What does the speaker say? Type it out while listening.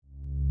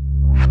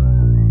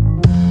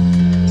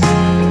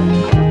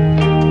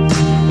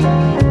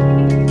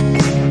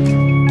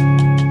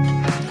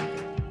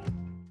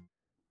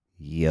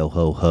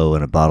ho, ho,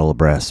 and a bottle of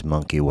brass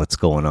monkey. What's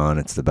going on?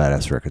 It's the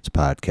Badass Records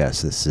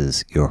Podcast. This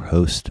is your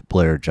host,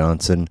 Blair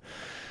Johnson,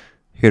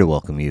 here to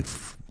welcome you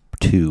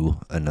to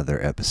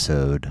another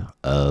episode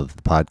of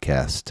the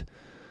podcast,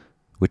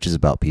 which is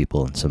about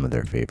people and some of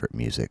their favorite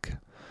music.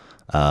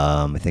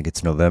 I think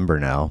it's November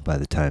now by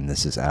the time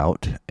this is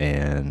out,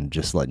 and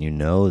just letting you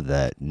know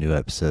that new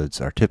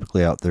episodes are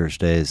typically out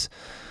Thursdays.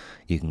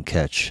 You can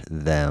catch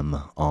them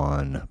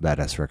on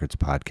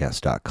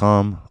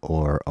badassrecordspodcast.com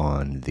or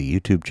on the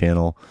YouTube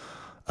channel,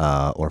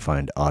 or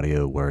find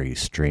audio where you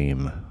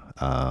stream.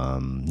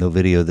 No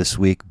video this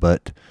week,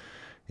 but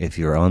if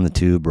you're on the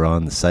tube or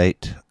on the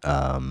site,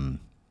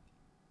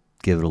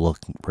 give it a look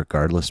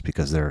regardless,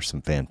 because there are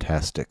some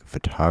fantastic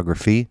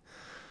photography.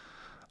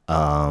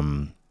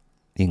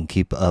 You can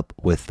keep up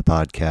with the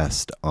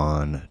podcast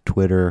on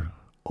Twitter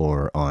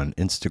or on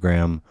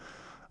Instagram.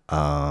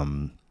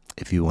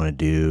 If you want to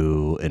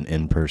do an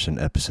in-person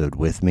episode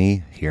with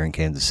me here in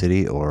Kansas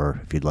City, or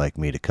if you'd like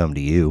me to come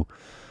to you,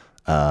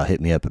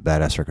 hit me up at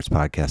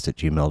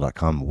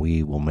badassrecordspodcast@gmail.com.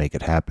 We will make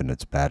it happen.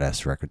 It's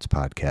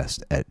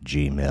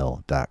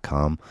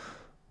badassrecordspodcast@gmail.com.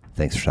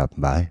 Thanks for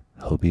stopping by.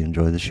 Hope you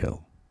enjoy the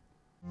show.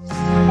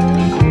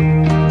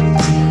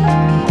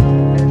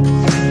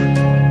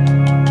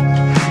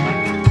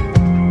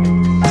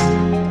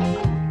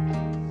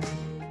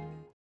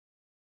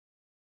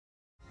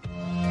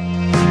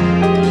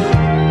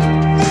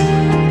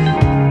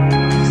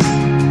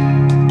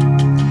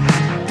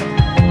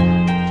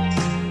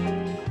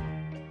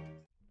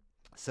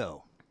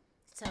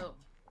 So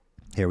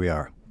here we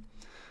are.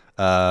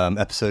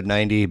 Episode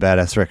 90,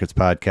 Badass Records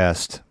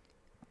Podcast.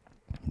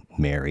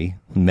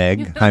 Meg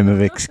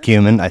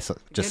Kumin. I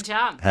just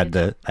had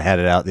it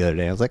out the other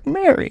day. I was like,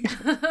 Mary.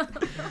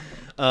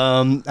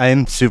 I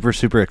am super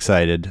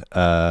excited.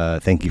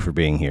 Thank you for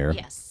being here.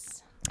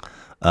 Yes.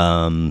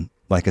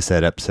 Like I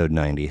said, episode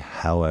 90.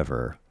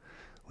 However,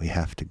 we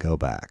have to go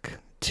back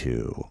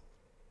to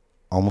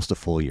almost a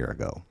full year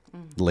ago,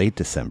 late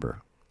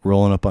December,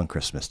 rolling up on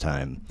Christmas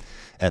time.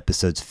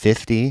 Episodes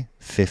 50,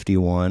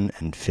 51,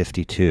 and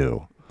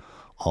 52.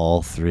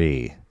 All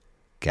three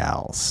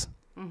gals.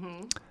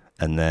 Mm-hmm.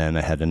 And then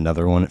I had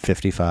another one at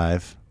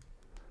 55.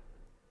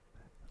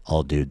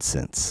 All dudes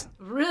since.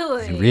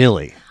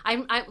 Really?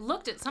 I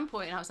looked at some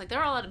point and I was like,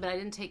 they're all out, but I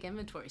didn't take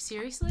inventory.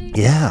 Seriously?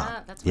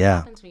 Yeah. That's what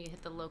happens when you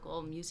hit the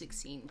local music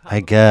scene. Probably.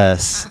 I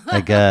guess.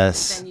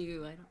 Then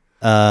you,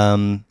 I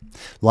don't...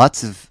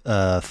 Lots of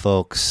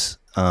folks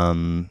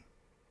either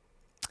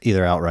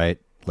outright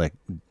like,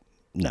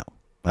 no,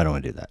 I don't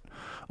want to do that.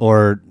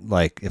 Or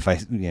like if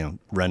I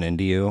run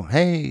into you,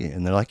 hey,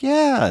 and they're like,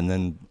 yeah, and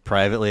then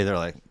privately they're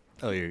like,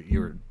 oh, you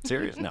were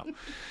serious? No.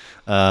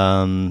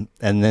 And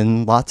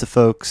then lots of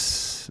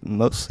folks,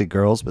 mostly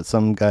girls, but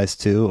some guys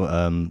too.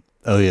 Oh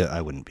yeah,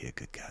 I wouldn't be a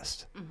good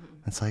guest.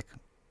 Mm-hmm. It's like,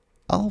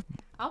 I'll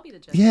be the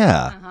judge.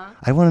 Yeah,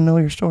 I want to know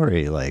your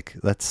story. Like,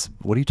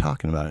 what are you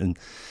talking about? And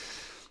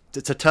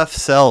it's a tough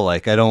sell.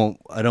 Like, I don't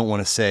want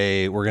to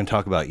say we're going to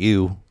talk about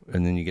you,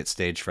 and then you get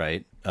stage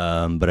fright.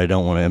 But I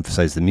don't want to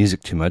emphasize the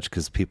music too much,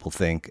 because people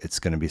think it's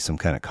going to be some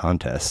kind of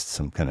contest,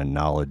 some kind of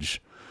knowledge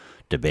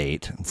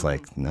debate. It's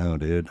like, no,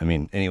 dude. I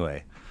mean,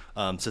 anyway.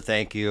 So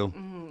thank you.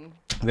 Mm-hmm.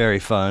 Very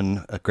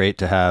fun. Great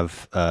to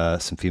have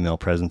some female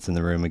presence in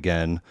the room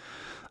again.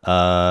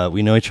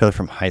 We know each other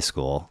from high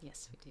school.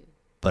 Yes, we do.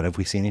 But have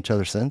we seen each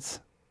other since?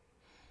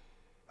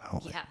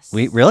 Yes.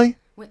 We really?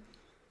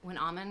 When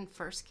Amin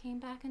first came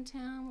back in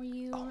town, were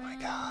you around? My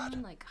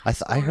God. Like high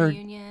school I heard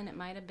reunion, it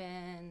might have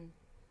been.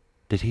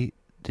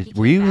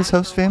 Were you his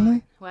host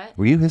family? What?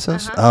 Were you his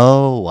host? Uh-huh.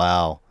 Oh,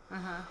 wow.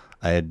 Uh-huh.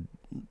 I had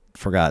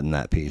forgotten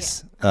that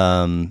piece.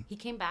 Yeah. He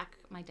came back.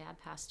 My dad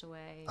passed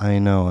away. I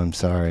know. I'm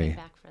sorry. He came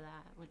back for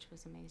that, which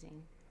was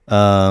amazing.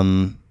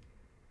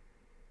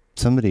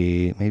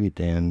 Somebody, maybe it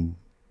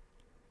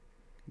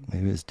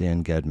was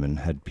Dan Gedman,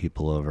 had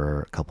people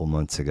over a couple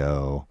months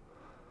ago,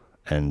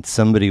 and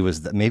somebody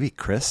was, maybe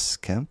Chris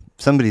Kemp?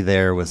 Somebody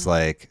there was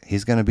like,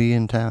 he's going to be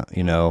in town,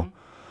 and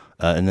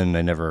then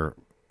I never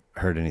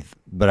heard anything,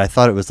 but I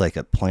thought it was like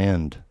a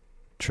planned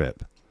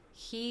trip.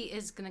 He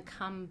is going to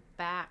come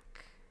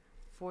back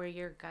for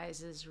your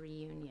guys'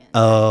 reunion.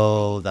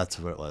 Oh, that's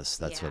what it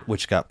was.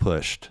 Which got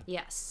pushed.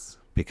 Yes.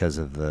 Because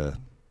of the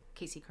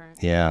Casey Current.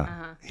 Yeah.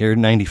 Uh-huh. You're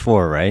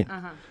 94, right?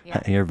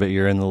 Yeah. But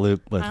you're in the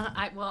loop with.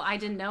 I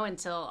didn't know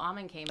until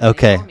Amin came. And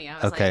Okay. told me.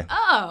 I was like,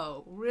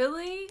 oh,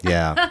 really?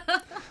 Yeah.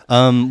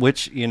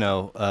 Which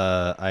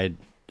I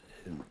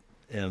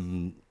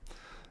am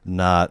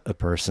not a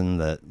person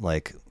that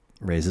like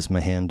raises my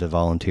hand to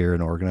volunteer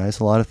and organize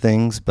a lot of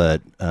things,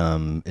 but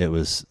it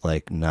was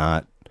like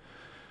no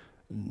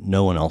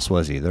one else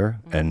was either.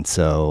 Mm-hmm. And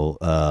so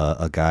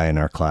a guy in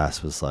our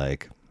class was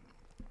like,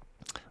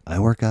 I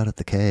work out at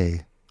the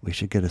K. We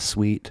should get a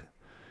suite,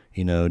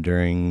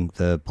 during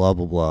the blah,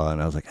 blah, blah. And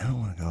I was like, I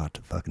don't want to go out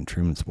to fucking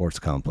Truman Sports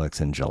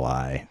Complex in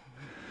July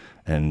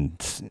and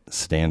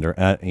stand,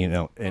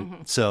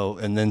 and so,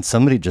 and then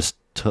somebody just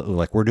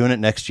like, we're doing it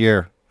next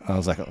year. I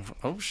was like,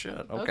 oh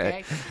shit,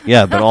 okay.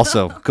 Yeah, but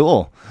also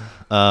cool.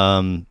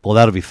 Well,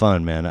 that'll be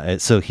fun, man.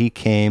 So he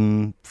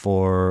came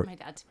for my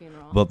dad's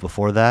funeral. But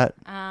before that,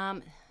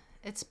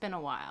 it's been a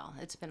while.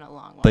 It's been a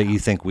long while. But you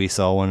think we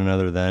saw one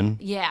another then?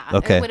 Yeah.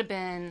 Okay. It would have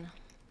been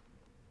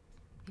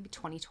maybe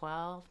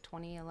 2012,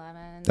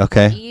 2011.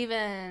 Okay. Or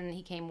even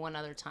he came one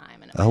other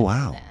time. And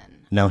wow.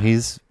 Then. Now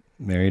he's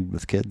married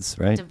with kids,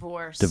 right?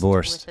 Divorced.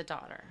 With a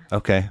daughter.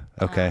 Okay.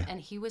 And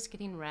he was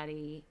getting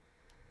ready.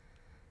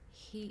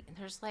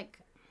 There's like,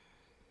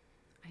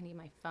 I need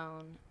my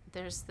phone.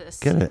 There's this.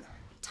 Get it.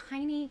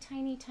 Tiny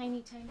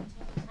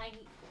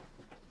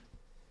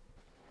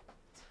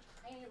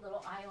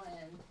little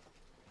island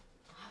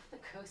off the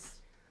coast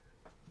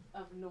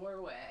of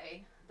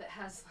Norway that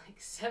has like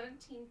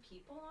 17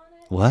 people on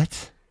it.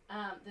 What?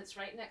 That's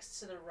right next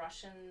to the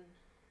Russian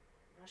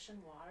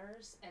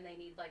waters, and they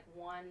need like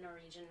one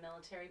Norwegian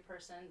military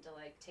person to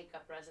like take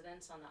up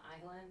residence on the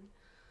island.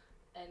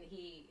 And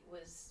he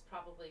was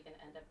probably going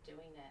to end up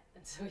doing it,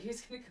 and so he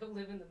was going to go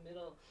live in the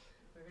middle.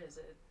 Where is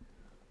it?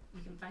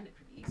 You can find it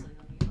pretty easily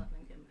on the Let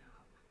me get it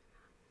out.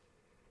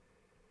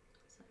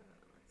 So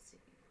let's see,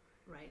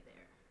 right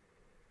there.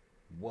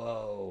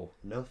 Whoa!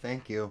 No,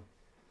 thank you.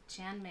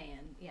 Jan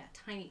Mayen, yeah,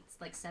 tiny. It's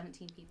like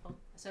 17 people.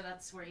 So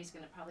that's where he's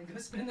going to probably go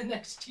spend the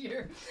next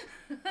year.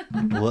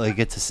 Well, he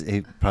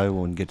probably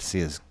wouldn't get to see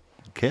his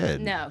kid.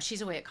 No,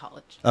 she's away at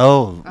college.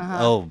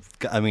 Oh,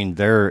 I mean,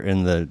 they're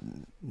in the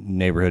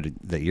neighborhood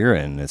that you're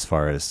in as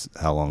far as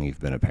how long you've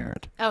been a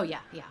parent. Oh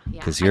yeah.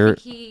 Because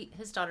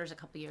his daughter's a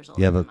couple years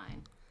older than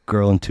mine.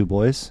 Girl and two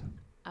boys.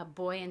 A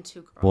boy and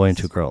two girls. Boy and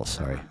two girls.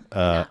 Sorry. In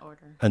that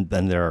order. And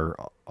then they're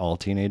all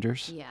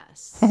teenagers.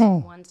 Yes.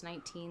 One's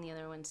 19, the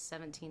other one's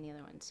 17, the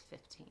other one's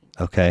 15.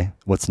 Okay.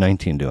 What's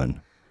 19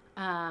 doing?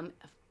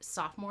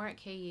 Sophomore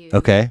at KU.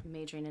 Okay.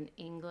 Majoring in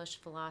English,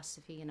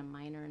 philosophy, and a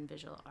minor in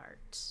visual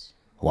arts.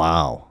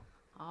 Wow.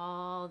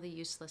 All the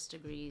useless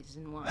degrees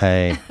in one.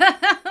 Hey.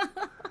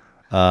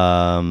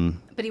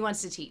 But he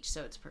wants to teach,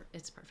 so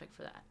it's perfect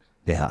for that.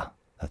 Yeah,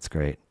 that's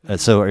great.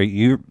 So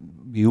you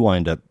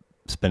wind up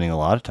spending a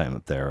lot of time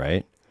up there,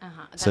 right?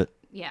 So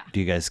yeah. Do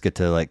you guys get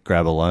to like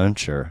grab a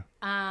lunch or?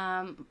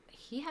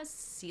 He has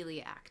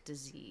celiac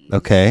disease.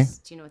 Okay.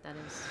 Do you know what that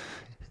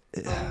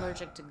is?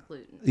 Allergic to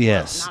gluten.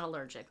 Yes. Well, not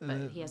allergic,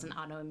 but he has an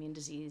autoimmune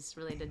disease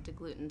related to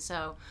gluten.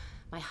 So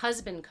my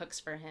husband cooks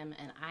for him,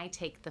 and I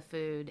take the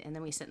food, and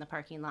then we sit in the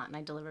parking lot, and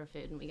I deliver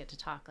food, and we get to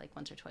talk like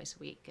once or twice a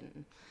week,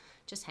 and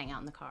just hang out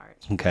in the car.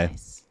 It's really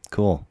nice.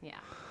 Cool. Yeah.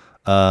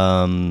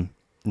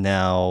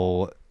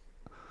 Now,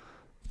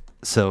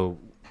 so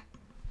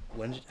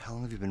how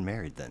long have you been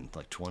married then?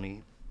 Like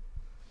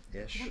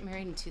 20-ish? I got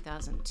married in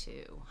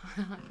 2002.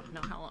 I don't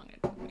know how long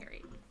I've been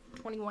married.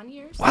 21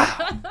 years?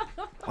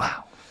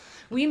 Wow.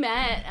 We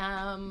met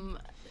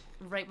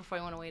right before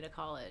I went away to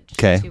college.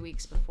 Okay. 2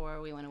 weeks before I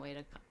went away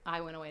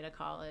to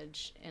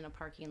college in a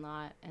parking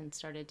lot and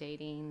started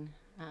dating.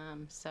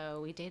 So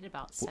we dated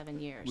about 7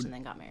 years and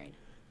then got married.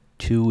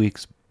 2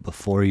 weeks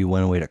before you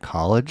went away to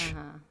college?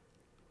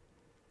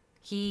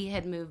 He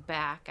had moved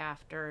back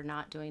after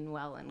not doing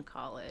well in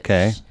college.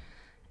 Okay.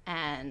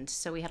 And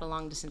so we had a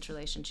long distance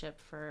relationship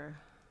for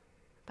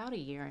about a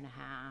year and a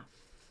half.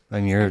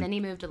 And then he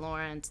moved to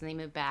Lawrence, and they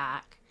moved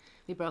back.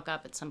 We broke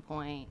up at some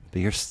point.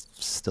 But you're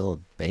still a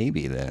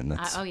baby then.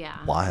 That's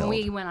wild. When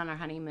we went on our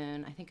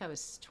honeymoon, I think I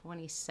was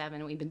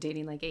 27. We'd been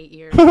dating like 8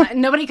 years.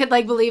 Nobody could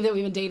like believe that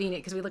we've been dating it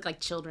because we look like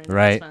children.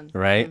 Right.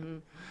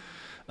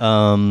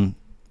 Mm-hmm.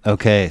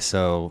 Okay,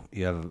 so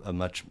you have a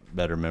much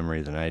better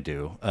memory than I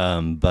do.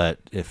 But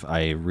if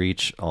I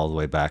reach all the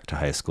way back to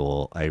high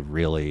school, I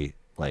really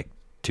like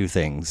two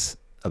things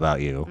about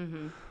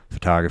you: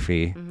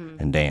 photography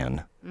and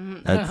Dan.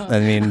 I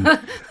mean,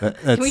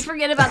 can we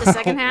forget about the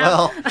second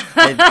half?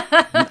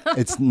 Well,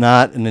 it's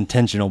not an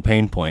intentional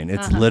pain point.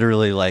 It's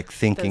literally like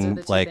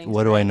thinking, like,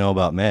 what do I know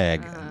about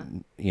Meg?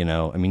 You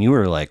know, I mean, you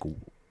were like,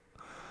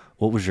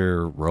 what was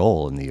your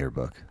role in the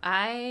yearbook?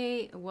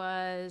 I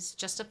was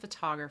just a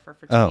photographer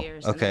for 2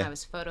 years, and then I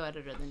was photo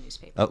editor of the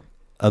newspaper. Oh,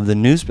 of the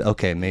newspaper?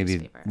 Okay,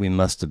 maybe we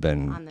must have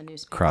been on the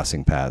newspaper.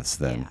 Crossing paths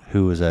then. Yeah.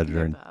 Who was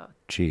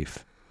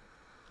editor-in-chief?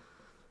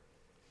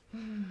 I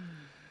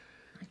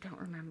don't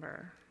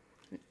remember.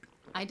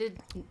 I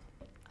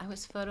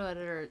was photo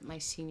editor my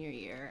senior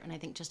year, and I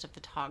think just a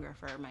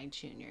photographer my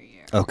junior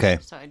year. Okay.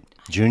 So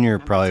junior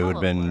probably would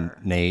have been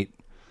Nate,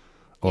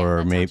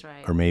 or right.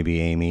 or maybe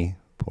Amy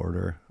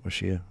Porter. Was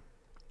she? It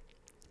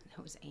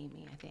was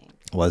Amy, I think.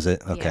 Was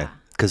it? Okay.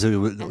 Because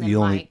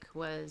Mike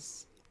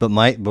was. But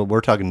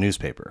we're talking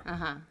newspaper.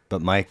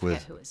 But Mike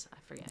was. I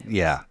forget.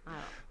 Yeah.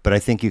 But I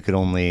think you could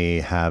only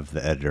have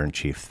the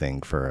editor-in-chief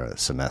thing for a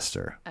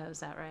semester. Oh,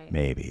 is that right?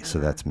 Maybe. So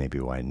that's maybe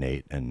why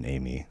Nate and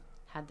Amy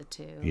had the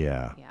two.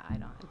 Yeah. Yeah, I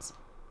don't. It's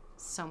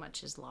so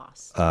much is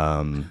lost.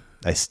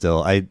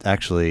 I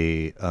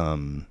actually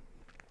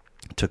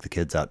took the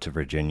kids out to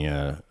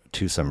Virginia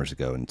 2 summers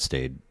ago and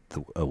stayed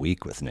a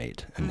week with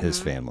Nate and his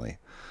family.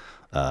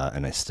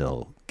 And I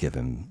still give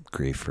him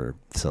grief for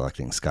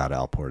selecting Scott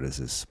Alport as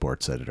his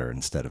sports editor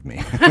instead of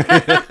me.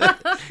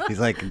 He's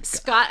like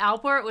Scott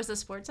Alport was the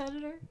sports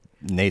editor?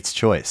 Nate's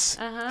choice.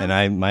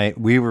 And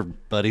we were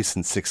buddies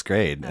since 6th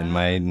grade, and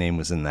my name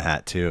was in the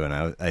hat too. And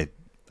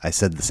I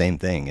said the same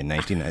thing in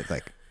 1990.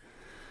 Like,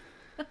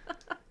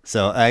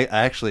 so I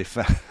actually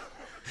found.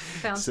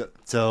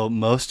 So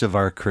most of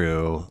our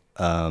crew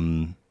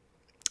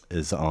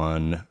is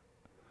on.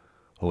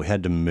 Well, we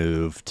had to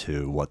move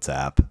to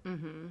WhatsApp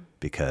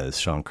because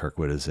Sean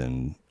Kirkwood is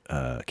in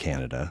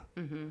Canada.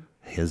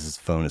 His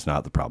phone is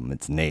not the problem.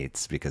 It's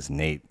Nate's, because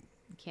Nate.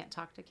 You can't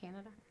talk to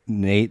Canada?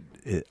 Nate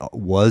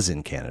was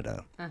in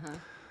Canada.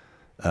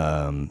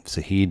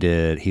 So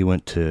he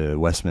went to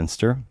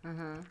Westminster,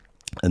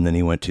 and then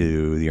he went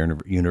to the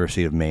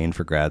University of Maine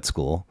for grad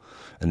school,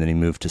 and then he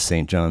moved to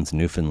St. John's,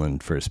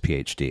 Newfoundland for his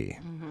PhD.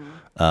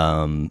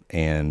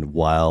 And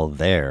while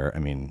there, I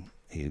mean,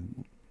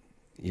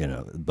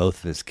 both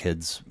of his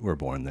kids were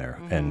born there,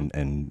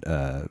 and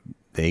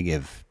they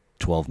give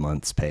 12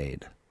 months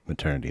paid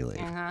maternity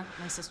leave. My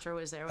sister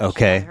was there.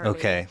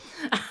 Okay.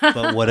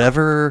 But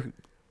whatever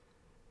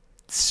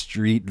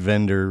street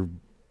vendor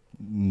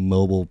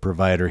mobile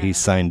provider he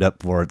signed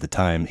up for at the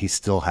time, he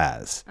still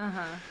has.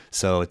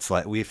 So it's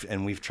like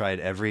we've tried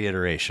every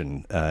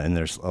iteration, and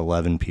there's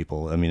 11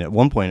 people. I mean, at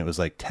one point it was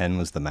like 10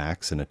 was the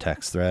max in a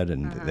text thread,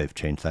 and they've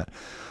changed that.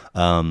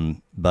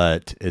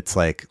 But it's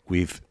like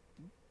we've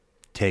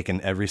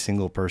taken every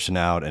single person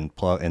out and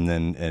plug, and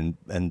then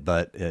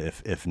but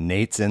if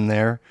Nate's in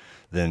there,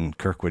 then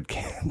Kirkwood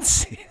can't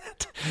see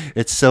it.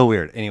 It's so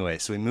weird. Anyway,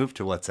 so we moved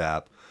to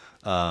WhatsApp,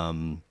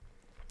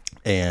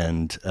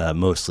 and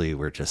mostly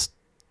we're just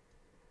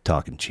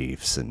talking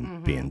Chiefs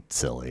and being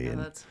silly. Oh,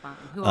 and that's fun.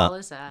 Who all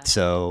is that?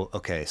 So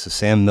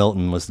Sam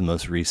Milton was the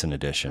most recent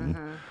addition.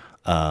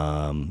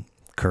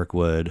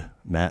 Kirkwood,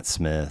 Matt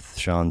Smith,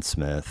 Sean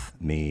Smith,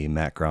 me,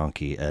 Matt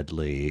Gronke, Ed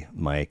Lee,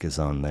 Mike is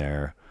on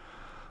there.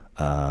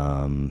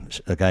 A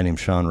guy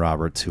named Sean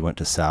Roberts, who went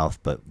to South,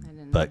 but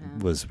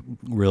was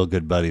real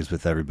good buddies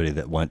with everybody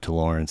that went to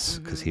Lawrence,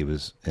 because he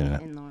was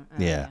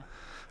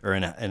or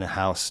in a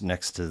house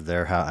next to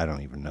their house. I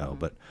don't even know,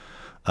 but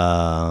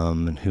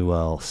and who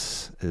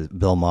else?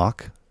 Bill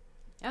Mock.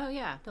 Oh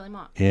yeah, Billy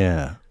Mock.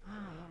 Yeah.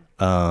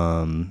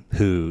 Oh, yeah.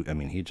 Who, I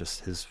mean, he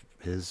just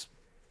his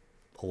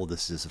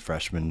oldest is a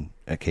freshman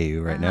at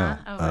KU right now.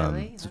 Oh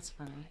really? That's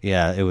funny.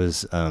 Yeah, it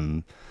was.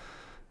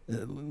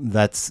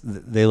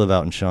 They live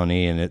out in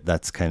Shawnee, and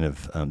that's kind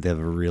of they have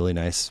a really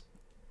nice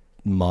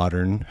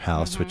modern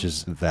house, which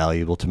is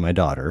valuable to my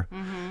daughter.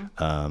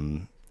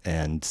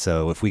 And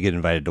so if we get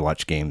invited to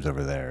watch games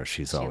over there,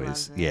 she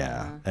always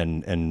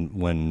and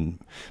when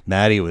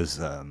Maddie was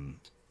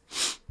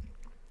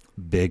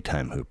big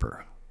time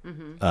hooper,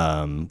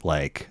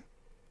 like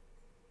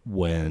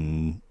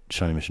when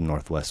Shawnee Mission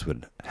Northwest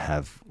when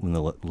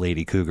the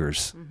Lady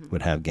Cougars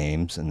would have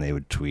games and they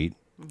would tweet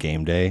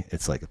game day,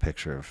 it's like a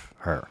picture of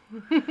her.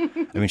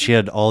 I mean, she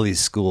had all these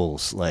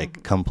schools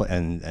like come play,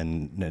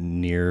 and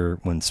near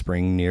when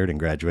spring neared and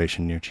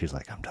graduation neared, she's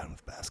like, I'm done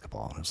with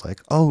basketball. And I was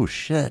like, oh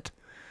shit.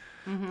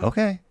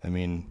 Okay. I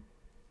mean,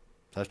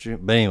 that's true.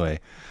 But anyway,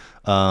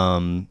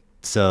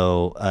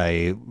 so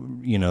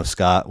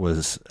Scott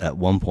was at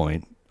one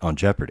point on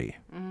Jeopardy.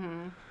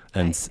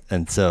 And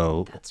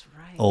so that's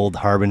right. Old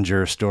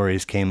Harbinger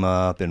stories came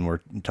up, and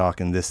we're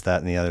talking this, that,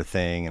 and the other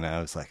thing. And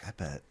I was like, I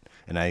bet.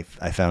 And I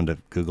found a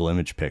Google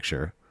image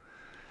picture,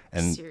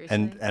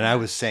 and I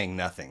was saying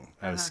nothing.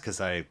 I was, because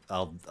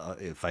I'll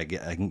if I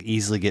can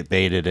easily get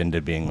baited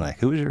into being like,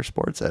 who is your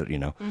sports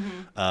editor,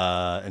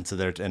 and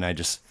so and I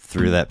just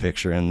threw that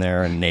picture in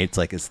there, and Nate's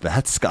like, is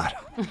that Scott?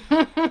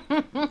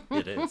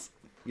 It is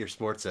your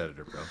sports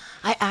editor, bro.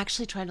 I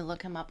actually tried to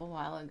look him up a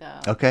while ago.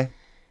 Okay.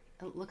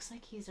 It looks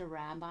like he's a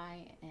rabbi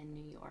in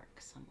New York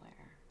somewhere.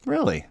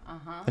 Really?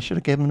 I should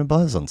have given him a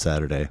buzz on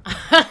Saturday.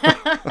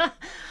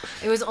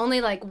 It was only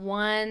like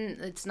one.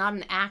 It's not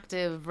an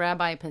active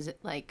rabbi position.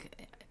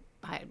 Like,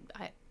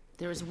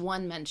 there was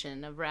one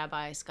mention of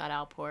Rabbi Scott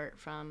Alport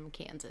from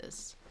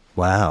Kansas.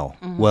 Wow.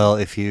 Well,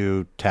 if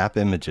you tap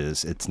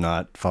images, it's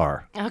not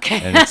far.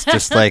 Okay. And it's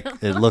just like,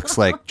 it looks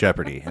like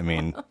Jeopardy. I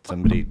mean,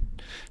 somebody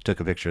took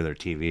a picture of their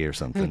TV or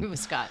something. It was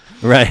Scott.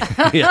 Right.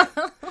 Yeah.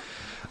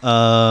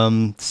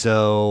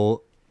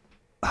 So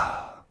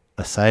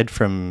aside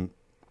from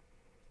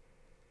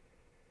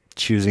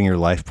choosing your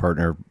life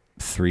partner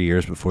 3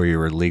 years before you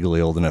were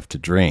legally old enough to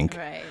drink,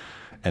 Right.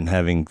 and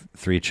having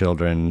 3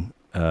 children,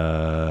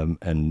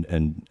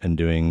 and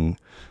doing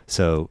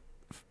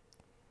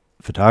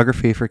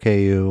photography for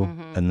KU,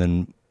 and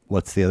then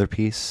what's the other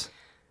piece?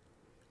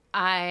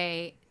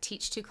 I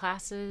teach 2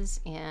 classes,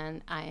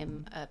 and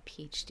I'm a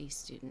PhD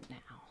student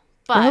now.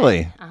 But,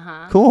 Really?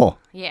 Cool.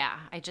 Yeah,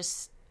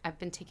 I've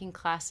been taking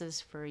classes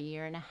for a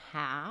year and a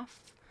half,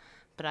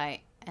 but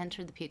I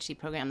entered the PhD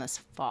program this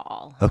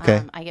fall.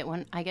 Okay. I get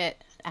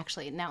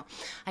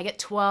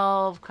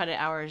 12 credit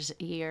hours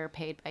a year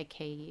paid by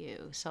KU.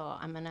 So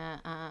I'm going to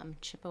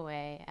chip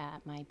away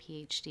at my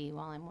PhD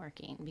while I'm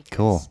working, because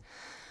Cool.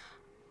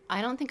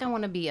 I don't think I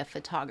want to be a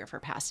photographer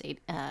past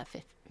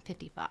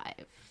 55.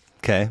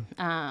 Okay.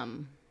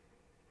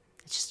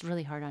 It's just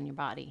really hard on your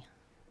body.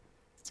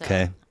 So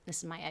Okay. this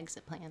is my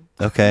exit plan.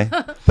 Okay.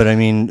 But I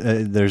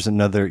mean, there's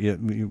another,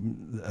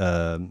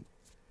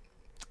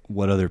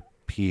 what other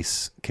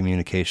piece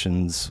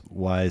communications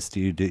wise do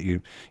you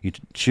do? You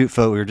shoot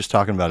photo. We were just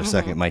talking about a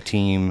second. My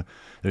team.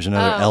 There's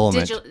another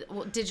element.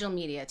 Digital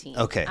media team.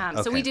 Okay.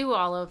 So we do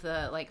all of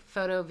the like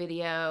photo,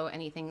 video,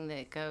 anything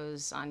that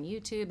goes on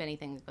YouTube,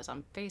 anything that goes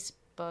on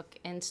Facebook,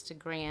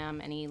 Instagram,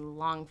 any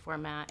long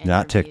format.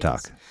 Not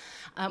interviews.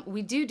 TikTok.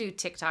 We do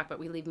TikTok, but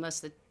we leave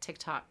most of the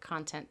TikTok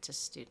content to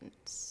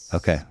students.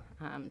 Okay.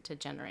 To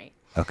generate.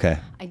 Okay.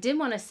 I did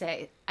want to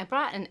say I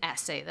brought an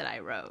essay that I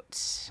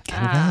wrote.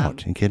 Get it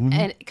out. Are you kidding me?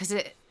 And because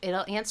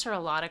it'll answer a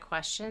lot of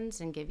questions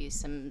and give you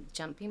some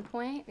jumping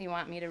point. You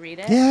want me to read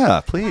it?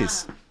 Yeah,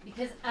 please.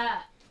 Because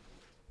I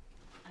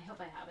hope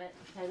I have it.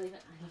 I left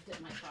it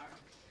in my car.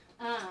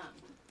 I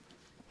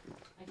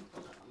can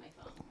pull it up on my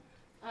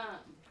phone.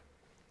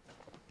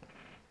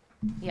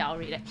 Yeah, I'll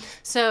read it.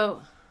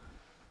 So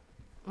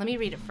let me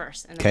read it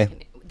first, and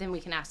then, then we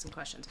can ask some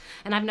questions.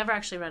 And I've never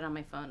actually read it on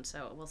my phone,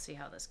 so we'll see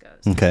how this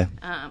goes. Okay.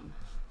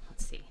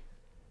 Let's see.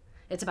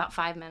 It's about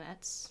 5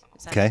 minutes.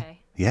 Is that okay?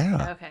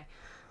 Yeah. Okay.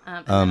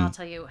 And then I'll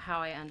tell you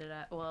how I ended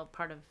up. Well,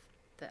 part of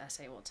the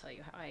essay will tell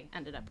you how I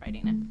ended up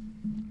writing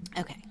it.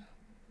 Okay.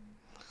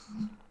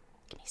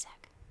 Give me a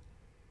sec.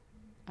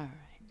 All right.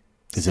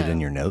 Is it in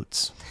your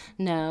notes?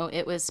 No,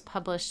 it was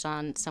published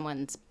on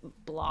someone's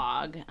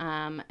blog,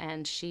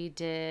 and she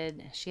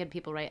had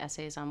people write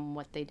essays on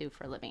what they do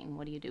for a living.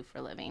 What do you do for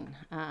a living?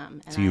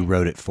 And so you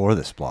wrote it for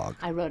this blog?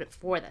 I wrote it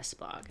for this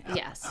blog,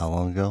 yes. How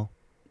long ago?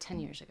 10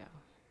 years ago.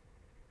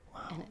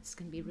 Wow. And it's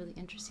going to be really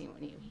interesting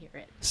when you hear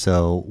it.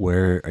 So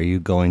where are you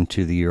going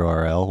to the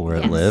URL where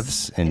it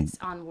lives? And it's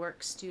on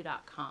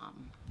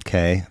workstu.com.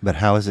 Okay, but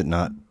how is it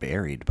not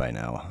buried by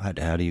now?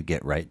 How do you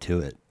get right to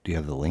it? Do you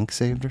have the link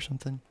saved or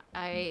something?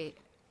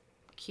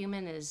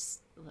 Kumin is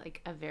like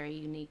a very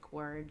unique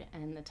word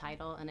in the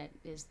title, and it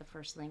is the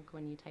first link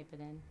when you type it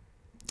in.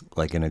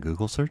 Like in a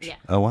Google search? Yeah.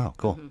 Oh wow,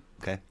 cool. Mm-hmm.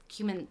 Okay.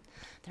 Kumin,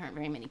 there aren't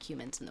very many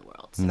Kumins in the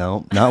world. So.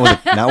 No, not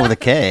with a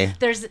K.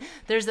 There's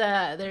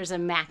a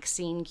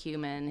Maxine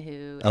Kumin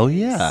who. Oh is,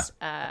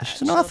 yeah,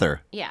 she's an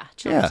author. Yeah,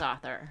 children's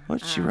author. Well,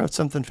 she wrote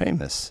something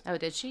famous. Oh,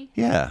 did she?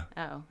 Yeah.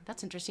 Oh,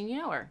 that's interesting. You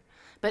know her,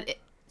 but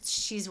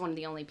she's one of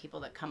the only people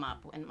that come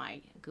up in my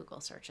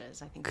Google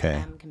searches. I think the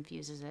M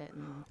confuses it.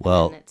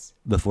 And it's,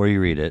 before you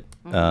read it,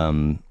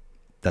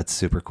 that's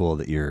super cool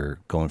that you're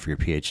going for your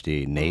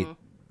PhD. Nate.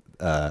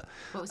 What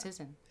was his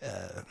in?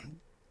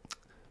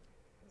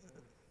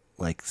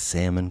 Like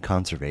salmon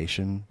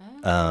conservation.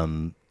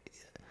 Oh.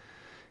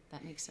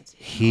 That makes sense.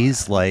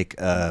 He's like,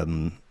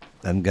 I'm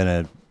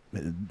gonna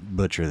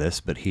butcher this,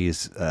 but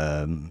he's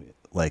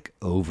like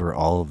over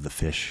all of the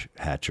fish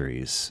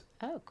hatcheries.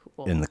 Oh,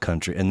 cool. In the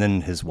country, and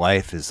then his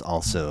wife is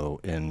also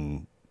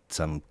in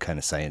some kind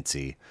of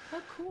sciencey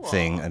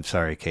thing. I'm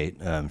sorry, Kate.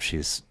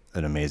 She's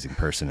an amazing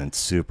person and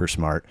super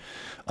smart.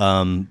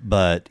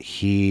 But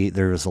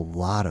there was a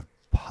lot of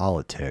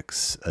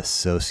politics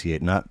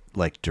associated, not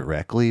like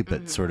directly,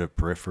 but sort of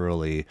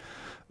peripherally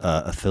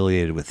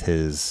affiliated with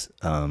his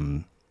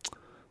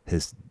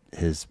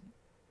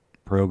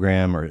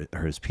program or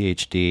his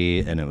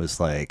PhD, and it was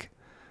like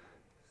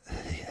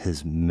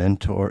his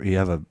mentor. You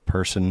have a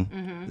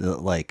person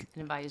like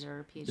an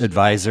PhD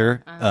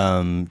advisor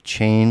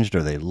changed,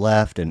 or they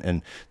left,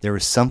 and there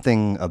was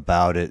something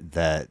about it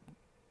that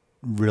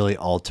really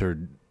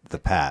altered the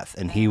path.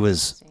 And he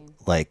was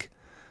like,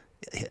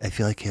 I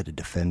feel like he had to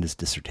defend his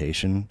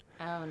dissertation.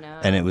 Oh no!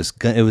 And it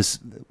was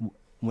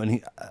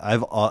when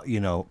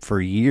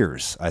for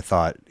years I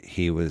thought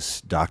he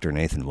was Dr.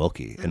 Nathan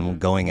Wilkie, and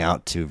going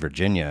out to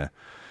Virginia,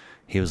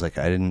 he was like,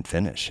 I didn't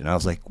finish. And I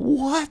was like,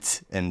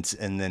 what? And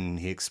then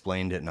he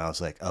explained it, and I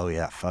was like, oh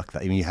yeah, fuck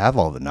that. I mean, you have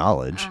all the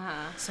knowledge.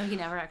 So he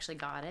never actually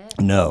got it?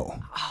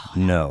 No. Oh,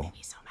 no. That made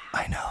me so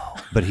mad. I know.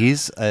 But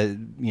he's,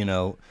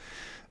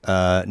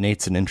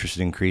 Nate's an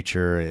interesting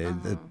creature.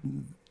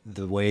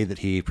 The way that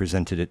he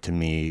presented it to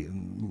me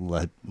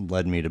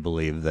led me to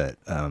believe that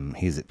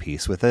he's at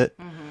peace with it.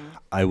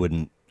 I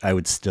would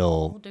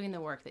still... Well, doing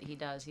the work that he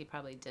does, he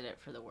probably did it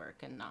for the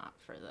work and not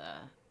for the...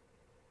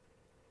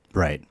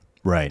 Right.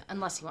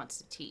 Unless he wants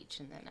to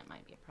teach, and then it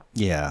might be a problem.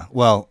 Yeah.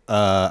 Well,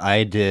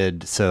 I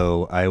did.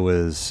 So I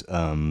was,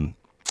 when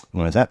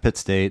I was at Pitt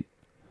State,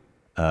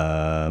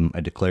 I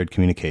declared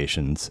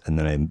communications, and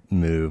then I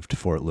moved to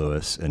Fort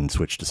Lewis and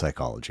switched to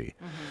psychology.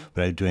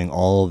 But I'm doing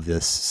all of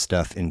this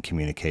stuff in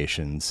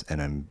communications,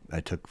 and I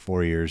took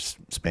 4 years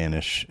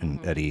Spanish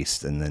at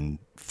East, and then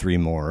 3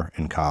 more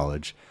in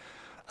college.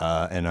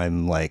 And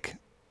I'm like,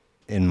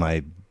 in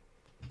my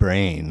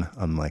brain,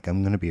 I'm like,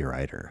 I'm going to be a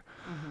writer.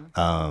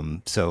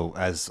 So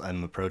as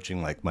I'm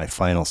approaching like my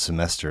final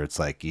semester, it's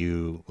like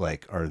you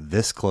like are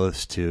this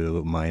close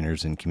to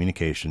minors in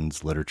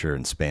communications, literature,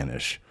 and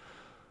Spanish.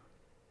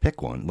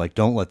 Pick one. Like,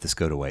 don't let this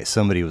go to waste.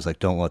 Somebody was like,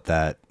 don't let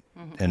that.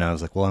 And I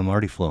was like, well, I'm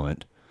already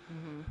fluent.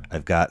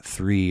 I've got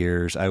 3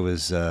 years. I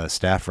was a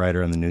staff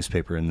writer on the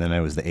newspaper, and then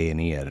I was the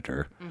A&E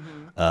editor.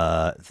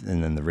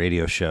 And then the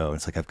radio show.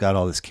 It's like, I've got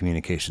all this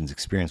communications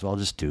experience. Well, I'll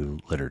just do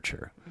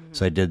literature.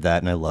 So I did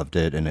that and I loved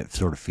it, and it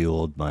sort of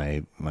fueled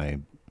my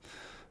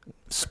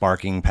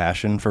sparking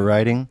passion for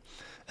writing.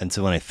 And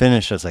so when I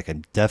finished, I was like,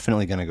 I'm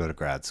definitely going to go to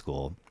grad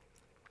school.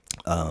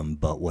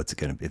 But what's it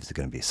going to be? Is it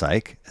going to be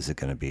psych? Is it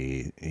going to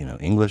be,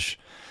 English?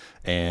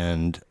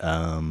 And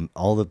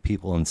all the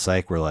people in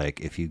psych were like,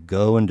 if you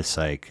go into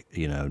psych,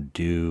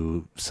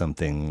 do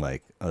something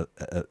like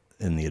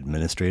in the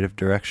administrative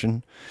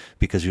direction,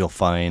 because you'll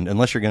find,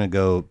 unless you're going to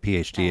go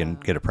PhD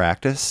and get a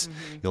practice,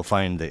 you'll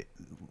find that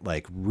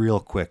like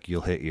real quick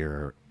you'll hit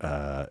your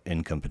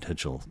income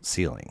potential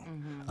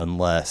ceiling,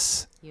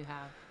 unless you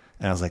have.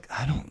 And I was like,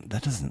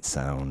 that doesn't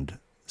sound.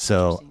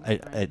 So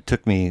it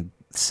took me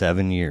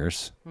 7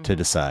 years to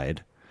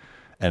decide,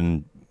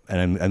 and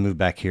I moved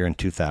back here in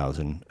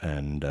 2000,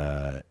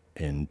 and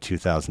in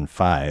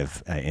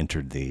 2005 I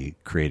entered the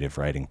creative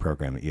writing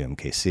program at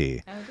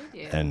UMKC. Oh, did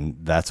you? And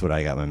that's what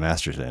I got my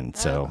master's in.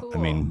 So cool. I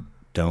mean,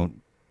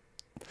 don't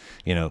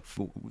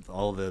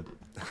all the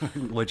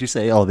what'd you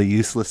say? All the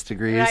useless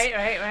degrees,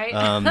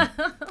 Right.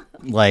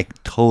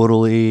 like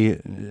totally.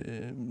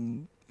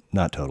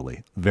 Not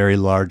totally. Very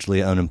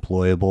largely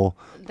unemployable.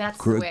 That's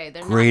the way.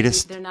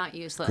 They're not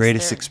useless.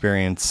 Greatest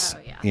experience. Oh,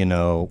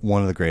 yeah.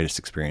 One of the greatest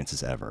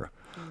experiences ever.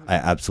 I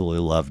absolutely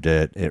loved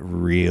it. It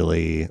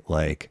really,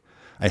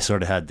 I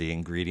sort of had the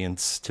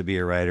ingredients to be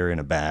a writer in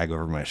a bag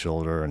over my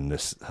shoulder, and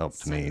this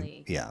helped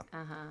me. Yeah.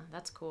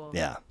 That's cool.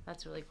 Yeah.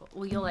 That's really cool.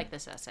 Well, you'll like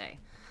this essay.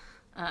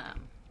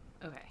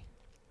 Okay.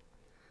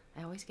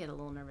 I always get a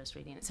little nervous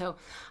reading it. So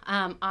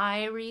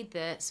I read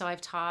this. So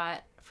I've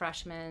taught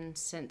freshmen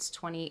since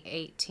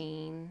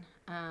 2018.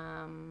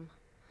 And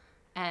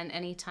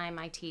anytime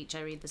I teach,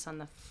 I read this on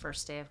the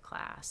first day of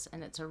class.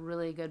 And it's a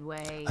really good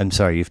way. I'm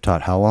sorry, you've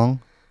taught how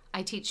long?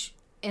 I teach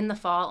in the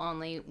fall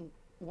only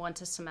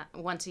once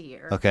a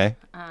year. Okay.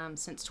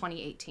 Since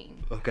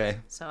 2018. Okay.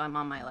 So I'm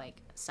on my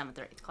 7th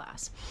or 8th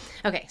class.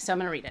 Okay, so I'm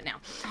going to read it now.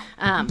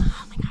 Oh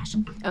my gosh.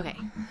 Okay.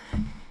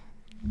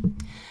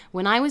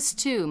 When I was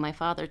 2, my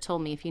father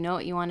told me, if you know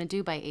what you want to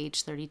do by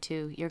age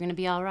 32, you're going to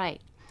be all right.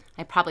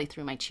 I probably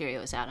threw my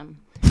Cheerios at him.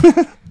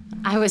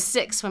 I was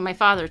 6 when my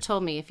father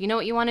told me, if you know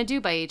what you want to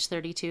do by age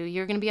 32,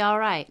 you're going to be all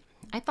right.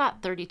 I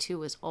thought 32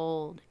 was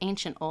old,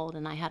 ancient old,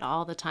 and I had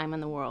all the time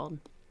in the world.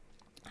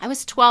 I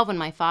was 12 when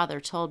my father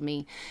told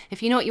me,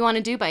 if you know what you want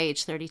to do by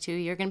age 32,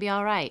 you're going to be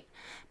all right.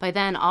 By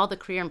then, all the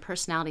career and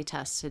personality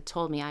tests had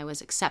told me I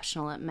was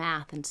exceptional at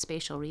math and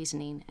spatial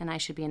reasoning, and I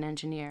should be an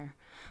engineer.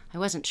 I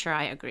wasn't sure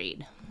I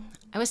agreed.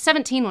 I was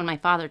 17 when my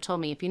father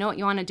told me, if you know what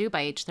you want to do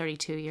by age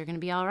 32, you're going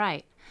to be all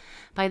right.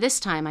 By this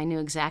time, I knew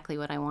exactly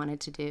what I wanted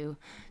to do.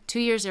 2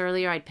 years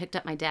earlier, I'd picked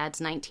up my dad's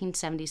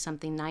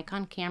 1970-something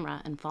Nikon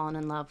camera and fallen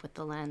in love with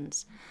the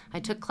lens. I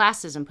took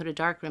classes and put a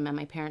darkroom in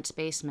my parents'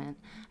 basement.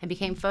 I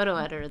became photo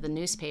editor of the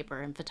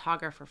newspaper and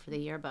photographer for the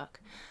yearbook.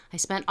 I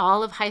spent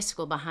all of high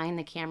school behind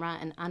the camera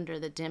and under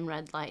the dim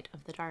red light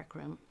of the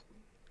darkroom.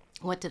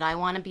 What did I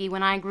want to be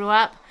when I grew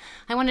up?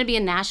 I wanted to be a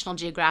National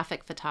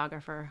Geographic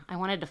photographer. I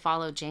wanted to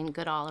follow Jane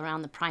Goodall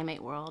around the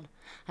primate world.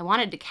 I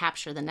wanted to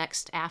capture the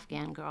next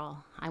Afghan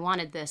girl. I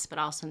wanted this, but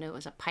also knew it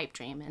was a pipe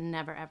dream and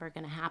never ever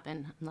going to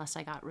happen unless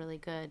I got really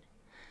good.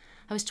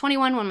 I was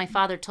 21 when my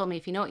father told me,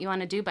 if you know what you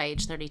want to do by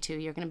age 32,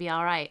 you're going to be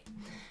all right.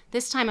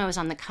 This time I was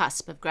on the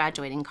cusp of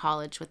graduating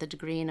college with a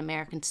degree in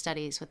American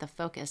Studies with a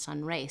focus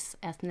on race,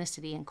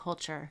 ethnicity, and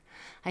culture.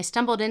 I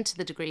stumbled into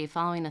the degree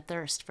following a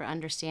thirst for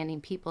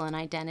understanding people and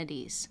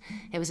identities.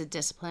 It was a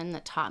discipline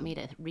that taught me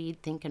to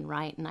read, think, and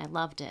write, and I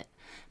loved it.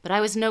 But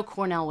I was no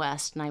Cornell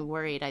West, and I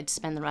worried I'd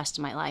spend the rest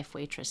of my life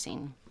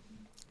waitressing.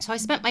 So I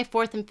spent my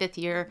 4th and 5th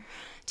year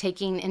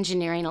taking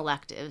engineering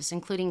electives,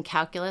 including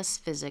calculus,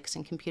 physics,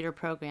 and computer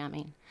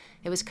programming.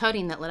 It was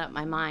coding that lit up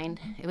my mind.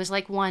 It was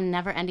like one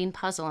never-ending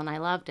puzzle, and I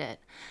loved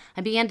it.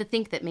 I began to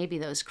think that maybe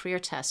those career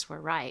tests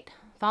were right.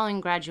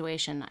 Following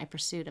graduation, I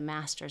pursued a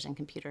master's in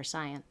computer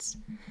science.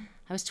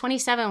 I was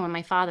 27 when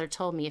my father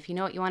told me, if you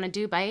know what you want to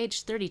do by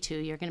age 32,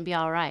 you're going to be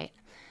all right.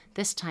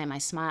 This time I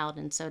smiled,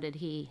 and so did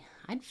he.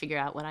 I'd figure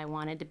out what I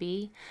wanted to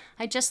be.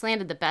 I just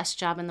landed the best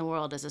job in the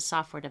world as a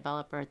software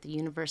developer at the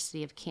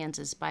University of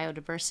Kansas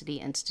Biodiversity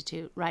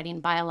Institute,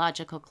 writing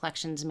biological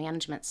collections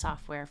management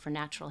software for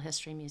natural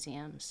history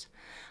museums.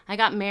 I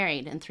got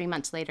married, and 3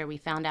 months later we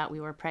found out we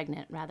were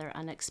pregnant rather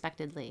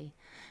unexpectedly.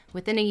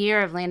 Within a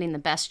year of landing the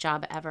best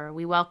job ever,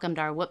 we welcomed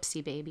our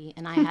whoopsie baby,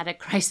 and I had a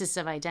crisis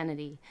of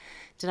identity.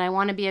 Did I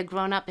want to be a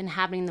grown-up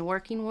inhabiting the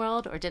working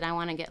world, or did I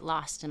want to get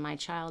lost in my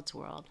child's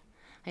world?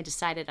 I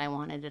decided I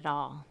wanted it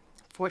all.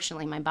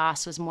 Fortunately, my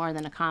boss was more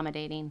than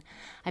accommodating.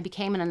 I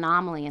became an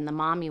anomaly in the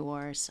mommy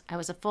wars. I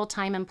was a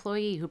full-time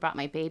employee who brought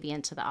my baby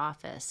into the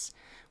office.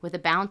 With a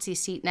bouncy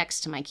seat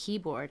next to my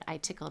keyboard, I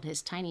tickled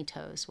his tiny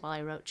toes while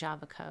I wrote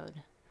Java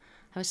code.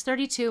 I was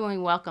 32 when we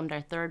welcomed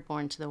our third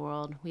born to the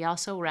world. We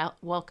also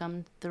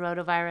welcomed the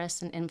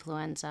rotavirus and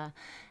influenza,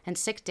 and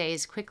sick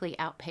days quickly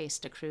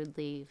outpaced accrued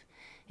leave.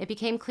 It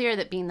became clear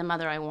that being the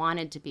mother I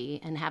wanted to be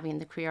and having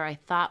the career I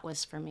thought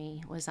was for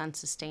me was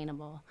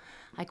unsustainable.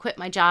 I quit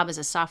my job as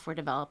a software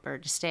developer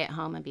to stay at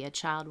home and be a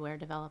childware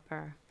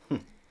developer.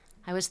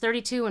 I was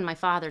 32 when my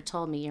father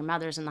told me, your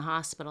mother's in the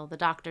hospital. The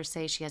doctors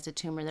say she has a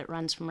tumor that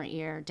runs from her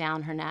ear,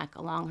 down her neck,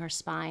 along her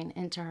spine,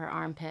 into her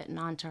armpit, and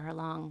onto her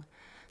lung.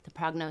 The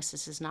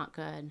prognosis is not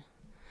good.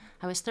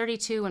 I was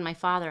 32 when my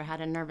father had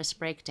a nervous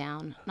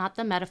breakdown, not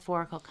the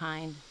metaphorical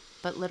kind,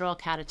 but literal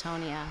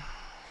catatonia.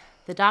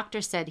 The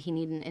doctor said he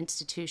needed an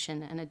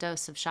institution and a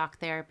dose of shock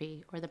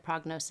therapy, or the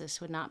prognosis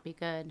would not be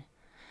good.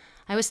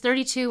 I was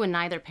 32 when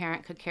neither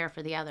parent could care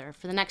for the other.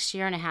 For the next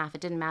year and a half,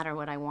 it didn't matter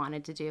what I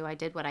wanted to do. I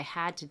did what I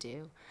had to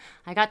do.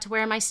 I got to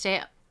wear my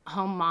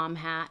stay-at-home mom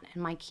hat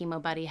and my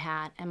chemo buddy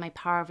hat and my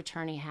power of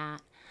attorney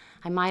hat.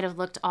 I might have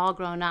looked all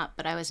grown up,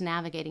 but I was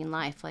navigating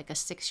life like a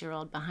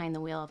 6-year-old behind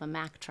the wheel of a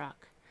Mack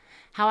truck.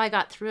 How I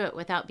got through it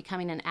without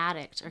becoming an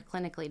addict or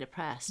clinically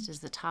depressed is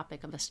the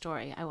topic of a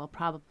story I will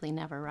probably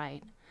never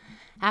write.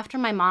 After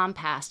my mom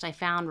passed, I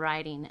found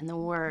writing, and the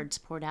words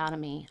poured out of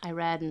me. I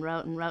read and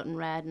wrote and wrote and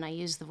read, and I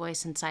used the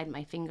voice inside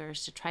my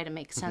fingers to try to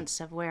make sense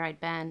of where I'd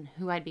been,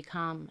 who I'd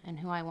become, and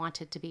who I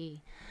wanted to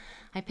be.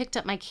 I picked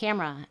up my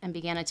camera and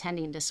began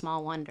attending to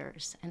small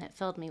wonders, and it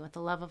filled me with the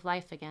love of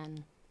life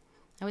again.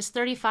 I was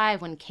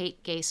 35 when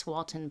Kate Gase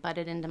Walton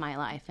butted into my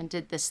life and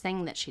did this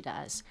thing that she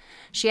does.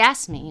 She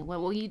asked me,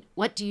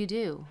 what do you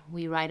do?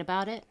 Will you write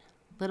about it?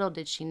 Little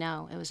did she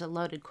know it was a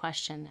loaded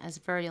question, as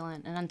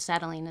virulent and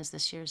unsettling as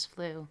this year's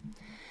flu.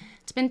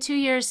 It's been 2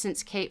 years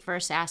since Kate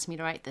first asked me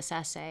to write this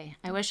essay.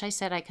 I wish I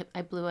said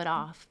I blew it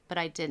off, but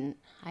I didn't.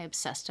 I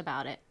obsessed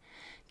about it.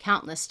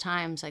 Countless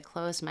times I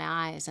closed my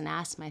eyes and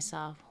asked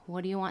myself,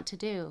 what do you want to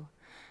do?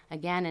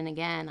 Again and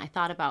again, I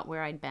thought about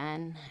where I'd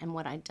been and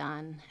what I'd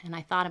done, and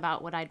I thought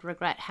about what I'd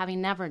regret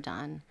having never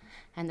done,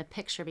 and the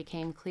picture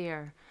became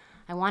clear.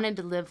 I wanted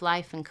to live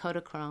life in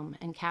Kodachrome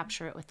and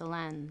capture it with the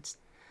lens.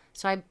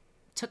 So I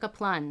took a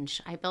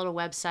plunge. I built a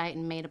website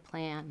and made a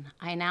plan.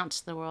 I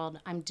announced to the world,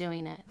 I'm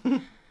doing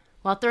it.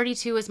 While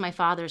 32 is my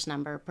father's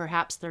number,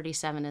 perhaps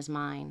 37 is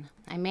mine.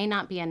 I may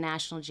not be a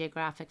National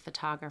Geographic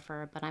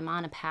photographer, but I'm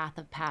on a path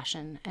of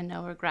passion and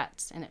no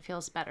regrets, and it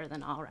feels better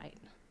than all right.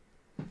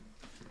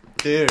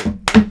 Dude,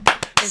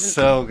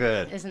 so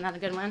good. Isn't that a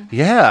good one?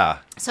 Yeah.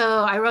 So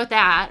I wrote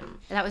that.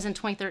 That was in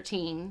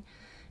 2013,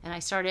 and I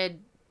started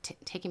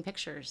taking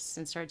pictures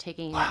and started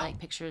taking like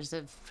pictures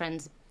of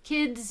friends'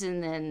 kids,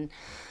 and then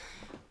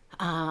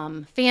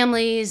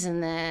families,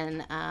 and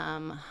then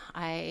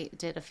I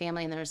did a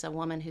family, and there was a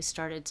woman who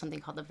started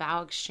something called the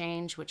Vow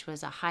Exchange, which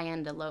was a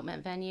high-end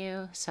elopement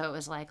venue. So it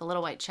was like a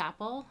little white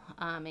chapel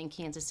in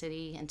Kansas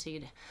City, and so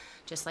you'd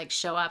just like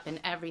show up and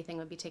everything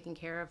would be taken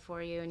care of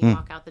for you, and you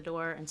walk out the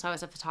door. And so I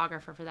was a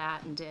photographer for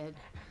that and did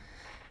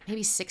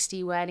maybe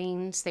 60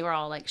 weddings. They were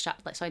all like shot,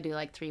 so I do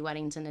like 3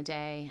 weddings in a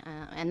day,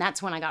 and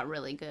that's when I got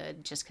really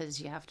good, just because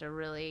you have to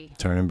really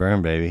turn and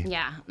burn, baby.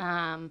 Yeah,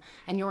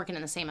 and you're working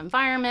in the same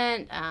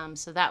environment,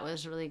 so that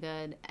was really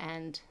good,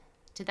 and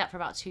did that for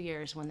about 2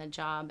 years when the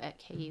job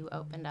at KU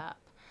opened up,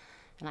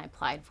 and I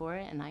applied for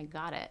it and I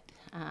got it,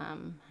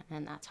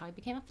 and that's how I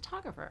became a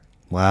photographer.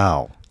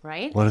 Wow.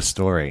 Right? What a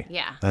story.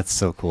 Yeah. That's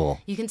so cool.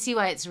 You can see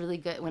why it's really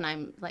good when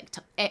I'm like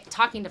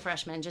talking to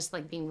freshmen, just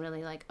like being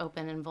really like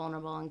open and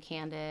vulnerable and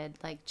candid.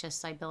 Like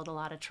just I build a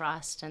lot of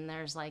trust, and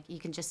there's like you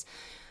can just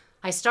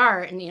I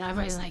start and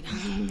everybody's like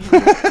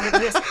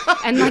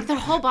and like their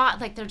whole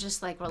bot like they're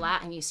just like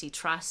relaxed, and you see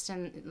trust,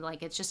 and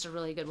like it's just a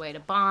really good way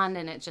to bond,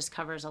 and it just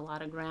covers a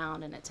lot of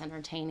ground, and it's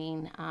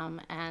entertaining,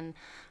 and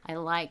I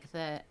like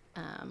that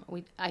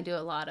I do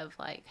a lot of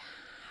like,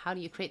 how do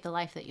you create the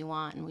life that you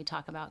want? And we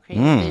talk about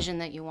creating the vision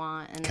that you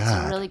want. And it's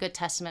a really good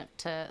testament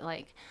to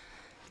like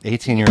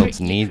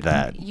 18-year-olds need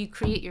that. You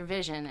create your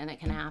vision and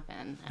it can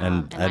happen.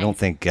 And I don't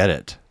think get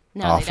it.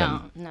 No, often. they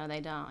don't. No, they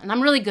don't. And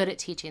I'm really good at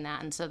teaching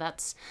that. And so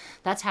that's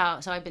how,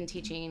 so I've been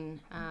teaching,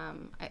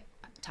 I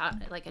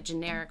taught like a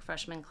generic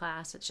freshman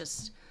class. It's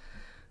just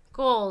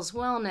goals,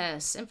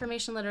 wellness,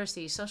 information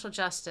literacy, social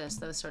justice,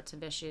 those sorts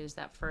of issues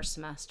that first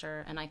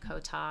semester, and I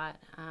co-taught.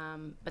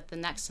 But the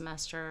next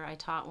semester, I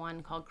taught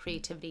one called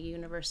Creativity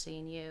University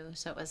in You.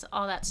 So it was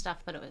all that stuff,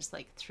 but it was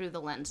like through the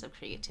lens of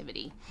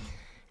creativity.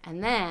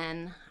 And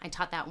then I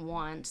taught that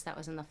once. That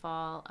was in the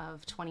fall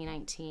of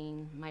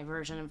 2019, my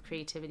version of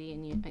Creativity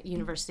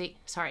University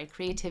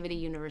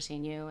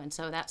in You. And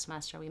so that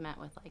semester we met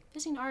with like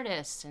visiting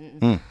artists,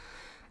 and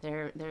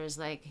there's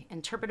like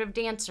interpretive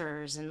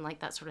dancers and like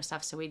that sort of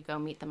stuff. So we'd go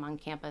meet them on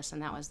campus,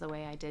 and that was the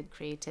way I did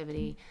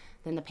creativity.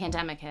 Then the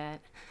pandemic hit,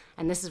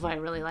 and this is what I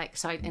really like.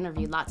 So I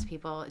interviewed lots of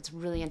people. It's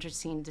really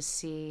interesting to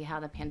see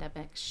how the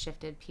pandemic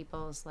shifted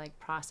people's like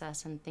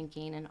process and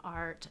thinking and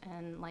art,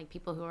 and like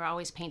people who were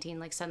always painting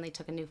like suddenly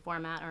took a new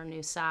format or a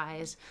new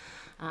size.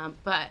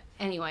 But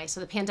anyway, so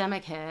the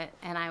pandemic hit,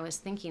 and I was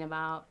thinking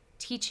about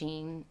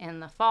teaching in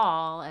the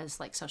fall as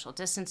like social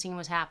distancing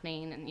was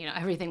happening, and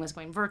everything was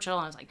going virtual,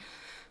 and I was like,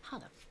 how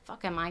the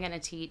fuck am I going to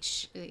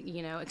teach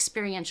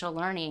experiential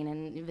learning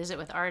and visit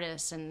with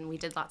artists? And we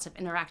did lots of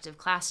interactive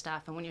class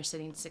stuff, and when you're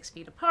sitting 6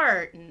 feet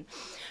apart and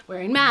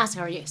wearing masks,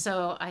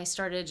 so I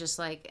started just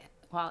like,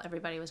 while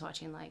everybody was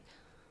watching like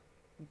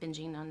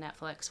binging on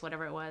Netflix,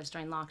 whatever it was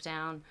during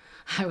lockdown.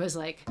 I was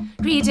like,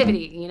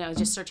 creativity,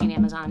 just searching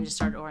Amazon, just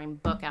started ordering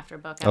book after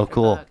book after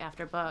book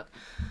after book.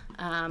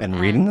 And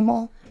reading them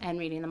all? And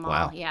reading them all,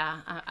 wow.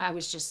 yeah. I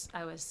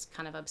was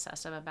kind of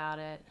obsessive about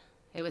it.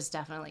 It was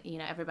definitely,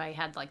 everybody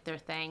had like their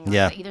thing. Like,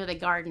 yeah. Either they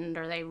gardened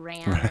or they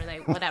ran or they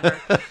whatever.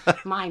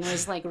 Mine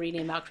was like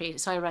reading about creative.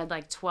 So I read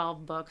like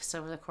 12 books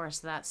over the course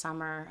of that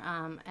summer,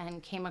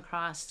 and came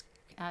across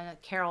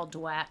Carol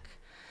Dweck.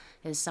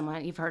 Is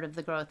someone you've heard of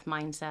the growth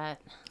mindset?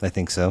 I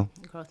think so.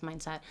 Growth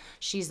mindset.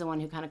 She's the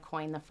one who kind of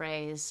coined the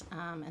phrase,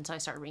 and so I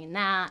started reading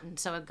that, and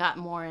so it got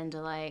more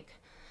into like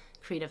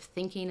creative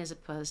thinking as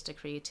opposed to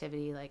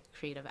creativity, like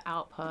creative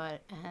output.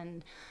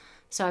 And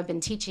so I've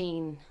been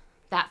teaching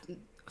that.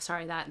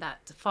 Sorry, that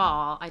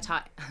fall I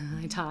taught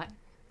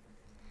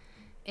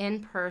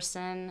in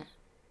person,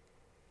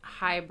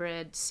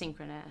 hybrid,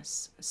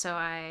 synchronous. So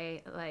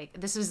I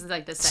this is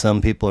like the some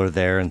people are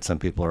there and some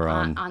people are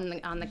on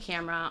the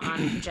camera,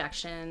 on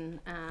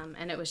projection,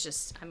 and it was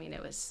just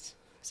it was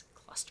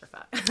a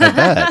clusterfuck. I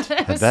bet.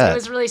 It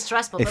was really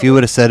stressful. If you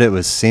would have said it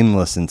was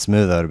seamless and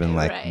smooth, I would have been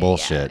like, right,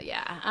 bullshit. Yeah.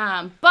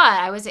 But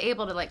I was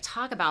able to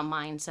talk about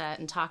mindset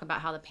and talk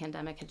about how the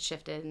pandemic had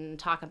shifted and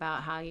talk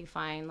about how you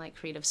find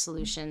creative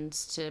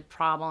solutions to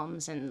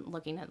problems and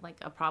looking at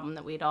a problem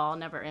that we'd all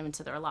never, and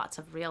so there are lots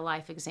of real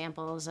life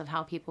examples of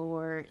how people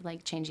were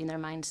changing their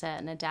mindset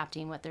and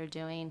adapting what they're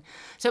doing.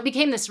 So it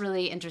became this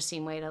really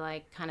interesting way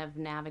to kind of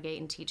navigate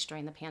and teach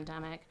during the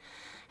pandemic.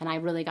 And I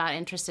really got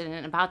interested in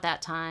it about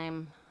that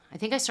time. I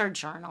think I started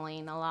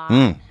journaling a lot.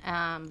 Pen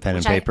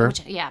and paper?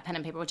 Pen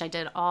and paper, which I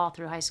did all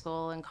through high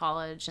school and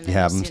college. And you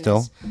have them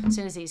still? As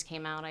soon as these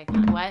came out, I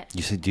kind of, what?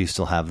 Do you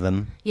still have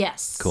them?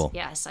 Yes. Cool.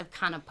 Yes, I've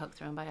kind of poked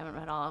through them, but I haven't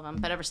read all of them.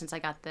 But ever since I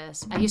got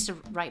this, I used to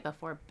write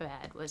before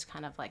bed was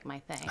kind of my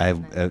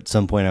thing. At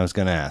some point I was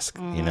going to ask,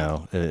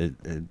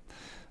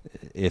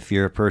 if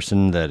you're a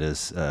person that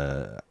is,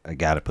 I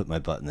got to put my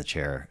butt in the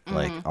chair,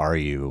 are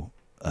you...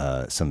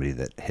 somebody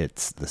that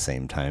hits the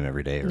same time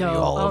every day, or are you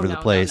all over the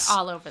place? No,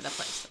 all over the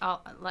place,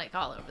 all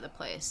over the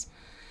place.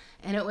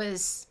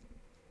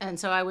 And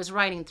so I was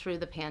writing through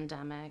the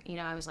pandemic.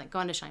 I was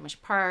going to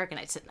Shimish Park, and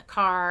I'd sit in the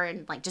car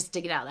and just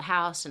dig it out of the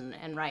house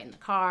and write in the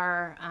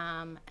car.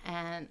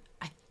 And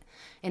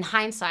in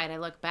hindsight, I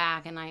look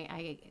back and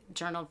I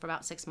journaled for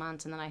about 6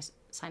 months, and then I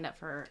signed up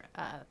for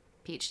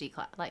PhD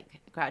class,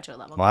 graduate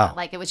level. Wow.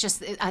 It was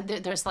just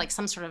there's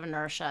some sort of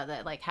inertia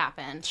that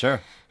happened.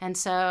 Sure. And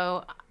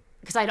so.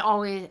 Because I'd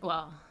always,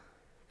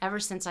 ever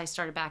since I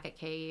started back at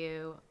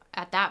KU,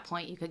 at that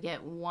point you could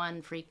get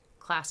one free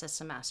class a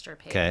semester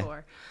paid for.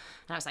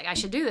 And I was like, I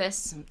should do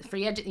this.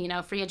 Free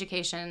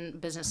education,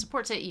 business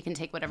supports it. You can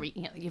take whatever,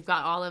 you've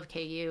got all of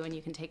KU and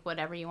you can take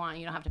whatever you want.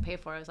 You don't have to pay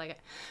for it. I was like,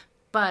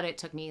 but it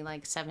took me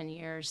 7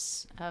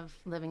 years of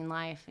living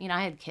life.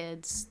 I had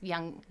kids,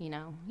 young,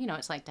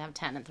 it's like to have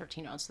 10 and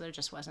 13-year-olds, so there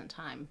just wasn't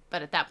time.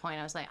 But at that point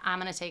I was like,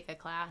 I'm going to take a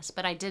class,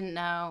 but I didn't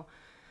know.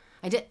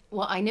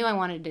 I knew I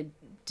wanted to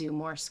do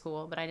more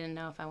school, but I didn't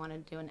know if I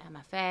wanted to do an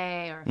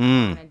MFA or if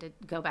I wanted to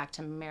go back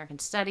to American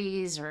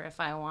Studies or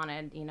if I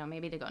wanted,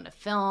 maybe to go into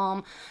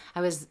film.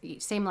 I was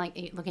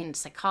looking at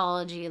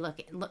psychology,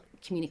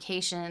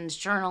 communications,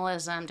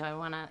 journalism. Do I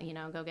want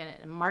to, go get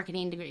a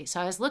marketing degree? So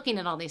I was looking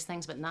at all these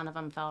things, but none of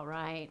them felt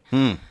right.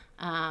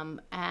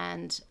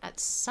 And at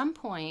some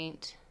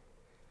point,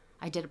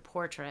 I did a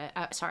portrait.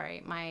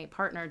 My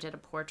partner did a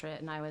portrait,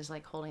 and I was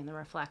holding the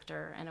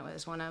reflector, and it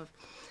was one of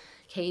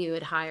KU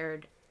had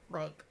hired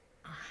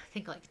I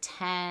think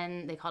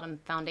 10, they called them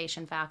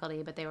foundation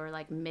faculty, but they were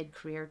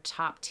mid-career,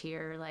 top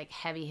tier,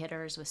 heavy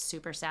hitters with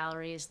super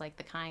salaries,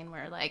 the kind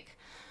where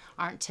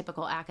aren't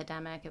typical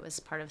academic. It was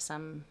part of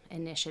some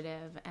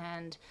initiative,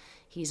 and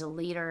he's a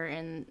leader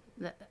in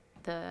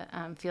the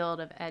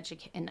field of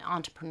in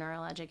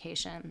entrepreneurial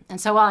education.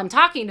 And so while I'm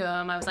talking to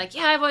him, I was like,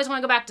 yeah, I've always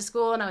wanted to go back to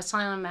school, and I was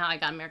telling him how I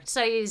got American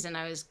Studies, and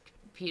I was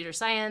computer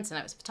science, and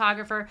I was a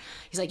photographer.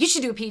 He's like, you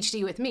should do a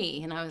PhD with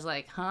me. And I was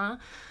like, huh?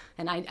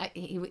 And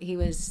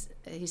he's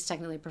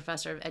technically a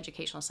professor of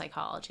educational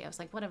psychology. I was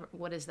like, whatever,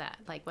 what is that?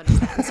 What is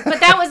that? But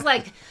that was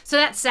so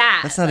that's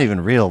sad. That's not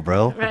even real,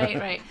 bro.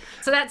 Right.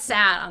 So that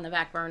sat on the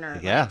back burner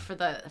for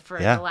the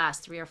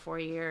last 3 or 4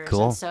 years.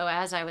 Cool. And so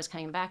as I was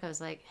coming back, I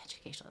was like,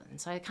 educational.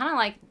 And so I kind of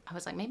I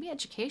was like, maybe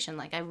education.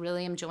 I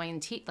really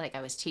enjoying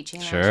I was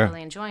teaching, sure. And I was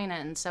really enjoying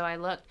it. And so I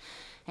looked,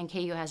 and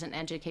KU has an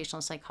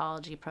educational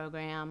psychology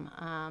program.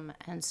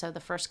 And so the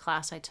first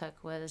class I took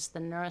was the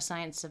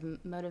neuroscience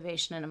of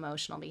motivation and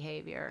emotional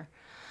behavior.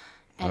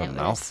 What a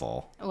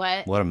mouthful.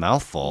 What? What a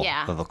mouthful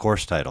Yeah. of a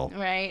course title.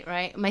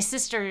 Right. My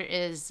sister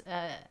is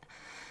a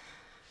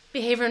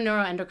behavioral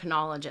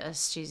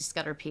neuroendocrinologist. She's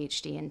got her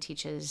PhD and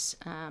teaches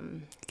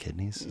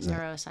kidneys?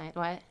 Neuroscience.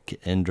 What?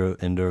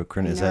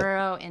 Endocrine, is that?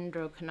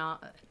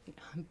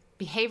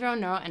 Behavioral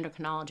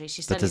neuroendocrinology.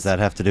 She studies. But does that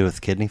have to do with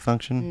kidney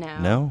function?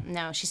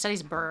 No. She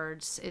studies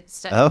birds.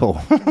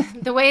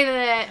 The way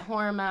that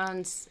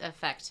hormones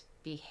affect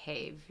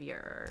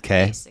behavior.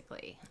 Okay.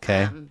 Basically.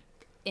 Okay.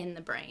 In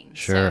the brain.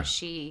 Sure. So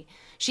she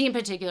in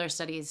particular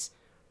studies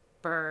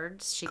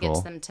birds. She Cool.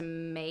 gets them to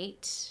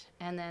mate,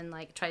 and then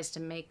like tries to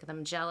make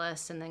them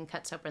jealous, and then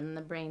cuts open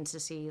the brains to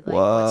see like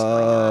what's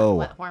going Whoa. on,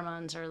 what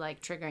hormones are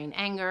like triggering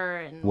anger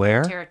and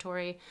Where?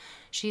 territory.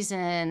 She's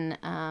in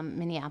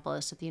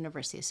Minneapolis at the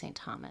University of St.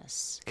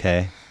 Thomas.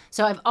 Okay.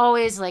 So I've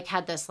always like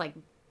had this like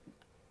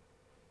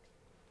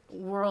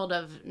world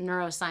of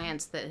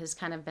neuroscience that has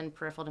kind of been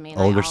peripheral to me.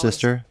 And Older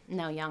sister?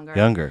 No, younger.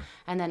 Younger.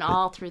 And then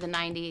all through the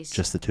 90s.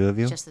 Just the two of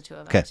you? Just the two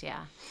of Okay. us,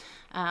 yeah.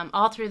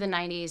 All through the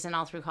 90s and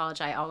all through college,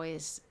 I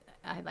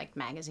liked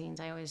magazines.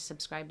 I always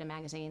subscribed to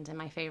magazines, and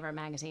my favorite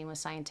magazine was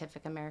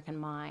Scientific American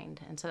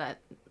Mind. And so that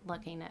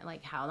looking at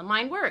like how the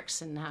mind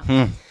works and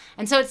how,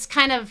 and so it's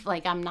kind of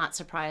like I'm not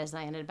surprised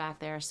I ended back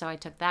there. So I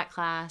took that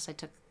class.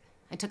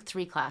 I took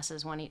 3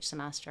 classes, one each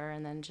semester,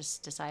 and then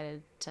just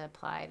decided to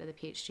apply to the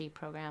PhD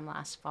program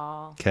last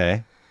fall.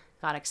 Okay.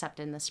 Got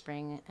accepted in the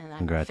spring, and I'm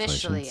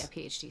Congratulations. officially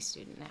a PhD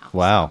student now.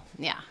 Wow.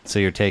 So, yeah. So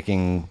you're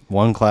taking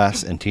one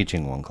class and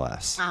teaching one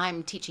class.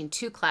 I'm teaching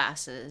 2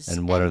 classes.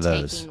 And what are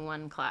those? Taking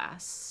 1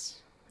 class.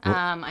 What-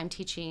 I'm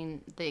teaching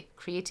the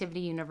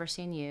Creativity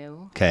University in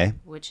You, Okay.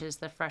 which is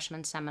the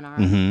freshman seminar.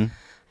 Mm-hmm.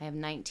 I have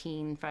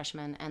 19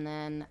 freshmen, and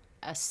then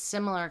a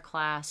similar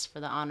class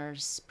for the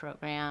honors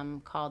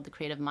program called the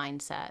Creative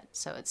Mindset.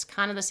 So it's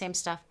kind of the same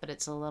stuff, but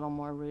it's a little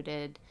more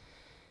rooted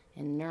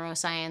in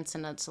neuroscience,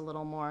 and it's a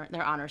little more,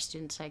 they're honor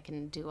students. I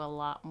can do a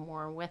lot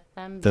more with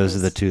them. Those are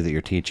the because- 2 that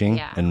you're teaching?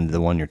 Yeah. And the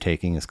one you're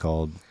taking is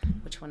called?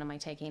 Which one am I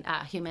taking?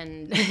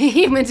 Human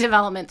human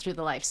development through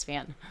the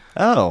lifespan.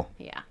 Oh.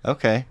 Yeah.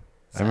 Okay.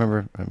 I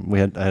remember I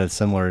had a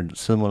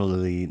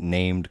similarly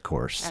named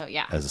course. Oh,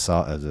 yeah. As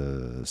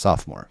a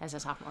sophomore As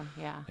a sophomore,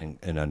 yeah.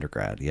 in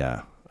undergrad.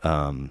 Yeah.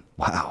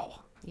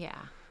 Wow. Yeah.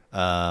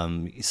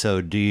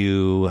 So do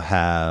you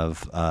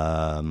have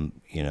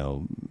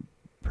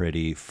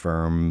pretty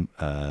firm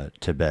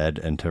to bed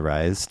and to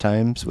rise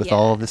times with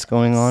all of this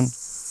going on?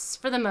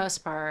 For the most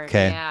part,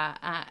 'Kay.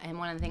 yeah. And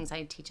one of the things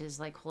I teach is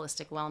like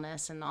holistic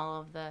wellness and all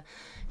of the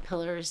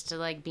pillars to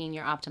like being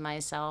your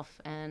optimized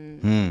self,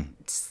 and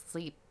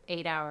sleep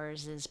 8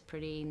 hours is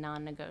pretty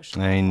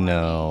non-negotiable. I for me.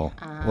 know.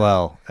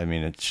 Well, I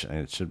mean,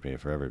 it should be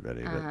for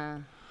everybody.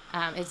 But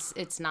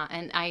It's not,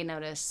 and I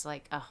noticed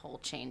like a whole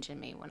change in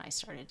me when I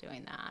started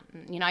doing that.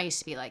 And, I used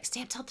to be like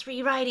stay up till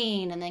 3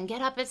 writing and then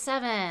get up at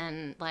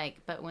 7,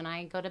 but when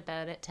I go to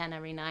bed at 10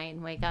 every night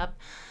and wake up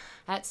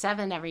at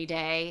 7 every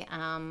day,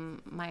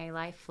 my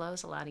life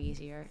flows a lot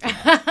easier.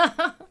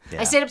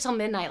 I stayed up till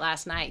midnight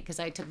last night because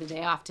I took the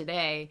day off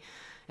today,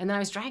 and then I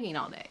was dragging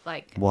all day.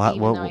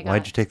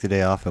 Why'd you take the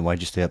day off, and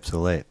why'd you stay up so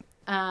late?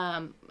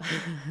 I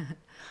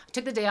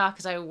took the day off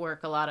because I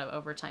work a lot of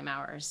overtime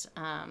hours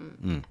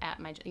at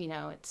my,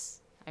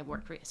 I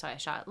work, so I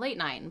shot late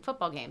night and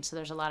football games, so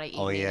there's a lot of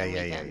evening and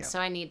weekends. So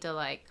I need to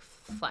like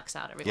flex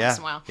out every once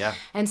in a while. Yeah.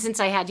 And since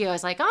I had you, I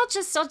was like, I'll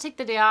take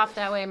the day off.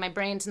 That way my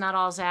brain's not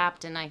all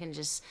zapped, and I can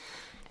just,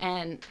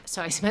 and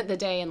so I spent the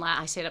day, and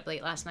I stayed up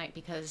late last night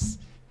because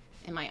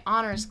in my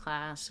honors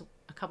class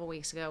a couple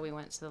weeks ago, we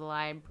went to the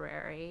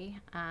library,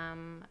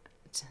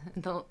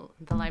 the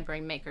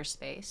library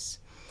makerspace.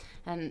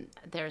 And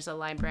there's a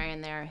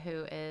librarian there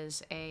who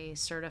is a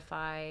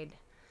certified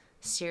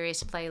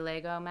serious play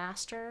Lego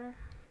master.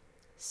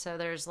 So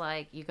there's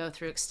you go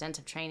through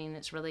extensive training.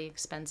 It's really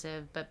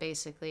expensive, but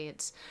basically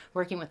it's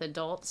working with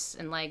adults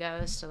and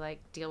Legos to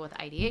deal with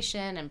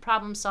ideation and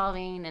problem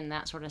solving and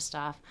that sort of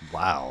stuff.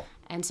 Wow.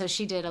 And so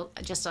she did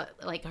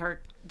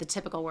the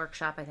typical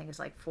workshop, I think,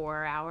 is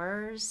 4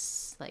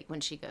 hours.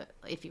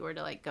 If you were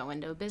to go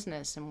into a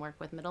business and work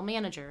with middle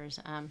managers.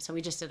 So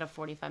we just did a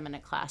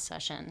 45-minute class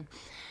session.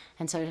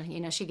 And so,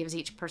 she gives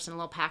each person a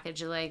little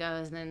package of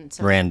Legos, and then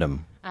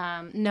Random.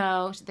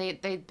 No,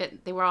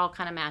 they were all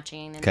kind of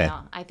matching, and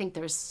I think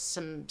there's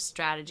some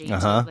strategy to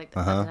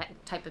that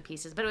type of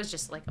pieces, but it was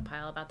just a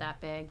pile about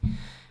that big.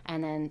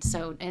 And then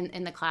so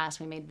in the class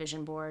we made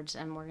vision boards,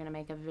 and we're going to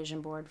make a vision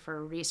board for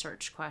a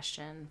research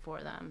question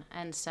for them.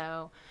 And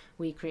so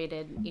we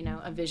created,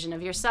 a vision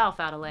of yourself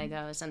out of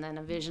Legos, and then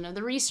a vision of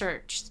the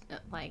research,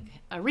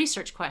 a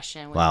research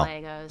question with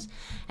Legos.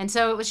 And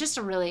so it was just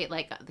a really,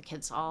 the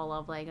kids all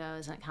love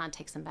Legos, and it kind of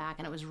takes them back.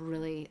 And it was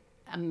really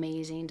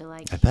amazing to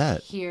I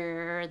bet.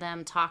 hear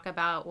them talk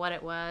about what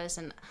it was.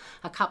 And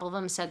a couple of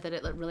them said that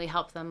it really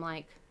helped them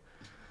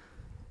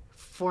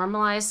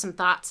formalize some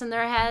thoughts in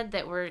their head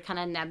that were kind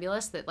of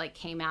nebulous that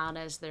came out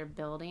as they're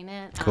building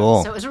it.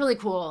 Cool. So it was really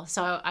cool.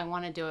 So I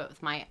want to do it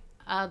with my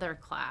other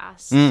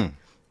class.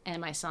 And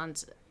my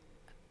son's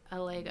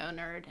a Lego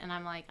nerd, and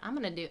I'm like, I'm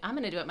gonna do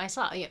it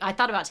myself. I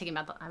thought about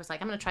I was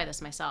like, I'm gonna try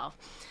this myself.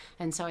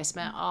 And so I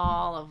spent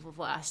all of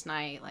last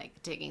night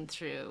digging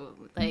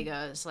through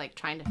Legos,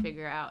 trying to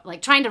figure out,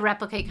 trying to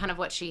replicate kind of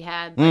what she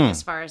had,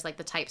 as far as the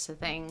types of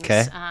things.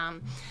 Okay.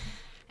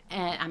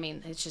 And I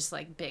mean, it's just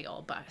big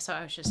old bucks. So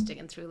I was just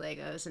digging through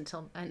Legos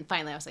and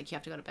finally I was like, you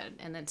have to go to bed.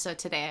 And then so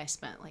today I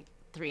spent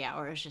 3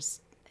 hours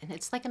just, and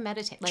it's a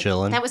meditation.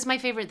 Chilling. That was my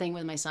favorite thing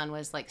with my son,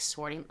 was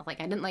sorting. I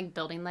didn't like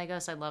building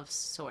Legos. I love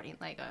sorting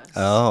Legos.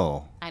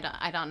 Oh.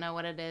 I don't know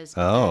what it is.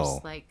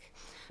 Oh. But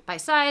by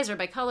size or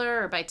by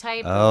color or by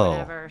type Oh, or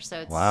whatever.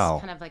 So it's wow.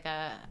 kind of like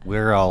a...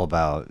 We're all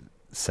about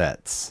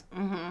sets,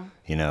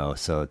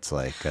 so it's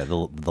like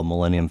the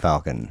Millennium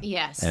Falcon.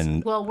 Yes.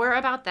 And well, we're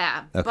about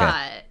that, Okay.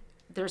 but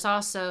there's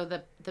also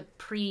the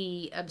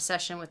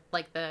pre-obsession with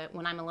like the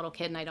when I'm a little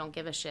kid and I don't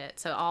give a shit.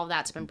 So all of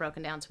that's been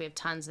broken down. So we have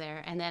tons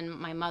there. And then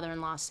my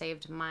mother-in-law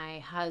saved my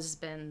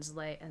husband's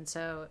and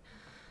so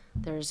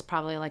there's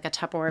probably like a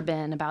Tupperware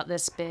bin about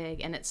this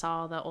big, and it's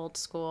all the old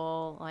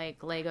school like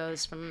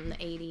Legos from the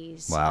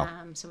 80s. Wow.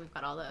 So we've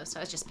got all those. So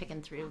I was just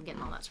picking through and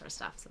getting all that sort of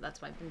stuff. So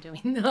that's what I've been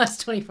doing the last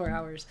 24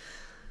 hours.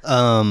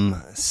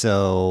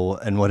 So,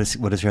 and what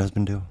does your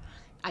husband do?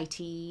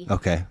 IT.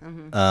 Okay.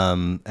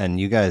 And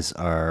you guys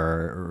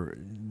are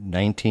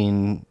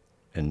 19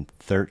 and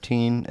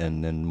 13,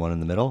 and then one in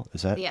the middle.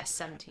 Is that? Yes,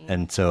 17.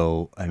 And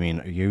so, I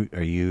mean,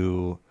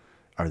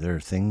 are there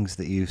things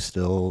that you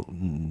still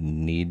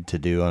need to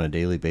do on a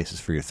daily basis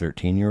for your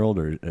 13-year-old,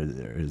 or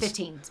is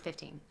 15? It's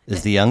 15.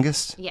 Is the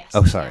youngest? Yes.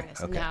 Oh, sorry.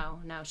 Youngest. Okay.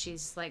 No,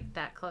 she's like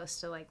that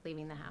close to like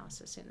leaving the house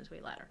as soon as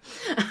we let her.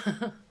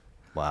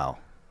 Wow.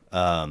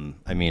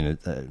 I mean,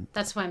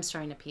 that's why I'm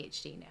starting a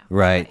PhD now.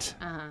 right.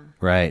 Right.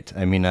 Right.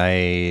 I mean,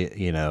 I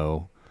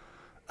don't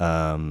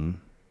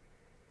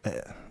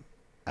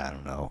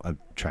know. I'm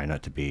trying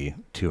not to be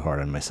too hard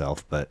on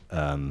myself, but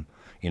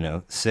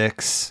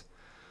 6.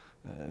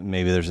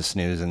 Maybe there's a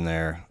snooze in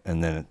there,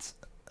 and then it's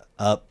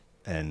up,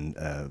 and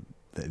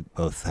they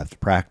both have to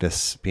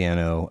practice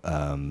piano.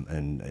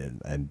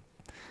 And I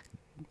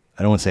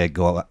don't want to say I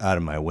go out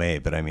of my way,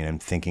 but I mean I'm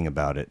thinking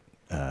about it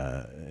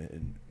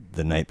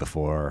the night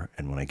before,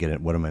 and when I get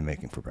it, what am I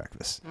making for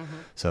breakfast?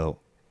 So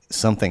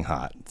something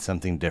hot,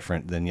 something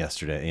different than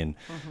yesterday, and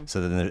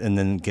so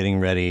then getting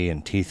ready,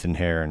 and teeth and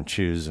hair and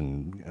shoes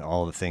and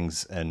all the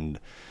things, and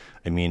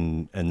I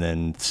mean, and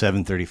then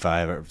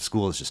 7:35. Our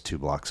school is just 2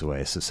 blocks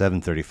away, so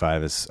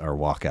 7:35 is our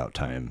walkout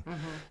time.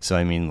 So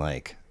I mean,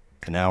 like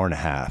an hour and a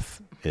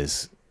half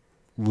is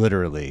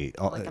literally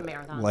like a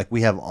marathon. Like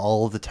we have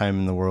all the time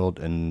in the world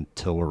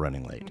until we're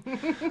running late,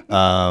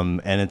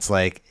 and it's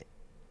like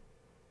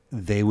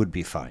they would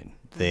be fine.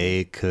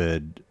 They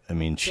could. I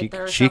mean, she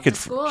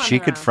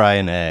could fry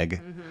an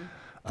egg.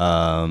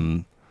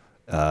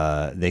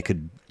 They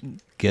could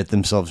get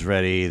themselves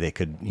ready. They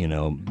could,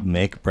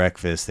 make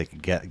breakfast. They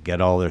could get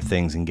all their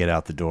things and get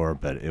out the door,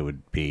 but it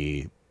would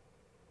be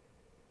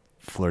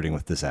flirting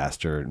with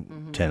disaster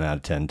 10 out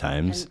of 10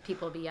 times. And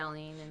people would be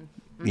yelling. And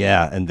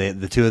yeah, and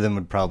the two of them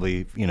would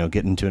probably,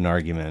 get into an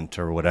argument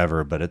or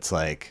whatever, but it's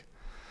like,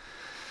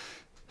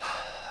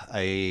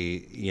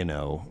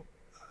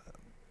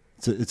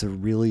 it's a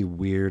really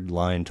weird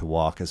line to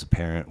walk as a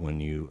parent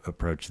when you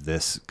approach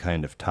this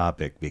kind of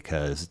topic,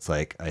 because it's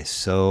like I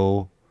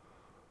so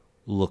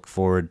look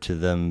forward to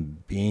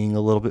them being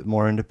a little bit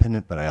more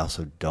independent, but I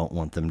also don't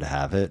want them to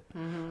have it.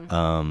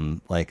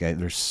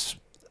 There's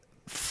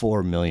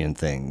 4 million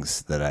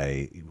things that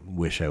I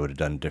wish I would have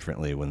done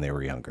differently when they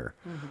were younger.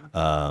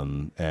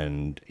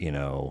 And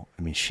I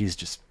mean,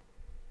 she's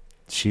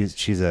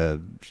a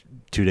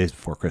 2 days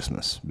before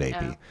Christmas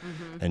baby,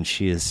 and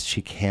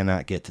she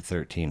cannot get to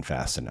 13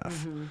 fast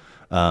enough.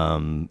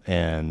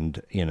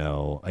 And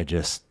I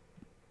just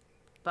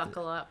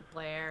buckle up,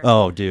 Blair.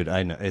 Oh, dude,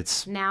 I know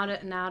it's now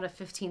to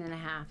 15 and a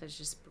half is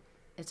just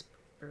it's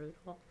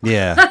brutal.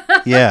 Yeah,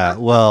 yeah.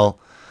 Well,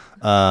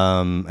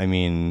 I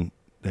mean,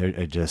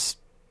 I just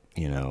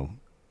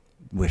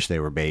wish they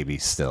were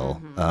babies still.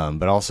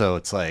 But also,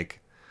 it's like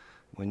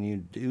when you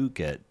do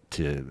get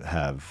to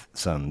have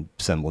some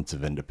semblance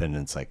of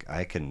independence, like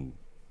I can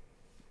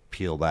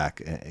peel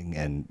back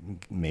and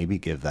maybe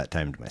give that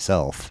time to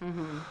myself.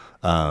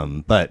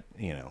 But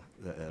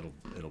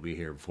it'll be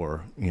here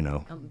before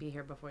It'll be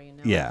here before you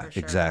know. Yeah, it, for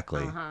sure.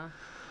 exactly.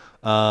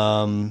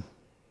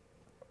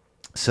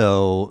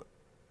 So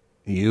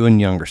you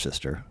and younger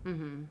sister,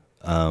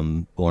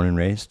 born and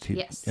raised.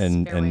 Yes,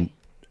 and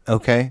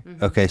okay,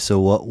 okay. So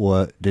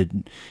what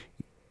did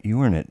you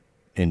weren't at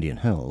Indian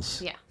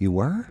Hills? Yeah, you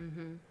were.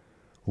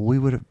 Well, we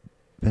would have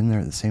been there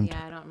at the same time.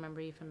 Yeah, I don't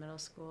remember you from middle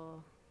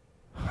school.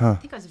 Huh. I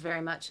think I was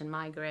very much in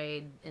my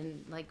grade,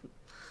 in like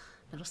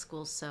middle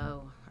school.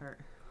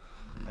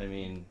 I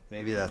mean,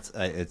 maybe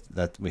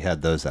that we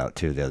had those out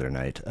too the other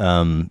night.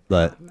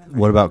 But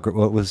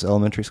what was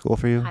elementary school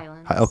for you?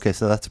 Highlands. Okay,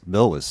 so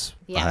Bill was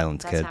a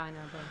Highlands kid. That's how I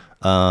know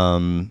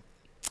Bill.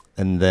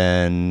 And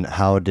then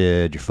how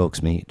did your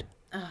folks meet?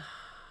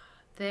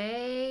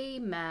 They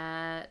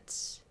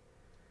met.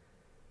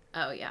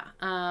 Oh yeah.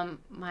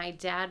 My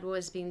dad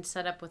was being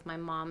set up with my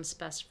mom's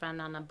best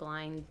friend on a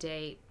blind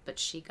date, but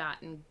she got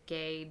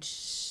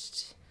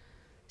engaged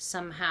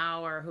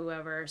somehow or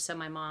whoever, so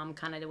my mom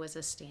kind of was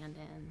a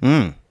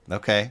stand-in.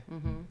 Okay.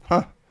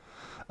 Huh.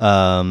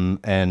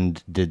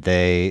 And did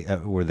they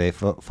were they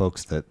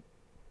folks that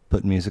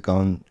put music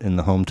on in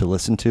the home to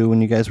listen to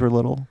when you guys were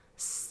little?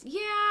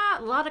 Yeah,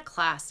 a lot of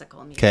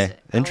classical music. Okay,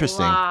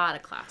 interesting. A lot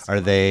of classical.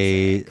 Are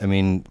they? Music. I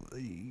mean,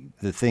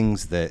 the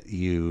things that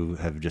you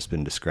have just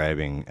been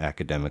describing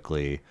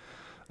academically,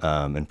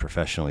 and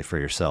professionally for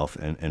yourself,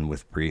 and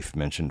with brief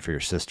mention for your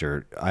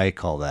sister, I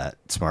call that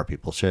smart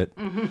people shit.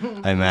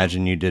 I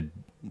imagine you did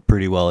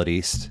pretty well at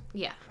East.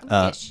 Yeah.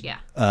 Yeah.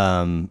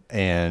 I mean,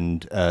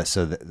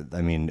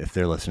 if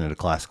they're listening to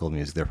classical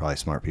music, they're probably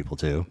smart people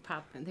too.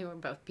 They were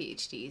both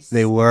PhDs.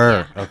 They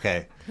were? Yeah.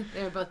 Okay.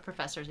 They were both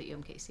professors at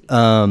UMKC.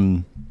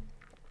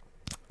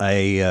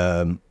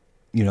 I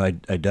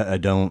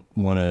don't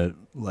want to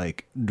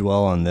like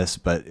dwell on this,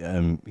 but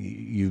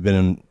you've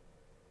been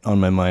on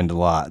my mind a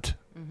lot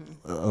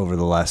over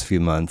the last few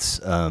months.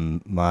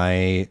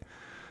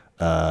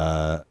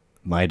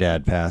 My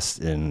dad passed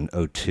in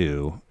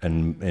 2002,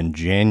 and in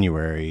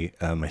January,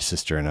 my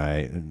sister and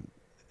I,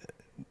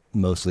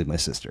 mostly my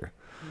sister,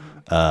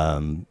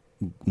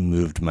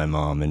 moved my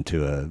mom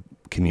into a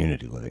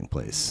community living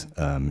place.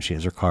 She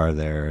has her car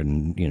there,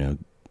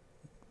 and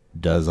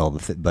does all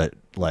the but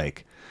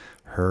like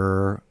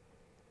her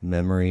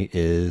memory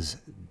is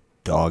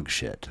dog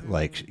shit.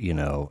 Like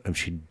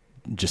she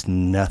just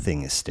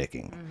nothing is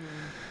sticking.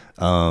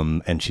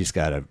 And she's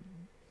got a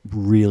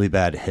really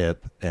bad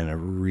hip and a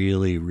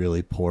really,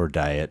 really poor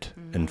diet.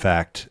 In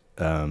fact,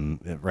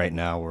 right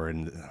now we're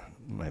in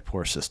my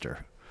poor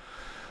sister.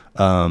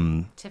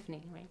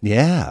 Tiffany, right?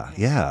 Yeah.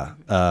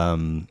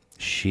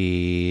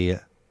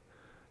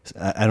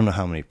 I don't know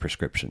how many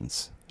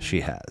prescriptions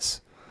she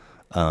has.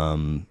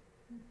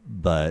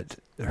 But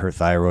her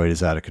thyroid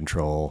is out of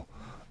control.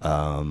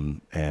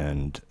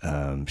 And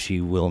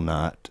she will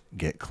not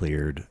get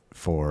cleared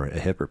for a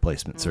hip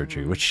replacement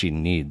surgery, which she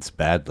needs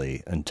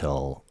badly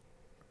until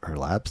her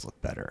labs look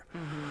better.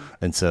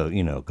 And so,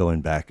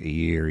 going back a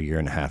year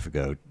and a half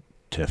ago,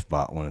 Tiff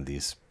bought one of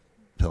these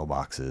pill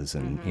boxes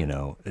and,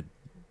 it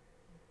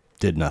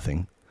did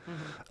nothing.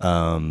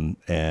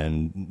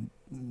 And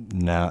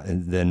now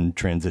and then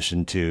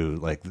transitioned to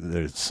like,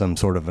 there's some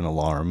sort of an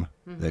alarm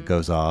that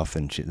goes off,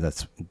 and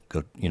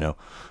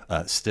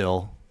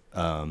still.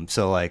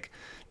 So like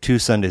 2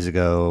 Sundays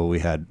ago, we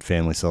had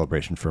family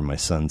celebration for my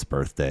son's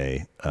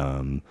birthday.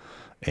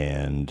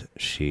 And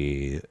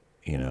she,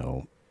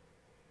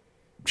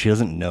 she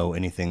doesn't know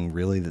anything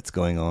really that's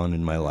going on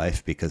in my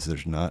life because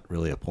there's not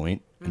really a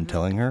point in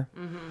telling her.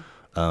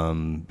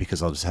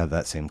 Because I'll just have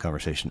that same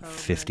conversation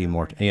 50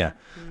 more times. Yeah.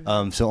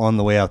 So on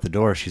the way out the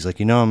door, she's like,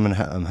 I'm going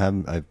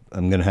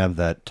to have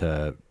that,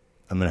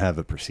 I'm going to have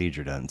a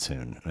procedure done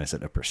soon. And I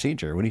said, a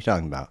procedure? What are you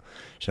talking about?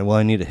 She said, well,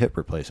 I need a hip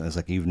replacement. I was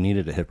like, you've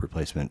needed a hip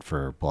replacement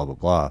for blah, blah,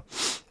 blah.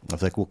 I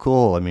was like, well,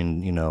 cool. I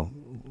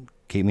mean,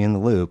 keep me in the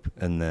loop.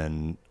 And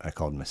then I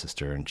called my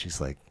sister and she's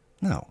like,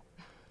 no,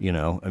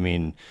 I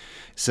mean,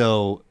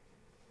 so,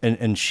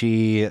 and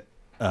she,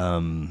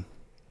 our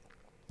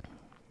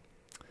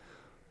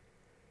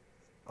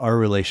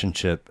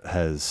relationship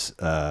has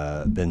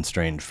been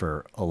strained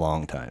for a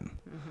long time.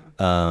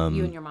 You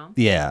and your mom?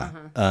 Yeah.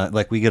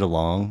 Like we get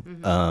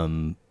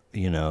along,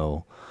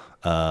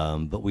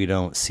 but we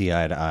don't see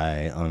eye to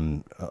eye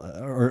on,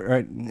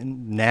 or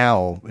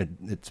now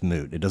it's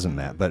moot. It doesn't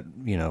matter. But,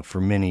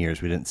 for many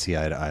years we didn't see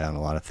eye to eye on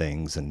a lot of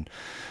things. And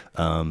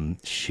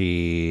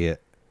she,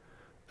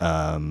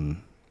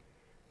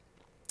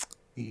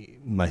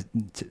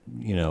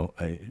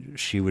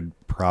 she would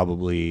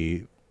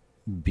probably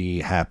be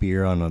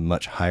happier on a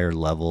much higher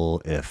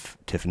level if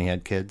Tiffany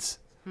had kids,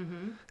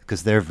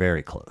 because they're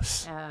very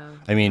close.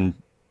 I mean,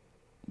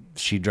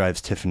 she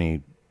drives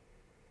Tiffany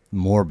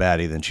more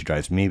batty than she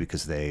drives me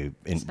because they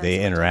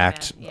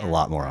interact a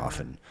lot more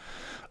often.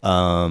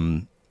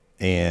 And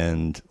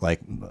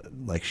like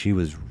she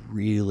was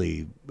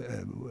really,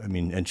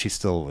 and she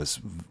still was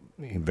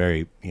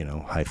very,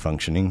 high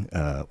functioning,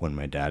 when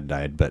my dad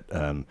died, but,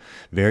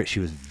 she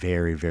was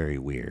very, very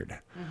weird.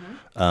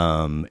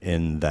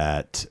 In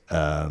that,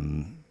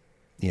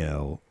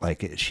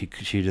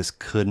 she just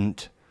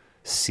couldn't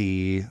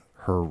see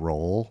her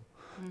role,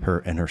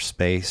 her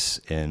space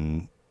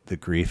in the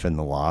grief and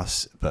the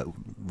loss, but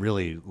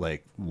really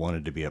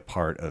wanted to be a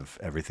part of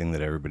everything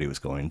that everybody was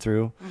going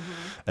through.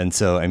 And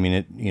so, a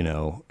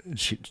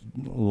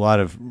lot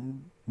of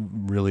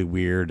really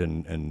weird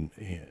and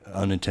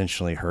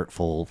unintentionally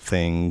hurtful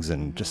things,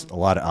 and just a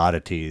lot of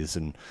oddities.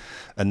 And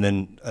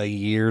then a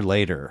year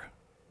later,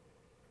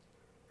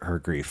 her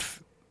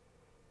grief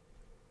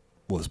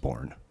was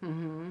born.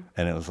 And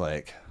it was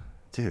like,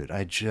 dude,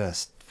 I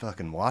just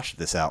fucking washed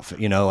this outfit,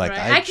 right.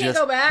 I can't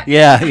go back.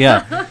 Yeah.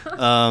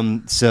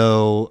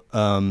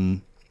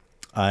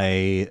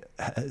 I,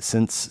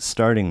 since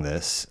starting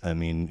this,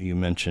 you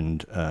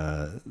mentioned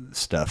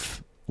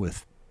stuff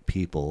with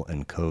people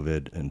and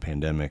COVID and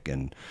pandemic,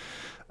 and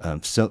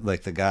so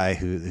like the guy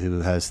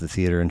who has the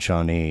theater in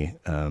Shawnee,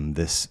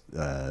 this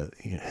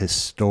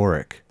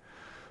historic.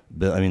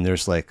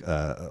 There's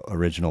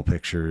original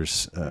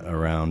pictures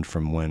around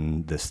from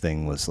when this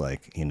thing was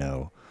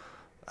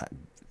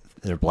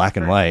they're black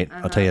and white.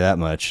 I'll tell you that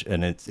much.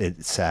 And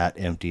it sat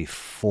empty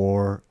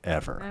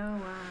forever. Oh, wow.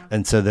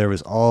 And so there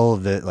was all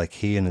of the,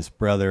 he and his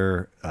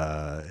brother,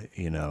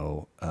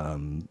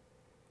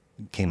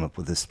 came up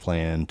with this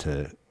plan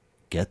to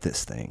get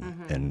this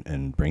thing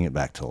and bring it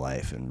back to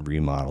life and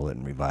remodel it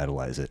and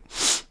revitalize it.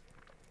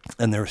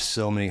 and there were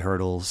so many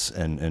hurdles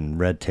and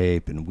red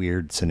tape and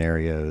weird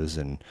scenarios,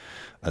 and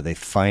they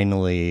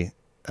finally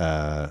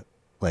I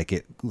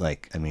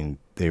mean,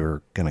 they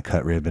were going to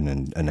cut ribbon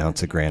and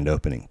announce a grand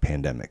opening.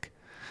 Pandemic,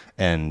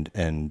 and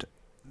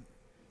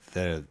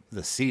the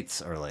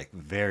seats are like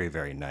very,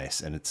 very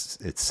nice, and it's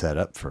set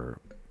up for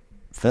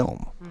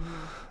film.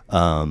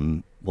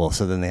 Well,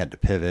 so then they had to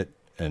pivot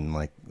and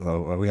like,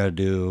 well, we got to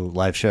do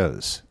live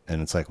shows,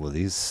 and it's like, well,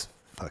 these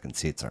fucking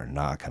seats are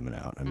not coming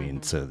out. I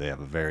mean, so they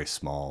have a very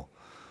small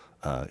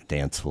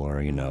dance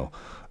floor, you know,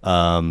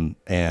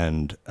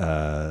 and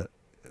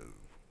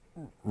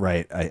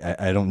right.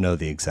 I don't know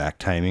the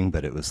exact timing,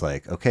 but it was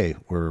like, okay,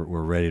 we're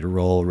ready to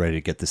roll, ready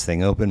to get this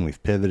thing open.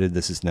 We've pivoted.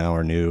 This is now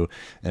our new,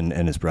 and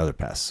his brother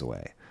passes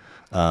away.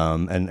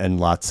 And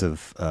lots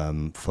of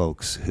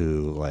folks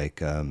who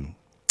like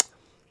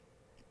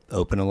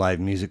open a live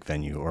music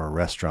venue or a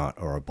restaurant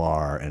or a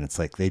bar, and it's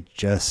like they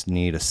just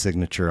need a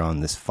signature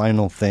on this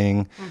final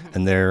thing,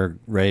 and they're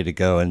ready to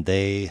go, and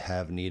they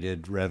have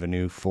needed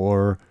revenue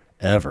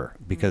forever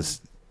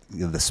because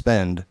the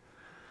spend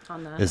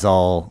is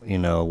all, you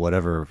know,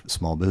 whatever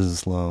small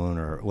business loan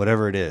or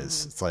whatever it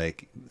is. It's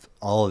like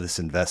all of this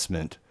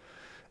investment,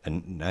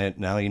 and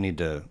now you need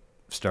to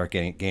start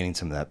gaining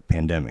some of that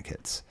pandemic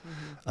hits.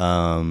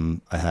 I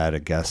had a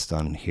guest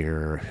on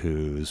here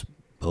whose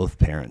both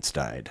parents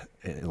died,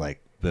 like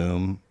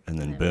boom and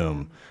then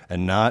boom,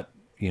 and not,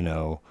 you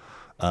know,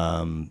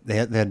 they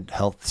had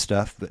health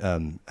stuff, but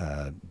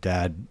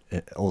dad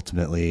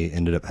ultimately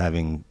ended up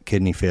having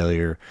kidney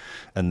failure,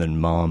 and then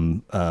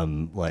mom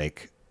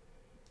like,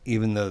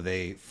 even though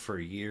they for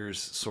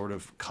years sort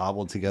of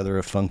cobbled together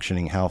a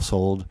functioning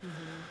household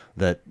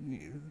that,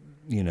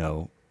 you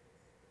know,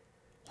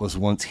 was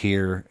once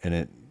here and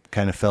it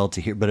kind of fell to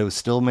here, but it was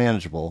still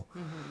manageable.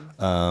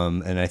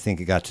 And I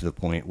think it got to the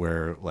point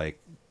where like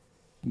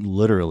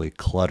literally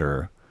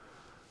clutter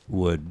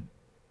would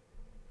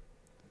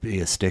be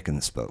a stick in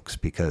the spokes,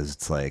 because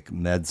it's like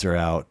meds are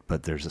out,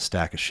 but there's a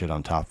stack of shit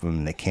on top of them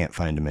and they can't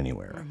find them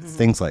anywhere.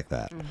 Things like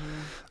that.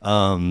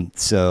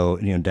 So,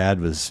 you know, dad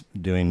was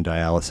doing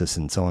dialysis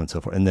and so on and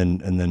so forth. And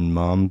then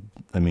mom,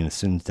 I mean, as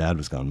soon as dad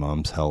was gone,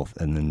 mom's health,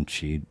 and then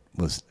she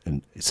was,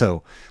 and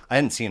so I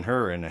hadn't seen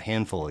her in a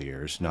handful of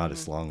years, not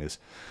as long as,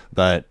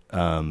 but,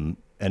 and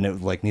it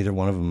was like neither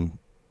one of them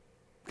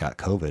got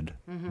COVID,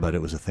 but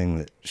it was a thing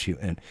that she,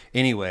 and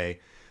anyway,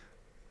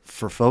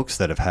 for folks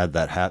that have had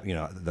that happen, you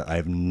know,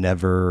 I've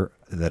never,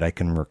 that I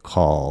can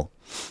recall,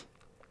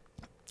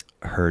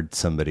 heard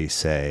somebody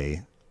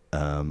say,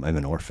 I'm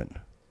an orphan,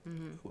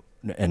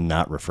 and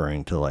not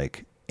referring to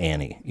like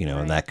Annie, you know,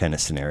 in that kind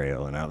of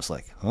scenario. And I was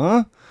like,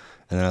 huh?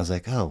 And then I was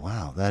like, oh,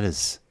 wow, that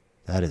is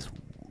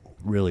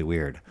really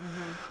weird.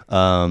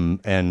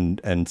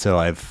 And so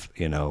I've,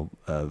 you know,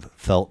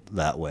 felt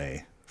that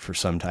way for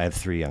some time. I have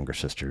 3 younger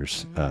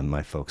sisters.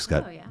 My folks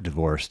got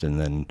divorced, and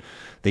then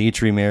they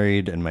each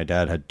remarried, and my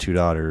dad had 2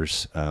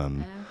 daughters.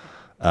 And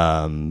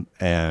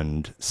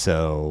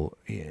so,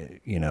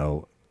 you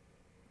know,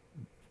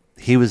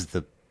 he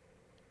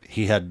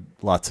had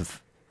lots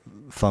of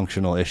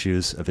functional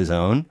issues of his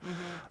own,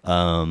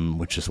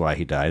 which is why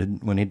he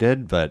died when he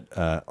did. But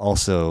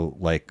also,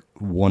 like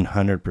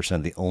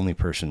 100% the only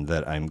person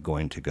that I'm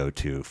going to go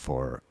to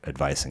for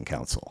advice and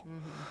counsel.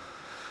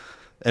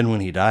 And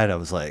when he died, I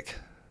was like,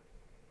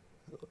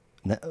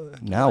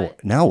 now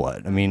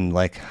what? I mean,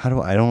 like, how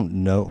do I don't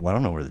know. Well,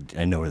 I don't know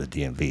I know where the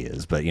DMV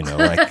is, but you know,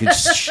 like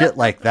it's shit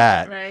like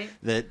that, right?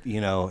 That,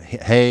 you know,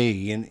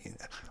 hey,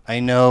 I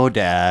know,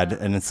 Dad,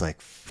 and it's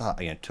like,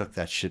 fuck, I took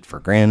that shit for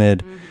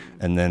granted,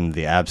 and then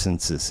the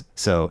absence is.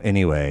 So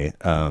anyway,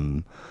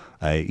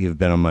 you've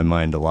been on my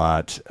mind a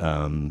lot.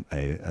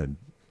 I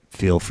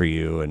feel for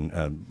you,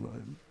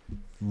 and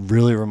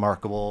really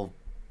remarkable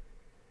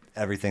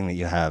everything that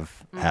you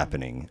have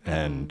happening,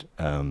 and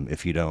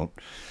if you don't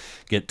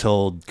get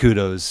told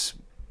kudos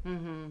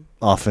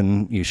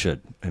often, you should.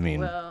 I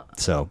mean, well,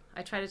 so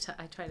I try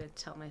to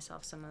tell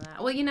myself some of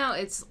that. Well, you know,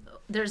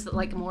 there's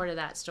like more to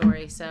that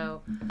story.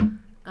 So,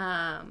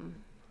 and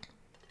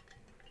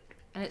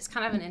it's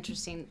kind of an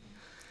interesting.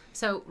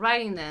 So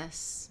writing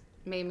this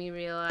made me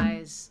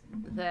realize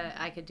that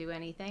I could do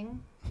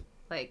anything,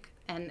 like,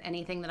 and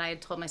anything that I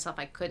had told myself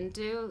I couldn't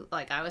do,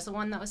 like I was the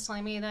one that was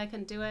telling me that I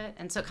couldn't do it,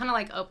 and so it kind of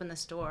like opened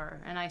this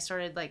door, and I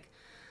started like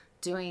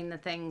doing the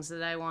things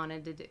that I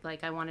wanted to do.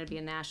 Like I wanted to be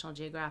a National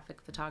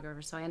Geographic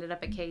photographer, so I ended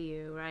up at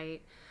KU,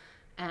 right?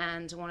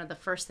 And one of the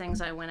first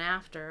things I went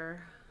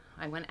after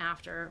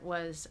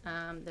was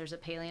there's a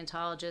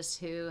paleontologist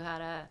who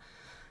had a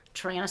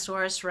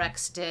Tyrannosaurus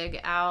Rex dig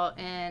out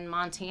in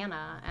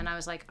Montana, and I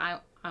was like, I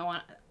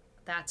want.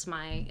 That's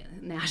my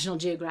National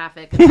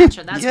Geographic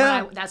adventure. That's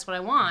that's what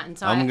I want. And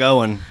so I'm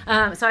going.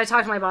 So I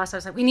talked to my boss. I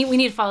was like, we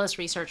need to follow this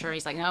researcher.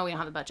 He's like, no, we don't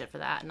have the budget for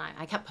that. And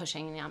I kept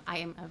pushing. You know, I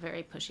am a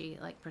very pushy,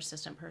 like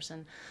persistent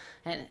person,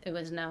 and it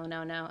was no.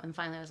 And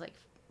finally, I was like,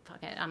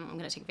 fuck it, I'm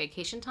going to take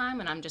vacation time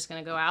and I'm just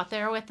going to go out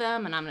there with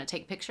them and I'm going to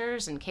take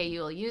pictures and KU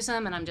will use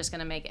them and I'm just going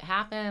to make it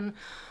happen.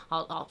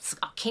 I'll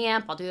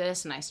camp, I'll do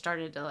this. And I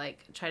started to like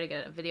try to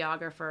get a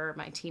videographer,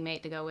 my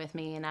teammate, to go with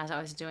me. And as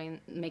I was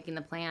making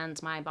the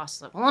plans, my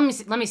boss was like, well,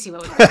 let me see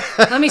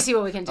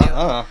what we can do.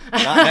 Not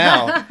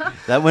now.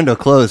 That window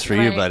closed for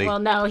you, buddy. Well,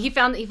 no, he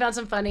found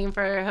some funding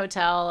for a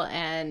hotel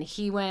and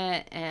he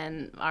went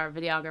and our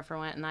videographer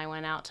went and I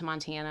went out to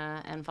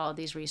Montana and followed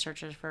these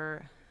researchers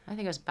for, I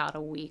think it was about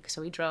a week.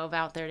 So we drove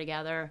out there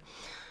together.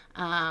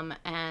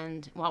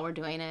 And while we're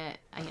doing it,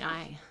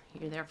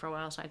 you're there for a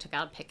while. So I took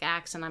out a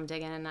pickaxe and I'm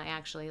digging and I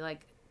actually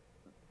like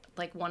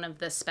one of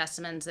the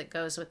specimens that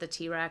goes with the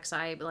T-Rex,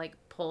 I like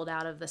pulled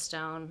out of the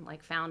stone,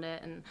 like found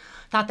it and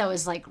thought that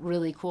was like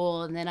really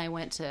cool. And then I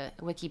went to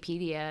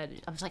Wikipedia.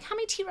 I was like, how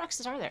many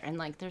T-Rexes are there? And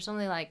like, there's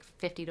only like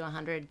 50 to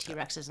 100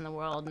 T-Rexes in the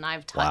world. And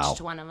I've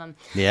touched one of them.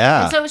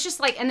 Yeah. And so it was just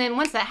like, and then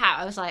once that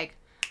happened, I was like,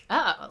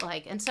 oh,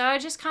 like, and so I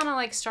just kind of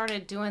like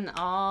started doing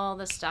all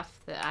the stuff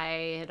that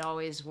I had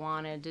always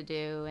wanted to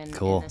do in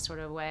this sort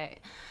of way.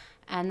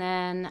 And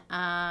then,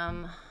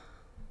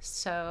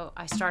 so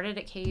I started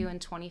at KU in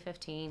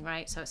 2015,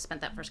 right? So I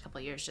spent that first couple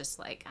of years just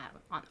like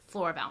on the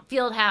floor about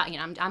field house.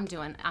 I'm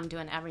doing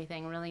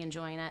everything, really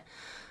enjoying it.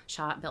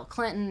 Shot Bill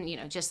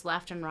Clinton, just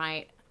left and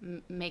right,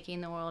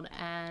 making the world.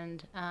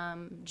 And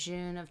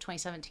June of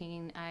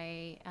 2017,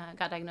 I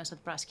got diagnosed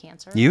with breast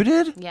cancer. You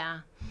did? Yeah.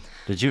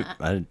 Did you?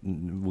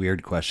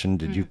 Weird question.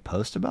 Did you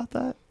post about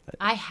that?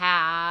 I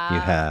have. You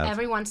have.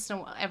 Every once in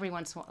a while,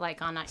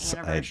 like on an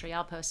anniversary,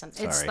 I'll post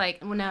something. It's sorry. like,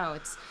 well, no,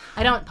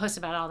 I don't post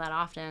about it all that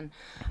often.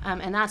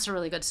 And that's a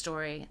really good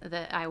story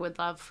that I would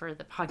love for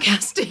the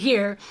podcast to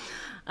hear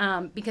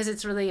because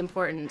it's really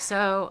important.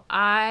 So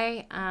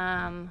we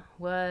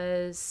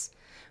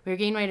were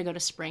getting ready to go to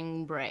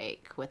spring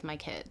break with my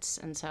kids.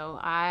 And so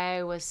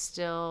I was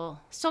still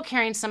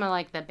carrying some of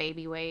like the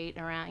baby weight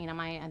around,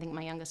 I think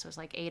my youngest was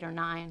like 8 or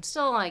 9,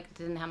 still like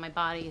didn't have my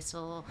body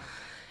still.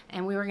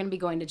 And we were going to be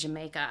going to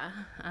Jamaica.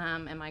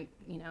 And my,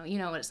 you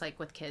know what it's like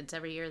with kids.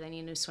 Every year they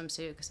need a new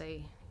swimsuit because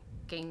they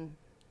gain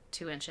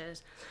 2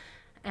 inches.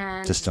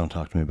 And just don't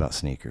talk to me about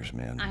sneakers,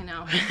 man. I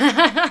know.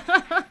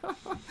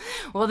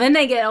 Well, then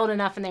they get old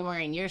enough and they're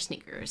wearing your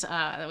sneakers,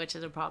 which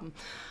is a problem.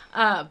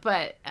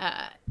 But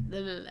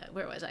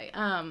where was I?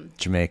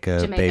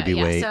 Jamaica, baby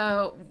weight.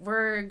 So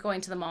we're going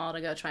to the mall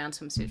to go try on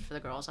swimsuits for the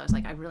girls. I was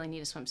like, I really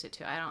need a swimsuit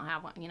too. I don't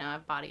have one. I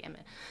have body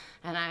image,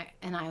 and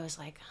I was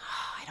like,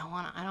 oh, I don't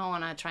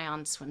want to try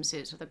on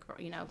swimsuits with a girl,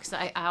 because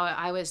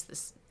I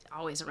was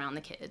always around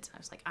the kids. I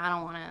was like, I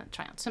don't want to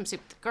try on swimsuit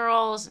with the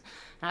girls.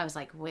 And I was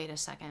like, wait a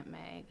second,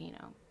 Meg,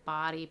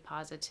 body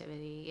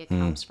positivity. It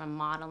comes from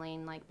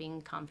modeling, like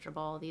being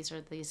comfortable. These are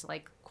these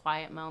like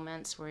quiet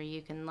moments where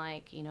you can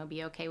like,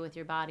 be okay with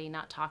your body,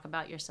 not talk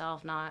about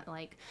yourself, not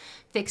like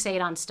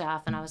fixate on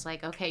stuff. And I was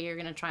like, okay, you're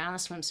going to try on a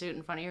swimsuit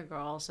in front of your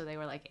girls. So they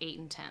were like 8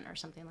 and 10 or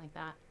something like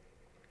that.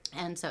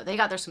 And so they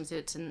got their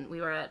swimsuits and we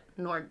were at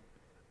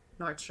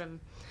Nordstrom.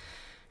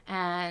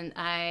 And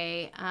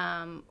I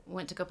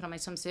went to go put on my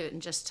swimsuit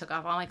and just took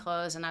off all my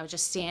clothes. And I was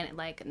just standing,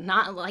 like,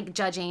 not like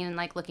judging and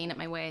like looking at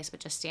my waist, but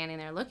just standing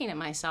there looking at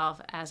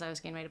myself as I was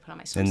getting ready to put on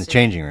my swimsuit. In the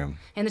changing room.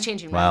 In the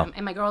changing room. Wow.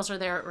 And my girls are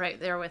there,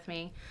 right there with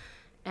me.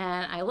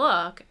 And I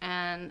look,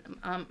 and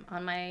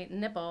on my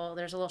nipple,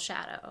 there's a little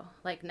shadow,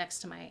 like next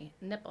to my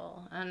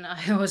nipple. And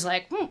I was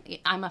like,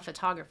 I'm a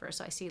photographer,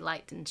 so I see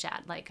light and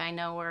shadow. Like, I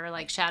know where,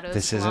 like, shadows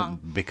This belong.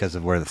 isn't because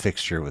of where the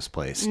fixture was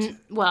placed.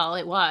 Well,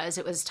 it was.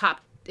 It was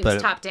top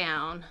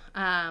down.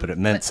 But it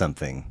meant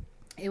something.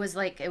 It was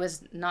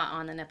not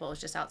on the nipple. It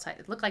was just outside.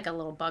 It looked like a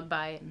little bug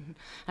bite. And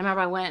I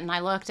remember I went and I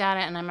looked at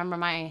it, and I remember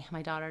my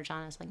daughter,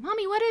 John, was like,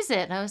 Mommy, what is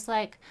it? And I was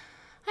like,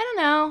 I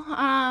don't know.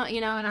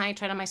 And I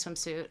tried on my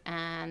swimsuit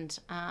and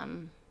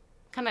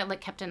kind of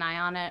like kept an eye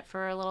on it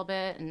for a little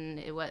bit, and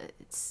it was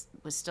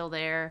still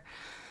there.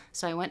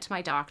 So I went to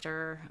my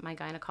doctor, my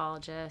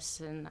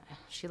gynecologist, and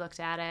she looked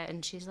at it,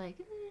 and she's like,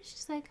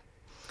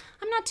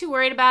 I'm not too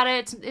worried about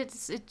it.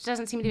 It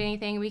doesn't seem to be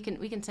anything. We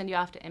can send you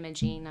off to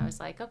imaging. I was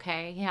like,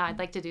 okay, yeah, I'd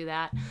like to do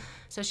that.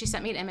 So she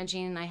sent me to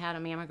imaging, and I had a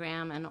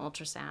mammogram and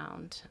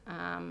ultrasound,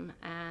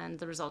 and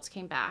the results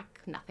came back,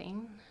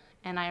 nothing.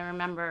 And I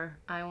remember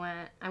I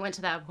went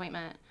to that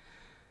appointment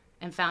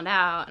and found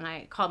out, and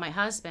I called my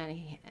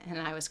husband, and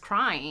I was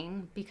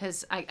crying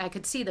because I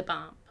could see the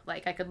bump.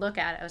 Like, I could look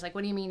at it. I was like,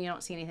 what do you mean you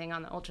don't see anything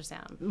on the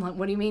ultrasound?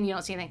 What do you mean you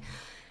don't see anything?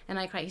 And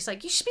I cried. He's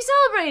like, you should be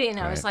celebrating.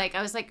 Right.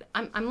 I was like,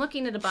 I'm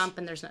looking at a bump,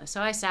 and there's no.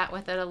 So I sat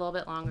with it a little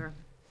bit longer,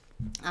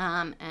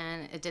 and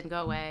it didn't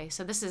go away.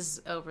 So this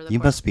is over the. You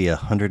must be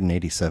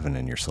 187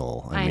 in your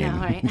soul. I mean, know,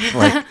 right?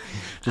 Like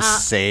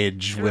just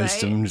sage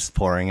wisdom right? just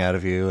pouring out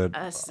of you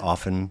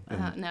often.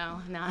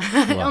 No,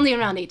 well, only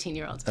around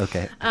 18-year-olds.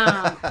 Okay.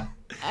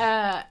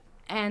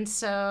 And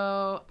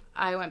so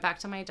I went back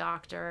to my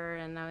doctor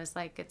and I was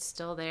like, it's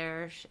still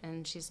there.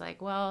 And she's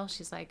like, well,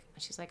 it's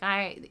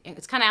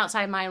kind of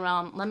outside my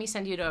realm. Let me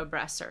send you to a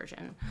breast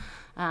surgeon.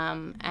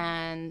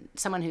 And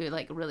someone who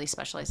like really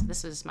specialized.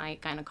 This is my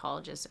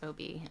gynecologist,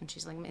 OB. And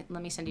she's like,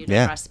 let me send you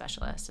to a breast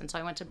specialist. And so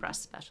I went to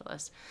breast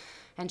specialist.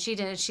 And she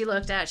did. She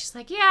looked at it. She's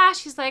like, yeah.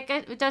 She's like,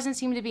 it doesn't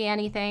seem to be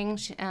anything.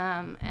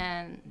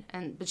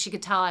 But she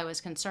could tell I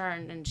was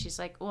concerned. And she's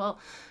like, well,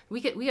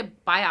 we could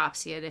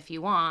biopsy it if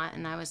you want.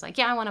 And I was like,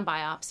 yeah, I want to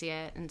biopsy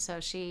it. And so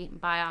she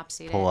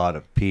biopsied it. Pull out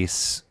a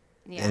piece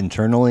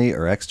internally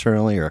or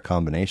externally or a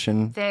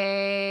combination. Well,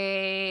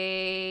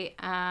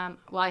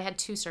 I had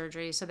 2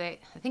 surgeries. So I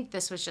think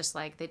this was just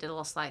like they did a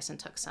little slice and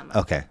took some.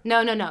 Okay.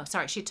 No.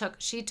 Sorry, she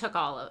took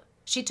all of.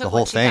 She took the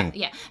whole thing.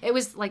 Yeah, it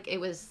was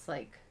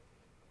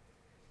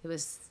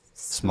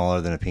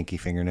smaller than a pinky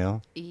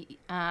fingernail.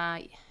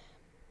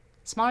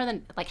 Smaller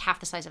than like half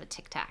the size of a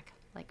Tic Tac,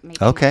 like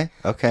maybe. Okay.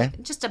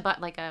 Just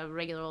like a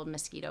regular old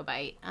mosquito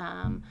bite.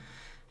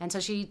 And so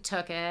she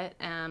took it,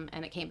 and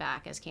it came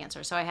back as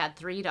cancer. So I had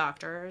 3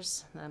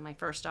 doctors: my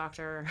first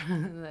doctor,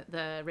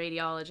 the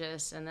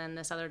radiologist, and then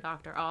this other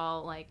doctor,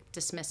 all like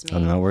dismissed me.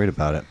 I'm not worried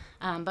about it.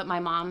 But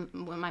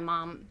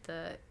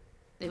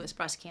it was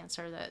breast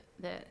cancer.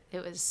 That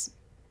it was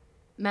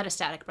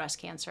metastatic breast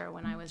cancer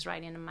when I was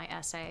writing in my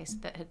essays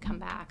that had come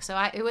back. So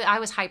I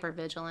was hyper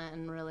vigilant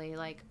and really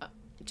like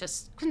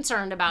just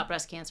concerned about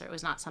breast cancer. It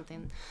was not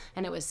something,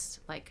 and it was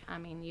like, I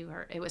mean, you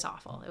heard, it was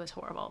awful. It was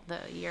horrible. The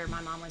year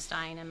my mom was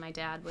dying and my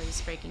dad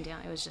was breaking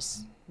down, it was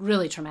just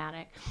really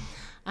traumatic.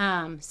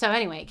 So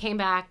anyway, it came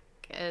back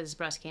as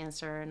breast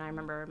cancer, and I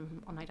remember,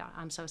 oh my God,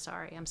 I'm so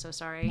sorry.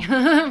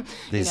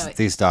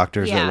 These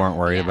doctors that weren't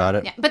worried about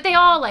it. Yeah. But they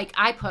all like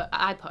I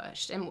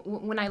pushed, and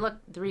when I look,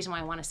 the reason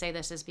why I want to say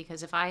this is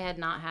because if I had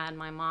not had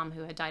my mom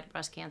who had died of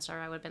breast cancer,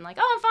 I would have been like,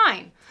 oh, I'm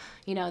fine.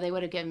 They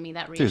would have given me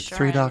that reassurance. Dude,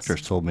 3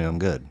 doctors told me I'm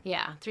good.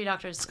 Yeah, 3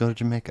 doctors. Let's go to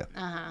Jamaica.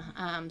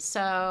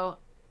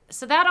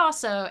 So that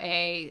also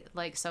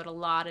sowed a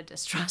lot of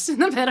distrust in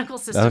the medical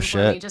system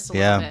for me, just a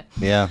little bit.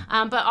 Yeah.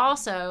 But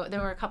also there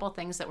were a couple of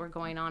things that were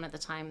going on at the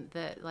time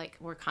that like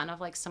were kind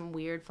of like some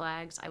weird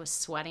flags. I was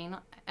sweating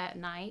at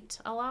night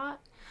a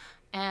lot,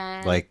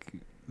 and like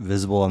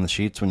visible on the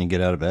sheets when you get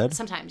out of bed.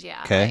 Sometimes,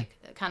 yeah. Okay.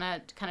 Like,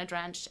 kind of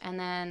drenched, and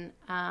then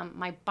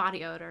my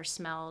body odor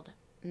smelled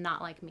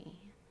not like me.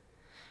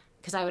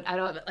 Because I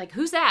don't like,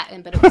 who's that?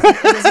 But it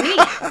was me.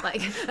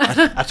 Like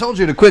I told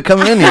you to quit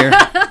coming in here.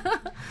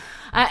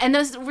 And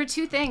those were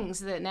 2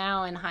 things that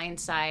now in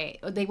hindsight,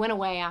 they went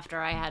away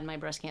after I had my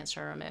breast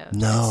cancer removed.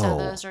 No. And so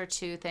those are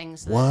 2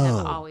 things that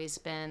have always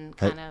been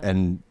kind of.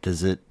 And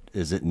is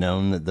it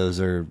known that those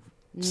are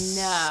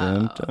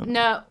symptoms?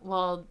 No.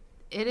 Well,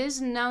 it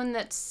is known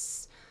that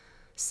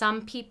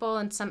some people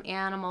and some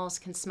animals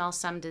can smell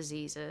some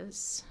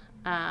diseases.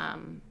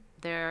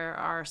 There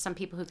are some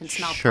people who can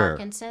smell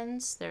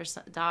Parkinson's. There's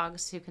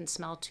dogs who can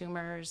smell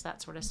tumors, that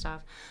sort of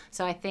stuff.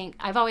 So I think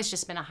I've always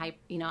just been I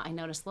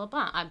noticed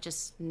I've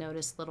just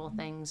noticed little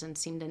things and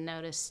seem to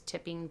notice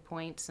tipping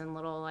points and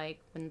little like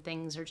when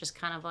things are just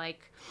kind of like,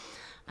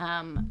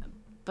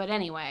 but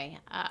anyway.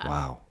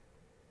 Wow.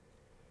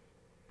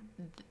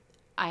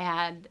 I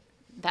had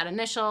that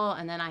initial,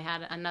 and then I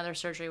had another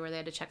surgery where they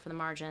had to check for the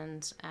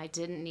margins. I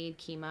didn't need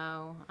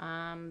chemo.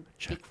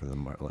 Check for the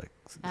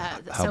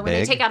how so big? When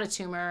they take out a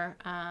tumor,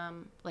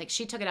 like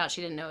she took it out,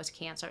 she didn't know it was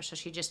cancer, so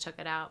she just took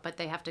it out. But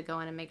they have to go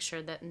in and make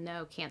sure that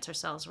no cancer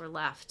cells were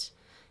left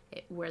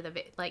where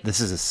the like. This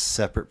is a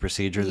separate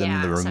procedure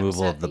than the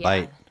removal of the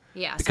bite.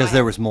 Yeah, because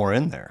there was more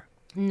in there.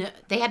 No,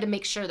 they had to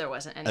make sure there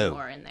wasn't any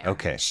more in there.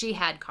 Okay. She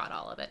had caught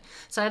all of it.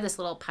 So I have this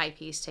little pie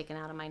piece taken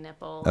out of my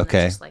nipple. Okay.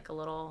 And it's just like a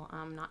little,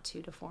 not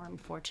too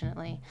deformed,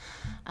 fortunately.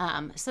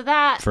 So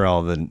that... For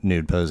all the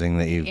nude posing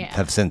that you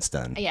have since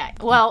done. Yeah.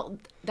 Well,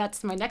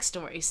 that's my next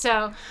story.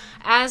 So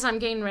as I'm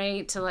getting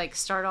ready to like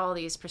start all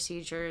these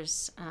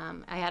procedures,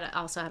 I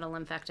also had a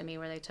lympectomy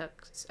where they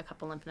took a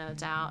couple lymph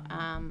nodes out.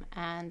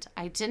 And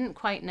I didn't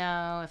quite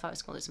know if I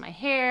was going to lose my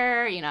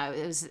hair.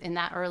 It was in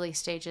that early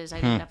stages. I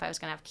didn't know if I was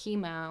going to have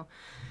chemo.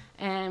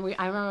 And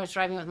I remember I was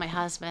driving with my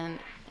husband,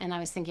 and I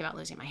was thinking about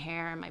losing my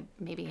hair and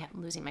maybe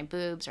losing my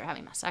boobs or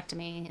having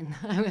mastectomy. And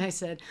I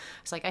was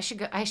like, I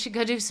should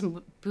go do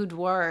some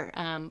boudoir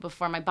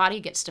before my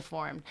body gets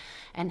deformed.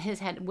 And his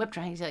head whipped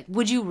around. He's like,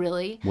 would you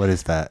really? What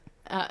is that?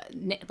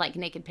 Like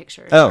naked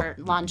pictures. Oh, or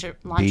lingerie.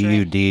 Boudoir.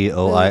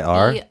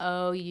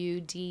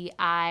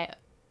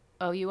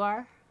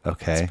 Boudior.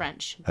 Okay. It's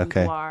French.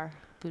 Boudoir.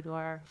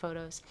 Boudoir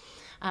photos.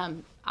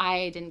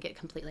 I didn't get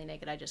completely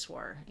naked. I just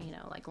wore,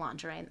 like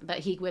lingerie. But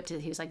he whipped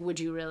it. He was like,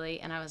 would you really?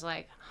 And I was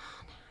like,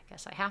 oh, I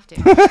guess I have to.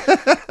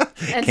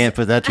 Can't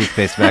put that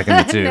toothpaste back in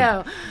the tube.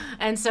 No.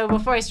 And so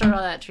before I started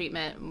all that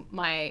treatment,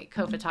 my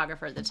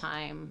co-photographer at the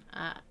time,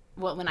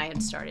 when I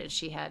had started,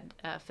 she had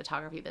a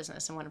photography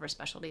business, and one of her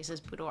specialties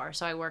is boudoir.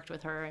 So I worked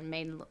with her and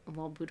made a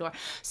little boudoir.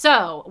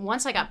 So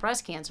once I got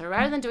breast cancer,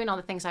 rather than doing all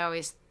the things I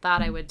always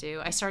thought I would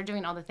do, I started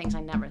doing all the things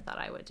I never thought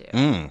I would do.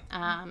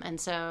 And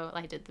so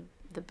I did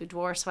the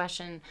boudoir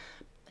session.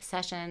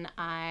 session,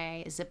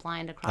 I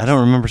zip-lined across. I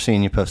don't remember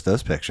seeing you post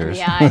those pictures.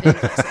 Yeah, I didn't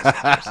post those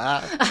pictures.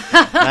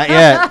 Not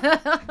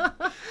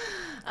yet.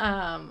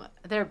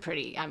 They're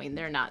pretty. I mean,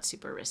 they're not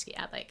super risky.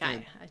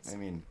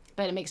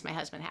 But it makes my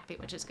husband happy,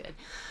 which is good.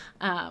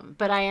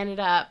 But I ended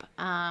up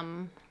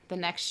the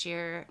next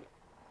year.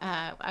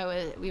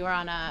 We were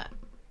on a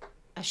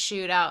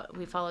shootout.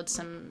 We followed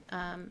some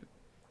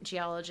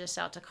geologists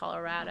out to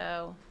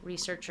Colorado,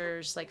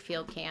 researchers, like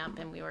field camp,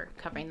 and we were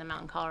covering the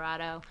mountain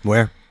Colorado.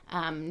 Where?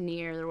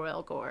 Near the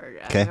Royal Gorge.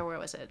 Okay. Where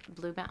was it?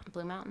 Blue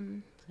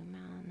Mountain.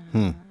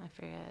 I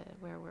forget,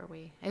 where were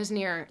we? It was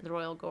near the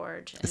Royal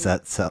Gorge. Is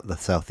that the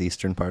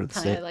southeastern part of the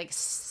Kind state? of like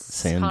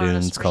Sand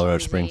dunes, Colorado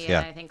Springs.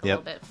 Yeah, I think a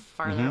little bit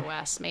farther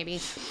west, maybe.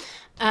 So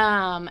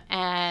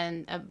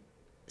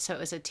it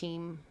was a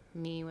team,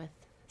 me with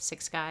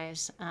 6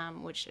 guys,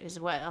 which is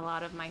what a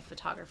lot of my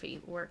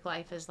photography work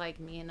life is like,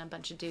 me and a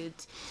bunch of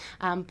dudes.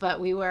 But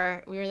we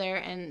were there,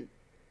 and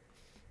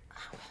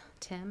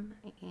Tim,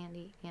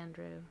 Andy,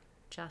 Andrew,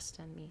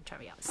 Justin, me,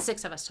 Trevor,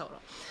 6 of us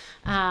total.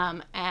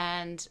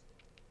 And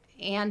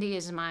Andy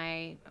was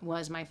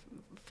my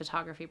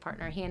photography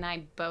partner. He and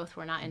I both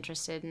were not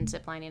interested in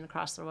ziplining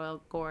across the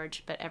Royal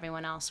Gorge, but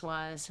everyone else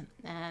was.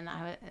 And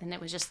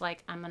it was just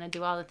like, I'm going to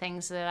do all the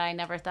things that I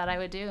never thought I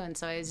would do. And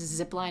so I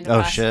ziplined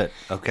across. Oh, shit.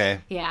 Okay.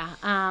 Yeah.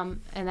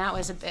 And that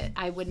was a bit,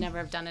 I would never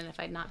have done it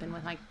if I'd not been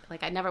with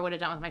I never would have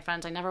done it with my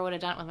friends. I never would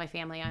have done it with my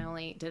family. I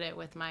only did it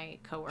with my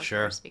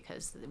coworkers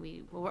because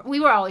we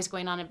were always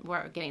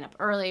we're getting up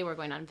early. We're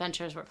going on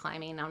adventures. We're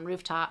climbing on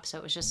rooftops. So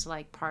it was just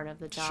like part of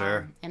the job.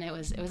 Sure. And it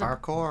was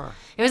parkour.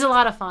 It was a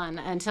lot of fun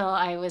until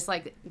I was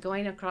like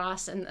going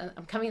across, and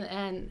I'm coming to the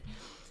end,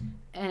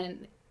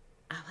 and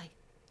I'm like,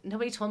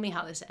 nobody told me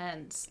how this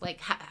ends.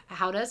 Like,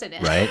 how does it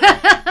end? Right.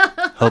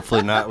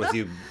 Hopefully not with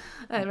you.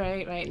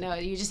 Right. No,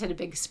 you just hit a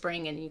big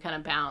spring and you kind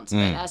of bounce. But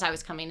as I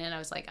was coming in, I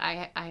was like,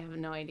 I have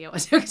no idea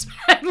what to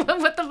expect.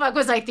 What the fuck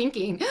was I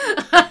thinking?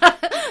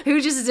 Who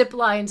just zip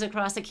lines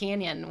across a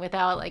canyon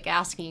without like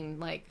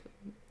asking, like.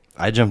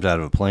 I jumped out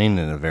of a plane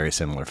in a very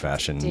similar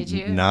fashion. Did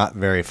you? Not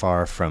very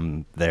far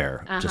from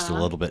there, just a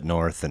little bit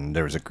north, and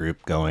there was a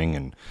group going,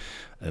 and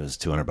it was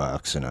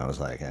 $200, and I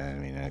was like,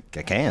 I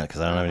can't because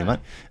I don't have any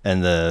money.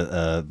 And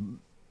the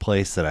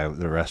place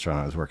the restaurant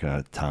I was working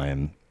at the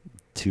time,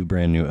 2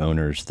 brand new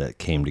owners that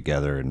came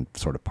together and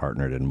sort of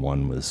partnered, and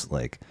one was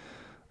like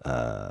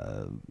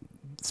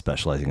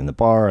specializing in the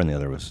bar, and the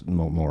other was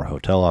more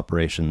hotel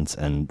operations,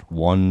 and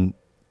one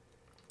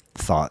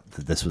thought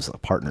that this was a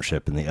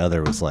partnership, and the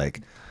other was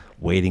like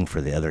waiting for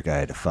the other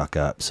guy to fuck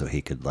up so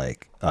he could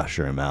like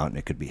usher him out and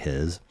it could be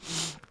his.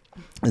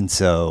 And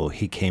so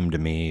he came to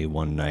me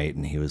one night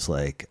and he was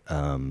like,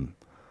 I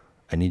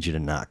need you to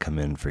not come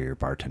in for your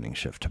bartending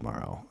shift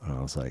tomorrow. And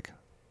I was like,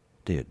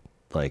 dude,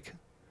 like,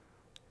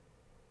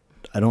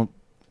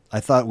 I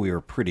thought we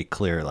were pretty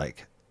clear,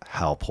 like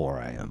how poor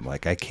I am.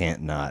 Like I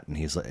can't not. And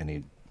he's like, and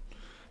he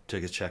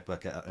took his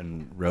checkbook out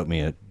and wrote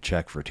me a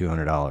check for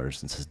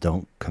 $200 and says,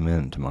 don't come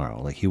in tomorrow.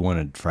 Like he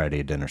wanted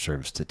Friday dinner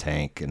service to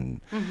tank.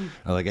 And I'm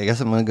like, I guess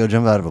I'm going to go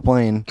jump out of a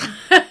plane.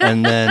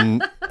 And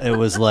then it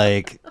was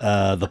like,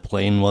 the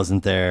plane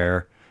wasn't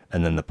there.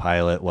 And then the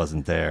pilot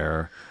wasn't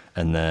there.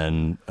 And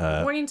then,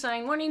 warning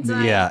sign.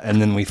 Yeah. And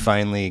then we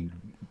finally,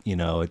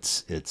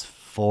 it's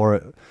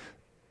 4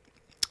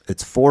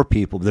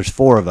 people. There's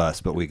 4 of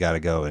us, but we got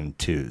to go in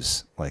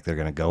 2s. Like they're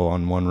going to go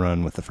on one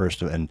run with the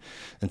first, and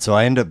so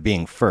I end up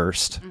being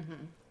first,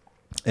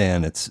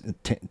 and it's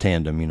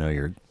tandem.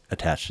 You're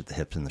attached at the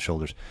hips and the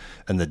shoulders,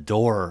 and the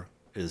door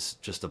is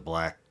just a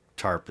black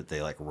tarp that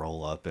they like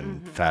roll up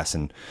and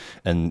fasten,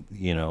 and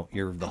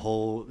you're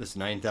this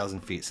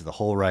 9,000 feet, so the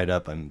whole ride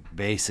up, I'm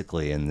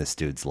basically in this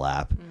dude's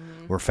lap.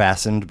 We're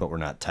fastened, but we're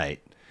not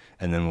tight.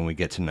 And then when we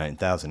get to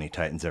 9,000, he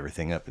tightens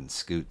everything up and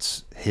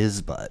scoots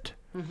his butt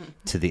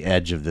to the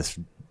edge of this,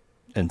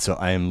 and so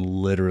I am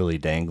literally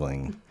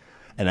dangling,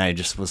 and I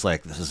just was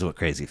like, this is what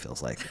crazy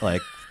feels like.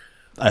 Like,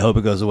 I hope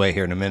it goes away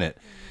here in a minute.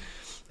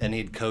 And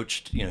he'd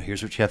coached,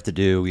 here's what you have to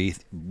do. We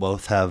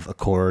both have a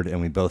cord,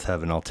 and we both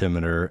have an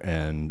altimeter,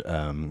 and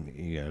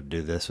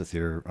do this with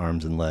your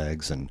arms and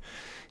legs. And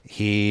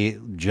he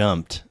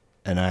jumped,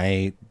 and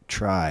I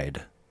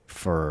tried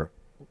for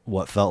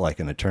what felt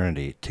like an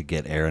eternity to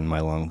get air in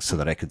my lungs so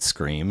that I could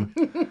scream,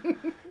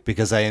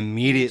 because I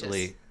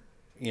immediately.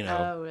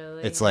 Oh,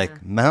 really? It's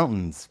like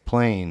mountains,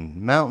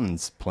 plane,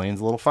 mountains, plane's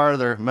a little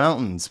farther,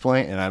 mountains,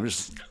 plane. And I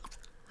was,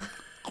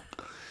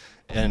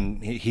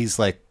 and he's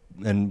like,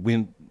 and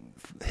we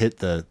hit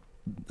the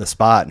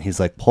spot, and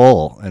he's like,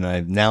 pull. And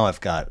I've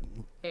got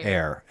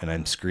air, and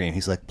I'm screaming.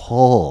 He's like,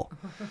 pull.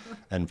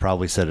 And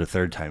probably said it a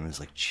third time. He was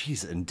like,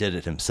 jeez, and did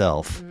it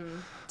himself.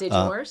 Did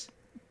yours?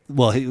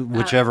 Well,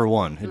 whichever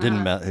one. It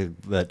didn't matter.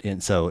 But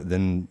so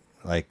then,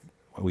 like,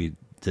 we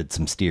did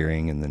some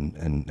steering and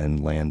then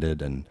and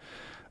landed, and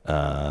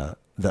the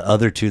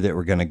other 2 that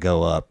were going to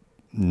go up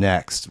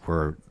next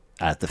were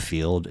at the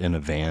field in a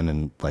van,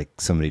 and like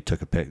somebody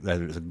took a pic. There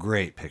was a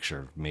great picture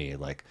of me,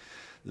 like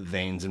the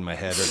veins in my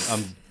head,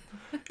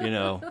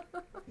 and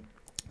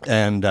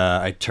and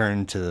I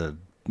turned to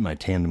my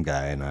tandem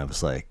guy, and I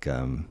was like,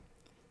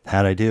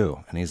 how'd I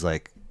do? And he's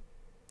like,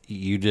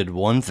 you did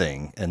one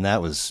thing, and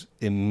that was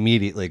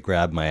immediately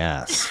grab my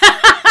ass.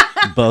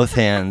 Both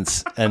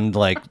hands, and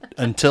like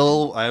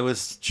until I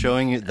was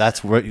showing you,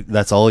 that's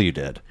all you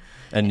did.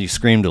 And you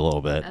screamed a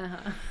little bit.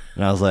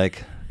 And I was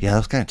like, yeah, that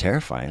was kind of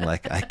terrifying.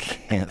 Like, I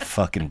can't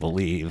fucking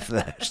believe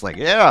that. She's like,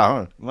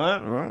 yeah,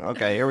 what?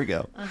 Okay, here we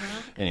go.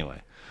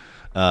 Anyway.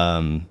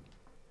 But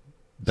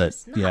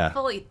just not yeah,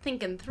 fully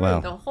thinking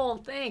through the whole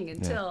thing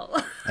until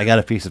I got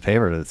a piece of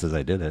paper that says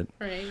I did it.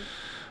 right.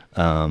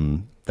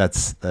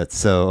 That's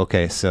so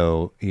okay.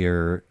 So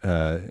you're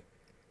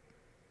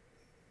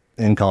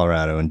in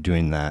Colorado and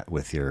doing that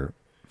with your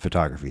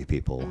photography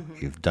people.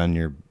 You've done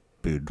your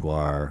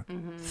boudoir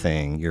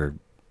thing. You're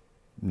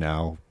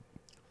now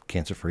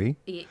cancer free.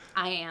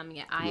 I am.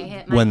 Yeah, I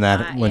hit my when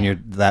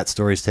that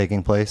story's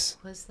taking place.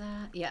 Was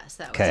that? Yes,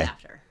 that was Okay.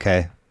 after.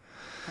 Okay.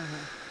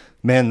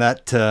 Man,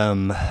 that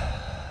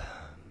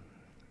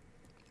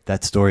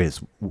story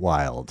is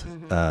wild.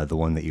 The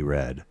one that you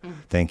read.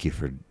 Thank you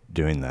for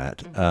doing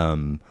that.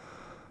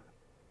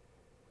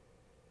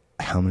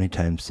 How many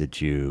times did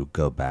you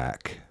go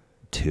back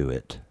to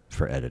it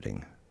for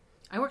editing?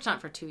 I worked on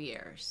it for 2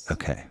 years.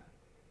 Okay.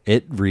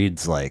 It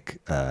reads like,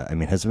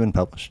 has it been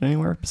published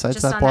anywhere besides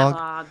Just that on blog? that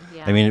blog,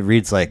 yeah. I mean, it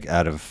reads like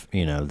out of,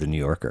 the New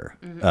Yorker.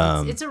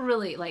 It's a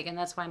really, and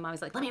that's why I'm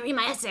always like, let me read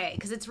my essay,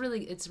 because it's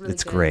really It's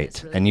good. great.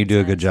 It's really and you do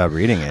a good job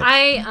reading it.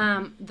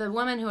 The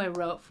woman who I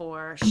wrote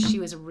for, she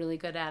was a really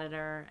good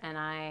editor, and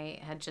I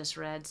had just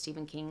read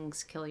Stephen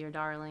King's Kill Your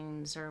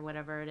Darlings, or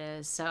whatever it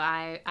is. So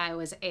I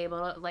was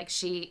able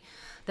to,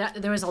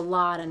 there was a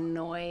lot of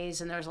noise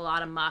and there was a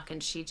lot of muck,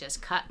 and she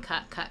just cut.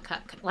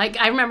 Like,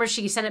 I remember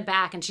she sent it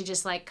back and she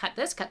just cut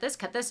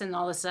this, and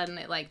all of a sudden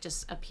it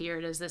just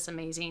appeared as this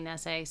amazing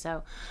essay.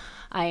 So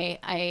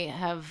I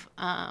have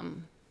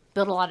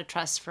built a lot of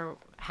trust for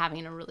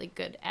having a really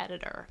good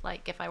editor.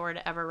 Like, if I were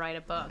to ever write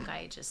a book,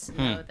 I just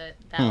know that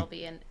that'll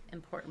be an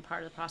important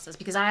part of the process,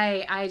 because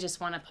I just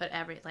want to put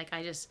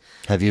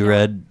Have you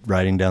read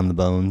Writing Down the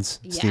Bones,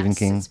 Stephen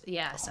King?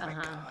 Yes. Oh my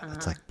God,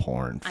 it's like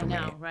porn for me.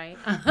 I know, right?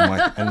 I'm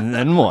like, and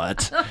then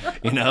what?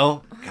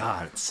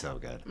 God, it's so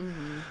good.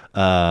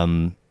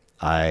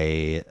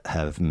 I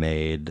have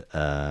made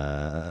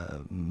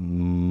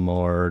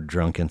more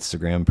drunk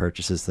Instagram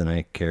purchases than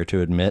I care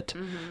to admit.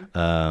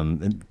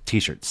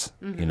 T-shirts,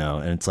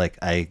 and it's like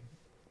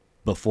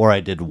before I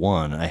did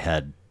one, I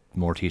had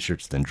more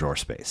T-shirts than drawer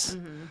space.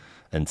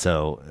 And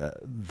so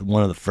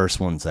one of the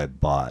first ones I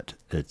bought,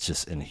 I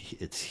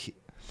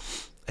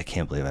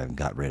can't believe I haven't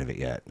got rid of it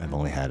yet. I've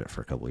only had it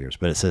for a couple of years,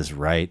 but it says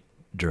write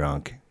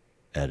drunk,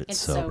 edit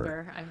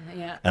sober.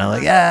 Yeah. And I'm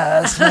like,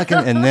 yeah, that's fucking.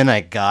 And then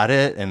I got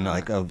it, and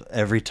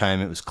every time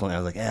it was clean, I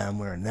was like, yeah, I'm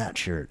wearing that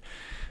shirt.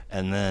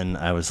 And then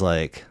I was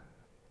like,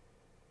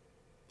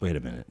 wait a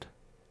minute.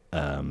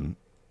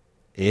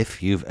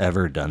 If you've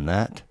ever done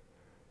that,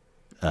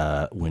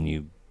 when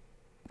you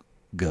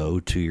go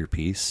to your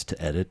piece to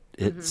edit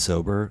it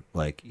sober,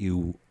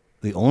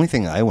 the only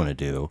thing I want to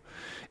do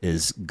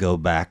is go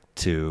back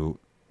to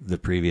the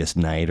previous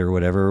night or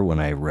whatever when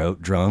I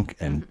wrote drunk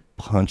and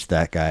punch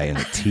that guy in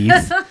the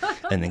teeth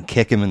and then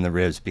kick him in the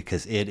ribs,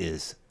 because it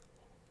is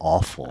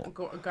awful.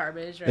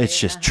 Garbage, right? It's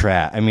just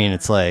trash. I mean,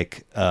 it's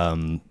like...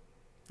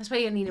 that's why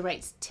you need to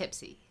write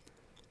tipsy.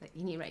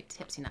 You need to write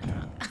tipsy, not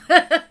drunk.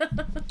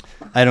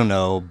 I don't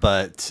know,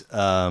 but,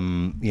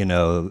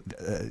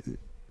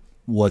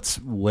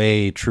 what's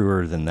way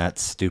truer than that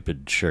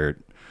stupid shirt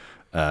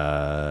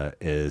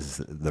is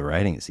the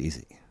writing is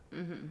easy.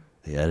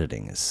 The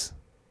editing is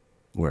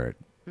where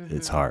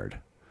it's hard.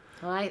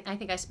 Well, I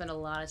think I spend a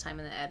lot of time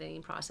in the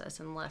editing process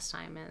and less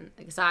time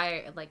because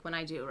when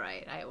I do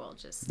write, I will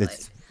just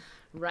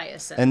write a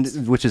sentence,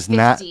 and which is 50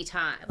 not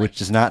times. Which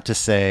is not to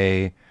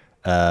say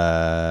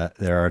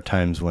there are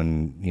times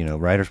when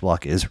writer's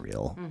block is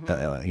real.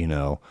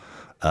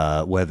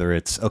 Whether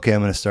it's okay,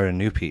 I'm going to start a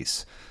new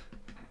piece.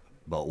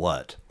 But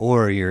what?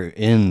 Or you're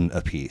in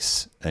a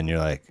piece and you're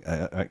like,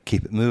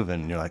 keep it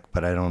moving. And you're like,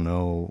 but I don't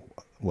know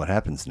what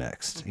happens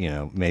next.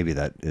 Maybe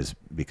that is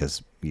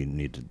because you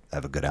need to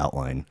have a good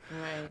outline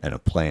and a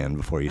plan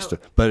before you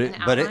start. But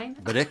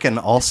it can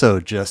also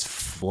just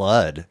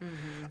flood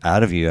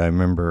out of you. I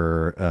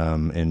remember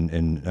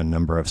in a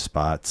number of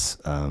spots,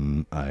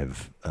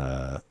 I've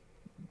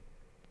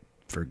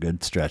for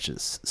good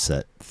stretches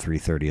set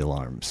 3:30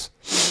 alarms,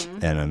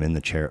 and I'm in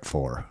the chair at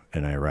 4,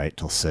 and I write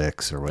till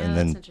 6 and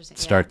then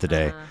start the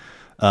day.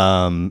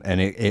 And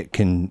it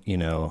can,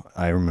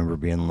 I remember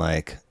being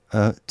like,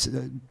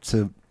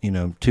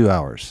 2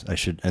 hours I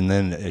should, and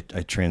then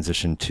I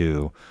transitioned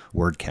to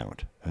word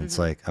count, and it's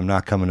like I'm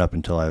not coming up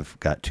until I've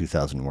got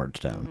 2,000 words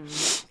down.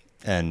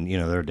 And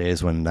there are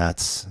days when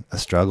that's a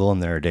struggle,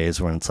 and there are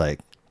days when it's like,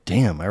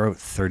 damn, I wrote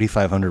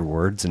 3,500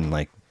 words and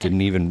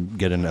didn't even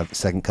get a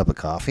second cup of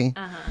coffee.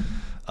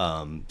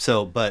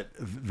 But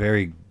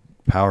very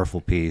powerful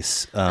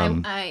piece.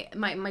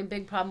 My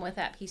big problem with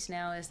that piece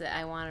now is that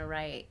I want to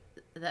write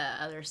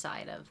the other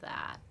side of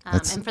that.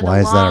 And for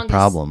why is that a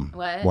problem?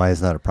 What? Why is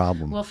that a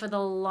problem? Well, for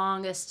the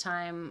longest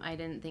time, I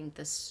didn't think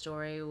the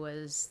story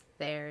was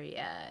there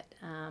yet.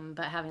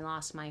 But having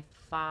lost my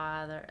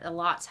father, a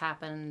lot's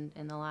happened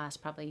in the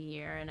last probably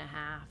year and a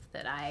half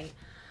that I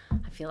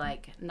feel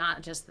like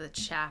not just the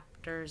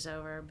chapter's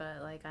over,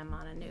 but like I'm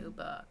on a new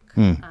book.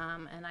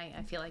 And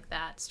I feel like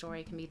that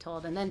story can be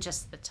told. And then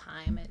just the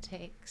time it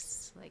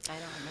takes, like, I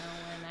don't know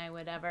when I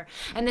would ever.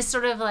 And this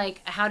sort of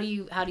like, how do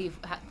you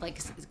like,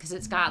 because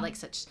it's got like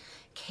such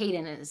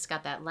cadence, and it's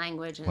got that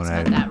language, and it's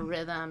got that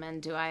rhythm,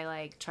 and do I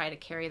like try to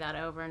carry that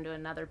over into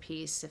another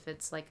piece if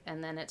it's like,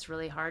 and then it's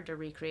really hard to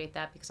recreate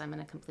that because I'm in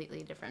a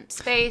completely different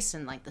space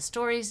and like the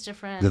story's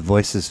different. The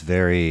voice is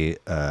very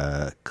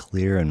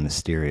clear and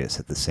mysterious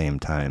at the same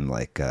time.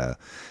 Like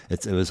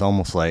it was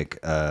almost like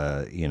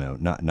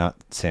not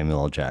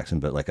Samuel L.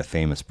 Jackson, but like a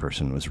famous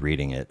person was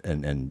reading it,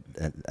 and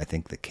I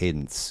think the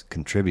cadence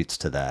contributes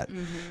to that,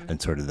 and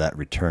sort of that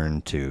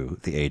return to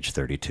the age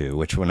 32.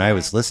 Which when I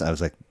was listening, I was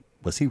like,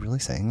 was he really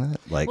saying that?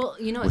 Like, well,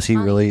 was he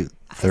really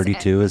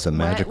 32 as a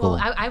magical?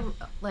 Well,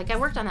 I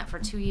worked on that for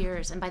 2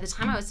 years, and by the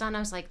time I was done, I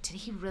was like, did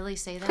he really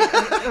say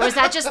that? Or was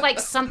that just like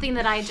something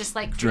that I just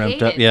like created?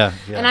 Dreamt up, yeah.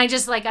 And I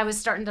just like, I was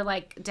starting to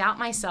like doubt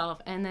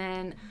myself, and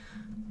then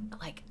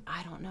like,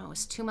 I don't know, it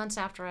was 2 months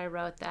after I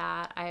wrote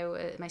that.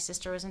 My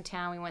sister was in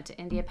town. We went to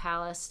India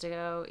Palace to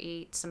go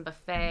eat some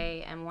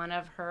buffet, and one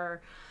of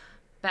her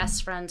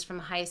best friends from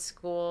high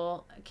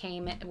school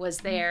was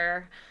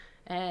there,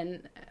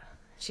 and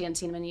she hadn't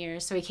seen him in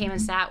years. So he came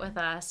and sat with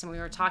us, and we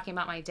were talking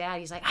about my dad.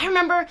 He's like, I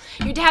remember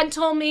your dad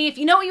told me, if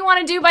you know what you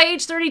want to do by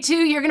age 32,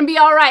 you're going to be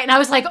all right. And I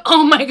was like,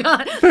 oh my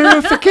God.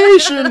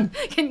 Verification.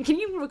 Can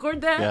you record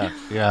that?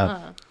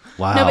 Yeah.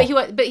 Wow. No,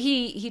 but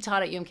he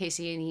taught at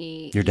UMKC,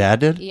 and Your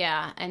dad did?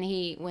 Yeah, and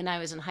when I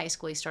was in high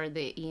school, he started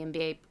the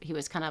EMBA. He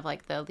was kind of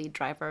like the lead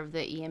driver of the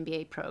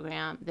EMBA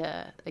program,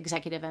 the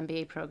executive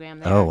MBA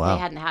program there. Oh, wow.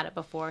 They hadn't had it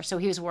before, so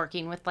he was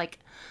working with like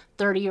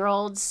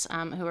 30-year-olds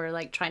who were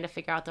like trying to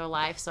figure out their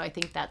life. So I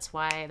think that's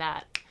why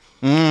that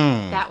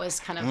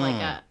was kind of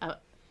like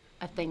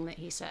a thing that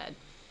he said.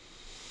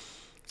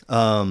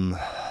 The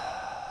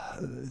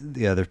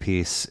other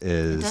piece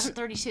is... Doesn't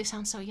 32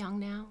 sound so young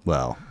now?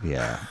 Well,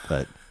 yeah,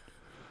 but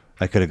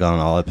I could have gone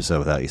all episode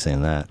without you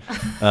saying that.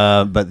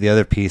 But the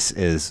other piece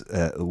is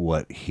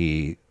what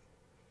he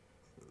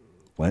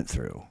went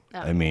through. Oh.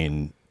 I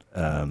mean,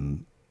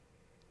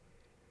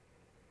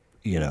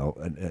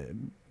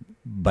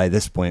 by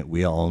this point,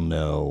 we're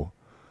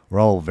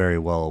all very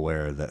well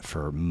aware that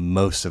for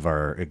most of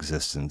our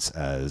existence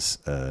as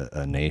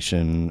a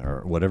nation,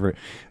 or whatever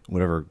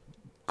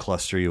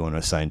cluster you want to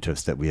assign to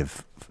us, that we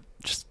have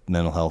just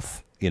mental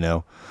health,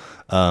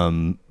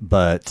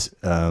 but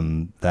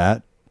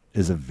that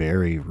is a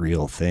very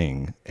real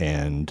thing.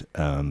 And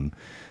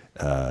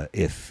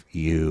if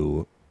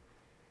you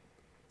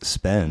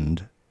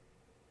spend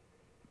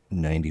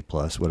 90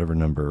 plus, whatever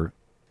number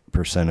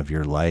 % of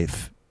your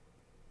life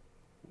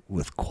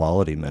with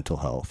quality mental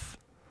health,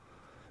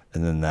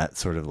 and then that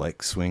sort of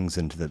like swings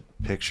into the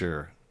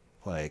picture,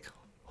 like,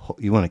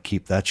 you want to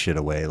keep that shit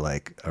away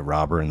like a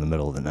robber in the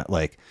middle of the night.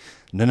 Like,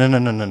 no,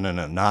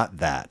 not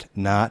that.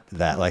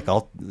 Like,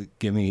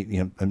 give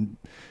me,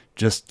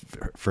 just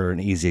for an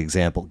easy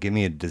example, give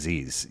me a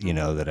disease,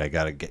 that I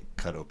got to get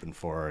cut open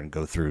for and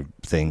go through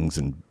things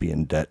and be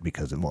in debt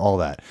because of all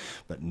that,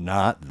 but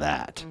not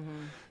that.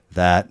 Mm-hmm.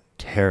 That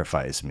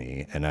terrifies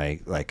me. And I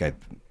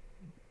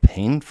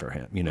pained for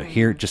him,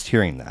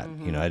 hearing that,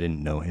 I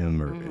didn't know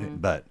him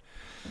but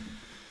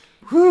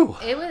whew.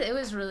 It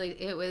was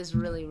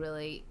really,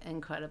 really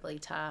incredibly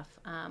tough.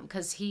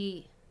 'Cause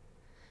he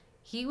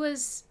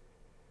was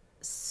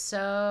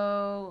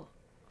so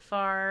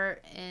far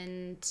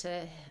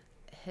into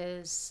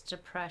his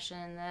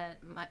depression that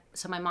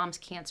my mom's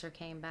cancer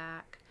came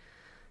back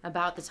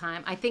about the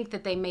time. I think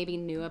that they maybe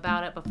knew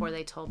about it before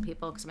they told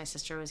people, because my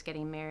sister was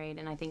getting married,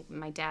 and I think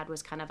my dad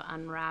was kind of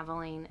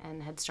unraveling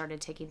and had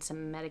started taking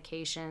some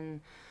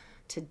medication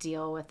to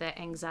deal with the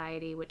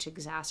anxiety, which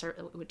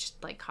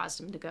like caused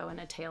him to go in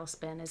a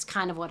tailspin, is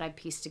kind of what I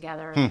pieced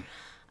together.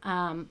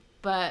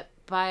 But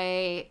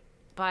by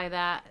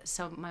that,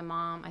 so my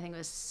mom, I think it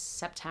was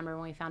September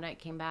when we found out it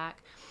came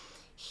back,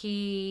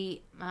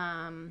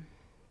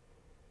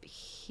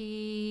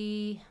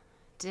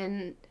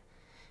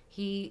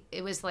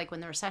 it was like when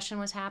the recession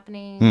was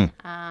happening,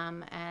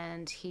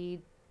 and he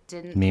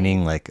didn't...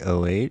 Meaning like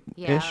 08-ish?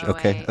 Yeah,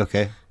 08.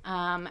 Okay.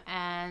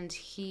 And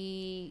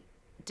he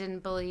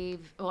didn't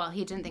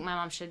think my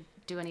mom should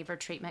do any of her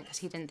treatment because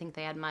he didn't think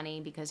they had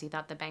money, because he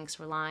thought the banks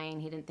were lying.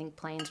 He didn't think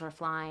planes were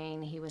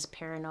flying. He was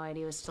paranoid.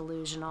 He was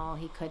delusional.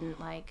 He couldn't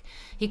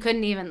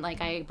even,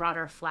 I brought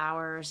her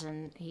flowers,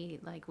 and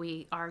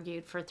we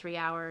argued for 3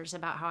 hours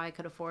about how I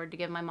could afford to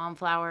give my mom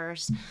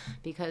flowers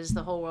because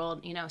the whole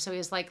world, so he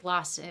was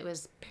lost. It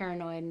was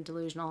paranoid and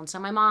delusional. And so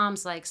my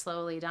mom's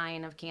slowly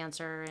dying of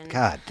cancer. And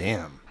God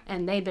damn.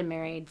 and they'd been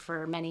married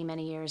for many,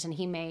 many years, and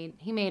he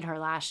made her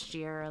last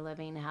year a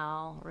living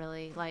hell,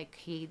 really. Like,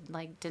 he,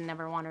 like, didn't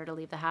ever want her to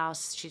leave the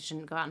house. She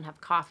shouldn't go out and have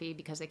coffee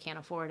because they can't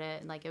afford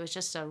it. Like, it was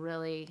just a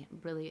really,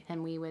 really,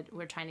 and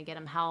we're trying to get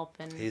him help,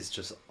 and he's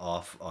just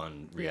off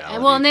on reality.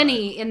 and well, and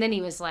then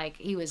he was like,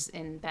 he was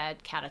in bed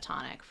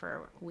catatonic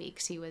for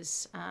weeks. He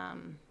was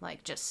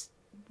like just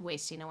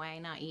wasting away,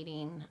 not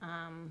eating.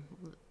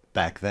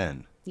 Back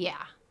then.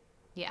 Yeah.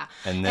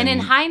 And in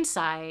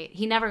hindsight,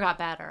 he never got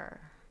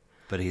better.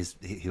 But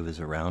he was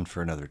around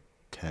for another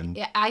 10?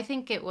 Yeah, I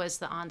think it was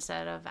the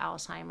onset of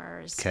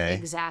Alzheimer's,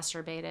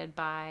 exacerbated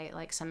by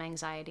like some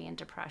anxiety and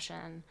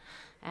depression.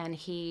 And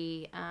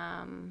he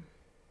was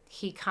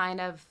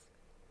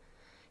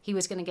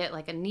going to get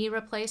like a knee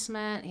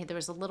replacement. There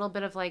was a little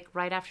bit of like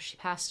right after she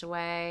passed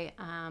away,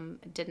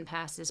 didn't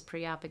pass his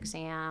pre-op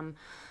exam.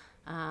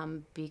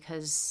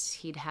 Because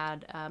he'd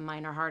had a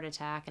minor heart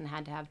attack and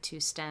had to have 2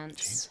 stents.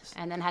 Jesus.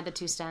 And then had the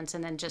 2 stents,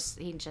 and then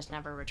he just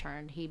never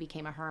returned. He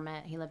became a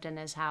hermit. He lived in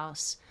his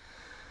house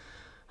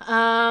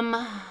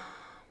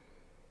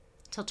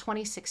till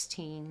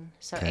 2016,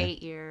 so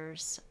 8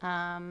 years.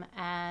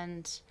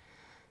 And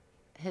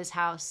his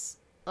house,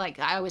 like,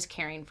 I was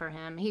caring for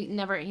him. He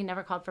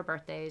never called for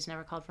birthdays,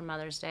 never called for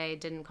Mother's Day,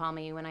 didn't call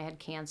me when I had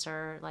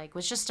cancer, like,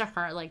 was just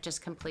like,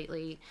 just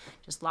completely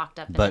just locked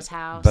up in his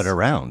house. But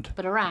around.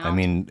 I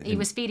mean, he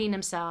was feeding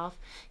himself.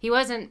 He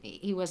was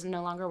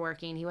no longer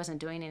working. He wasn't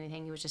doing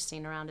anything. He was just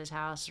sitting around his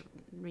house,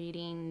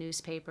 reading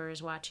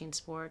newspapers, watching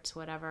sports,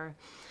 whatever.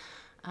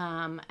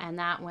 And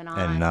that went on.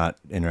 And not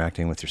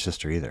interacting with your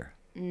sister either.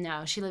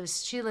 No, she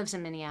lives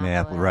in Minneapolis.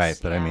 Yeah, right,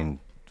 but yeah. I mean.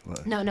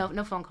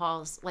 No phone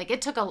calls. Like,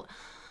 it took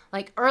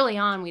like, early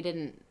on, we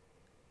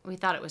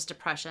thought it was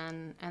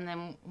depression. And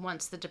then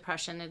once the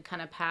depression had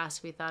kind of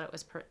passed, we thought it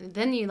was,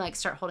 then you like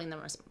start holding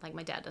them, like,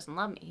 my dad doesn't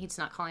love me. He's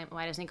not calling,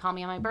 why doesn't he call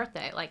me on my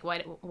birthday? Like, why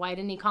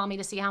didn't he call me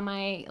to see how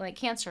my, like,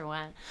 cancer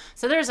went?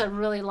 So there's a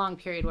really long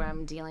period where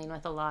I'm dealing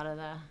with a lot of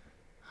the.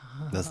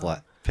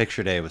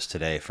 Picture day was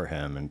today for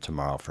him and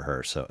tomorrow for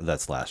her. So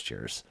that's last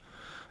year's.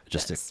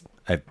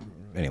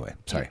 Anyway,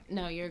 sorry.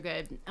 No, you're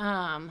good.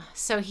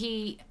 So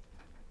he,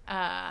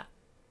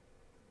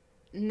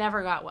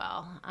 never got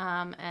well,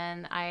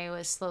 and I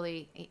was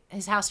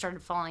his house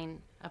started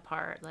falling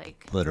apart,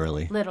 like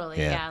literally,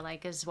 yeah,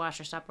 like his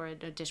washer stopped, or a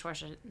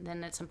dishwasher,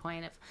 then at some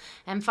point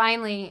and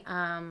finally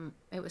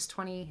it was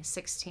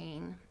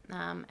 2016,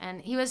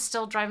 and he was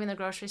still driving the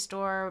grocery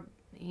store.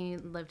 He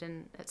lived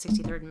at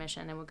 63rd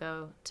Mission and would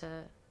go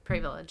to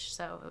Prairie Village,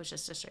 so it was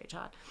just a straight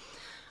shot,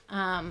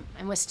 and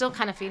was still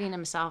kind of feeding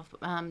himself.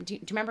 Do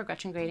you remember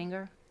Gretchen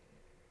Gradinger?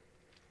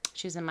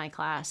 She was in my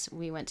class.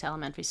 We went to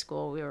elementary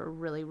school. We were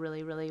really,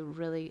 really, really,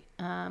 really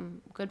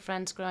good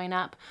friends growing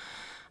up.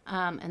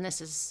 And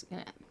this is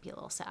going to be a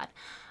little sad.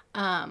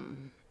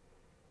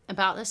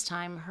 About this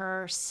time,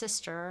 her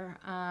sister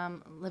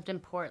lived in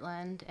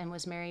Portland and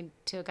was married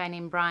to a guy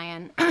named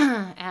Brian.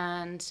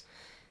 And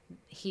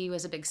he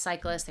was a big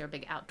cyclist. They were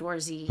big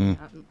outdoorsy,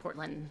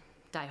 Portland,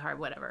 diehard,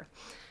 whatever.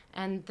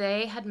 And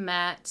they had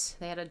met.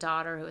 They had a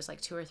daughter who was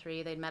like 2 or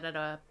 3. They'd met at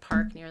a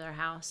park near their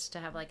house to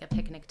have like a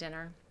picnic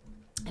dinner.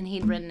 And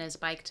he'd ridden his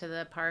bike to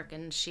the park,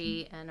 and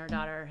she and her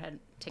daughter had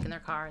taken their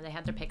car. They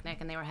had their picnic,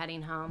 and they were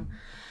heading home.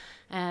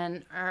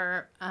 And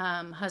her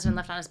husband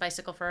left on his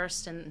bicycle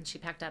first, and she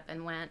packed up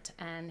and went.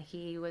 And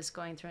he was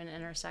going through an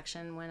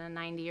intersection when a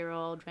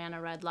 90-year-old ran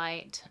a red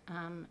light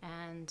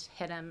and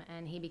hit him,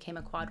 and he became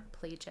a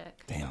quadriplegic.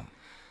 Damn.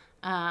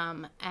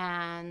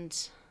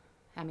 And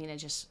I mean, it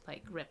just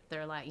like ripped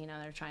their life. You know,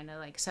 they're trying to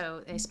like.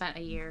 So they spent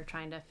a year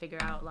trying to figure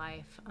out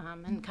life,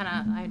 and kind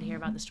of I'd hear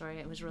about the story.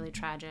 It was really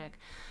tragic.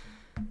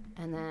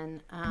 And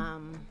then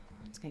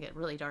it's going to get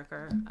really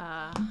darker.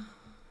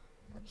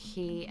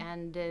 He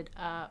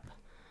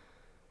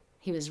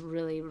was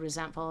really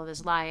resentful of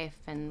his life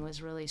and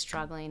was really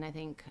struggling, I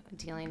think,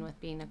 dealing with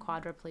being a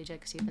quadriplegic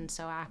because he'd been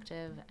so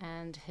active.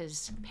 And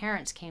his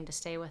parents came to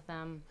stay with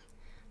them.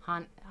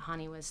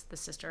 Hani was the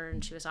sister,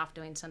 and she was off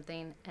doing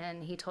something.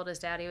 And he told his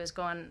dad he was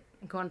going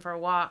for a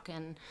walk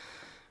and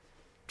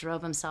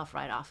drove himself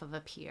right off of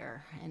a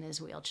pier in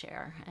his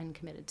wheelchair and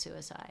committed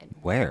suicide.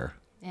 Where?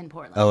 In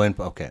Portland. Oh, in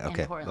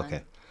Portland.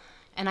 Okay.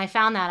 And I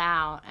found that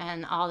out,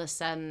 and all of a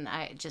sudden,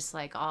 I just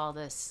like all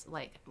this,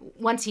 like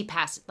I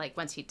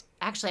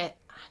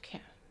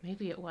can't,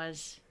 maybe it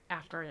was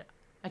after,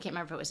 I can't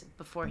remember if it was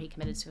before he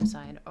committed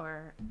suicide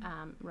or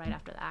right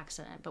after the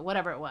accident, but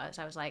whatever it was,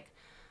 I was like,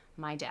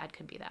 my dad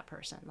could be that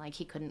person. Like,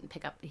 he couldn't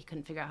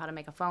figure out how to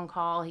make a phone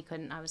call.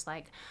 I was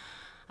like,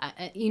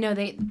 you know,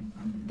 they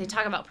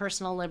talk about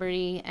personal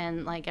liberty,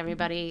 and like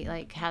everybody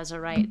like has a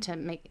right to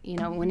make, you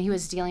know, when he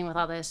was dealing with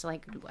all this,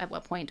 like at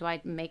what point do I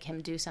make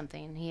him do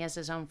something? He has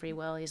his own free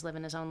will. He's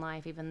living his own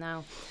life,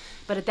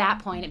 but at that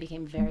point it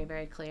became very,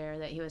 very clear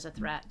that he was a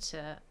threat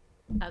to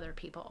other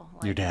people.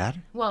 Like, Your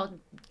dad? Well,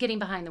 getting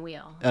behind the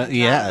wheel.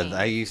 Yeah,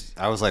 driving.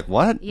 I was like,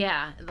 what?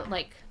 Yeah,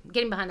 like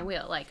getting behind the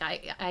wheel. Like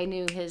I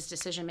knew his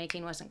decision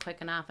making wasn't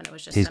quick enough, and it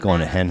was just. He's a going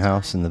to matter of hen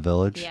house time. in the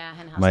village. Yeah,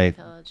 hen house in the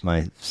village.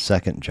 My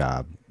second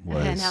job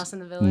was hen house in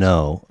the village.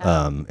 No,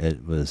 Oh.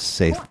 it was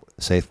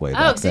Safeway. Oh,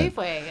 Back then.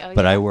 Safeway. Oh,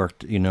 But yeah. I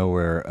worked. You know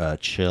where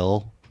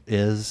Chill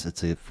is?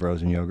 It's a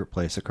frozen yogurt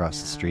place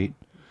across the street.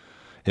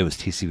 It was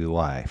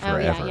TCBY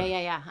forever. Oh,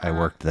 yeah. I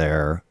worked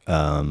there.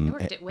 I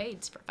worked at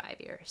Wade's for 5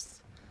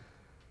 years.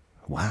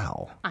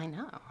 Wow. I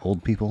know.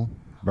 Old people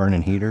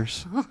burning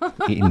heaters,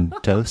 eating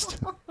toast.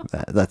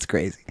 That's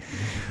crazy.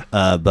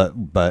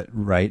 But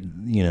right,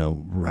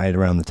 right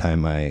around the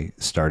time I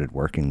started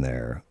working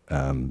there,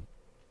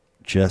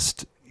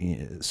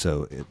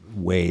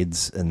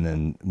 Wade's and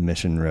then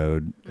Mission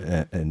Road,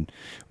 and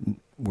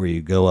where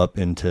you go up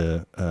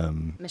into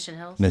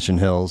Mission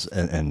Hills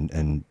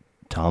and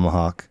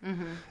Tomahawk,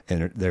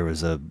 and there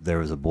was a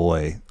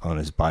boy on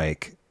his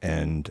bike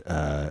and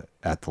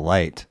at the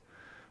light,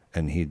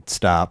 and he'd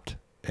stopped,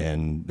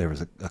 and there was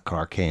a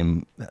car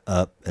came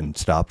up and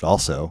stopped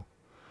also,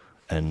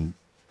 and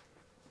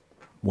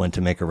went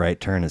to make a right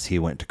turn as he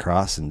went to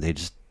cross, and they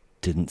just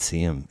didn't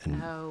see him.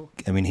 And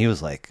I mean, he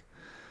was like,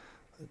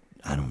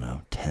 I don't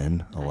know,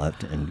 10,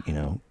 11,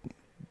 and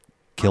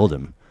killed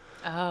him.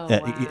 Oh,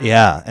 wow.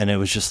 Yeah, and it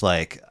was just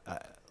like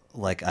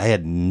I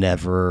had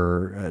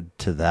never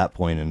to that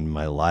point in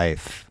my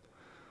life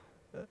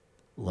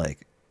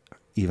like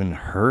even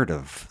heard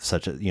of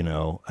such a,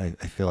 I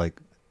feel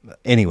like,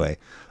 anyway,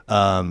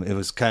 it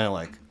was kind of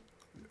like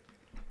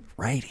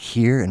right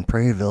here in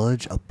Prairie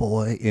Village, a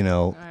boy,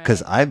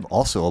 because I'm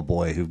also a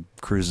boy who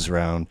cruises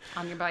around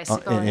on your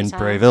bicycle in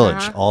Prairie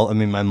Village.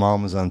 My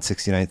mom was on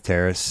 69th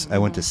Terrace. I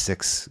went to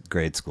 6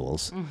 grade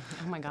schools.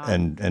 Oh my God.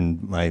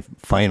 And my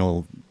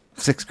final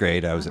 6th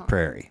grade, I was at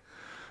Prairie.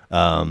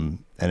 And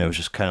it was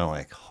just kind of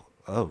like,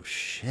 oh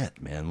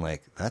shit, man.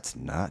 Like, that's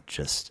not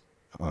just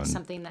on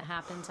something that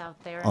happens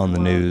out there on the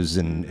news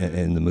and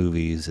in the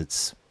movies.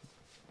 It's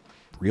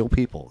real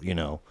people,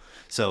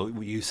 So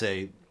you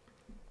say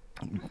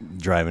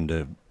driving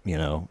to,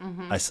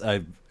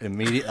 I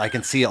immediately, I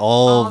can see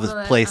all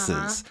the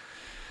places.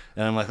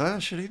 And I'm like, oh,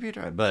 should he be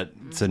driving? But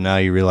so now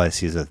you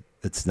realize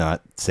it's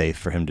not safe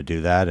for him to do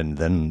that. And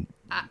then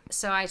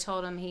so I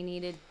told him he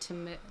needed to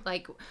move.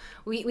 Like,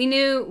 we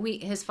knew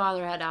his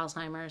father had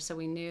Alzheimer's, so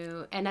we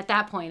knew. And at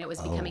that point, it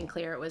was becoming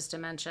clear it was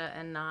dementia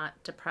and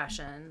not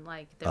depression.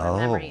 Like, there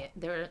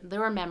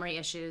were memory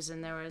issues,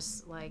 and there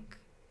was like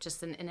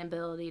just an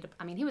inability to.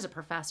 I mean, he was a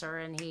professor,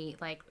 and he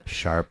like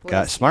smart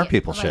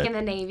people like shit. In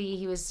the Navy,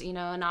 he was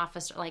an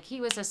officer. Like,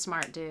 he was a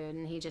smart dude,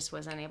 and he just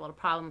wasn't able to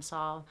problem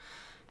solve.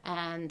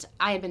 And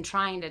I had been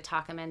trying to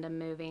talk him into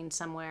moving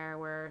somewhere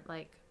where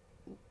like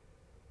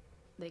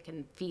they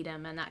can feed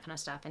him and that kind of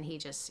stuff, and he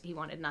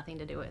wanted nothing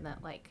to do with it.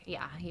 Like,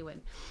 yeah, he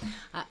would.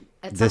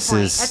 At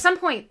some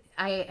point,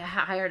 I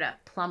hired a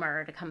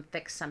plumber to come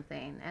fix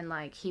something, and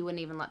like he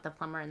wouldn't even let the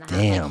plumber in the house.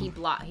 Damn. Like,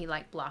 he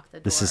blocked the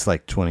door. This is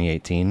like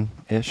 2018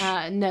 ish.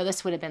 No,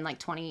 this would have been like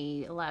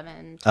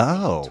 2011.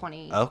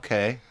 20.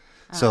 Okay.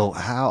 So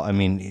how? I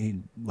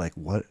mean, like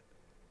what?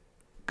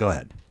 Go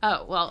ahead.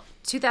 Oh well,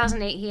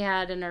 2008 he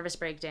had a nervous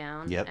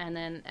breakdown. Yep. And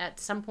then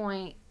at some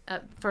point,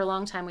 for a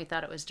long time we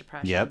thought it was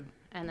depression. Yep.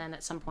 And then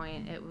at some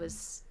point it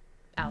was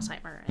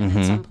Alzheimer. And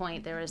at some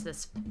point there was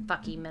this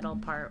fucky middle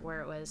part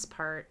where it was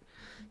part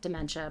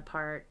dementia,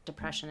 part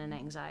depression and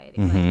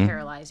anxiety, like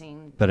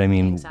paralyzing. But I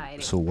mean,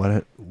 anxiety. So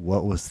what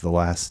was the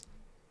last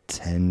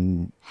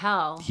 10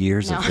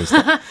 years of his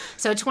life?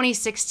 So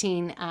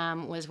 2016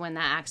 was when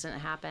that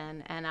accident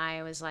happened, and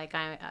I was like,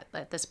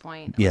 at this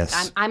point, yes,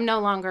 like, I'm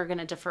no longer going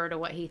to defer to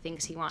what he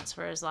thinks he wants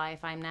for his life.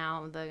 I'm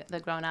now the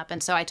grown up,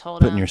 and so I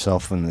told him, putting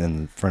yourself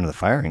in front of the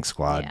firing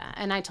squad. Yeah,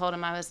 and I told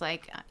him, I was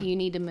like, you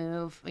need to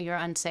move. You're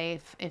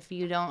unsafe. If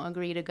you don't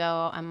agree to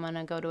go, I'm going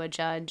to go to a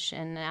judge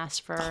and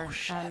ask for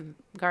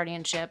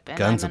guardianship. And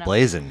guns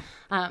a-blazing.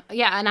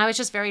 Yeah, and I was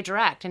just very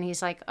direct, and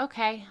he's like,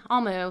 okay,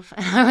 I'll move.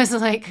 And I was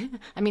like,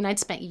 I mean, I'd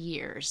spent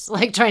years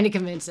like trying to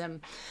convince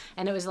him,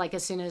 and it was like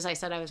as soon as I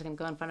said I was going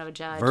to go in front of a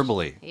judge,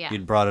 verbally,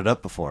 you'd brought it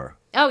up before.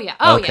 Oh yeah.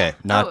 Okay,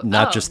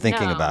 not just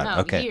thinking about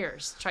it. Okay,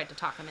 years tried to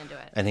talk him into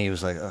it, and he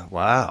was like, oh,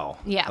 "Wow."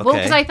 Yeah, okay. Well,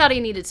 because I thought he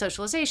needed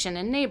socialization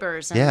and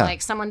neighbors and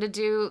like someone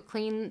to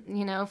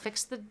clean,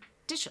 fix the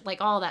dish,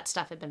 like all that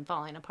stuff had been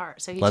falling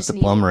apart. So he let the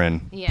plumber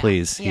in,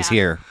 please. He's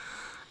here.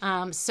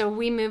 So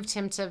we moved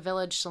him to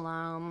Village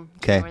Shalom,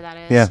 okay. where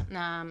that is,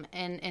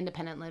 in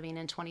independent living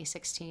in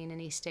 2016, and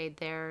he stayed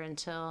there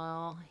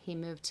until he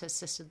moved to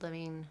assisted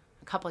living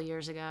a couple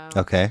years ago.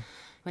 Okay.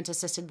 Went to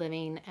assisted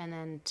living and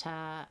then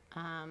to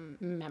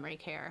memory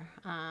care,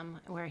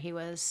 where he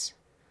was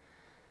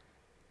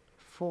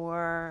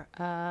for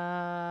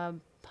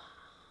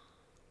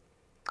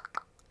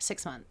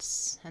 6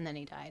 months, and then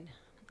he died.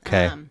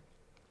 Okay.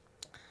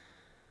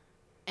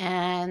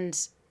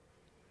 And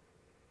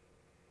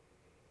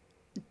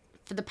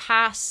for the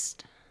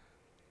past,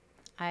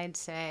 I'd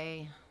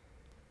say,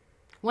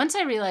 once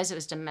I realized it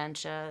was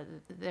dementia,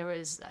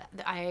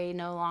 I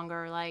no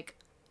longer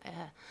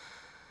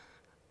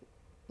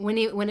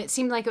when it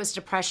seemed like it was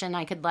depression,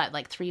 I could let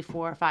like 3,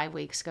 4, 5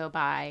 weeks go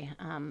by,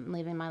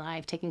 living my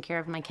life, taking care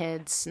of my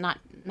kids, not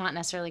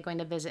necessarily going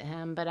to visit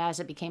him. But as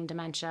it became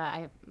dementia,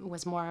 I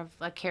was more of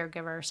a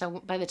caregiver.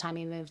 So by the time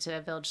he moved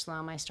to Village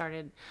Sloan,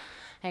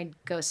 I'd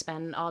go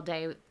spend all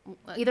day,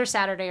 either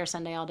Saturday or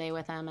Sunday all day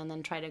with him, and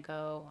then try to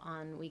go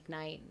on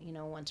weeknight,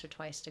 once or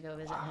twice to go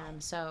visit him.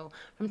 So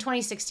from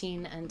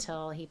 2016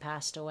 until he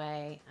passed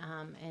away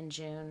in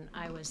June,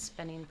 I was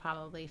spending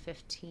probably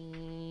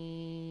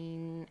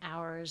 15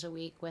 hours a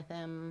week with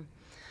him.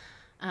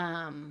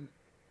 And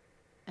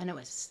it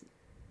was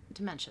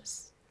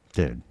dementious.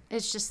 Dude.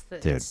 It's just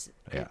that Dude. it's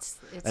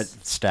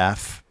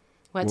staff.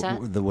 What's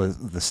that?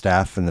 The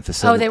staff and the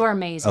facility. Oh, they were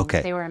amazing.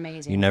 Okay. They were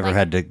amazing. You never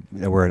had to,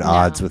 were at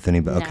odds with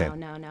anybody. Okay.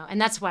 No.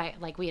 And that's why,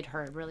 we had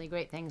heard really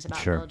great things about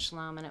Sure. Village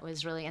Sloan, and it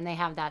was really, and they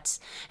have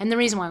and the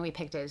reason why we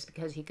picked it is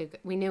because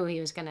we knew he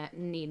was going to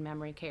need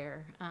memory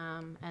care.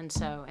 And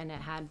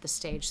it had the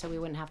stage, so we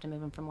wouldn't have to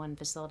move him from one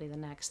facility to the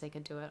next. They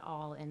could do it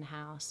all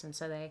in-house. And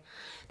so they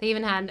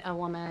even had a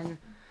woman.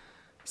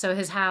 So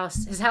his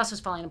house was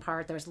falling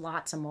apart. There was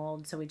lots of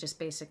mold. So we just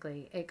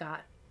basically,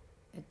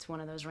 it's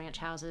one of those ranch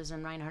houses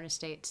in Reinhardt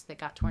Estates that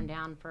got torn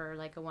down for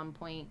like a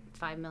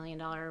 $1.5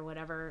 million or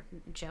whatever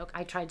joke.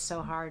 I tried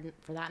so hard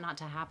for that not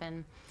to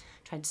happen.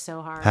 Tried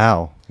so hard.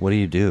 How? What do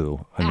you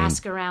do?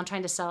 Ask around,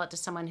 trying to sell it to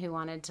someone who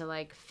wanted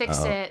to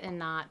fix it and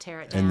not tear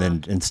it down. And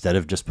then instead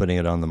of just putting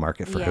it on the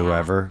market for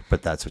whoever,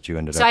 but that's what you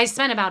ended up. So I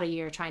spent about a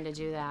year trying to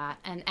do that.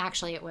 And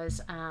actually it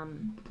was,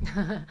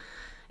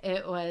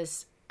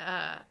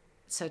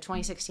 so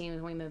 2016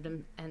 when we moved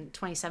him, and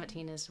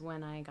 2017 is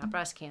when I got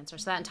breast cancer.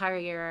 So that entire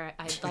year,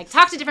 I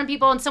talked to different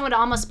people, and someone would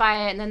almost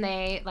buy it, and then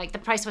they the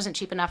price wasn't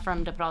cheap enough for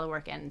them to put all the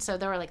work in. So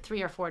there were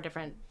 3 or 4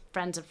 different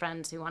friends of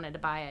friends who wanted to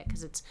buy it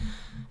because it's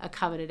a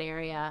coveted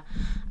area.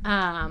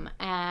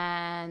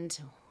 And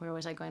where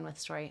was I going with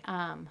the story?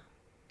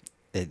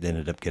 It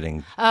ended up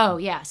getting. Oh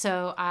yeah,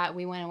 so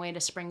we went away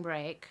to spring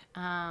break.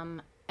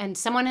 And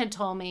someone had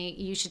told me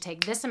you should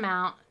take this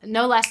amount,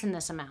 no less than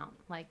this amount.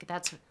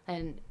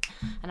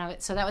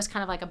 So that was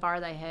kind of like a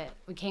bar that I hit.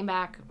 We came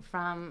back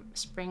from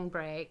spring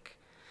break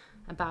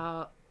it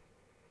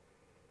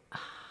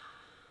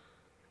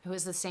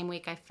was the same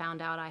week I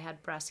found out I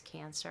had breast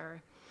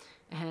cancer.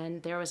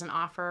 And there was an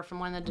offer from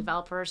one of the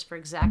developers for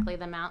exactly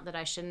the amount that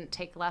I shouldn't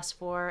take less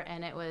for.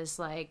 And it was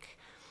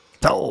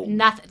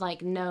nothing,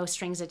 no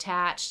strings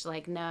attached,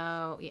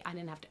 no, I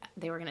didn't have to,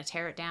 they were going to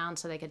tear it down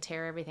so they could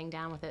tear everything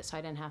down with it. So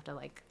I didn't have to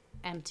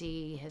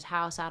empty his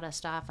house out of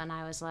stuff. And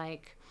I was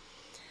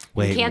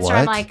wait, cancer,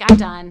 what? I'm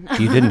done.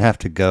 You didn't have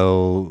to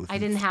go I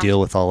didn't have deal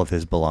with all of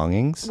his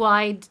belongings? Well,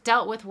 I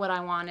dealt with what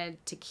I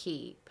wanted to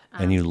keep.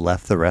 And you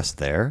left the rest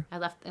there? I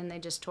left, and they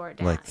just tore it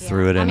down.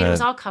 Threw it in it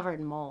was all covered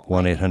in mold.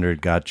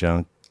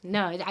 1-800-GOT-JUNK?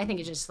 No, I think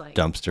it's just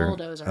dumpster.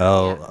 Bulldozer.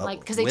 Oh,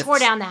 because they tore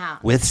down the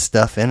house with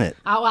stuff in it.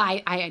 Oh,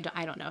 I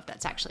don't know if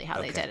that's actually how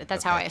they did it.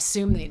 That's how I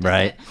assume they did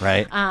it.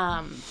 Right.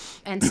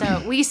 And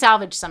so we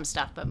salvaged some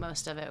stuff, but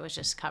most of it was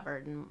just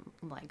covered in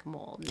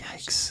mold.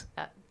 Yikes.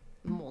 That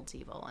mold's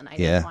evil, and I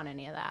didn't want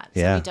any of that.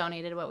 So we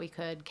donated what we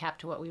could,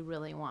 kept what we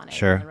really wanted,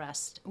 sure. And the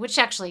rest, which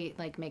actually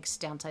makes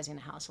downsizing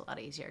the house a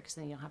lot easier because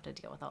then you don't have to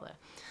deal with all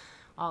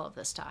of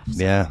the stuff.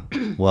 So. Yeah.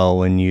 Well,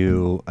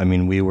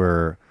 we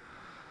were.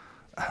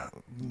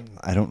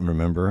 I don't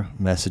remember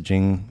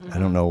messaging. Mm-hmm. I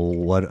don't know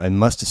what. I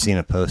must have seen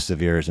a post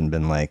of yours and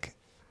been like,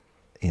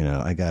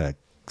 I gotta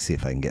see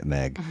if I can get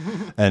Meg,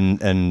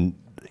 and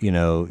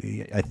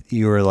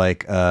you were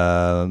like,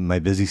 my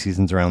busy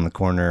season's around the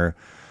corner,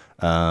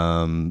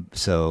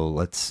 so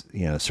let's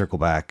circle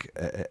back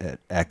at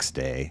X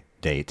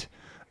date,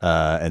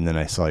 and then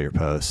I saw your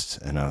post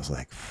and I was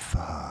like,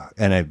 fuck,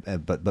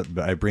 and but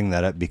I bring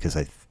that up because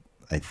I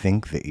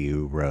think that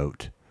you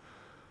wrote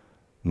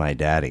my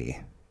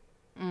daddy.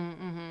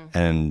 Mm-hmm.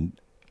 And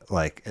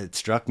it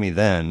struck me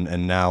then,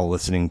 and now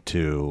listening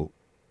to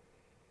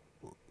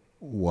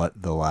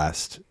what the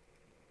last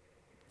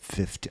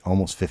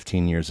almost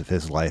 15 years of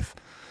his life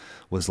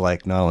was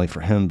like, not only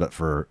for him but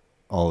for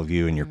all of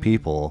you and your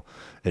people,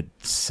 it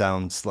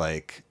sounds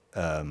like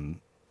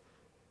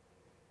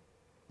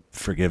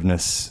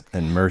forgiveness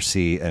and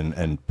mercy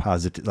and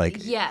positive,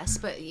 yes.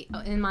 But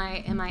in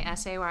my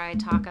essay where I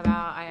talk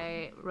about,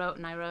 I read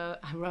and I wrote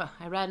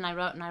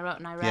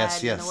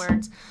yes. in the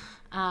words.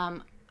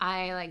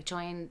 I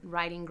joined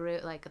writing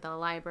group, the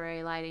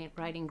library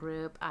writing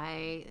group.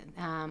 The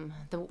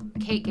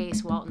Kate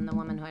Gase Walton, the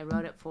woman who I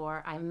wrote it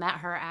for, I met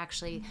her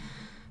actually.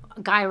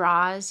 Guy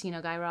Raz,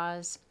 Guy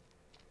Raz.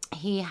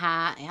 He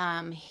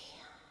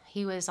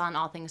was on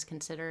All Things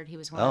Considered. He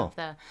was one of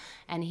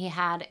and he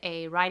had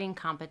a writing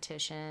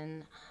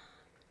competition.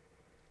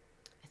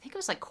 I think it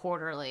was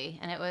quarterly,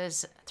 and it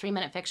was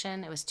 3-minute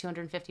fiction. It was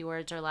 250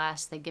 words or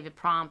less. They'd give you a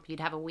prompt. You'd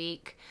have a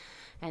week.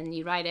 And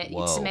you write it,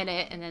 you'd submit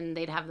it, and then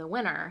they'd have the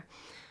winner.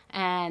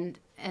 And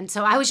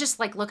so I was just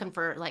looking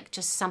for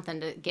just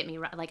something to get me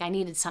right. I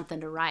needed something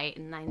to write,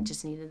 and I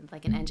just needed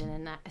an engine.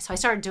 And so I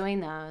started doing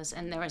those.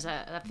 And there was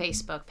a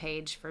Facebook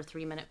page for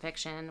 3-minute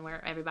fiction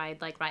where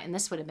everybody'd write. And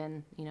this would have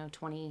been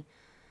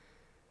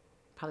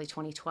probably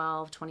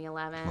 2012,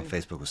 2011. When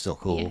Facebook was still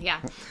cool.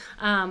 Yeah.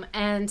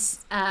 And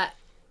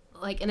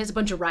it's a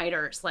bunch of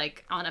writers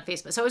like on a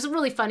Facebook. So it was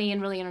really funny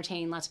and really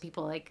entertaining. Lots of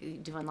people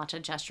like doing lots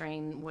of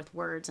gesturing with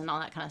words and all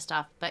that kind of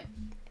stuff. But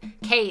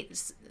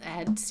Kate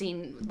had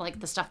seen like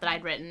the stuff that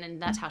I'd written,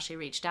 and that's how she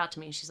reached out to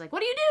me. She's like,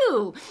 "What do you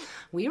do?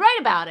 We write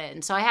about it."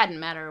 And so I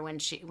hadn't met her when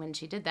she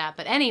did that.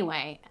 But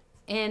anyway,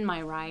 in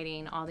my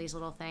writing, all these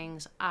little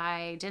things,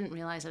 I didn't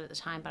realize it at the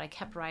time, but I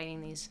kept writing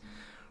these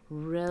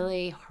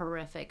really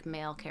horrific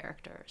male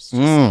characters.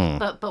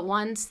 But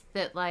ones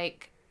that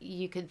like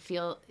you could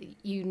feel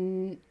you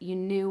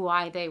knew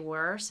why they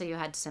were, so you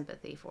had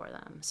sympathy for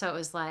them. So it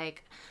was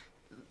like,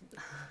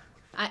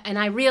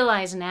 I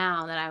realize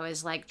now that I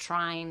was like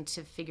trying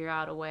to figure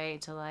out a way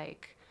to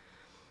like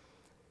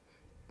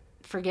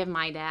forgive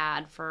my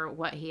dad for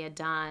what he had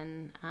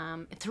done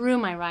through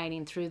my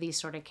writing, through these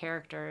sort of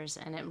characters,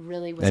 and it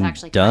really was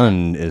actually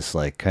done is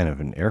like kind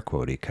of an air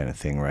quotey kind of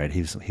thing, right?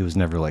 He was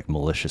never like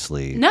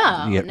maliciously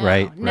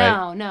right.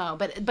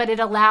 But it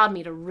allowed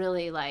me to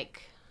really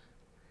like,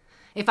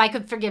 if I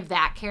could forgive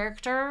that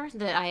character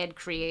that I had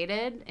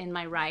created in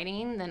my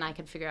writing, then I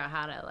could figure out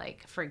how to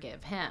like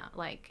forgive him.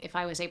 Like if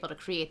I was able to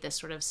create this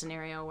sort of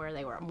scenario where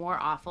they were more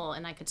awful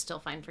and I could still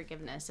find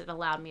forgiveness, it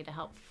allowed me to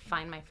help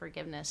find my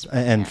forgiveness.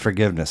 And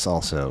forgiveness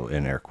also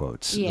in air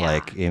quotes. Yeah.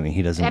 Like, I mean,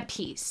 he doesn't. At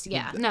peace.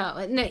 Yeah.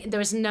 No, there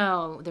was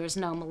no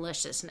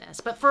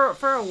maliciousness. But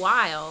for a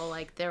while,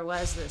 like there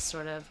was this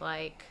sort of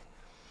like,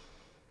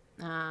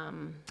 I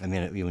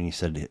mean, when you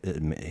said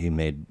it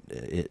made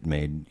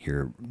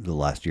the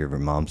last year of your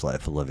mom's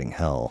life a living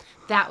hell.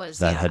 That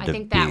was I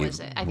think that was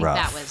it. I think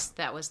rough.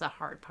 that was the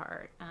hard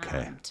part.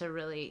 To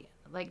really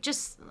like,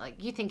 just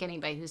like, you think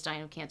anybody who's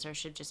dying of cancer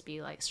should just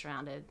be like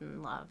surrounded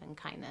in love and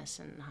kindness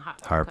and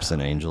harps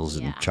and angels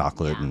and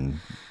chocolate and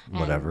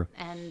whatever.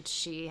 And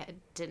she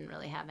didn't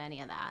really have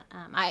any of that.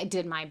 I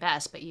did my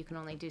best, but you can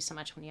only do so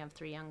much when you have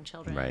 3 young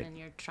children, and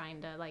you're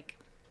trying to like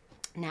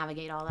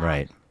navigate all that.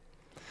 Right.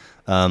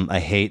 I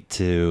hate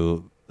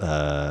to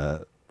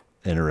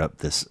interrupt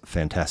this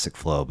fantastic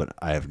flow, but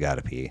I have got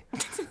to pee.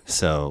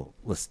 So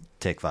let's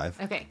take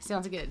 5. Okay,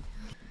 sounds good.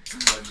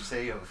 What did you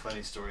say? You have a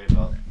funny story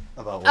about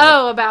what?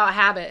 Oh, about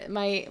habit.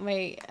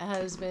 My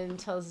husband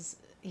tells,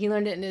 he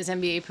learned it in his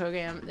MBA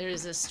program.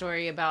 There's a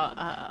story about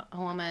a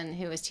woman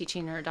who was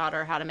teaching her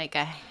daughter how to make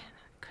a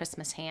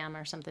Christmas ham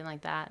or something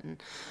like that,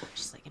 and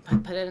she's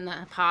like, put it in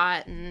the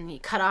pot, and you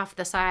cut off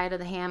the side of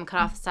the ham,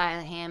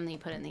 and you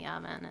put it in the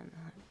oven, and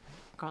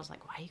girl's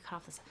like, why you cut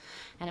off this?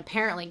 And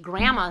apparently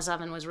grandma's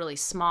oven was really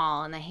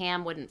small and the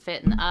ham wouldn't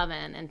fit in the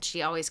oven, and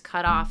she always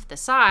cut off the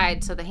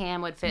side so the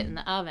ham would fit in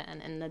the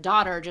oven. And the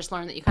daughter just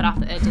learned that you cut off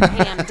the edge of the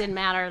ham. It didn't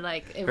matter,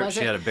 like it wasn't.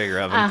 She had a bigger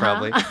oven,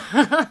 probably.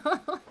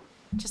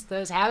 Just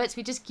those habits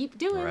we just keep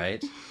doing.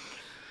 Right.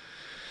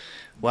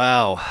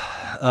 Wow.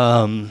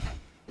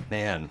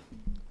 Man.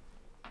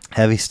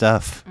 Heavy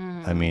stuff.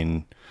 Mm-hmm. I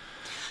mean.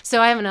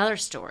 So I have another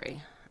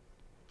story.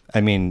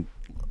 I mean,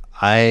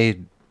 I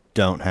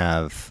don't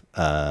have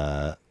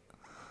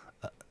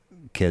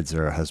kids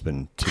or a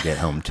husband to get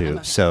home to,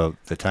 okay. So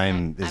the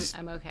time is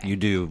I'm okay. You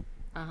do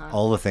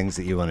all the things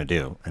that you want to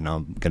do, and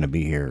I'm going to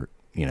be here,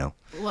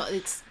 Well,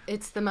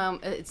 it's the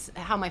moment. It's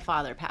how my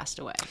father passed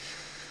away.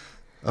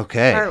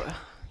 Okay. Or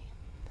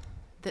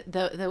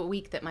the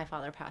week that my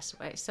father passed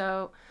away.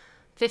 So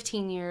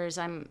 15 years.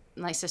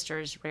 My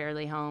sister's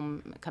rarely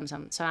home, comes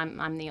home, so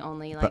I'm the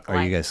only like. But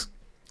are you guys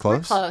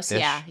close? We're close.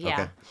 Yeah.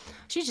 Okay.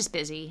 She's just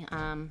busy.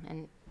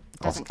 And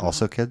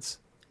also kids?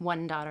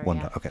 One daughter. One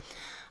daughter. Okay.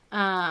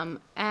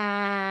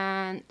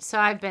 And so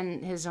I've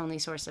been his only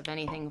source of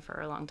anything for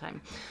a long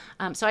time.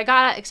 So I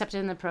got accepted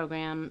in the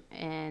program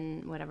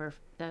in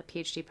the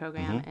PhD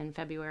program in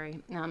February.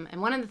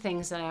 And one of the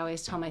things that I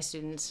always tell my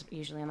students,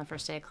 usually on the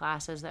first day of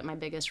class, is that my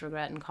biggest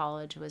regret in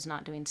college was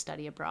not doing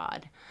study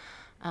abroad.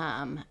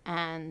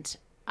 And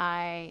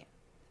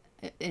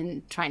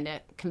in trying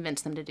to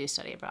convince them to do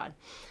study abroad.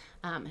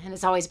 And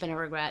it's always been a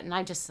regret, and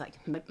I just like,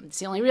 it's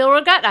the only real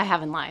regret I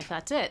have in life.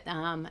 That's it.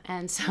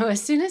 And so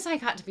as soon as I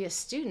got to be a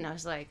student, I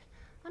was like,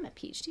 I'm a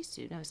PhD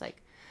student. I was like,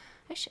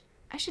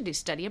 I should do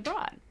study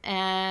abroad.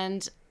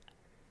 And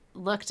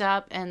looked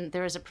up, and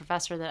there was a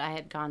professor that I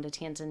had gone to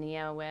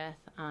Tanzania with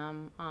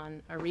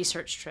on a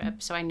research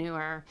trip. So I knew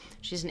her.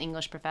 She's an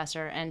English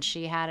professor, and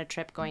she had a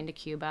trip going to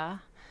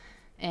Cuba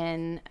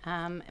in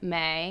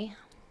May,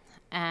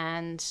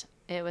 and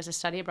it was a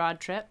study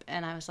abroad trip,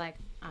 and I was like,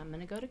 I'm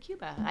going to go to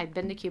Cuba. I'd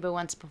been to Cuba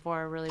once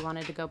before, really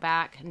wanted to go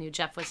back. I knew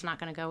Jeff was not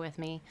going to go with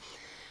me.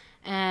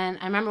 And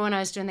I remember when I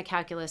was doing the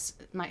calculus,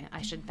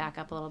 I should back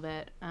up a little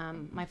bit.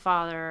 My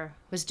father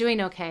was doing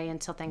okay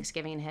until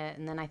Thanksgiving hit,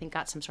 and then I think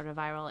got some sort of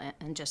viral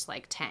and just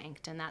like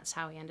tanked, and that's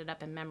how he ended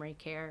up in memory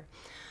care.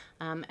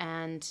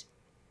 And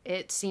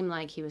it seemed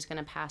like he was going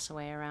to pass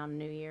away around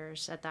New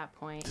Year's at that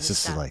point. This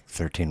is like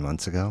 13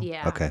 months ago?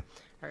 Yeah. Okay.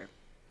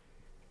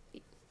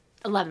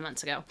 11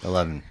 months ago.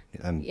 11.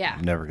 I'm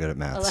never good at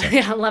math.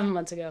 11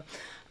 months ago.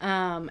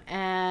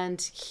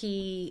 And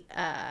he,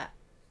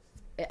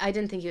 I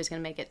didn't think he was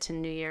going to make it to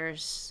New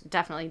Year's.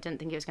 Definitely didn't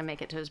think he was going to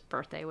make it to his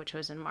birthday, which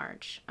was in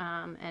March.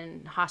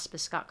 And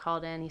hospice got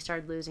called in. He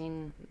started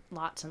losing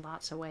lots and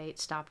lots of weight,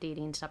 stopped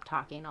eating, stopped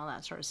talking, all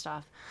that sort of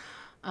stuff.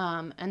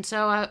 And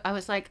so I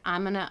was like,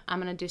 I'm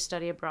gonna do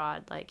study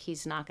abroad. Like,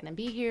 he's not gonna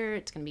be here.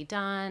 It's gonna be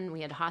done.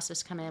 We had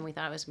hospice come in. We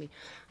thought it was gonna be.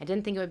 I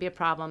didn't think it would be a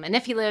problem. And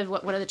if he lived,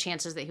 what are the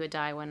chances that he would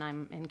die when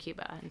I'm in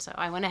Cuba? And so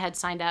I went ahead,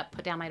 signed up,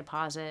 put down my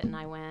deposit, and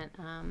I went.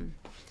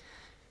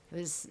 It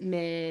was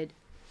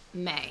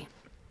mid-May.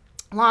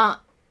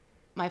 Well,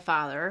 my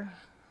father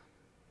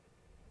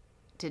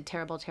did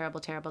terrible,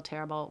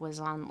 was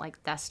on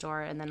like death's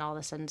door, and then all of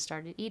a sudden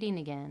started eating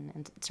again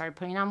and started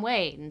putting on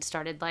weight and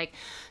started like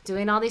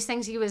doing all these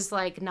things. He was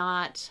like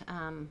not,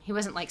 he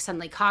wasn't like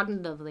suddenly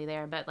cognitively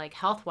there, but like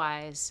health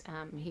wise,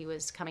 he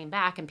was coming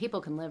back, and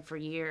people can live for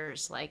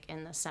years like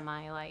in the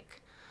semi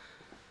like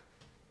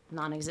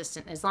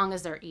non-existent, as long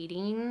as they're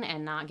eating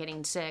and not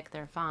getting sick,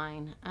 they're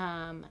fine.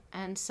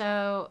 And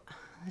so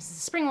as the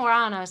spring wore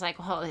on, I was like,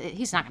 well,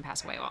 he's not gonna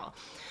pass away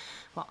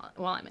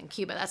while I'm in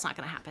Cuba. That's not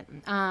going to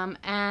happen.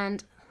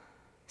 And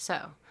so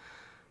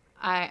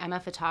I'm a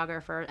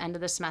photographer. End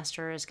of the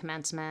semester is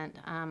commencement.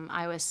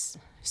 I was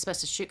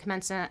supposed to shoot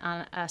commencement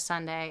on a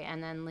Sunday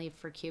and then leave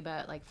for Cuba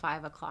at like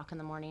 5 o'clock in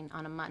the morning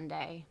on a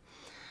Monday.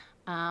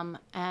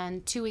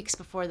 And 2 weeks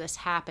before this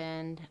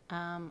happened,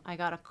 I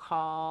got a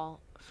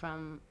call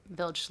from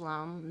Village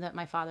Shalom that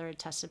my father had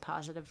tested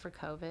positive for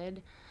COVID.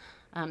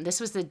 This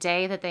was the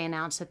day that they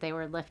announced that they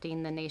were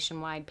lifting the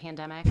nationwide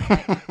pandemic.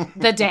 Like,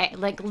 the day,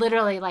 like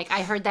literally, like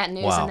I heard that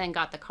news and then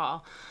got the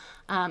call.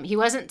 He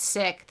wasn't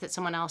sick, that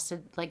someone else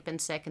had like been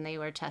sick and they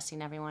were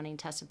testing everyone, and he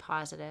tested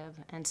positive.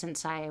 And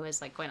since I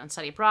was like going on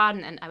study abroad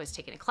and I was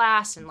taking a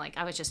class and like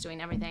I was just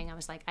doing everything, I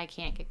was like, I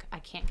can't get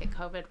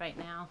COVID right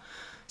now.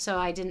 So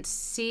I didn't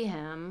see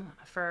him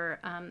for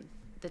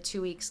the 2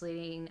 weeks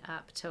leading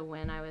up to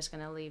when I was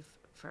going to leave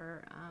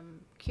for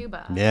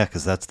Cuba. Yeah,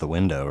 because that's the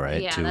window,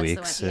 right? Yeah, 2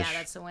 weeks.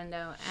 That's the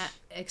window.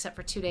 Except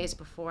for 2 days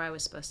before I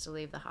was supposed to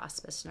leave, the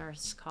hospice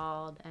nurse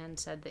called and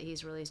said that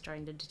he's really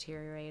starting to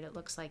deteriorate. It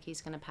looks like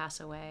he's going to pass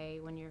away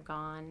when you're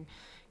gone.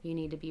 You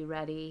need to be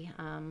ready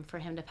for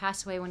him to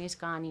pass away when he's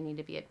gone. You need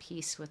to be at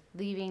peace with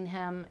leaving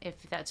him if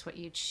that's what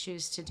you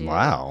choose to do.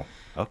 Wow.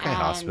 Okay, and,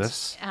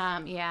 hospice.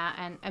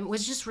 And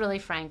was just really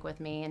frank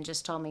with me and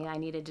just told me I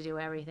needed to do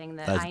everything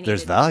that I needed.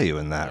 There's value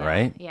in that,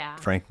 right? Yeah.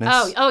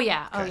 Frankness? Oh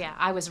yeah. Okay. Oh, yeah.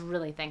 I was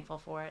really thankful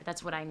for it.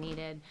 That's what I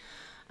needed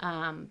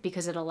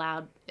because it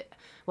allowed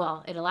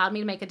me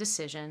to make a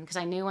decision, because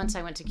I knew once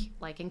I went to,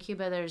 like in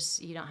Cuba,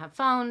 you don't have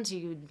phones,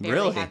 you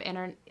barely have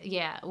internet.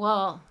 Yeah,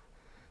 well,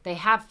 they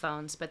have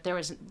phones, but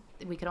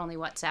we could only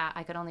WhatsApp.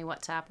 I could only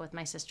WhatsApp with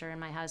my sister and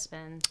my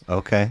husband.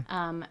 Okay.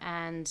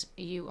 And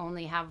you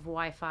only have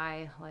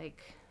Wi-Fi,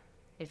 like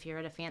if you're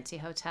at a fancy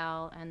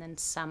hotel, and then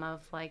some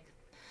of like,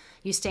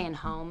 you stay in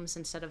homes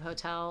instead of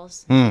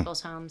hotels,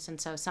 people's homes. And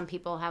so some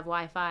people have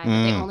Wi-Fi,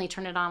 but they only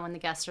turn it on when the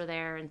guests are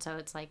there. And so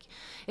it's like,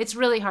 it's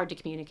really hard to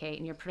communicate,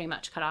 and you're pretty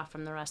much cut off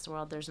from the rest of the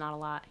world. There's not a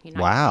lot,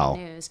 Wow.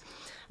 news.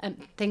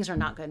 Things are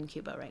not good in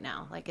Cuba right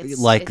now. Like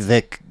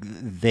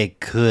they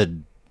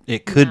could.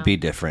 It could be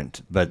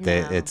different, but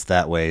it's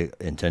that way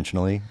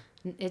intentionally?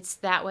 It's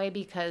that way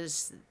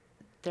because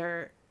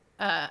they're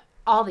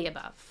all the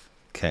above.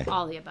 Okay.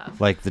 All the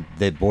above. Like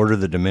they border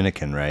the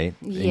Dominican, right?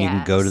 Yes. And you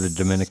can go to the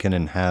Dominican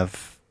and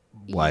have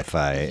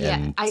Wi-Fi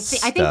and I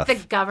stuff. think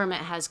the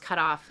government has cut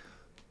off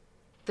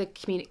the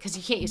community, because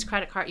you can't use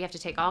credit card. You have to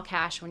take all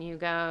cash when you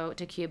go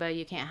to Cuba.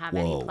 You can't have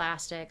any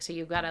plastic. So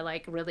you've got to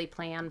like really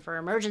plan for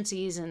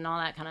emergencies and all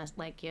that kind of,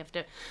 like, you have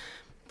to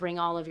bring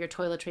all of your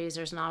toiletries.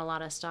 There's not a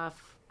lot of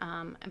stuff.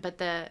 But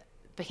the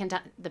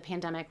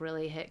pandemic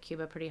really hit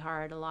Cuba pretty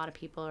hard. A lot of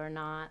people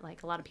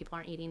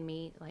aren't eating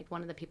meat. Like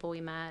one of the people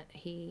we met,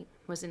 he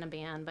was in a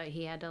band, but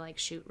he had to like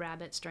shoot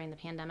rabbits during the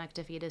pandemic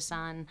to feed his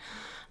son.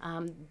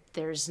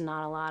 There's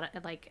not a lot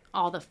of, like,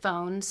 all the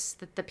phones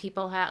that the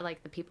people had,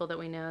 like the people that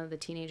we know, the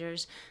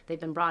teenagers, they've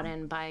been brought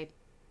in by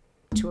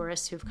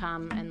tourists who've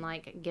come and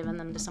like given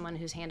them to someone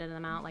who's handed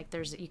them out. Like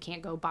you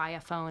can't go buy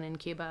a phone in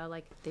Cuba.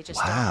 Like they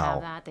just don't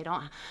have that. They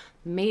don't.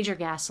 Major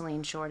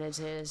gasoline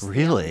shortages.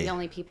 Really? The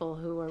only people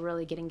who were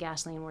really getting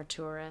gasoline were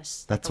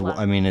tourists. That's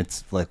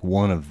it's like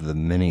one of the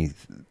many,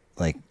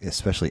 like,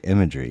 especially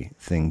imagery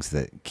things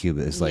that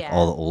Cuba is like,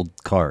 all the old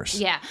cars.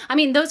 Yeah. I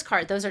mean, those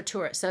are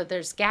tourists. So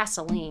there's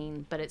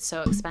gasoline, but it's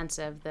so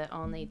expensive that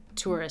only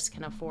tourists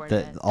can afford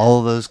it. All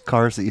of those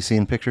cars that you see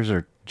in pictures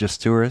are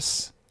just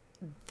tourists?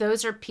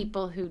 Those are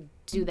people who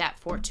do that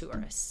for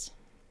tourists.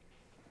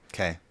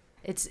 Okay.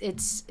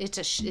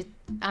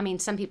 I mean,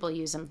 some people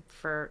use them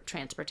for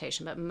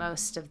transportation, but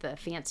most of the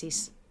fancy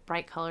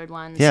bright colored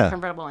ones,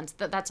 convertible ones,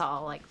 that's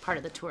all like part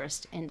of the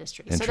tourist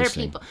industry. So they're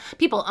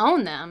people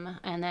own them,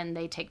 and then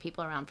they take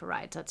people around for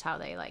rides. That's how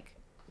they like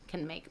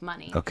can make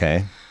money.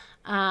 Okay.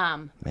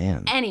 Man.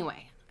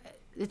 Anyway,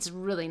 it's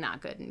really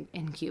not good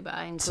in Cuba,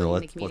 including So the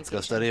let's communication.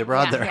 go study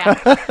abroad there.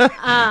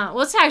 Yeah.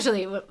 Well, it's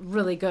actually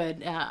really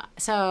good. I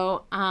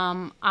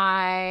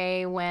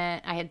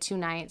had 2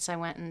 nights. I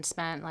went and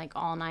spent like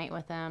all night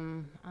with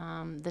him.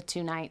 The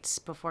 2 nights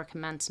before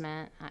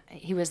commencement,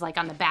 he was like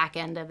on the back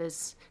end of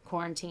his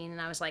quarantine, and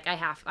I was like,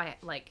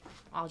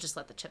 I'll just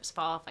let the chips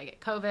fall if I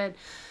get COVID.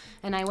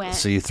 And I went.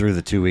 So you threw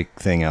the 2-week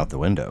thing out the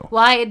window.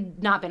 Well, I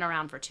had not been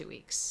around for 2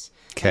 weeks.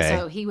 Okay.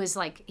 So he was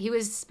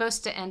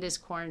supposed to end his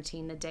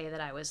quarantine the day that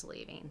I was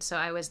leaving. So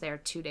I was there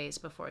 2 days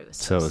before he was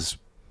supposed So it was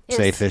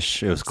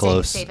safe-ish. It was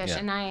close. Safe-ish. Yeah.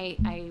 And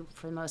I,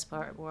 for the most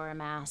part, wore a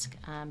mask.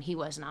 He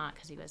was not,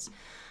 because he was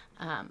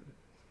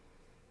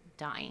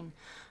dying.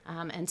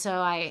 And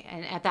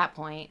at that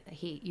point,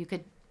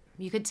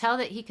 you could tell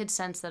that he could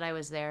sense that I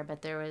was there,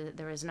 but there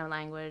was no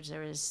language.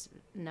 There was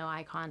no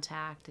eye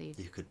contact.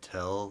 You could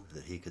tell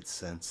that he could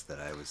sense that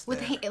I was there.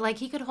 there.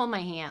 He could hold my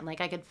hand.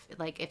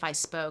 If I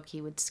spoke, he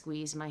would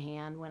squeeze my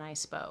hand when I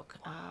spoke.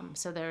 Wow.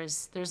 So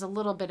there's a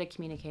little bit of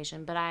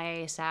communication. But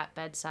I sat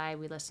bedside.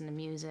 We listened to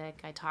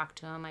music. I talked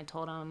to him. I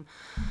told him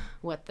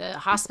what the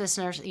hospice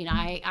nurse.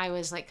 I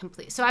was like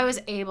complete. So I was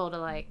able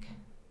to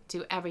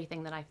do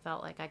everything that I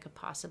felt like I could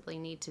possibly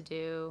need to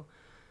do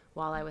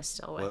while I was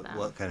still with them.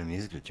 What kind of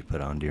music did you put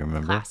on? Do you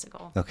remember?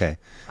 Classical. Okay.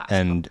 Classical.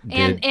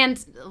 And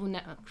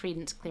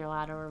Creedence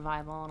Clearwater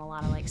Revival and a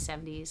lot of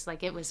 70s.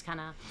 It was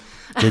kind of.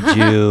 Did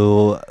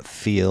you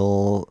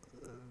feel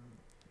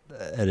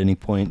at any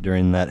point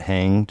during that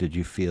hang? Did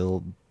you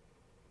feel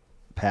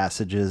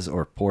passages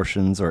or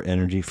portions or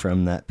energy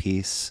from that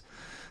piece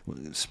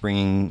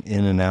springing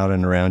in and out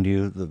and around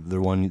you?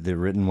 The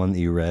written one that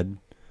you read.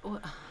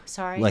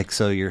 Sorry?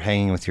 So you're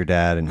hanging with your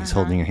dad and he's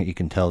holding your hand. You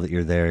can tell that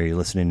you're there. You're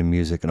listening to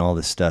music and all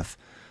this stuff.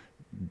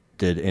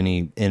 Did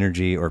any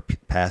energy or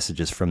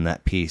passages from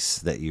that piece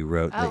that you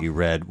wrote, that you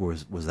read,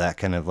 was that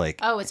kind of like...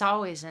 Oh, it's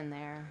always in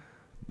there.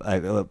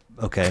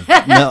 Okay.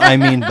 No, I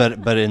mean,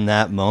 but in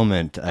that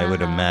moment, I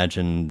would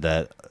imagine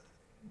that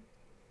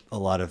a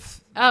lot of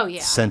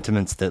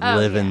sentiments that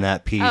live in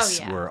that piece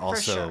were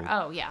also... For sure.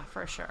 Oh, yeah,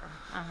 for sure.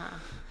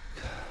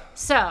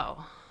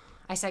 So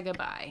I said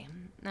goodbye.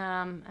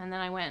 And then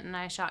I went and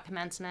I shot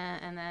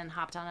commencement and then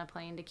hopped on a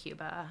plane to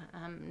Cuba,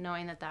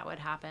 knowing that would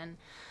happen,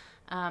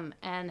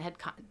 and had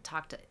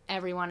talked to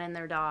everyone and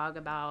their dog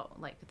about,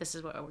 this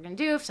is what we're going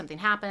to do if something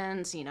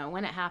happens,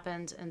 when it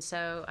happens. And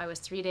so I was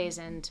 3 days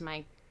into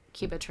my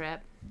Cuba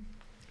trip,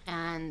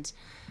 and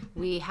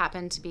we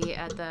happened to be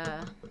at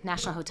the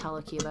National Hotel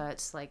of Cuba.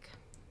 It's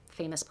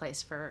famous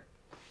place for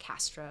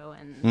Castro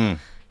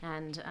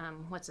and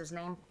what's his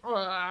name?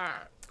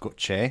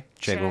 Che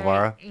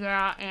Guevara.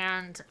 Yeah,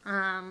 and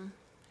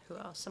who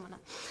else? Someone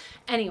else.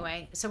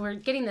 Anyway, so we're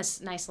getting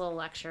this nice little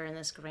lecture in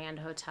this grand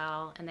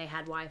hotel, and they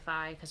had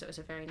Wi-Fi because it was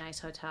a very nice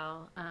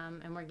hotel.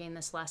 And we're getting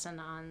this lesson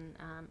on,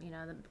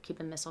 the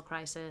Cuban Missile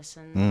Crisis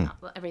and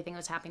everything that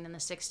was happening in the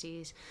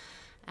 60s.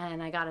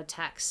 And I got a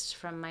text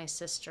from my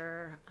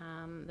sister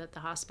that the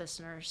hospice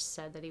nurse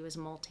said that he was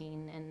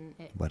molting, and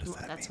what does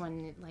that that's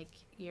mean? when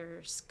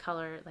your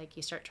color,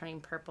 you start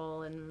turning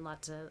purple, and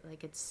lots of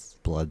it's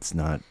blood's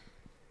not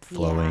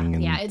flowing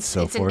and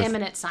so it's forth. an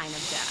imminent sign of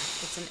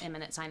death. It's an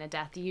imminent sign of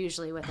death,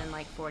 usually within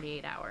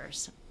 48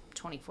 hours,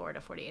 24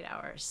 to 48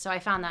 hours. So I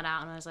found that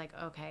out, and I was like,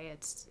 okay,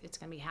 it's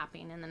going to be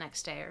happening in the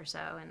next day or so.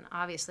 And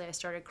obviously I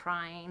started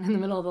crying in the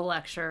middle of the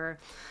lecture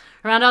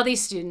around all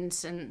these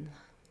students. And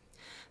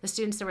the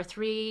students, there were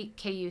 3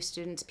 KU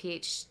students,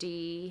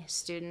 PhD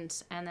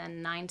students, and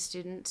then 9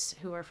 students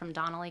who were from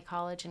Donnelly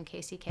College in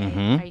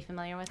KCK. Are you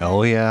familiar with that?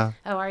 Oh, yeah.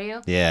 Oh, are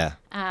you? Yeah.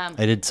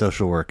 I did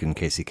social work in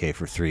KCK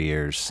for 3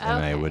 years,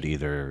 and I would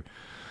either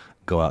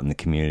go out in the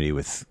community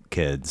with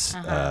kids,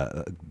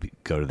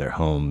 go to their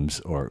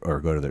homes,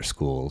 or go to their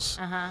schools.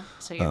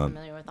 So you're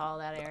familiar with all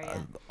that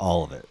area?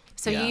 All of it.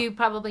 So you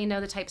probably know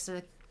the types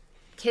of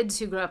kids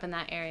who grew up in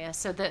that area.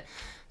 So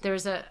there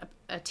was a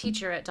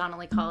teacher at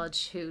Donnelly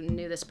College who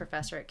knew this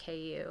professor at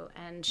KU,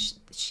 and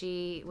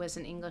she was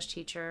an English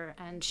teacher,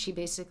 and she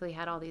basically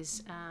had all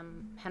these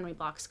Henry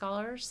Block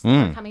scholars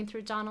that were coming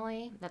through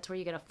Donnelly. That's where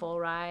you get a full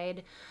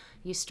ride.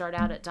 You start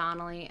out at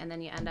Donnelly, and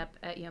then you end up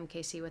at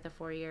UMKC with a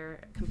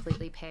 4-year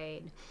completely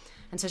paid.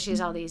 And so she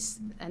has all these,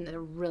 and they're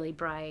really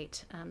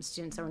bright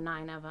students. There were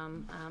 9 of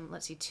them.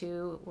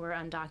 2 were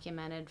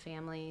undocumented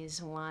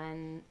families.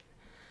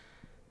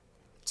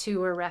 2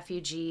 were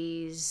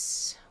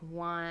refugees.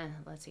 1,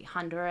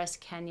 Honduras,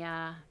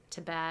 Kenya,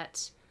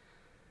 Tibet,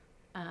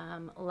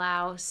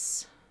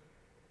 Laos,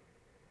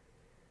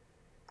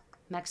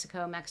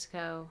 Mexico.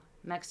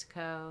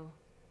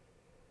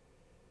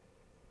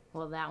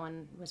 Well, that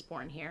one was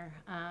born here.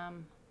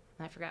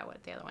 I forgot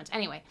what the other ones.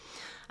 Anyway,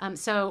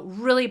 so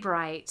really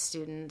bright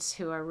students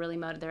who are really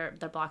they're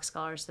Block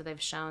scholars, so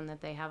they've shown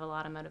that they have a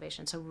lot of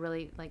motivation. So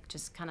really,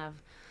 just kind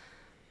of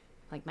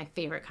my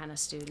favorite kind of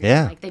student.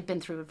 Yeah. They've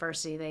been through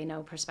adversity. They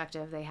know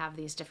perspective. They have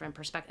these different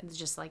perspectives,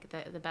 just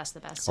the best.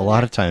 So a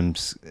lot of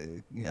times,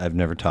 I've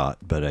never taught,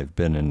 but I've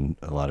been in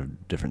a lot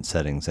of different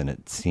settings, and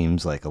it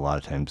seems like a lot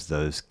of times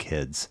those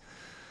kids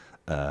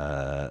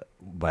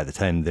by the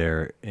time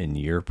they're in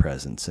your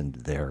presence and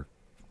they're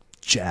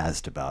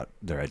jazzed about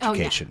their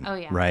education, Oh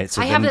yeah. right?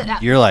 So I then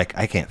have you're like,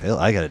 I can't fail.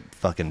 I gotta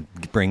fucking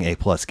bring A+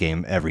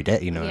 game every day.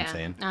 You know what I'm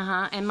saying?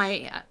 And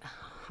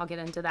I'll get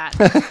into that.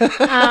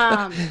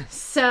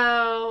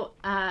 So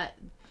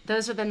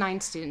those are the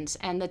 9 students,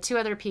 and the 2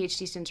 other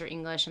PhD students are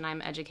English, and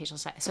I'm educational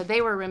science. So they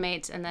were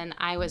roommates, and then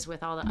I was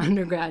with all the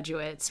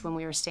undergraduates when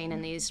we were staying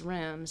in these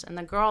rooms. And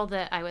the girl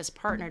that I was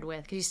partnered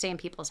with, because you stay in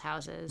people's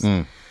houses,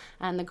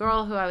 and the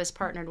girl who I was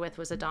partnered with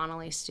was a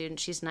Donnelly student.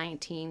 She's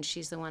 19.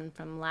 She's the one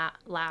from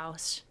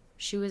Laos.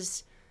 I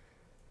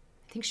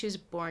think she was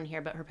born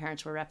here, but her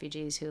parents were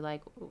refugees who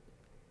like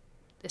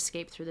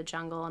escaped through the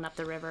jungle and up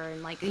the river,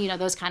 and like, you know,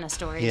 those kind of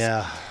stories.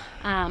 Yeah.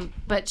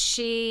 But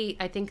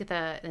I think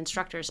the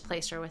instructors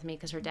placed her with me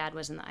because her dad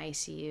was in the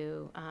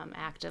ICU,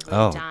 actively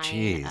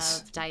dying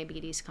of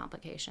diabetes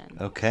complication.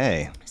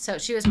 Okay. So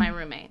she was my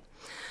roommate.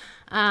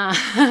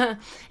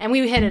 And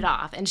we hit it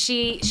off, and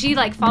she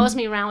like follows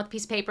me around with a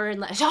piece of paper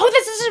and that's an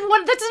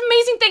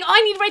amazing thing. Oh,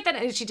 I need to write that.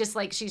 And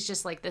she's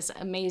just like this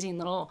amazing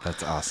little,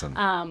 that's awesome.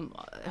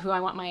 Who I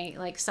want my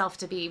like self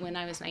to be when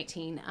I was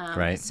 19.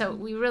 Right. So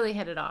we really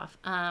hit it off.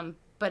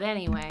 But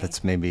anyway,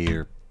 that's maybe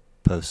your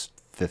post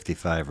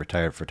 55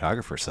 retired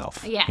photographer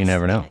self. Yes. You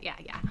never know. Yeah.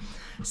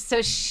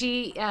 So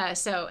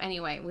so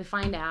anyway, we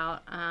find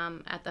out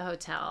at the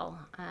hotel,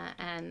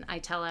 and I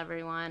tell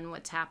everyone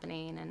what's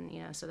happening, and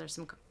you know, so there's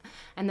some,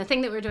 and the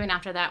thing that we were doing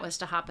after that was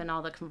to hop in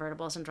all the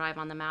convertibles and drive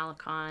on the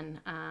Malecon,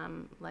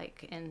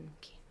 like in,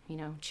 you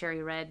know,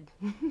 cherry red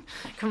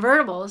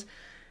convertibles.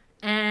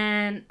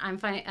 And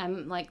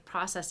I'm like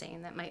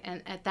processing that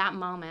and at that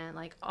moment,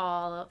 like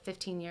all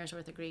 15 years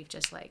worth of grief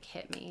just like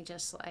hit me,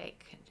 just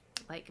like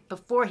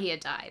before he had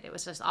died. It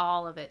was just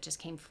all of it just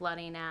came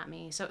flooding at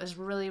me. So it was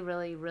really,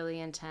 really, really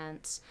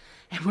intense.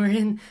 And we're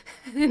in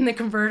the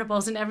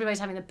convertibles, and everybody's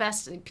having the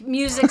best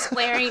music's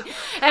blaring.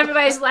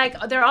 Everybody's like,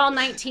 they're all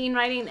 19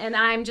 writing, and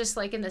I'm just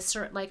like in this,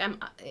 like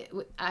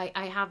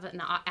I have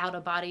an out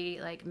of body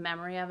like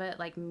memory of it,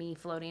 like me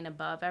floating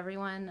above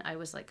everyone. I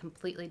was like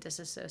completely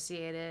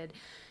disassociated.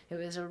 It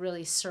was a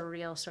really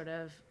surreal sort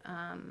of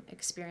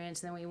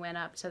experience. And then we went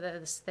up to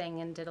this thing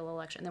and did a little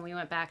lecture. And then we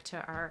went back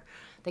to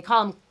they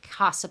call them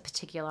Casa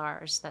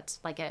Particulars.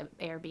 That's like an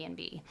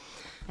Airbnb.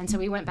 And so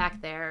we went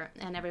back there,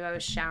 and everybody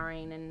was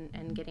showering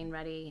and getting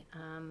ready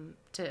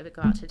to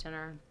go out to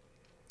dinner.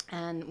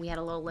 And we had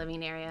a little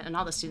living area, and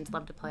all the students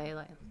loved to play.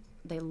 Like,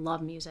 they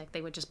love music.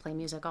 They would just play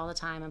music all the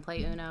time and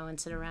play Uno and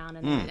sit around.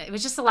 And it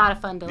was just a lot of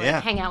fun to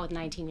like hang out with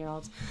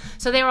 19-year-olds.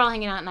 So they were all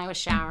hanging out, and I was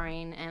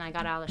showering, and I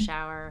got out of the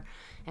shower.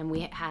 And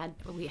we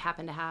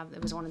happened to have,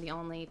 it was one of the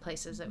only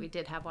places that we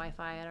did have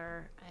Wi-Fi at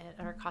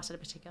our Casa de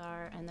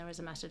Particular, and there was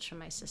a message from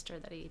my sister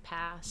that he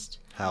passed.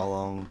 How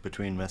long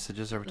between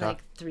messages are we talking?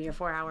 Like 3 or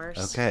 4 hours.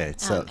 Okay,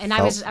 so and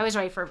I was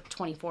ready for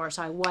 24,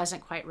 so I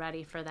wasn't quite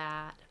ready for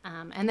that.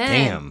 And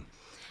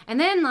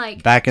then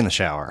like back in the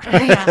shower.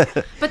 Yeah,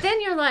 but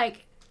then you're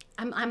like,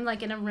 I'm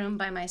like in a room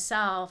by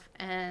myself,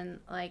 and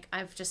like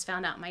I've just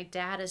found out my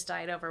dad has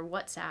died over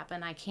WhatsApp,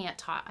 and I can't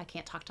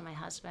talk to my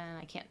husband.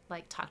 I can't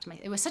like talk to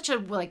it was such a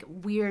like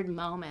weird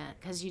moment,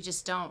 because you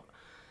just don't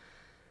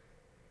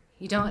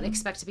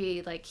expect to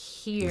be like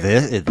here.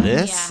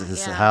 This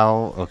is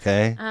how,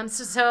 okay.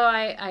 So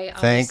I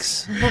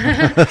thanks.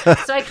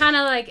 So I kind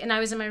of like, and I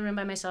was in my room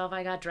by myself.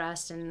 I got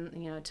dressed, and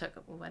you know, it took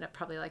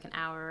probably like an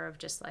hour of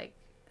just like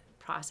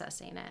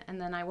processing it, and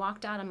then I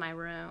walked out of my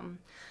room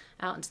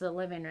out into the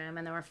living room,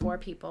 and there were 4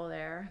 people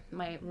there.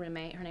 My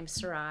roommate, her name's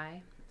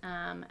Sarai,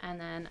 and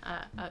then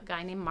a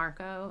guy named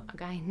Marco, a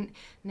guy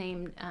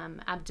named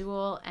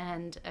Abdul,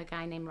 and a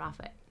guy named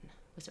Raphael.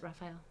 Was it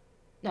Raphael?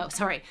 No,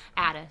 sorry,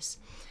 Addis.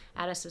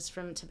 Addis is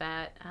from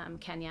Tibet,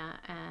 Kenya,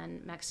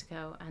 and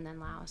Mexico, and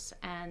then Laos.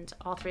 And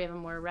all 3 of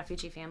them were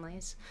refugee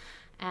families.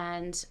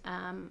 And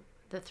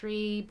the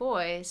 3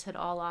 boys had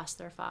all lost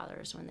their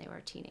fathers when they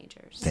were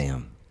teenagers.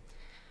 Damn.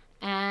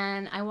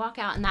 And I walk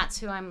out, and that's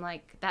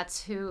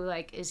who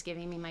is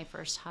giving me my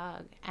first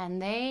hug. And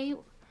they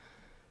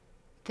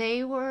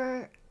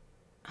were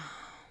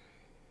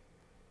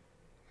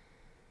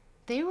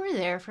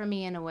there for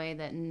me in a way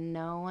that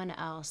no one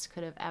else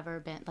could have ever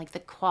been. Like, the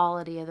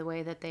quality of the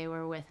way that they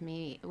were with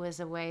me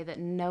was a way that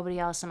nobody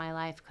else in my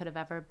life could have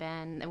ever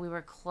been. And we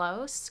were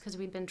close because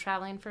we'd been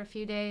traveling for a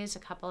few days. A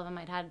couple of them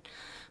I'd had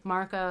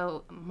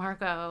Marco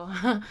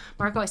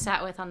I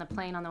sat with on the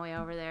plane on the way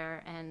over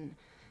there, and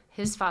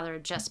his father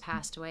had just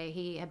passed away.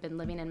 He had been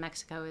living in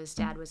Mexico. His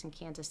dad was in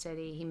Kansas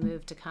City. He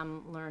moved to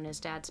come learn his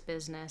dad's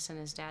business, and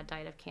his dad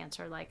died of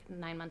cancer like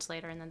 9 months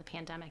later, and then the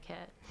pandemic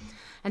hit.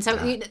 And so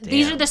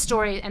these are the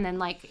stories, and then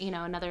like, you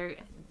know,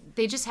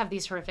 they just have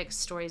these horrific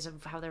stories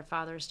of how their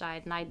fathers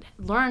died, and I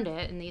learned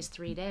it in these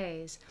 3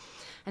 days.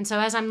 And so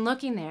as I'm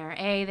looking there,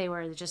 they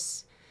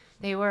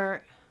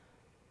were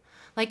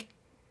like,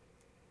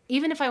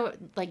 even if I were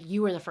like,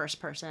 you were the first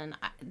person,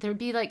 there'd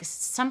be like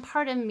some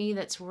part of me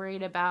that's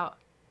worried about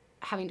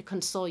having to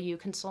console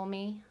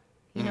me,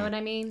 You know what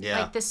I mean? Yeah.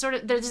 Like this sort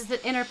of, there's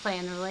the interplay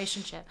in the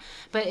relationship.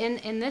 But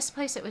in this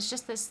place, it was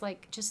just this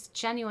like, just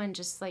genuine,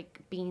 just like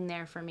being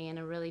there for me in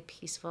a really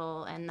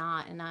peaceful and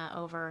not in a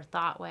over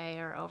thought way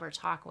or over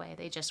talk way.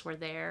 They just were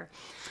there.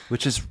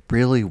 Which is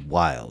really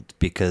wild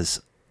because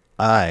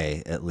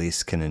I at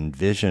least can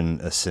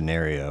envision a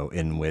scenario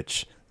in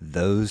which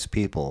those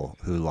people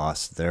who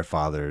lost their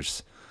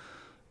fathers,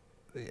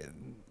 their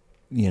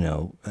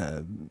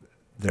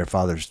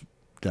fathers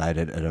died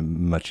at a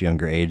much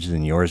younger age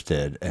than yours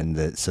did,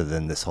 and so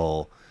then this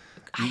whole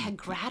I had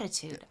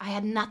gratitude. I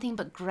had nothing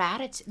but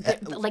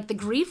gratitude. Like the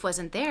grief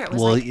wasn't there. It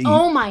was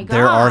oh my God.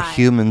 There are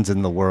humans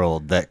in the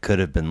world that could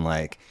have been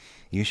like,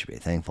 you should be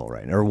thankful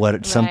right now, or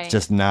what?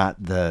 Just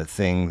not the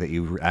thing that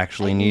you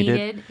actually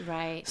needed.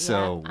 Right.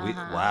 So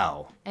yeah,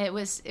 wow. It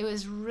was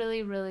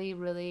really, really,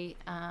 really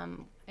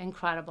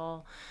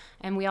incredible.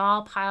 And we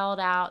all piled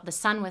out. The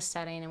sun was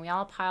setting, and we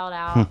all piled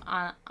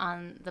out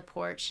on the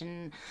porch.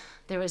 And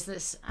there was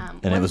this.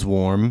 And it was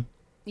warm.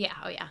 Yeah,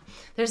 oh yeah.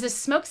 There's this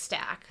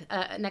smokestack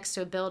next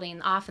to a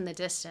building off in the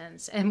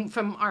distance, and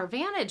from our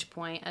vantage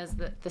point, as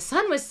the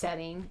sun was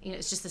setting,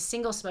 it's just a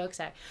single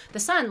smokestack. The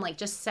sun like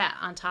just sat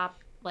on top,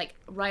 like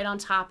right on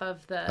top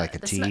of like a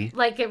tea,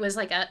 like it was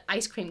like an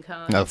ice cream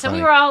cone. Oh, so funny.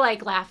 we were all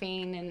like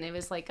laughing, and it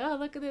was like, oh,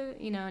 look at the,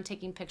 and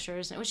taking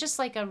pictures. And it was just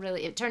like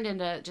it turned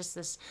into just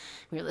this.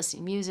 We were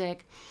listening to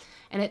music,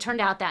 and it turned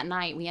out that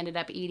night we ended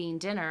up eating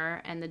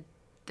dinner, and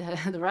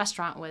the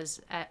restaurant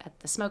was at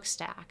the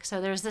smokestack.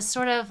 So there's this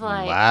sort of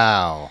like,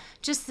 wow,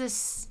 just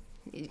this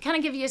kind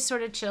of give you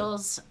sort of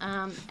chills.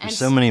 There's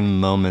so many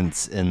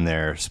moments in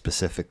there,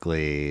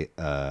 specifically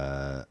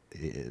the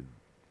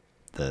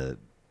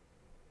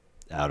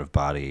out of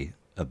body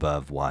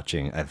above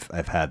watching.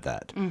 I've had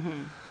that.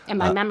 Mm-hmm. And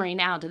my memory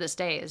now to this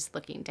day is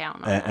looking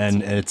down on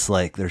and it's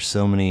like there's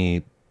so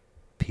many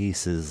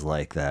pieces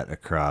like that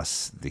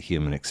across the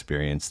human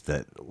experience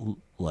that,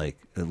 like,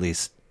 at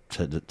least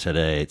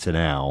today to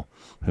now,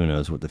 who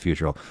knows what the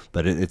future will,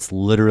 but it's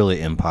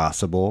literally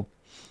impossible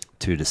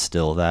to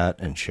distill that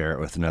and share it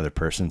with another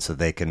person so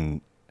they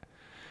can,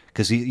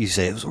 because you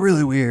say it was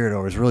really weird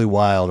or it was really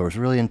wild or it was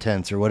really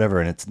intense or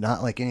whatever, and it's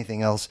not like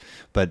anything else,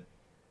 but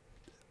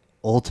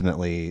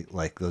ultimately,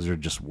 like, those are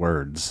just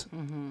words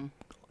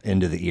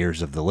into the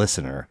ears of the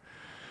listener.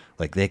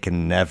 Like, they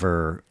can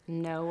never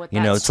know what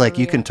it's like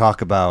you can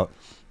talk about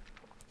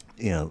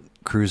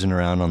cruising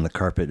around on the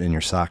carpet in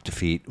your socked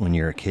feet when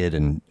you're a kid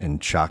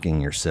and shocking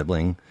your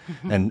sibling.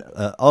 And,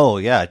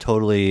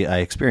 I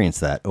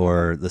experienced that.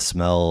 Or the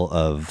smell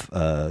of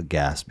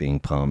gas being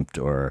pumped,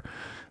 or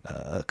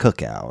a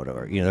cookout,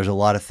 or, there's a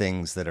lot of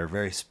things that are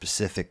very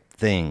specific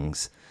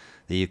things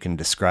that you can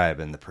describe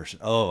in the person.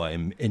 Oh, I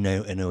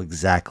know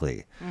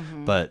exactly.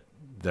 But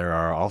there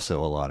are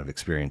also a lot of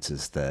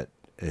experiences that,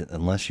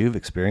 unless you've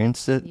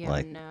experienced it,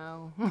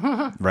 no.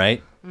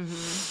 Right?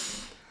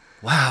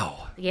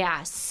 Wow.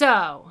 Yeah,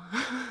 so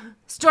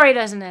story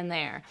doesn't end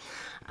there.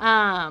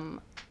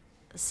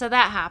 So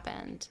that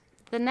happened.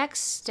 The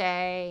next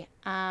day,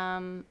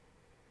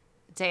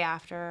 day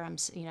after,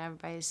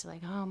 everybody's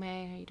like, "Oh,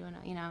 May, how are you doing?"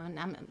 And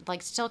I'm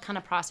like still kind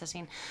of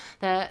processing.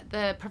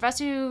 The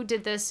professor who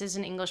did this is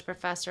an English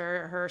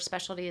professor. Her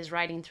specialty is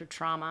writing through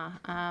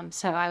trauma.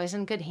 So I was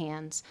in good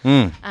hands.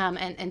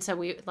 And so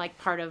we, like,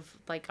 part of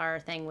like our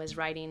thing was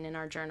writing in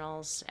our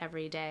journals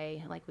every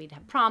day. Like, we'd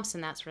have prompts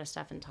and that sort of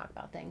stuff and talk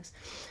about things.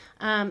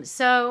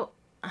 So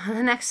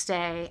the next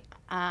day,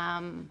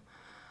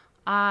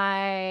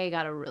 I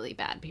got a really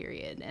bad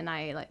period, and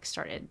I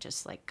started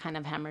just kind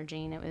of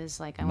hemorrhaging. It was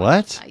like,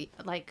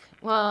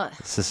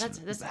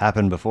 This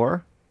happened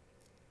before?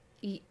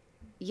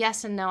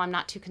 Yes and no. I'm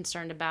not too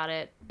concerned about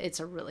it. It's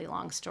a really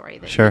long story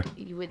that sure.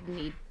 you would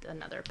need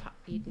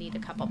you'd need a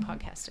couple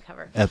podcasts to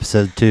cover.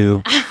 Episode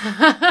 2,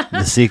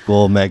 the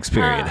sequel, Meg's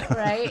period.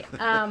 Right.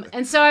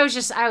 And so I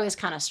was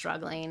kind of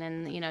struggling,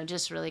 and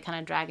just really kind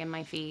of dragging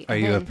my feet. Are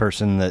you a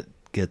person that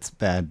gets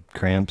bad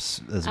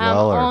cramps as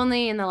well? Or?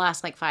 Only in the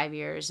last 5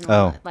 years.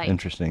 Oh,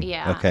 interesting.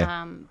 Yeah. Okay.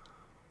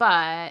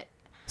 But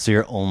so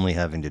you're only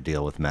having to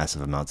deal with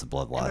massive amounts of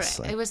blood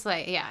loss. Right. It was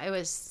it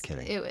was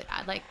kidding.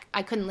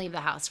 I couldn't leave the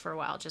house for a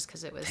while just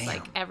because it was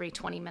Damn. every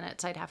 20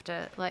 minutes I'd have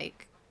to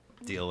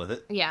deal with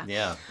it. Yeah.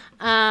 Yeah.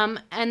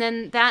 And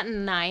then that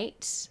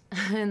night,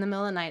 in the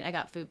middle of the night, I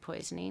got food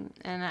poisoning,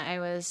 and I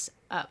was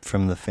up.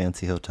 From the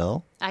fancy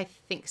hotel? I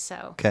think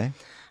so. Okay.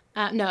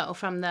 No,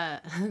 from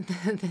the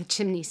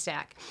chimney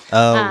stack.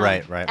 Oh,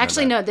 right.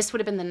 Actually, no. This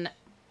would have been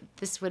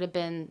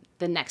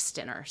the next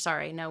dinner.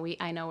 Sorry, no.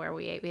 I know where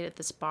we ate. We ate at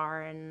this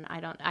bar, and I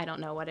don't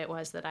know what it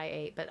was that I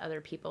ate, but other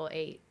people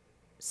ate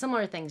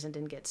similar things and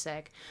didn't get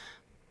sick.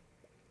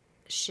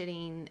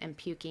 Shitting and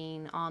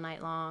puking all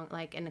night long,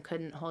 and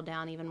couldn't hold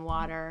down even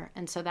water.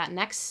 And so that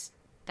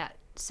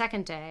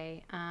second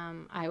day,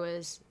 I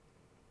was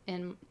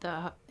in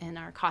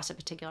our CASA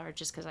particular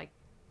just because I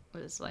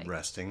was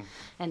resting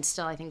and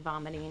still I think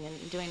vomiting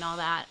and doing all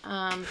that.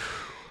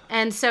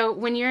 And so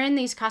when you're in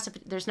these CASA,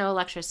 there's no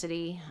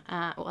electricity.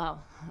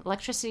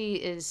 Electricity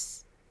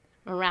is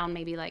around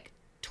maybe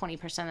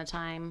 20% of the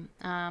time.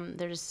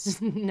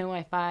 There's no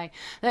Wi-Fi.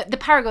 The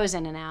power goes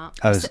in and out.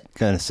 I was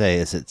going to say,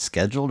 is it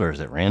scheduled or is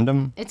it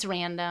random? It's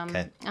random.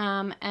 Okay.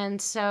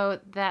 And so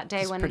that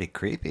day It's pretty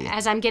creepy.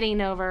 as I'm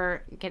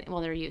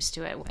well, they're used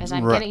to it. As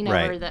I'm getting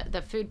over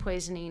the food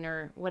poisoning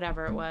or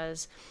whatever it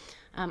was,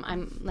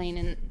 I'm laying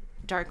in a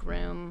dark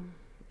room,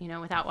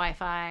 without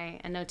Wi-Fi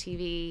and no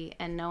TV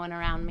and no one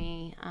around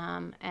me.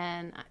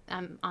 And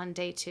I'm on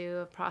day 2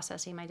 of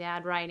processing my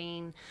dad,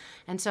 writing.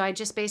 And so I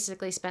just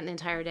basically spent the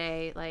entire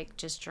day, like,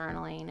 just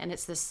journaling. And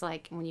it's this,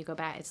 like, when you go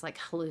back, it's like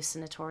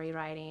hallucinatory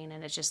writing.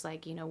 And it's just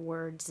like,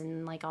 words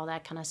and like all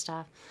that kind of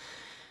stuff.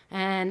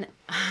 And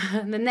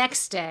the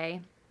next day,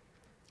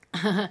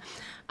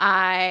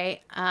 I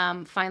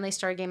finally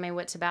started getting my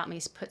wits about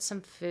me, put some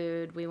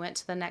food. We went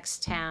to the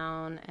next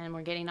town, and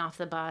we're getting off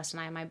the bus,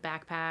 and I have my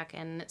backpack,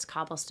 and it's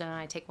cobblestone.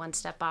 I take one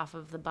step off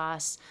of the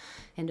bus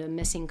into a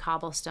missing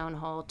cobblestone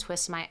hole,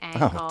 twist my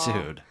ankle. Oh,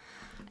 dude.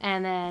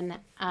 And then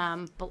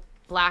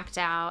blacked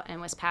out and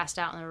was passed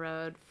out on the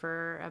road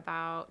for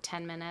about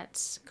 10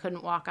 minutes.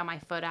 Couldn't walk on my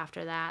foot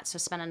after that. So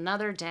spent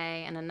another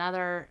day in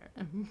another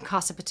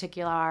Casa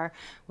Particular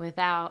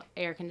without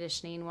air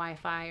conditioning,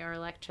 Wi-Fi, or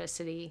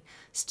electricity,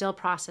 still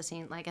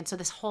processing. And so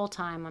this whole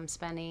time I'm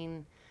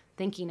spending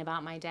thinking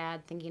about my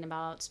dad, thinking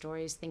about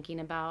stories, thinking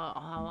about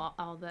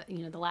all the,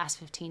 the last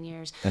 15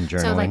 years. And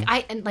journaling.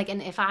 So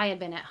and if I had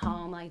been at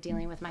home, like,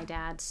 dealing with my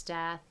dad's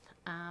death,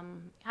 I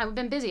would have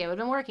been busy. I would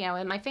have been working. I would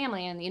have my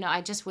family, and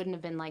I just wouldn't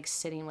have been, like,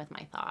 sitting with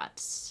my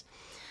thoughts.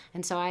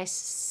 And so I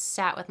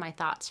sat with my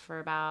thoughts for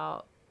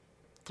about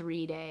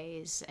 3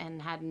 days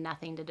and had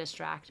nothing to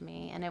distract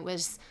me, and it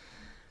was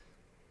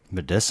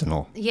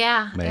medicinal.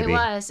 Yeah, maybe. It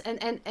was.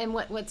 And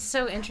what's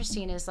so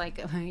interesting is,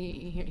 like,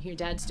 your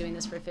dad's doing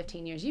this for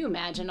 15 years. You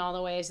imagine all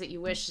the ways that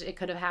you wish it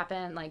could have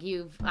happened. Like,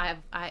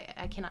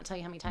 I cannot tell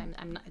you how many times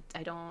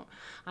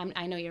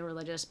I know you're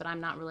religious, but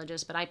I'm not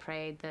religious, but I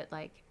prayed that,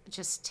 like,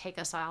 just take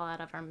us all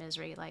out of our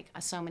misery, like,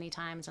 so many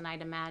times. And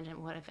I'd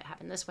imagine, what if it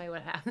happened this way?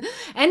 What if it happened?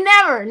 And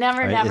never.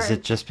 Is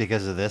it just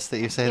because of this that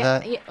you say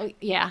that?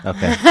 Yeah.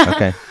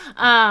 Okay.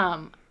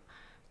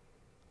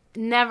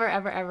 Never,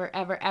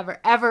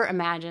 ever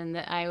imagine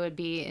that I would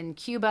be in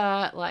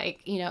Cuba.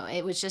 Like,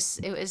 it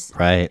was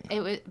right.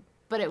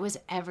 But it was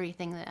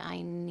everything that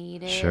I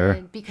needed. Sure.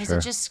 Because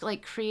it just,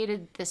 like,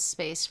 created this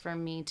space for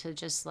me to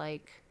just,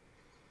 like,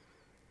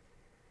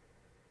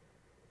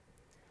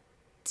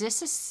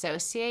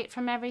 disassociate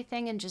from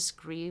everything and just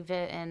grieve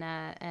it in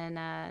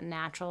a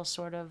natural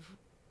sort of,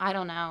 I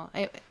don't know.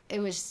 It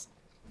was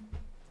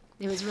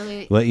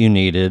really what you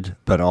needed,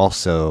 but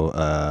also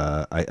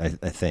I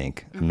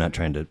think, I'm not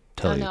trying to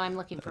tell you. No, I'm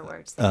looking for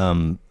words.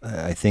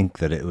 I think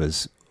that it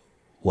was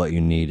what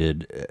you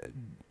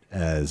needed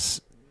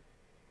as,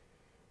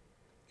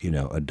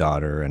 a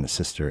daughter and a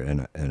sister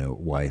and a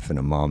wife and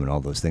a mom and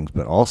all those things,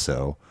 but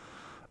also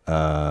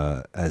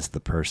as the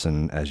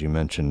person, as you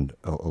mentioned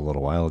a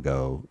little while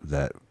ago,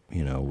 that,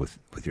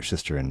 with your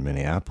sister in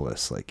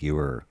Minneapolis, like,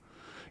 your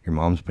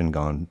mom's been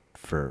gone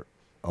for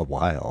a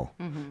while.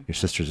 Mm-hmm. Your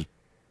sister's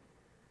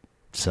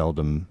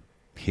seldom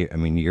here. I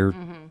mean,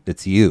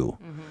 it's you.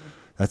 Mm-hmm.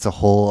 That's a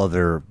whole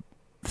other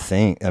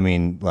thing. I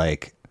mean,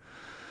 like,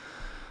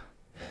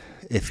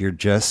 if you're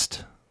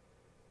just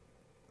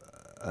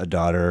a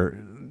daughter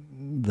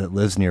that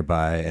lives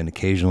nearby and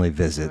occasionally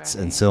visits,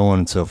 right, and so on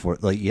and so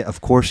forth, like, yeah,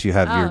 of course you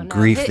have your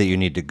grief that you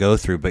need to go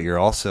through, but you're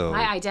also,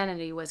 my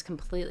identity was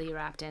completely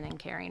wrapped in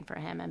caring for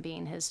him and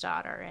being his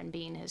daughter and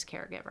being his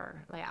caregiver.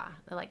 Yeah,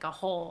 like a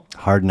whole.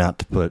 Hard not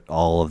to put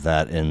all of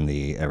that in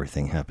the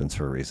everything happens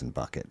for a reason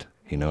bucket.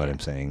 You know what I'm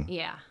saying?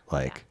 Yeah.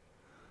 Like,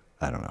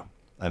 yeah. I don't know.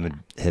 I'm a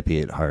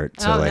hippie at heart.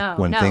 So,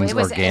 when things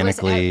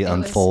organically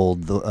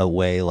unfold a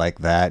way like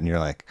that, and you're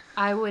like,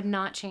 I would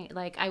not change.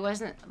 Like, I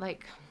wasn't,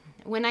 like,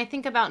 when I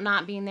think about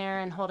not being there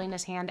and holding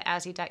his hand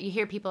as he died, you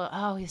hear people,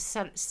 oh, he's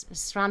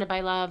surrounded by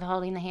love,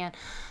 holding the hand.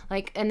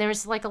 Like, and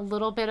there's, like, a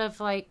little bit of,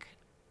 like,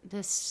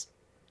 this,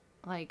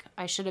 like,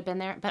 I should have been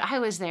there, but I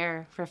was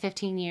there for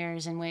 15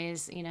 years in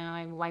ways,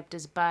 I wiped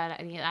his butt.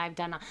 I've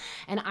done,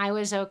 and I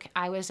was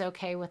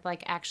okay with,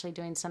 like, actually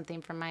doing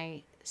something for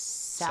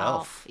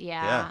myself.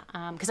 Yeah.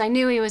 Because I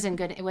knew he was in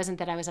good. It wasn't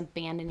that I was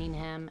abandoning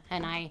him,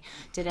 and I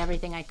did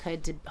everything I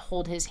could to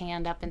hold his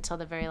hand up until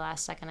the very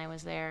last second I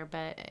was there.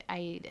 But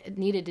I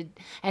needed to,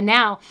 and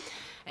now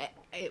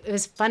it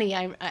was funny.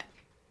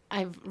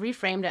 I've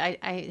reframed it.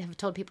 I have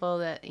told people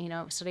that,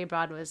 study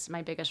abroad was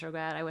my biggest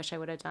regret. I wish I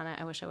would have done it.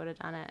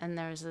 And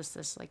there was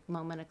this like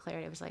moment of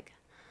clarity. It was like,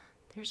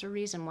 there's a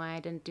reason why I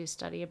didn't do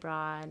study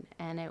abroad.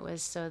 And it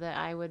was so that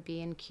I would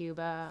be in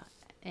Cuba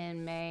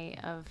in May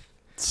of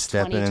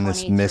stepping in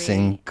this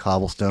missing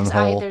cobblestone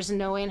hole. There's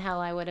no way in hell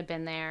I would have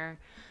been there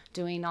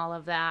doing all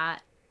of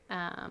that.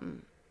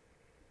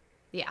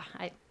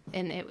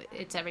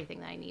 It's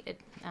everything that I needed,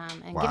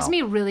 and wow. Gives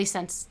me really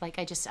sense, like,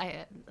 I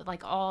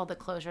like all the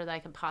closure that I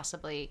could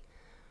possibly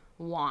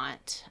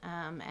want,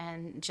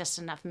 and just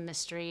enough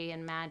mystery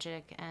and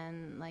magic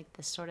and, like,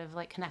 this sort of,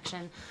 like,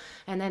 connection.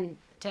 And then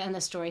to end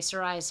the story,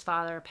 Sarai's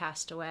father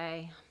passed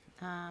away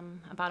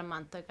about a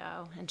month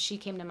ago, and she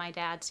came to my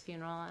dad's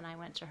funeral, and I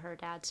went to her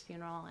dad's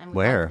funeral. And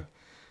Where?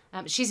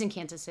 She's in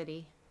Kansas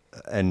City.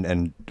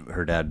 And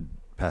her dad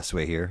passed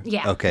away here?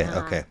 Yeah. Okay,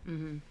 okay.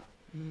 Mm-hmm.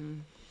 Mm-hmm.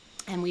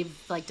 And we've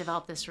like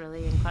developed this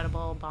really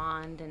incredible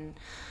bond, and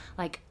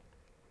like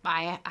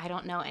I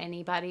don't know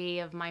anybody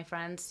of my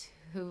friends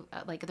who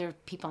like there are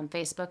people on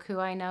Facebook who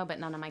I know, but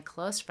none of my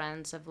close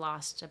friends have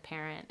lost a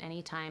parent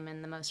anytime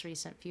in the most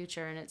recent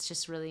future, and it's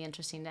just really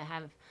interesting to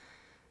have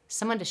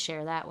someone to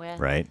share that with.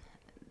 Right.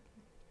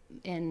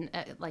 In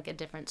like a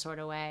different sort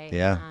of way.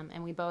 Yeah.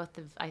 And we both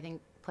have, I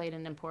think, played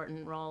an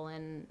important role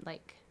in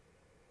like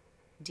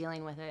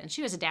dealing with it. And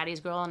she was a daddy's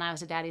girl and I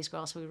was a daddy's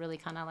girl, so we really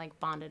kind of like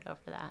bonded over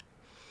that.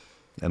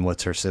 And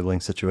what's her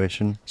sibling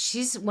situation?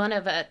 She's one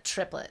of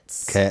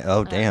triplets. Okay.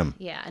 Oh, damn.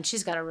 Yeah, and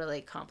she's got a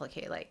really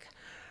complicated, like,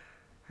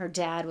 her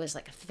dad was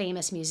like a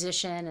famous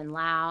musician in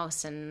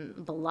Laos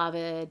and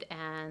beloved,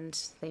 and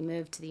they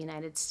moved to the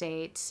United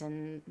States,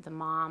 and the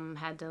mom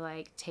had to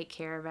like take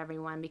care of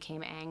everyone,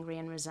 became angry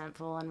and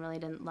resentful, and really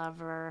didn't love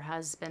her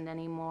husband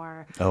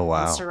anymore. Oh,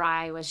 wow. And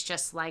Sarai was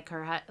just like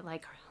her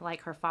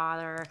like her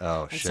father.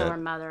 Oh, and shit. So her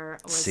mother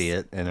was, see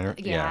it in her.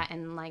 Yeah,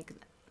 and like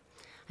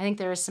I think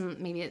there was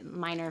some maybe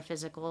minor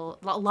physical,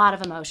 a lot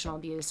of emotional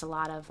abuse, a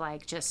lot of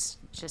like just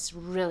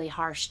really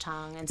harsh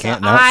tongue. And so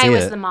I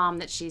was the mom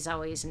that she's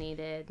always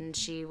needed, and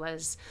she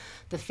was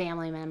the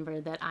family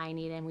member that I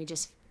needed, and we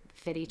just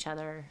fit each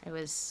other. It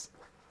was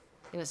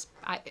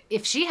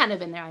if she hadn't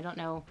been there, I don't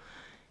know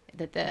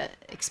that the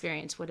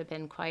experience would have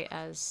been quite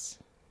as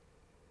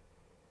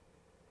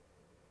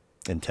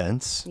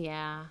intense.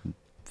 Yeah.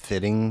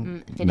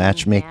 Fitting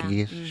matchmaking.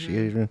 Yeah.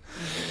 Mm-hmm.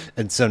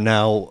 And so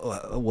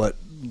now what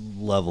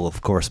level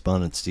of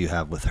correspondence do you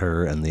have with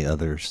her and the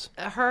others?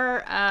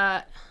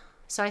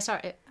 So I saw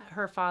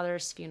her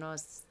father's funeral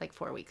was like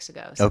 4 weeks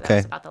ago. So okay. That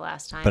was about the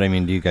last time. But I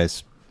mean, do you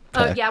guys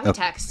Oh yeah, we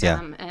text.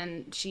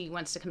 And she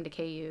wants to come to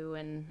KU,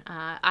 and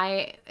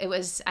I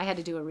had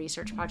to do a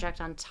research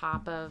project on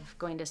top of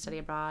going to study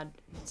abroad.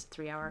 It's a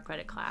 3-hour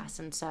credit class,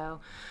 and so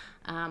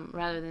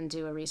rather than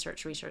do a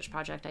research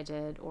project, I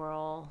did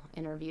oral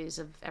interviews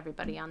of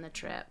everybody on the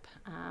trip,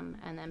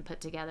 and then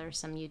put together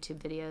some YouTube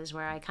videos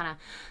where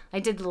I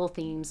did little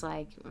themes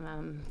like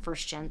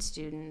first gen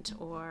student,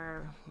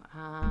 or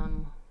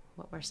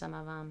what were some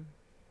of them?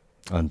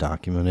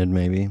 Undocumented,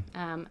 maybe.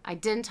 I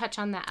didn't touch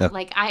on that.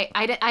 Like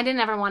I didn't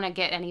ever want to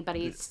get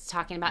anybody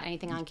talking about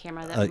anything on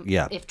camera that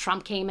if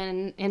Trump came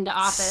into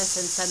office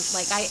and said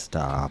like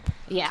stop.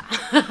 Yeah.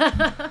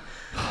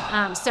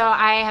 So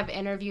I have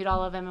interviewed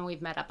all of them, and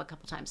we've met up a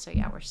couple times. So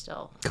yeah, we're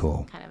still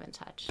kind of in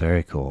touch.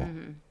 Very cool.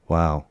 Mm-hmm.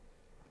 Wow.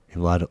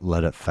 You've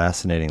led a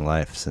fascinating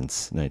life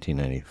since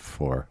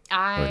 1994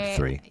 or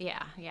 3.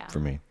 Yeah. For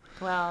me.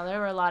 Well, there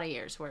were a lot of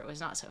years where it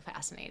was not so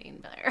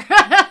fascinating there.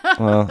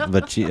 Well,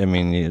 but you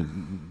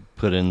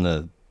put in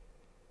the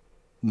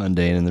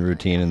mundane and the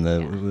routine and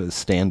the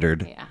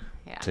standard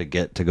to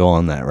get to go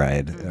on that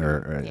ride,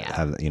 or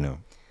have,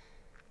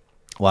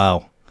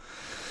 Wow.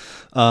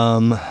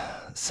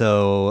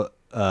 So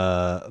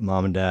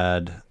mom and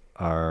dad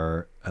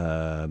are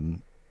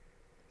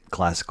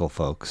classical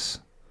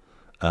folks.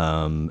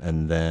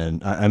 And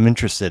then I'm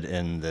interested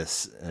in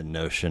this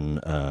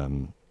notion.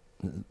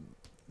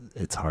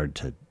 It's hard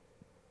to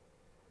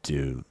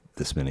do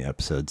this many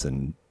episodes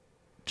and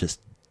just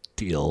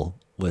deal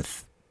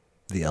with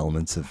the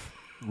elements of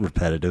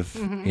repetitive,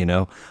 I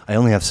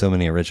only have so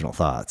many original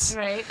thoughts.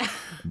 Right.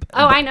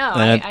 I know.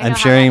 And I'm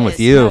sharing with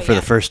you for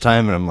the first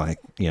time, and I'm like,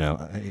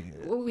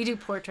 we do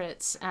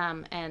portraits,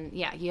 and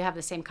you have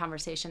the same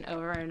conversation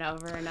over and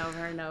over and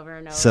over and over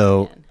and over.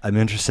 So again. I'm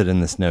interested in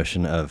this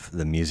notion of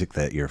the music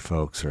that your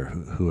folks or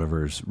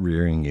whoever's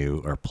rearing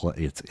you are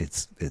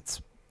it's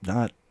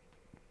not.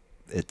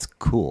 It's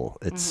cool.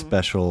 It's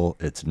special.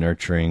 It's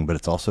nurturing, but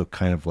it's also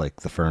kind of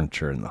like the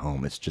furniture in the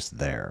home. It's just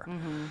there.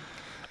 Mm-hmm.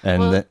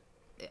 And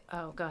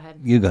go ahead.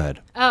 You go ahead.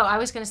 Oh, I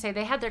was going to say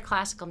they had their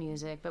classical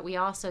music, but we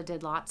also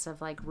did lots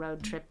of like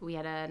road trip. We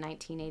had a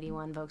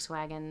 1981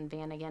 Volkswagen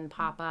Vanagon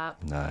pop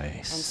up.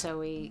 Nice. And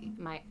so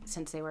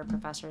since they were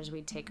professors,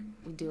 we'd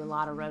do a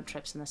lot of road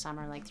trips in the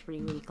summer, like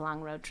 3-week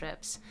long road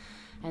trips.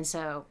 And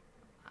so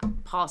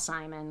Paul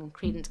Simon,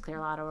 Creedence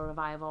Clearwater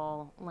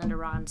Revival, Linda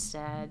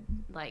Ronstadt,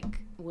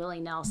 like Willie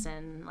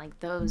Nelson, like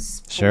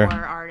those 4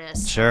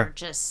 artists are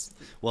just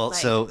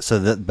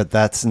but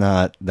that's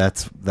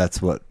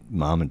what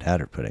mom and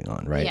dad are putting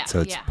on, right? Yeah, so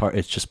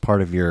it's just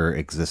part of your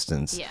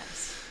existence.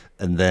 Yes.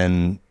 And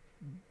then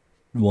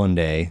one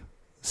day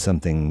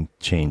something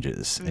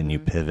changes and you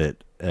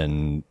pivot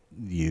and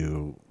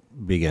you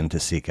begin to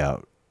seek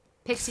out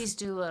Pixies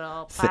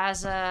Doolittle,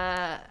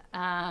 Plaza.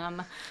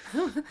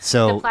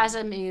 So the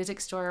Plaza Music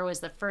Store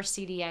was the first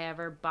CD I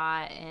ever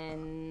bought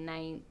in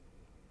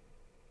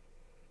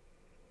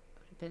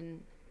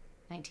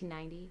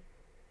 1990.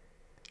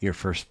 Your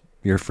first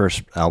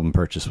album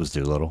purchase was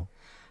Doolittle?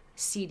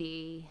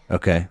 CD.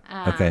 Okay.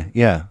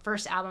 Yeah.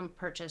 First album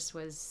purchase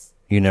was.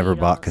 You never Beatles.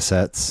 Bought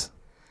cassettes?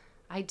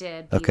 I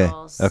did. Okay.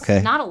 Beatles.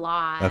 Okay. Not a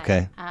lot.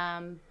 Okay.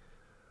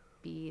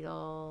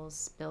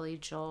 Beatles, Billy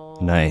Joel.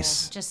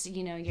 Nice. Just,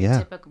 your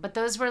typical. But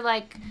those were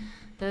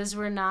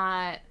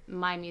not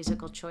my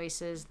musical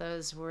choices.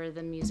 Those were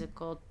the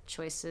musical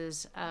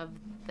choices of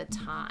the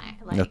time.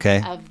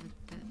 Of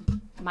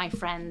my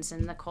friends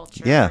and the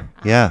culture. Yeah,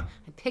 yeah.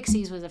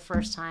 Pixies was the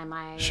first time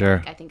I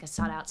think I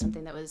sought out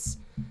something that was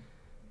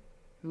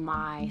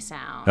my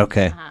sound.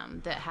 Okay.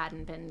 That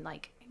hadn't been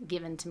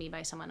given to me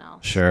by someone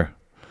else. Sure.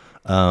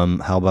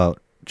 How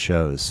about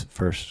shows?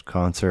 First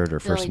concert or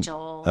first? Billy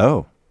Joel.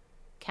 Oh.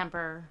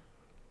 Kemper.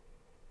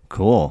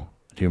 Cool.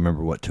 Do you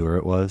remember what tour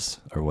it was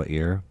or what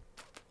year?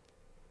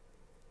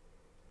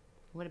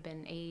 Would have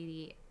been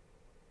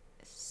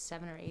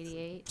 87 or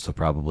 88. So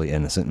probably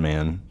Innocent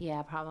Man.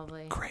 Yeah,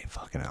 probably. Great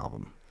fucking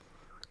album.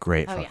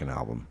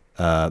 Album.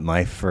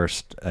 My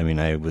first,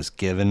 I was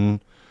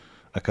given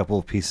a couple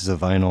of pieces of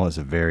vinyl as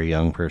a very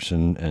young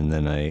person, and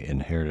then I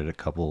inherited a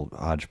couple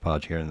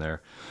hodgepodge here and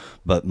there.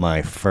 But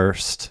my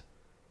first,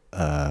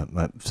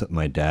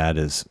 my dad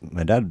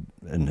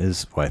and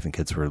his wife and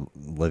kids were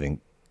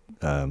living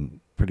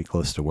pretty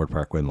close to Ward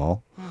Parkway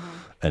Mall,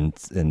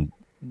 and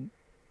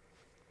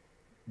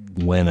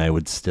when I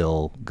would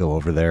still go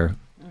over there,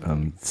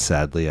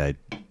 sadly I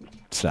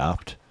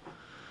stopped,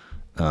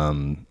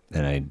 and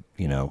I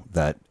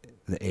that.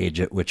 The age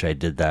at which I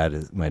did that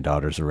is my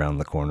daughter's around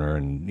the corner,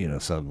 and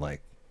so I'm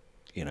like,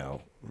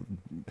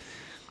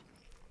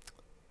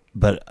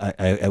 but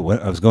I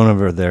was going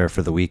over there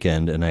for the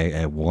weekend, and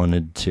I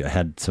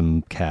had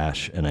some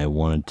cash, and I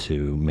wanted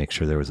to make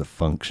sure there was a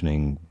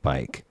functioning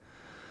bike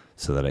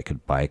so that I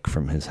could bike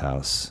from his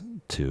house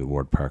to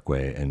Ward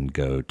Parkway and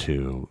go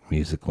to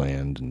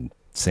Musicland and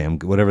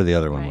whatever the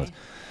other one was.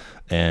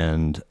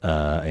 And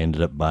I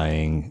ended up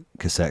buying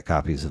cassette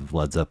copies of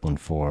Led Zeppelin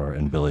 4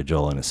 and Billy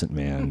Joel, Innocent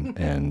Man.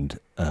 And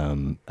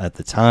at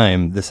the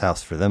time, this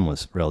house for them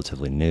was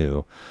relatively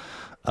new.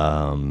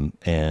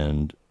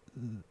 And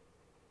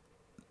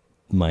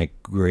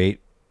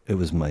it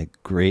was my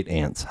great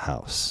aunt's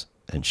house,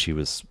 and she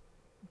was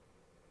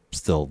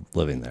still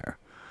living there.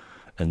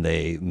 And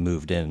they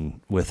moved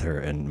in with her,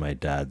 and my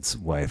dad's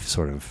wife,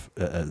 sort of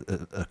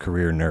a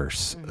career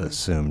nurse,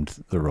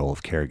 assumed the role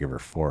of caregiver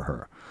for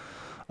her.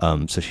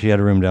 So she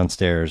had a room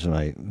downstairs,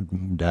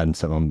 and dad and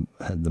stepmom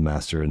had the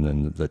master, and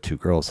then the two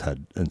girls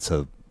and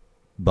so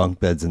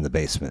bunk beds in the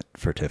basement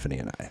for Tiffany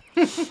and I.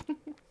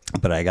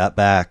 But I got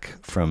back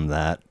from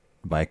that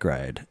bike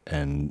ride,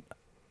 and,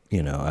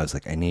 I was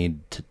like,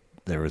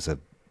 there was a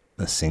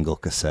single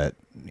cassette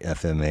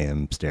FM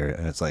AM stereo,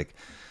 and it's like,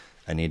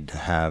 I need to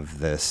have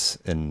this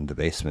in the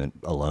basement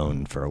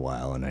alone for a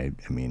while. And I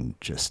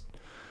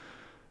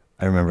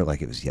remember it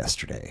like it was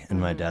yesterday.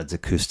 And my dad's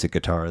acoustic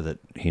guitar that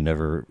he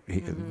never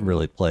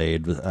really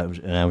played.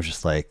 I was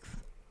just like,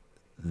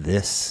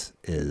 this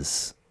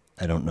is,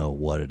 I don't know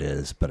what it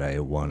is, but I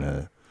want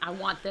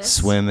this.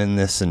 Swim in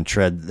this and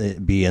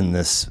be in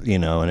this,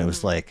 and it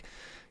was like,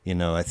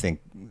 I think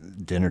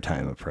dinner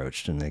time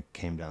approached, and they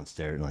came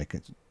downstairs and like,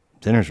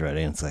 dinner's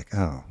ready. And it's like,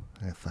 oh,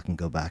 I fucking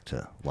go back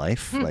to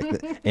life.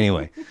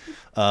 Anyway,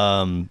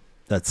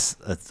 that's,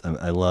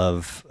 I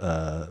love,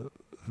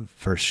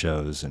 first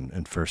shows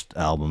and first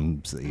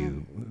albums that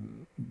you,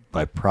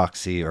 by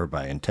proxy or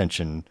by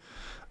intention,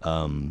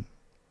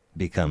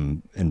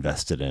 become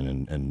invested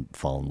in and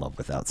fall in love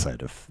with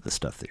outside of the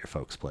stuff that your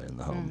folks play in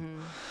the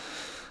home.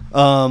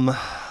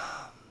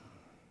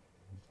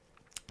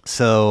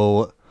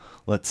 So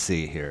let's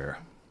see here.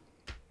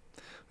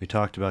 We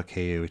talked about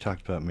KU. We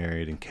talked about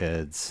married and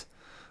kids.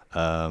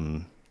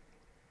 I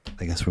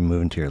guess we're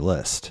moving to your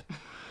list.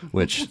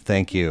 Which,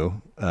 thank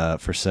you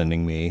for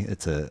sending me.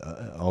 It's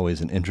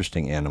always an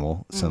interesting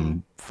animal.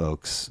 Some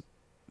folks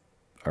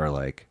are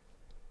like,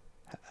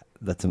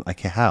 "That's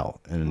how?"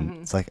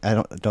 And it's like,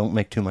 don't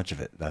make too much of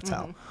it. That's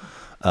how.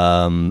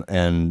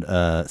 And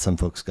some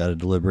folks got to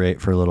deliberate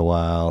for a little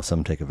while.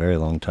 Some take a very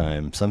long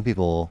time. Some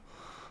people,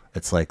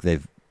 it's like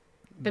they've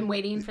been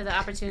waiting for the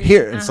opportunity.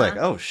 Here, it's like,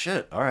 oh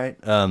shit, all right.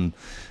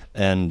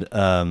 And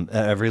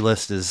every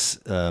list is,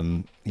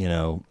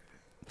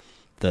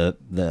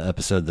 the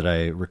episode that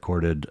I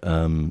recorded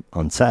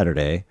on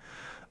Saturday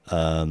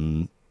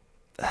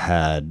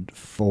had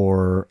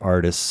 4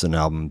 artists and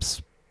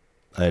albums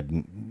I'd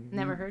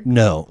never heard.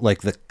 No,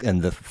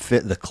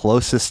 the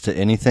closest to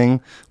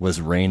anything was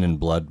Rain and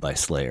Blood by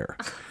Slayer.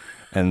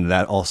 And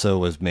that also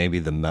was maybe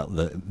the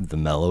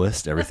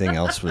mellowest. Everything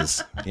else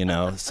was,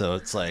 so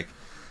it's like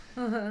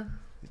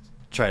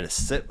try to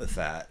sit with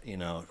that, Do you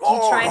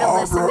try to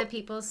listen to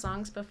people's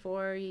songs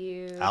before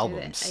you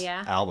albums?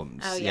 Yeah,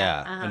 albums. Oh,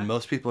 yeah. And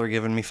most people are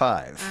giving me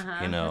 5.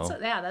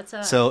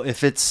 So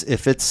if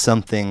it's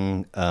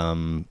something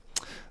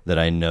that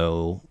I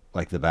know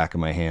like the back of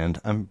my hand,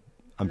 I'm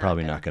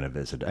probably not going to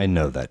visit. I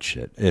know that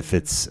shit. If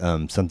it's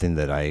something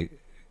that I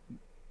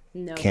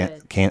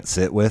can't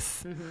sit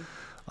with,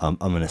 I'm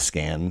going to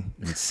scan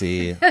and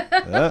see.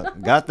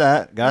 Got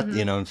that.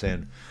 You know what I'm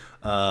saying?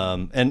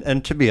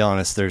 And to be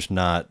honest, there's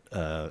not.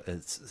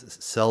 It's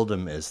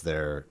seldom is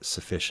there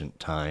sufficient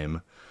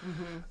time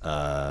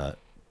to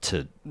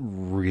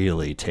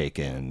really take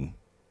in,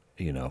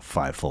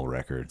 5 full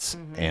records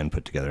and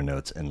put together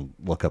notes and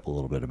look up a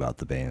little bit about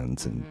the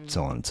bands and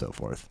so on and so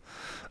forth.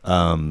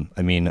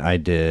 I mean, I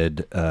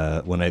did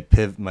when I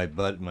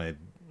my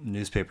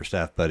newspaper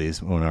staff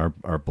buddies, when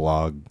our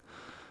blog,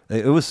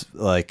 it was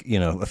like,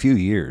 a few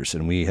years,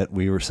 and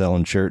we were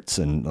selling shirts,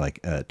 and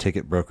like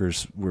ticket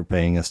brokers were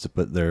paying us to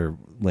put their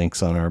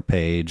links on our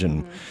page,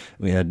 and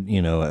we had,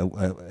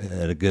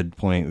 at a good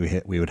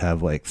point we would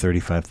have like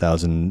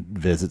 35,000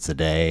 visits a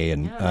day,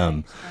 and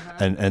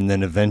and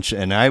then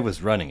eventually, and I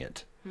was running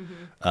it,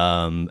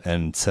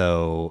 and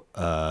so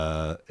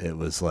it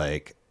was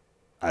like,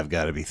 I've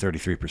got to be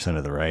 33%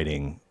 of the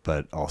writing,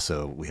 but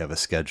also we have a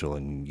schedule,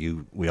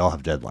 and we all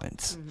have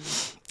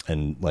deadlines.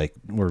 And like,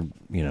 we're,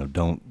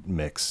 don't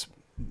mix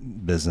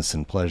business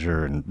and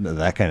pleasure and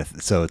that kind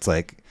of so it's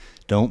like,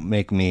 don't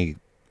make me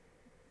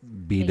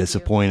be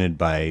disappointed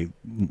by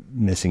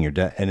missing your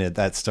and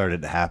that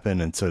started to happen,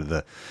 and sort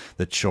of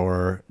the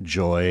chore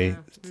joy.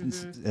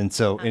 And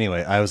so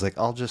anyway, I was like,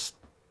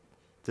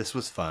 this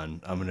was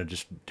fun, I'm gonna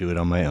just do it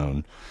on my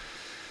own.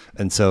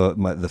 And so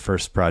the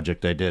first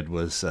project I did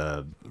was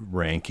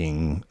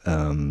ranking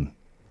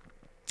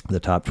the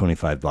top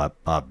 25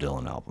 Bob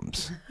Dylan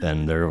albums,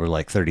 and there were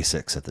like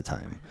 36 at the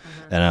time.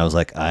 And I was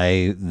like,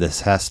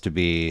 this has to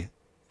be,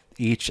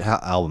 each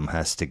album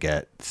has to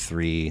get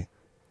 3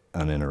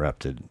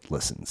 uninterrupted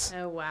listens.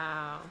 Oh,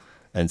 wow.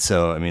 And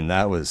so, I mean,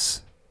 that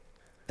was,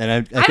 and I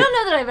don't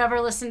know that I've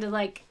ever listened to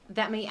like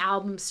that many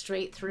albums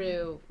straight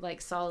through,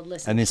 like solid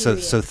listen. I mean, so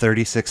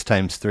 36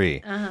 times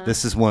 3.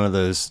 This is one of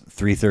those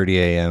 3:30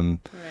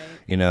 a.m.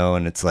 Right.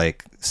 And it's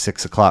like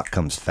 6 o'clock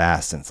comes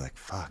fast, and it's like,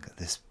 fuck,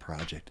 this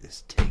project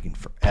is taking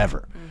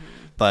forever.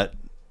 But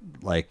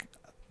like,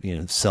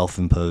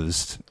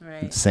 self-imposed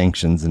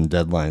sanctions and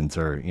deadlines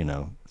are,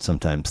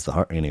 sometimes the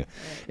hard.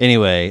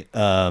 Anyway,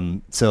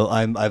 so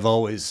I've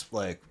always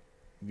like,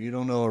 you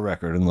don't know a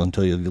record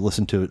until you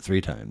listen to it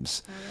 3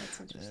 times. Oh, that's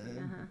interesting.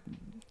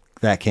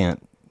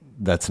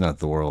 That's not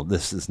the world.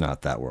 This is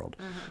not that world.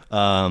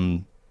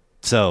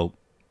 So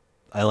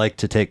I like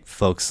to take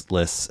folks'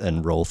 lists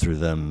and roll through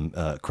them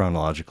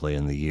chronologically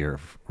in the year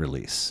of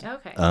release.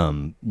 Okay.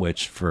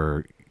 Which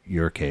for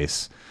your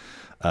case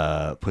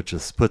puts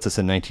us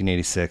in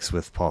 1986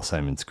 with Paul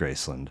Simon's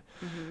Graceland.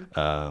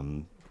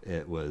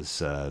 It was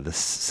the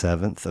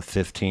 7th of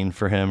 15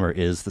 for him, or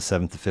is the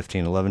 7th of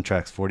 15. 11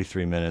 tracks,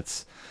 43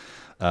 minutes.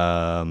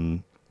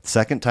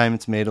 Second time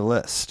it's made a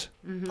list.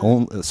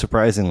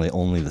 Surprisingly,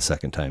 only the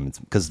second time,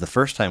 because the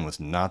first time was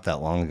not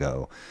that long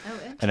ago. Oh,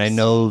 interesting. And I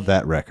know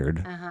that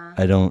record.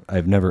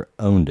 I've never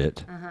owned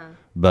it,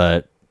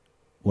 but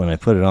when I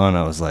put it on,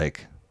 I was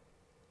like,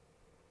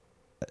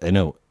 I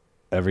know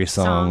every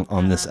song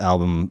on this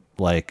album.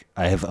 Like,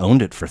 I have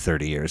owned it for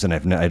 30 years, and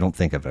I don't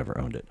think I've ever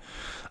owned it.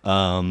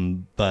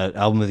 But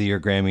Album of the Year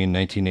Grammy in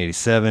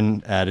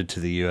 1987, added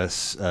to the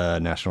U.S.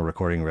 National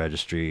Recording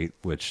Registry,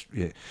 which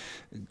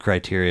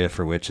criteria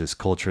for which is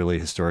culturally,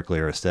 historically,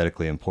 or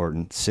aesthetically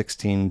important.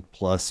 16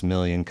 plus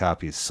million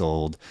copies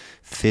sold,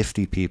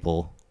 50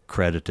 people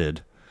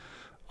credited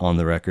on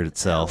the record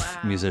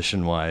itself,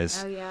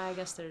 musician-wise. Oh yeah, I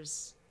guess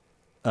there's.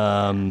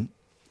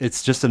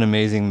 It's just an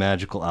amazing,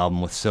 magical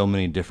album with so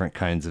many different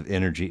kinds of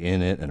energy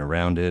in it and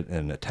around it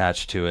and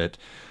attached to it.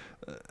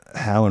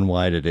 How and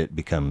why did it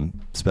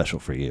become special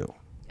for you?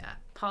 Yeah,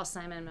 Paul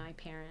Simon, my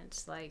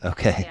parents, like.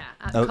 Okay.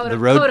 Yeah, the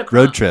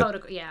road trip.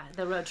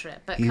 The road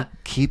trip. But you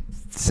keep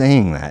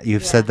saying that.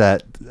 You've said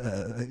that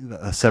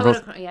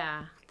several.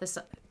 This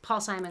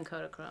Paul Simon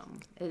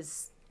Kodachrome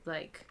is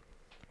like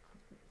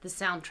the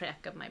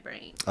soundtrack of my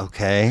brain.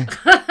 Okay.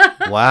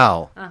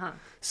 Wow.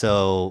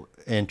 So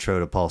intro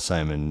to Paul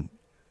Simon.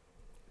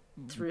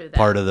 Through that.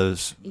 Part of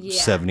those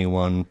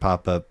 71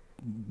 pop-up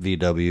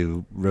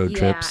VW road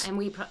trips. Yeah, and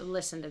we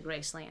listened to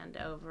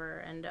Graceland over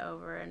and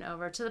over and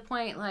over, to the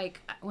point,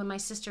 like, when my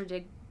sister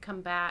did come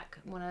back,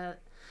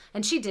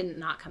 and she did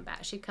not come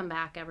back. She'd come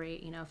back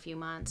every, few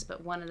months,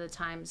 but one of the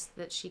times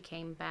that she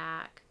came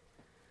back,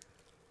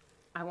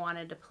 I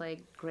wanted to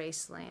play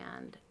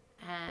Graceland,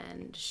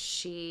 and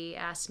she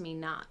asked me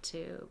not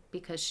to,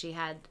 because she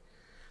had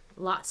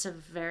lots of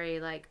very,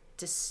 like,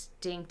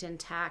 distinct,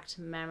 intact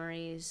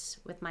memories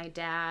with my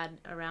dad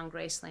around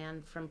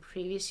Graceland from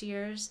previous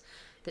years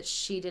that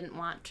she didn't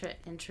want to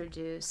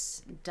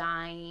introduce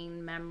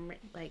dying memory.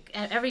 Like,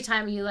 every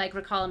time you, like,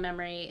 recall a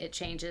memory, it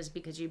changes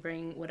because you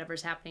bring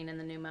whatever's happening in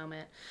the new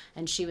moment.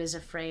 And she was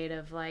afraid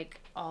of, like,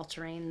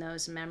 altering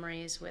those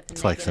memories with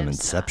it's like some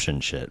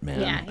Inception stuff. Shit, man.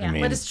 Yeah. I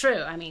mean, but it's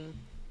true. I mean,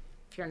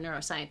 if you're a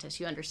neuroscientist,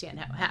 you understand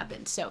how it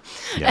happens. So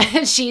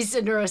she's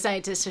a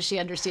neuroscientist, so she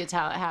understands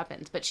how it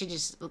happens. But she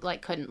just,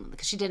 like, couldn't,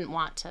 because she didn't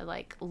want to,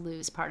 like,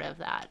 lose part of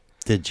that.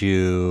 Did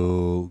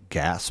you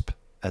gasp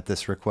at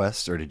this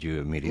request, or did you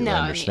immediately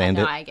understand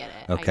it? No, I get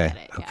it. Okay. I get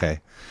it, yeah. Okay.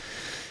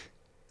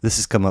 This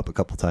has come up a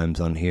couple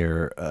times on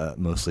here,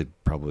 mostly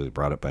probably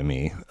brought up by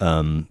me.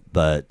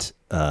 But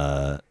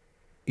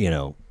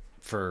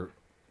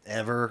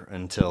forever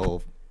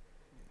until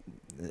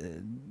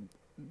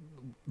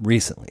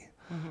recently.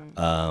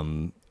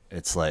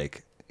 It's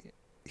like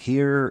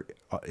here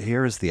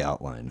is the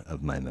outline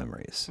of my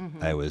memories.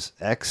 I was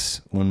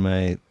X when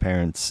my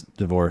parents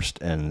divorced,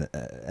 and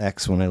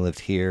X when I lived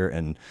here,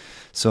 and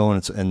so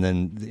on. And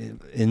then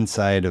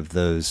inside of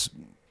those,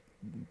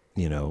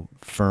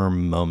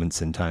 firm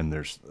moments in time,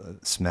 there's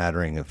a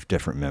smattering of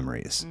different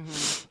memories.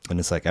 And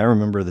it's like, I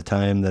remember the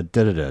time that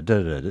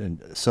da-da-da,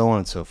 and so on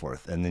and so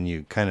forth. And then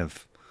you kind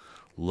of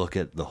look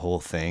at the whole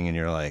thing and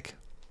you're like,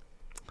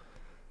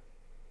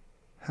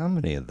 how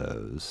many of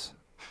those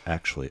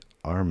actually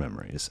are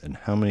memories, and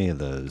how many of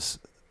those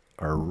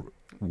are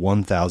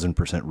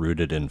 1,000%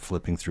 rooted in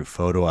flipping through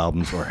photo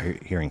albums or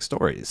hearing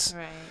stories?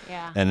 Right.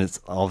 Yeah. And it's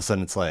all of a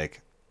sudden it's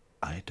like,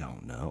 I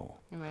don't know.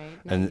 Right.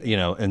 And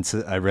and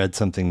so I read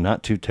something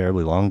not too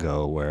terribly long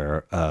ago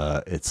where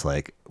it's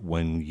like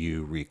when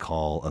you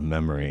recall a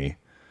memory,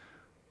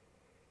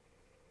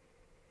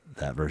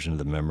 that version of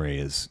the memory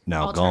is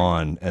now Altered.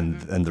 gone,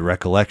 and the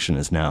recollection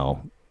is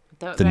now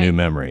the new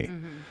memory.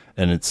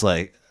 And it's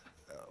like,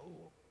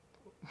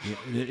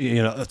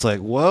 it's like,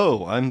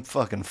 whoa, I'm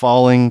fucking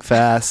falling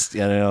fast,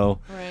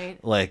 Right.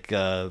 like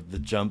the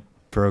jump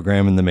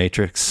program in the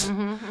Matrix.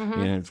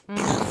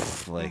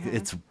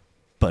 It's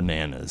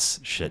bananas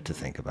shit to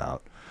think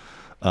about.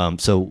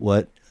 So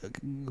what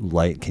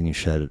light can you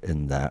shed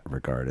in that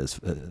regard,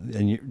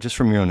 just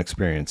from your own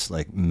experience,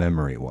 like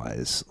memory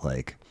wise,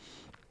 like,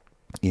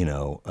 I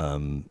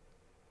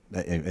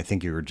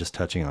think you were just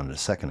touching on it a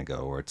second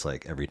ago, where it's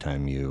like every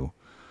time you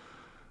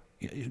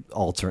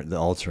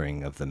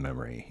altering of the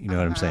memory, you know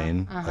what I'm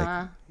saying?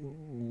 Like,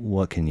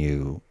 what can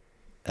you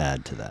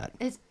add to that?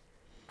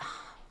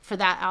 For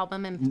that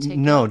album in particular?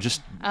 No,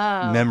 just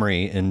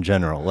memory in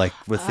general. Like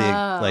with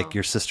like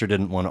your sister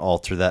didn't want to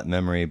alter that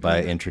memory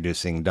by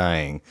introducing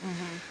dying.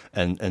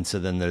 And so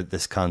then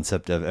this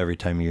concept of every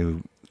time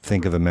you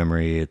think of a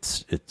memory,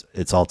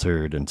 it's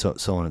altered, and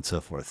so on and so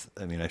forth.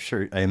 I mean, I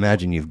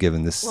imagine you've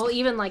given this. Well,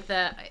 even like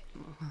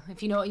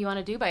if you know what you want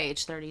to do by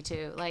age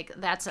 32, like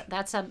that's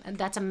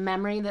a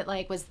memory that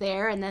like was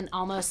there and then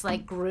almost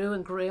like grew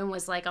and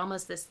was like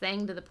almost this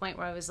thing to the point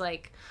where I was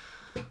like,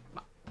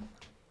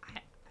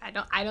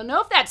 I don't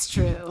know if that's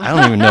true. I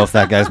don't even know if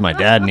that guy's my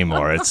dad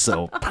anymore. It's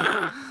so.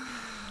 But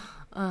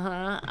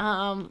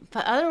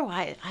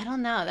otherwise, I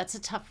don't know. That's a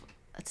tough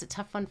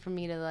one for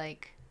me to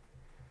like.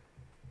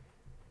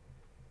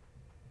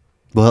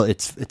 Well,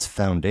 it's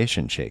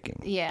foundation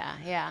shaking.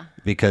 Yeah.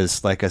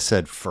 Because, like I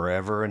said,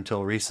 forever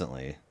until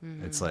recently,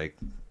 it's like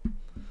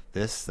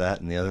this,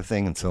 that, and the other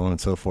thing, and so on and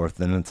so forth.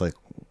 Then it's like,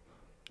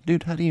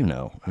 dude, how do you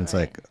know? And it's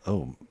like,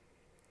 oh,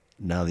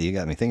 now that you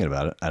got me thinking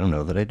about it, I don't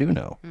know that I do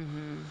know.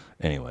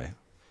 Anyway.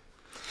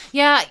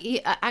 Yeah,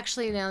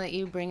 actually, now that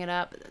you bring it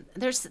up,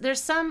 there's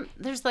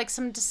like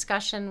some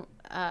discussion.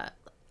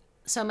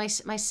 So my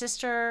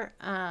sister,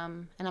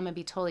 and I'm gonna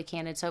be totally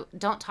candid. So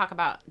don't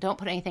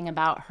put anything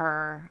about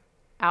her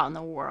out in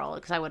the world,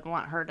 because I wouldn't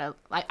want her to.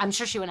 I'm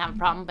sure she wouldn't have a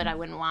problem, but I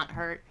wouldn't want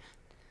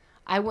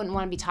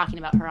to be talking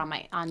about her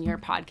on your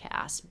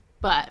podcast.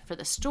 But for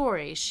the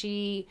story,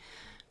 she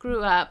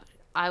grew up.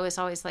 I was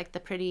always like the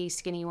pretty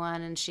skinny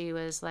one, and she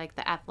was like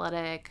the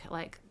athletic,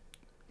 like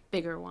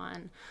bigger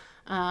one.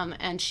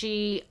 And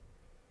she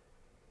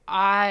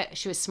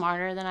was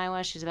smarter than I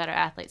was. She was a better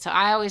athlete. So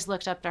I always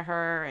looked up to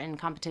her in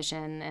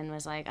competition and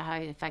was like,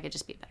 if I could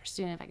just be a better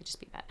student, if I could just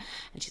be better.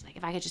 And she's like,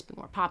 if I could just be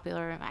more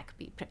popular, if I could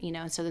be,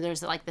 and so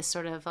there's like this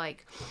sort of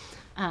like,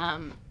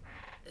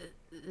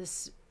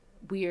 this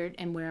weird,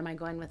 and where am I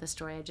going with the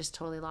story? I just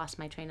totally lost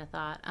my train of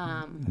thought.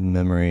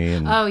 Memory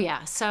and. Oh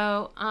yeah.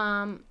 So,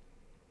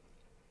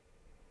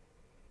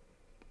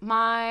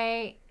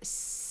 my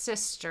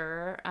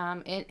sister,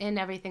 in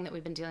everything that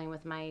we've been dealing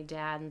with my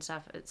dad and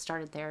stuff, it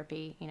started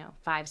therapy,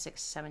 5,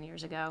 6, 7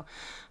 years ago.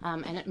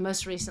 And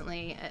most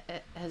recently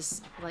it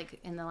has, like,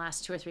 in the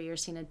last 2 or 3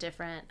 years, seen a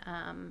different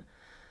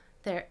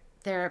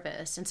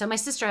therapist. And so my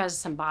sister has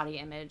some body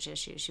image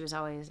issues. She was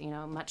always,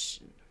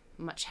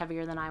 much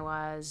heavier than I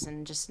was,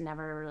 and just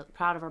never really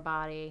proud of her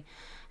body.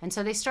 And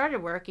so they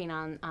started working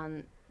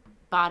on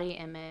body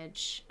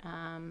image,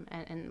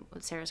 and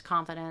with Sarah's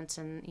confidence,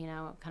 and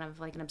kind of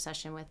like an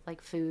obsession with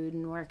like food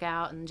and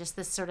workout and just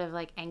this sort of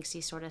like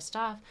angsty sort of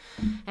stuff.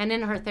 And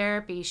in her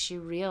therapy, she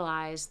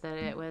realized that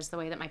it was the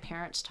way that my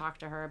parents talked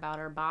to her about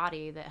her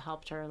body that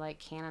helped her like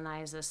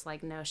canonize this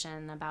like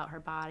notion about her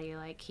body.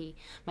 Like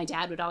my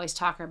dad would always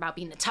talk to her about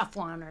being the tough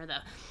one, or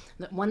the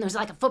one that was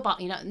like a football,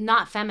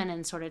 not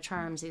feminine sort of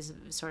terms, these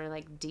sort of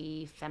like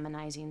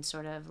de-feminizing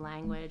sort of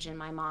language. And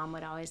my mom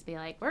would always be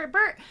like, we're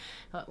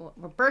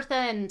Bertha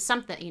and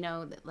something,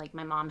 like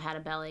my mom had a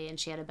belly and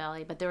she had a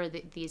belly, but there were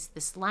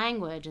this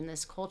language and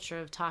this culture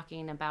of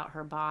talking about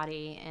her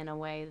body in a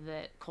way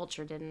that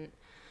culture didn't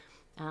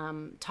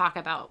talk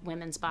about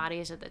women's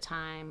bodies at the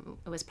time.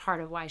 It was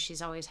part of why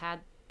she's always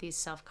had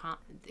these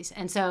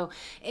and so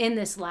in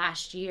this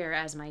last year,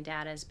 as my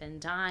dad has been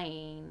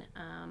dying,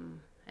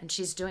 and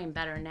she's doing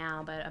better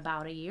now, but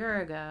about a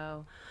year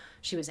ago,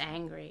 she was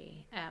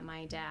angry at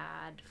my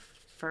dad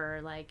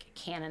for like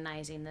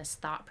canonizing this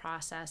thought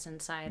process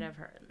inside of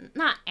her.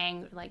 Not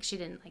angry, like she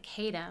didn't like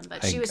hate him,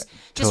 but she was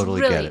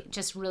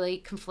just really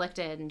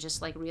conflicted, and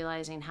just like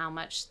realizing how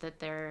much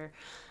that they're,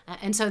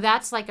 and so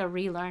that's like a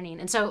relearning.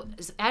 And so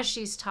as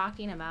she's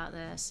talking about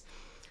this,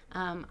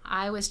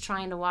 I was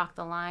trying to walk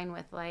the line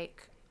with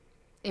like,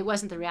 it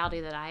wasn't the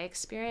reality that I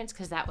experienced,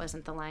 because that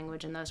wasn't the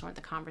language and those weren't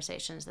the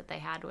conversations that they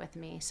had with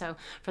me. So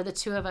for the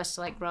two of us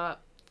to like grow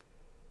up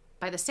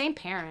by the same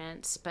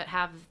parents, but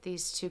have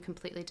these two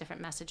completely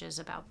different messages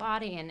about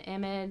body and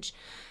image.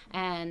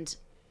 And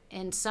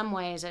in some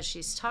ways, as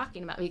she's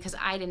talking about, because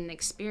I didn't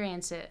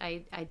experience it,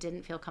 I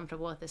didn't feel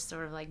comfortable with this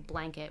sort of like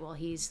blanket, well,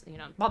 he's, you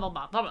know, blah, blah,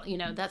 blah, blah, blah, you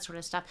know, that sort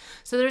of stuff.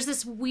 So there's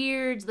this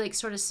weird like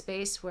sort of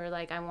space where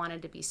like I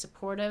wanted to be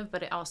supportive,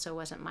 but it also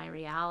wasn't my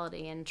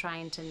reality, and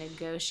trying to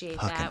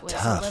negotiate that was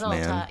tough, a little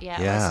tough.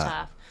 Yeah, it was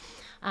tough.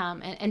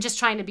 And just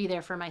trying to be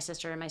there for my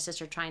sister, and my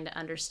sister trying to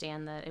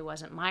understand that it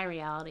wasn't my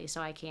reality,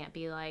 so I can't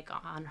be like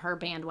on her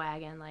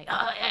bandwagon, like,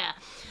 oh yeah.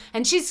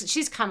 And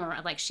she's come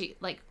around, like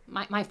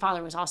my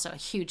father was also a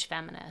huge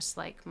feminist.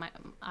 Like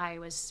I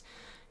was,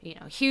 you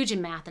know, huge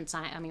in math and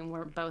science. I mean,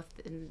 we're both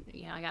in,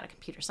 you know, I got a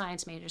computer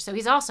science major, so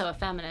he's also a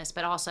feminist,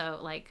 but also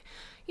like,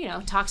 you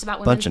know, talks about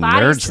women's bodies.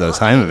 Bunch of nerds, those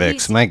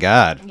Heimovics. My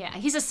God. Yeah,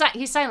 he's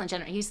silent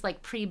generation. He's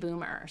like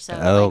pre-boomer. So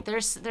like,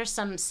 there's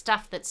some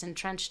stuff that's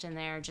entrenched in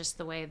there, just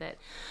the way that.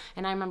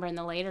 And I remember in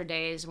the later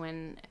days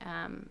when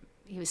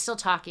he was still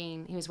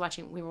talking.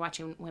 We were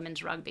watching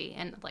women's rugby,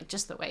 and like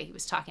just the way he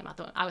was talking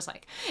about I was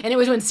like, and it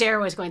was when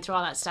Sarah was going through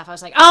all that stuff. I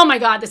was like, oh my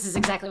God, this is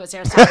exactly what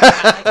Sarah's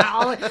talking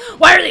about. Like,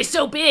 why are they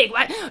so big?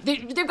 Why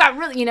they've got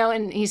really, you know?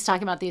 And he's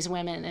talking about these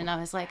women, and I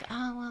was like,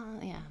 oh well,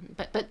 yeah.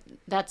 But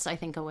that's, I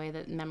think, a way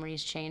that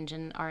memories change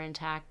and are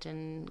intact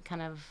and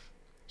kind of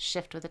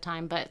shift with the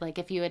time. But like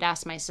if you had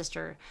asked my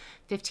sister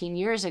 15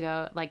 years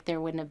ago, like there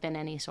wouldn't have been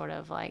any sort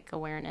of like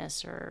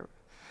awareness or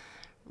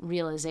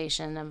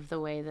realization of the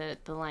way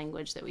that the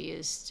language that we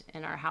used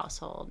in our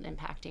household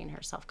impacting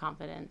her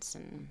self-confidence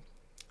and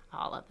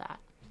all of that.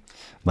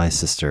 My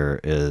sister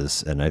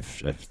is, and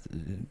I've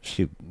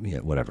shared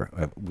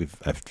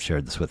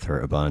this with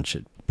her a bunch.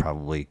 It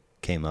probably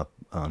came up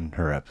on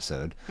her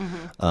episode.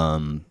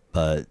 Mm-hmm.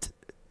 But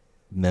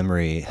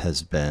memory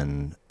has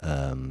been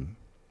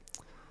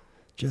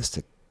just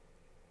a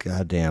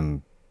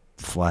goddamn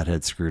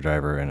flathead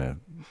screwdriver in a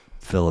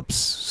Phillips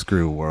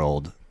screw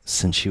world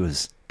since she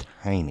was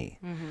tiny.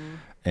 Mm-hmm.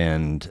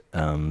 And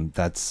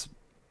that's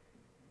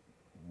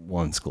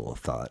one school of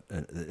thought.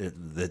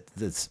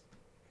 It's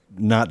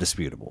not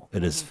disputable.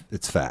 It is.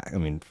 It's fact. I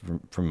mean,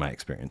 from my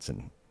experience,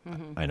 and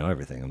I know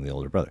everything. I'm the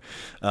older brother.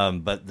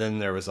 But then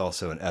there was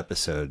also an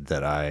episode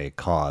that I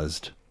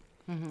caused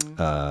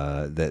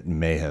that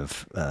may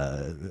have,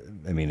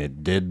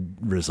 it did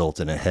result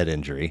in a head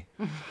injury.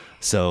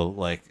 So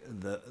like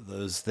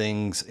those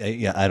things,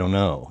 I don't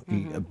know,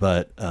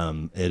 but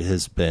it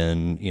has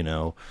been,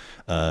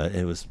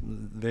 it was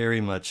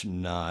very much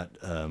not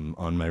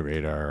on my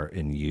radar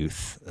in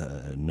youth,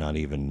 not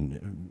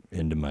even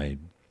into my.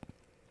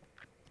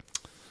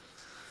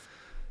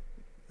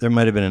 There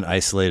might have been an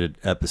isolated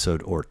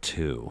episode or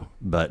two,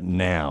 but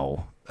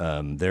now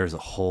there's a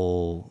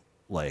whole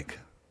like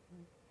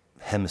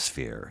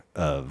hemisphere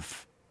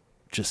of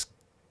just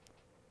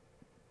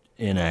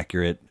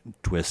inaccurate,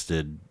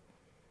 twisted,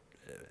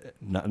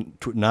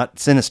 not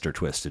sinister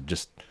twisted,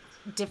 just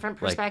different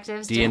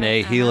perspectives, like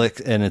DNA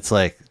helix, and it's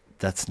like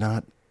that's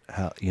not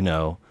how,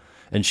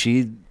 and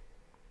she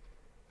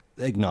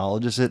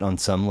acknowledges it on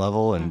some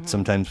level, and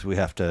sometimes we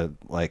have to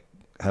like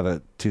have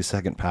a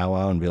 2-second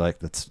powwow and be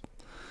like, it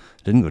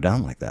didn't go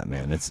down like that,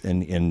 man. It's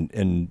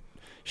and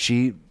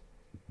she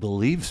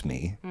believes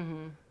me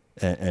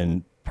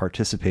and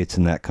participates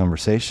in that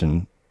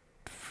conversation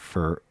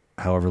for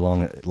however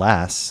long it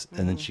lasts,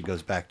 and then she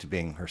goes back to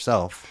being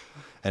herself,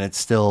 and it's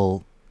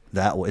still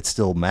it's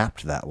still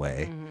mapped that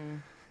way.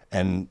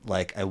 And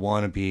like I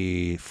want to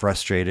be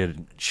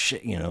frustrated,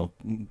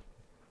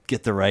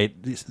 get the right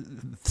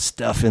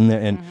stuff in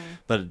there,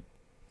 but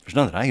there's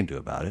nothing I can do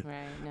about it.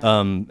 Right,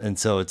 no. And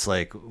so it's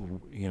like,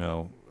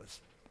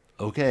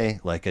 okay,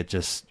 like it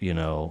just,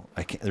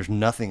 I can't, there's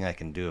nothing I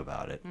can do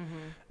about it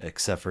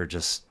except for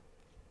just,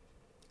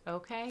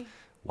 okay.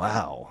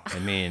 Wow. I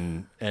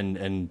mean,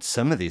 and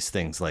some of these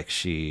things, like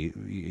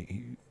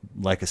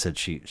like I said,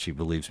 she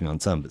believes me on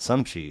some, but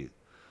some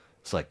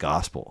it's like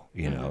gospel,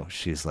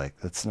 she's like,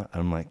 that's not,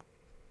 I'm like,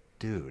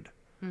 dude,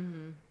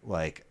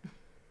 like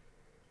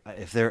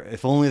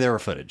if only there were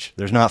footage.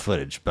 There's not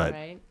footage, but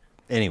right.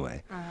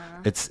 Anyway,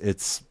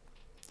 it's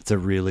a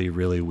really,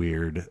 really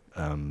weird,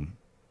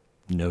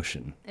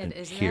 notion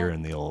here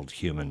in the old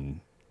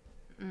human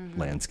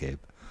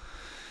landscape.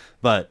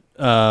 But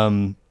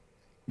from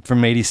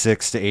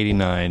 86 to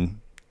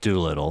 89,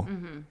 Doolittle.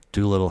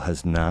 Doolittle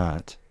has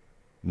not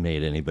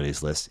made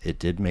anybody's list. It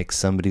did make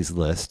somebody's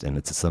list, and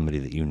it's somebody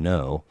that you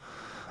know.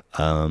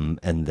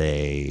 And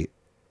they...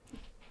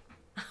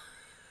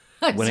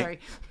 I'm sorry.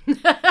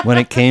 when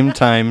it came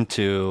time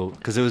to,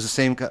 because it was the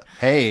same.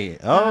 Hey,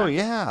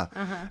 yeah,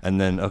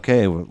 and then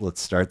okay,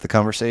 let's start the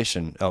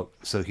conversation. Oh,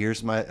 so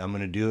here's I'm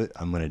gonna do it.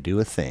 I'm gonna do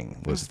a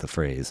thing. Was the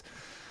phrase?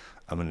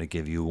 I'm gonna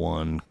give you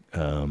one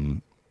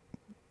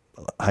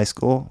high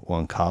school,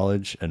 one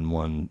college, and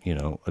one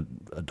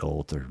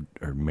adult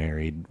or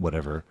married,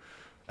 whatever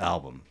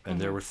album,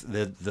 and there were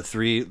the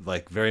three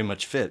like very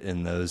much fit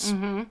in those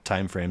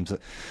time frames,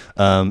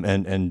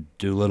 and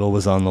Doolittle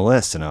was on the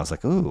list, and I was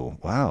like, ooh,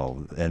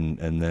 wow, and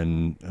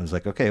then I was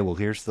like, okay, well,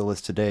 here's the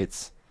list of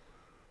dates.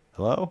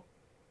 Hello,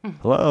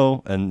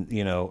 and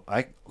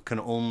I can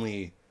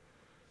only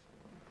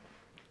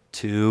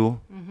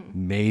two,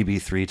 maybe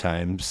three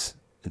times.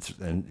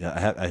 And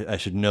I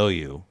should know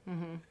you,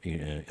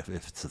 if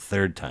it's the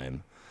third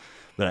time,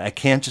 but I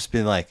can't just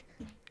be like,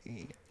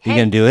 you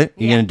gonna do it?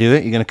 You gonna do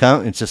it? You gonna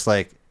come? It's just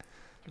like,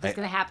 if it's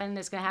gonna happen.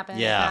 It's gonna happen.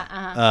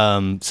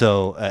 Yeah.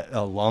 So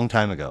a long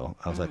time ago,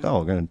 I was like, oh,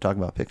 we're gonna talk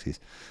about Pixies,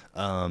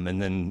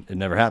 and then it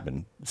never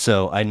happened.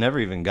 So I never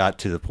even got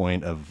to the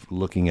point of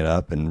looking it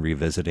up and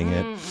revisiting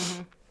it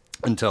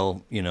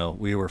until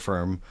we were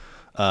firm.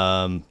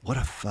 What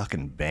a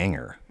fucking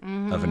banger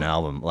of an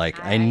album!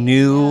 Like I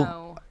knew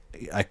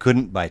I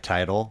couldn't by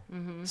title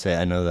say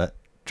I know that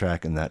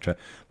track and that track,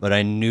 but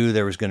I knew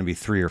there was going to be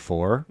three or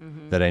four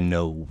that I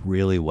know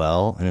really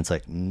well, and it's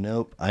like,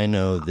 nope, I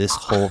know this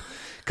whole,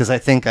 because I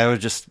think I was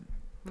just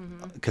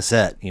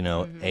cassette,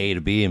 A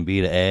to B and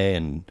B to A,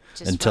 and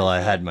just until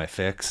I had my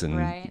fix, and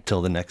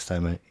until the next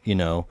time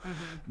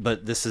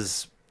but this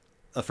is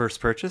a first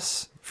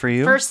purchase for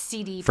you? First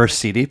CD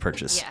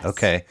purchase. Yes.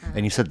 Okay.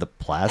 And you said the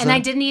Plaza? And I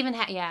didn't even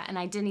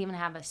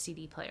have a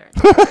CD player.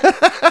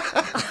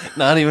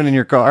 Not even in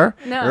your car?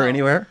 No. Or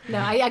anywhere? No,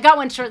 I got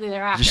one shortly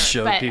thereafter. Just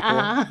show people.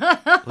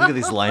 Look at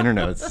these liner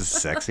notes. This is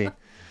sexy.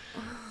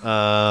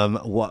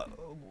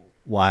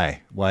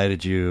 Why? Why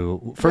did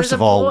you? First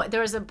of all,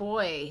 there was a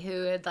boy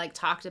who had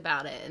talked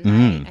about it,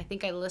 and I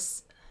think I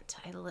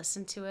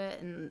listened to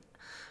it, and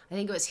I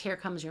think it was "Here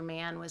Comes Your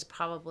Man" was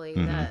probably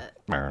the.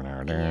 Yeah,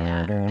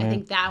 I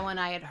think that one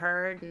I had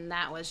heard, and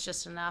that was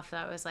just enough.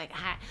 That was like,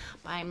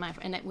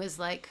 and it was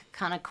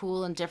kind of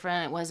cool and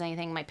different. It wasn't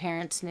anything my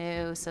parents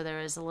knew, so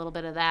there was a little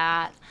bit of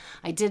that.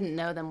 I didn't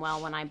know them well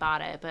when I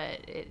bought it,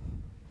 but it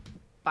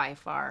by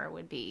far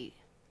would be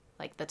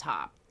the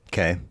top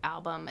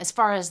album as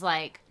far as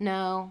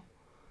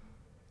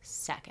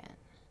second.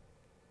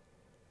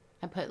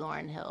 I put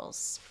Lauryn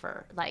Hill's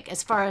for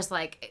as far as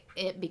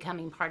it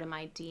becoming part of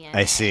my DNA.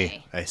 I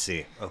see.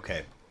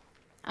 Okay.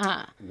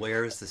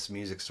 Where is this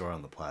music store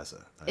on the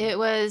Plaza? It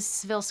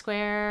was Ville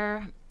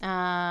Square.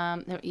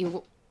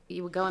 You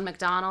would go in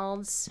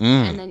McDonald's,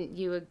 and then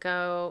you would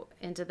go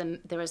into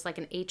there was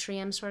an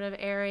atrium sort of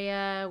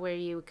area where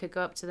you could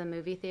go up to the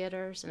movie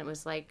theaters, and it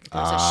was there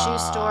was a shoe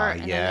store, and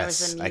then there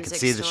was a music store. I could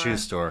see the shoe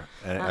store.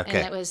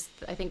 Okay. And it was,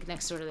 I think,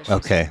 next door to the shoe store.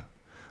 Okay.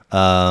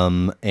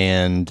 And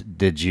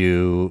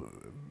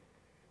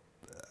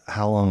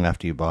how long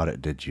after you bought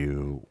it did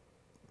you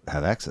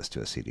have access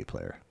to a CD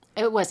player?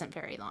 It wasn't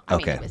very long. I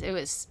mean, it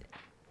was,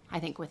 I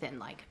think,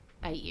 within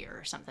a year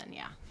or something.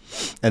 Yeah.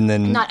 And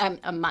then not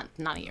a month,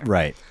 not a year.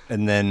 Right.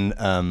 And then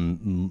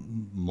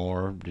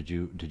more. Did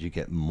you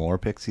get more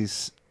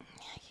Pixies?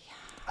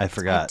 I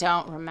forgot. I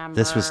don't remember.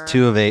 This was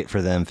 2 of 8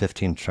 for them.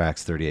 15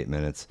 tracks, 38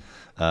 minutes.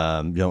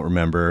 Don't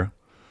remember.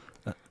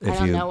 I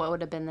don't know what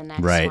would have been the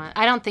next one.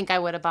 I don't think I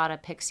would have bought a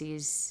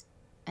Pixies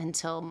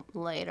until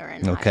later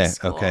in high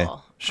school. Okay,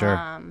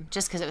 sure.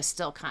 Just because it was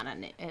still kind of,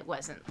 it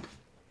wasn't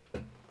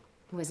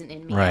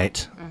in me.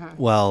 Right.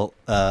 Well,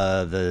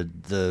 the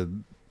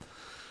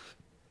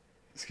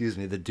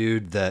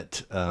dude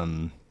that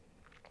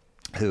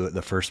who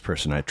the first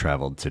person I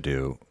traveled to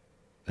do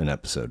an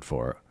episode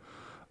for,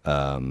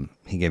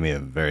 he gave me a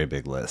very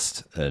big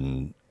list,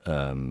 and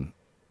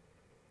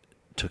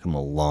took him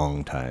a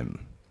long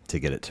time to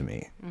get it to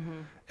me.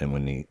 And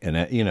when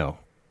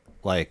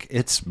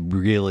it's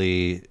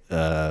really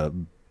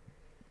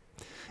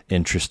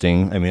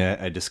interesting. I mean,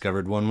 I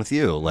discovered one with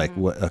you,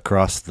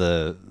 across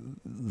the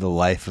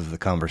life of the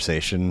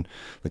conversation,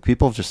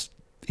 people just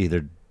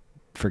either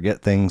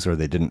forget things or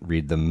they didn't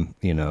read them,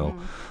 I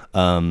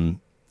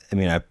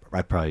mean, I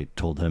probably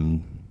told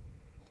him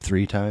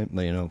 3 times,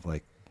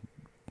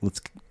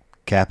 let's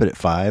cap it at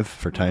 5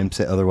 for time's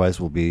sake, otherwise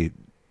we'll be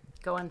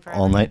going for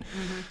all night.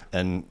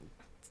 And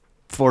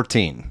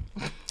 14.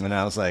 And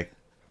I was like,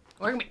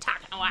 we're gonna be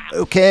talking a while.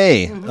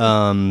 Okay.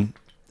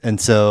 And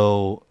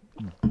so,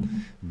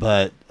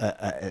 but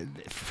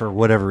for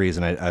whatever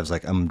reason, I was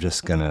like, I'll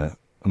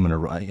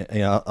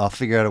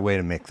figure out a way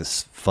to make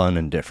this fun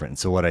and different.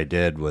 So what I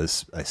did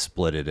was I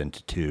split it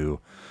into 2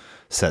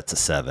 sets of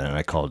 7, and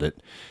I called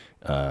it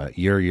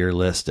your year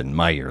list and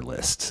my year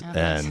list,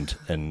 and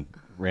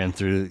ran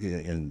through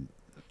in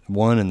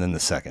one and then the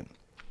second,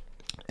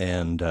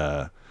 and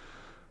the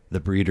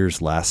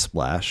Breeders' Last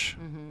Splash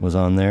was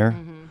on there,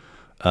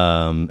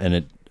 and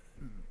it.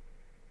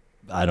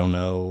 I don't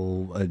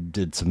know. I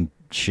did some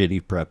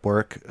shitty prep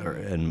work,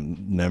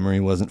 and memory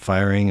wasn't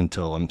firing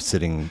until I'm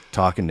sitting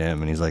talking to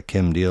him, and he's like,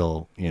 "Kim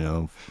Deal,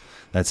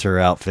 That's her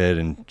outfit,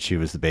 and she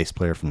was the bass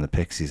player from the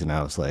Pixies, and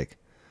I was like,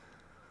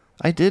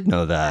 I did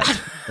know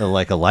that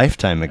like a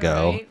lifetime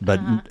ago, Right? but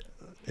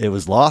it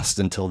was lost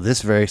until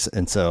this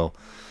and so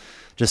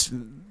just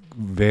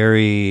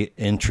very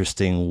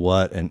interesting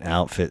what an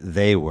outfit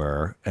they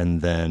were.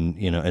 And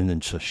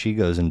then, so she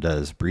goes and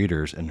does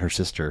Breeders, and her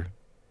sister,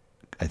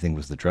 I think,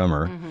 was the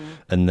drummer.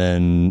 And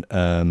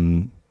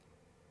then,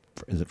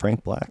 is it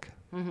Frank Black?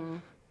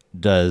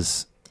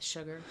 Does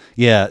Sugar.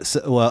 Yeah.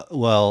 So,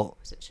 well,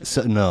 Was it Sugar?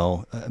 so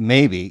no,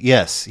 maybe.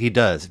 Yes, he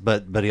does.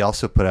 But he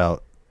also put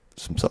out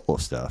some solo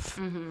stuff.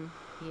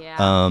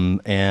 Yeah.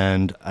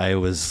 And I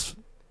was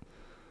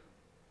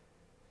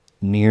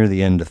near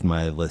the end of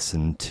my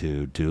listen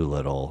to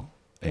Doolittle,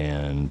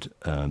 and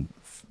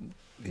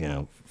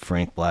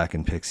Frank Black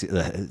and Pixie.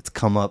 It's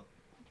come up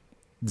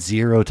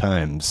 0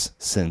 times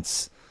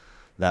since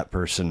that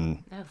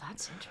person. Oh,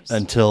 that's interesting.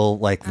 Until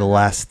like the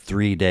last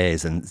 3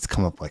 days, and it's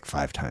come up like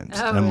 5 times.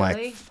 Oh, and I'm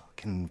really? like,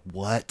 fucking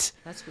what?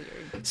 That's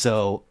weird.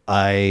 So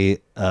I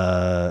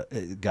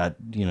got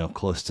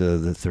close to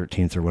the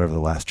 13th or whatever the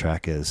last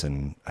track is,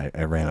 and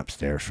I ran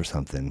upstairs for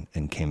something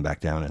and came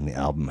back down, and the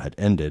album had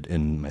ended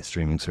in my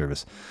streaming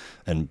service,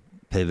 and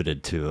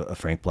pivoted to a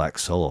Frank Black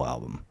solo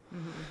album.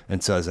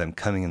 And so as I'm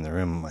coming in the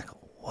room, I'm like,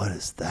 what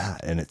is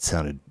that? And it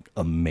sounded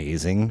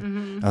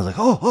amazing. I was like,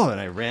 oh,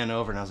 and I ran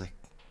over, and I was like,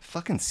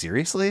 fucking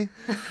seriously?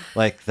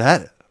 Like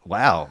that?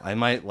 Wow, I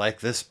might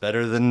like this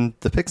better than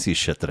the Pixies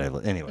shit that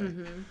anyway.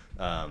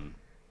 Well,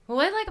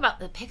 what I like about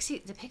the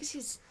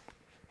Pixies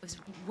was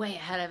way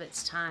ahead of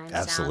its time.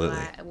 Absolutely.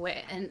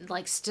 And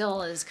like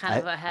still is kind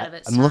of ahead of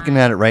its I'm time. looking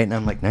at it right now.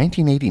 I'm like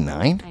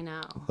 1989. I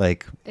know.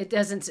 Like It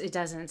doesn't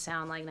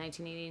sound like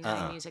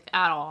 1989 music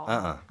at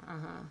all.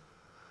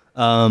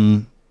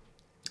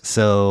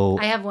 So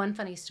I have one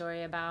funny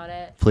story about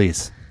it.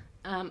 please.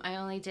 I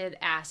only did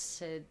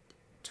acid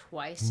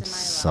twice in my life.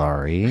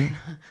 Sorry.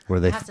 Were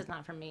they? Acid's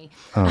not for me.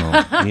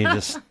 Oh, you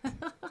just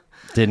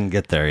didn't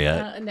get there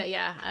yet. No,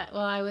 yeah.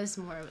 Well, I was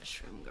more of a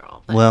shroom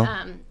girl. But, Well-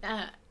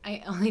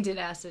 I only did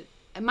acid.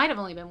 It might have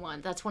only been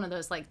one. That's one of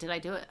those, like, did I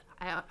do it?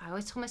 I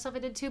always told myself I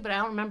did 2, but I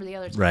don't remember the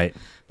other time. Right.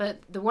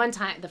 But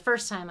the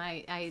first time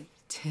I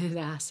did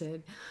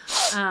acid,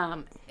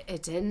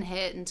 it didn't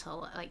hit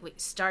until, like, we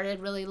started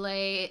really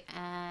late,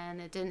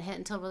 and it didn't hit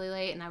until really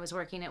late, and I was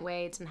working at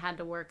Wade's and had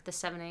to work the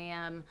 7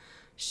 a.m.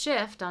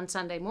 shift on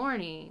Sunday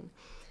morning.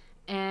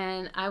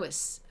 And I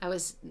was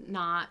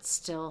not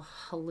still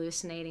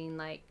hallucinating,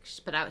 like,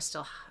 but I was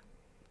still high.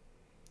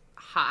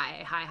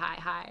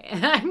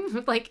 And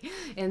I'm like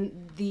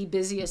in the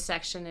busiest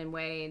section in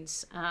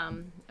Wade's.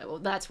 Well,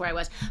 that's where I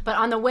was. But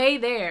on the way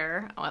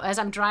there, as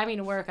I'm driving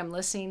to work, I'm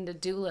listening to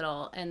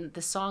Doolittle, and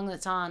the song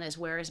that's on is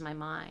 "Where Is My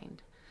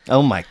Mind."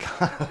 Oh my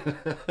god.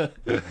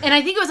 And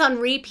I think it was on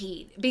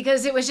repeat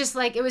because it was just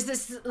like it was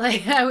this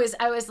like I was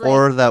like.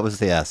 Or that was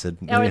the acid.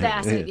 Or the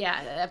acid,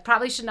 yeah. I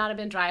probably should not have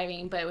been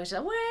driving, but it was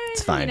just,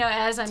 It's fine.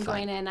 As I'm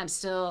going in, I'm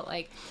still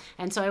like,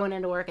 and so I went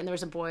into work, and there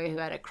was a boy who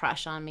had a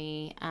crush on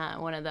me,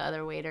 one of the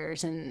other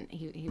waiters, and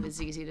he was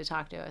easy to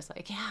talk to. I was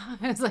like, yeah.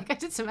 I was like, I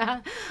did some,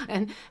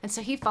 and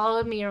so he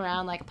followed me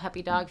around like a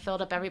puppy dog,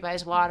 filled up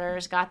everybody's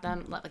waters, got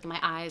them, like my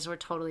eyes were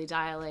totally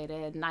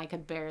dilated, and I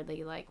could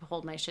barely like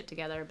hold my shit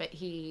together, but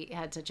he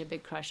had such a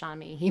big crush on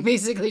me. He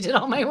basically did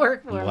all my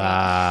work for me.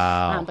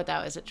 Wow. But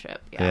that was a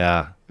trip.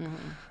 Yeah.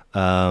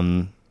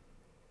 I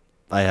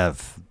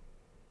have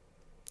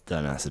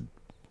done acid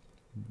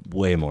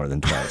way more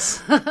than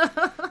twice.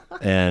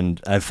 And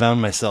I've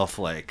found myself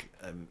like,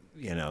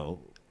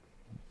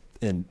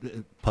 in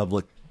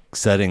public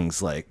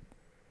settings, like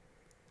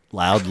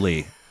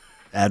loudly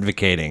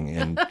advocating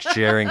and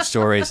sharing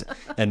stories.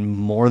 And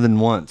more than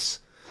once,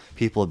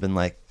 people have been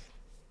like,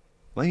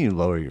 why don't you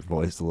lower your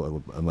voice a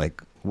little? I'm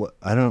like, what?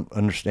 I don't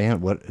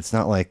understand. What? It's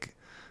not like,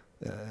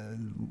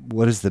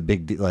 what is the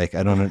big deal? Like,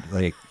 I don't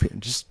like,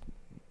 just,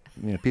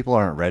 people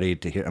aren't ready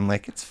to hear. I'm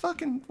like, it's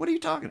fucking, what are you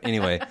talking?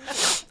 Anyway,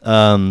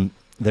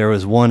 there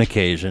was one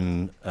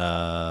occasion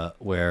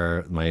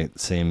where my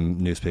same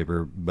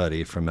newspaper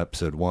buddy from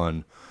episode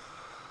 1,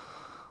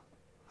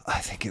 I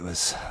think it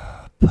was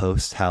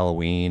post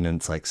Halloween,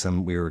 and it's like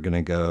we were going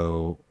to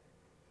go,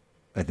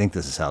 I think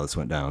this is how this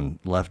went down,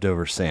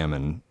 Leftover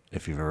Salmon,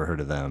 if you've ever heard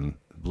of them,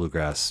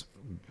 bluegrass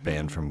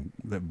band from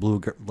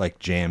like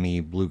jammy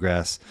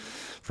bluegrass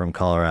from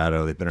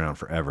Colorado. They've been around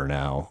forever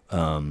now.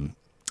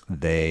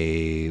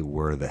 They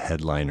were the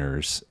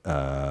headliners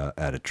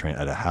at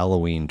a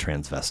Halloween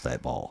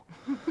transvestite ball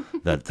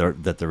that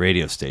the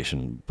radio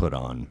station put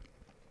on,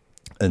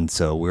 and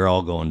so we're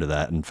all going to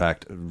that. In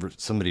fact,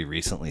 somebody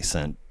recently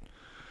sent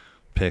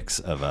pics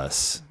of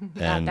us,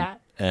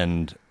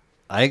 and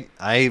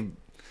I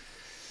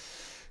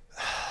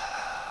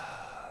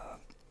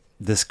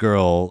this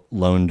girl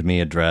loaned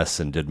me a dress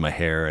and did my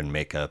hair and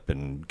makeup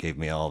and gave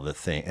me all the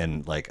thing,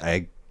 and like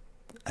I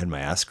had my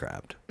ass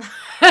grabbed.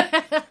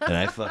 And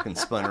I fucking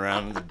spun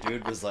around, and the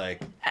dude was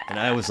like, and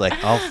I was like,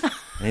 and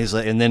he's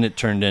like, and then it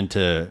turned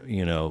into,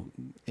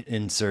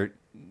 insert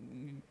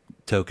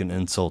token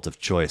insult of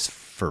choice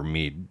for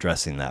me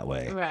dressing that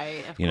way.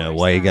 Right. Of You know, course,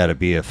 why you yeah. got to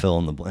be a fill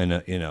in the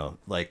blank, you know,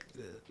 like,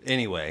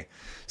 anyway,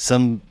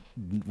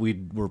 we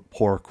were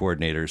poor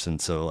coordinators.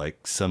 And so like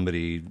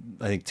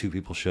I think 2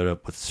 people showed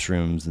up with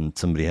shrooms and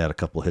somebody had a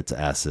couple hits of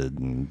acid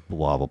and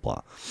blah, blah,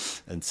 blah.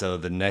 And so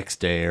the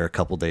next day or a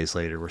couple days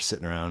later, we're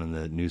sitting around in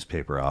the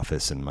newspaper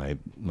office and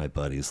my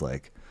buddy's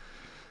like,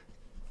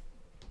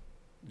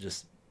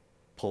 just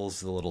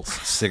pulls the little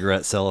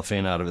cigarette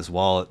cellophane out of his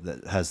wallet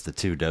that has the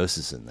 2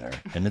 doses in there.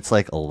 And it's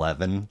like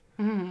 11.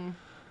 Mm-hmm.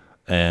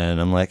 And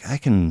I'm like, I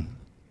can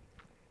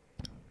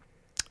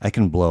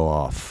blow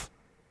off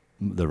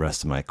the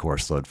rest of my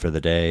course load for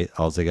the day.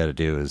 All I got to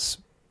do is,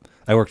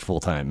 I worked full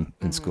time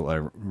in school. I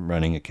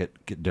running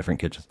different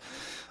kitchens.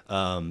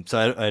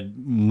 So I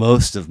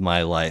most of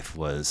my life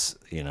was,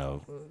 you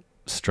know,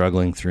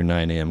 struggling through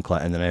 9 a.m.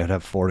 class, and then I would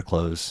have 4 to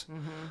close,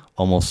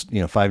 almost,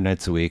 you know, 5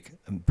 nights a week,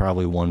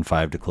 probably 1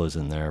 5 to close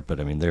in there. But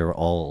I mean, they were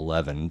all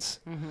 11s.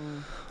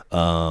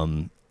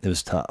 It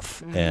was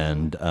tough.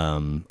 And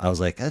I was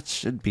like, that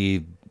should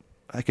be,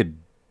 I could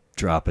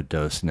drop a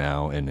dose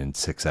now and in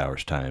 6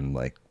 hours time,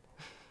 like,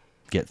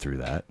 get through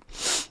that.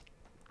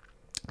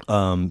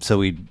 So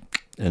we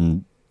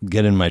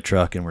get in my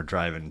truck and we're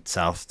driving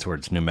south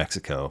towards New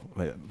Mexico,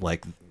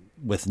 like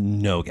with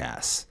no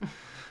gas,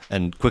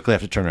 and quickly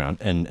have to turn around.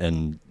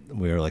 And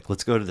we were like,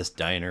 let's go to this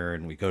diner.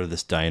 And we go to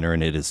this diner,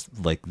 and it is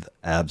like the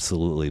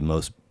absolutely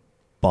most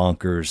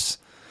bonkers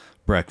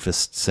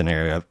breakfast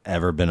scenario I've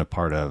ever been a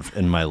part of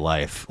in my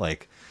life.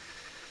 Like,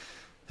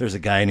 there's a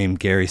guy named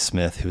Gary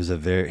Smith who's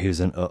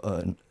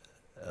an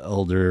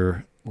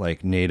older,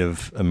 like,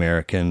 Native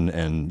American,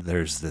 and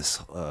there's this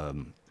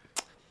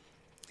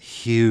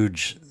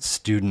huge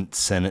student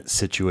senate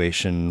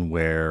situation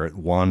where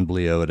Juan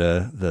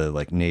Bliota, the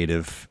like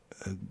Native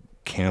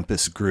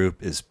campus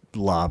group, is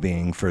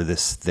lobbying for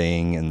this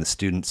thing, and the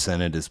student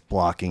senate is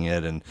blocking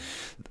it, and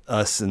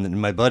us, and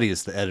my buddy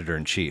is the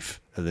editor-in-chief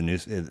of the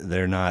news.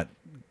 They're not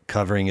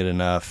covering it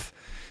enough,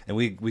 and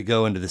we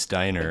go into this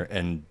diner,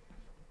 and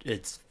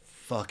it's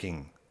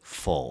fucking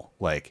full,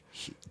 like,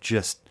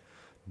 just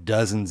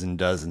dozens and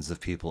dozens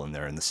of people in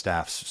there, and the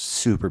staff's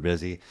super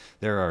busy.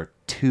 There are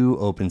 2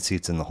 open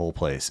seats in the whole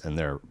place, and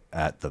they're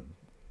at the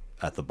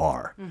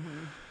bar.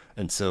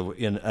 And so,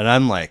 and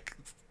I'm like,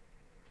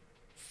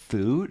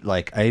 food?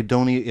 Like, I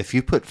don't if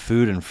you put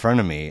food in front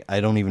of me,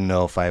 I don't even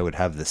know if I would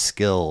have the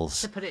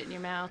skills to put it in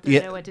your mouth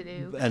and know what to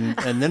do. And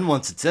then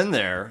once it's in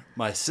there,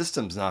 my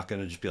system's not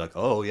going to just be like,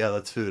 oh yeah,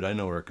 that's food, I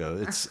know where it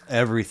goes. It's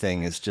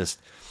everything is just.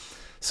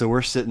 So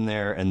we're sitting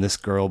there, and this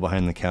girl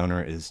behind the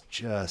counter is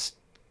just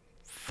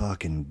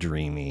fucking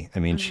dreamy. I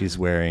mean, she's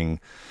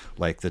wearing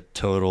like the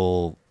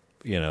total,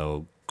 you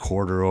know,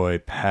 corduroy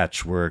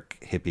patchwork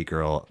hippie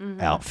girl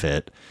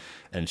outfit,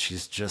 and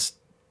she's just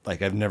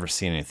like, I've never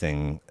seen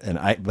anything.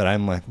 But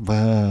I'm like,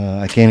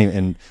 I can't even.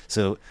 And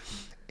so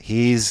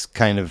he's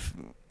kind of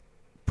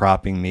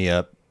propping me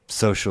up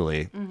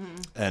socially,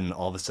 and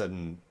all of a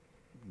sudden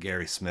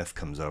Gary Smith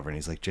comes over, and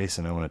he's like,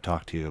 Jason, I want to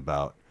talk to you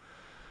about,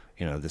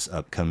 you know, this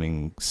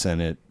upcoming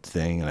Senate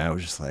thing. And I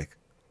was just like,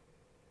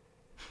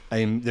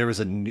 there was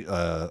a,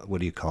 what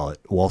do you call it?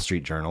 Wall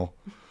Street Journal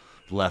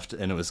left,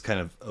 and it was kind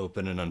of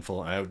open and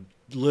unfolding. I would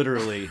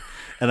literally,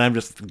 and I'm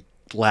just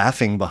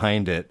laughing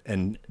behind it.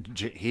 And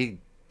he,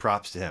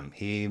 props to him.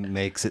 He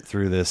makes it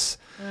through this.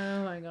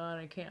 Oh my God,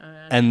 I can't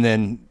imagine. And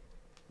then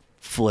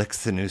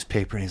flicks the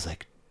newspaper, and he's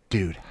like,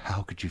 dude,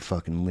 how could you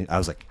fucking leave? I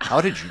was like,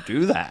 how did you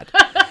do that?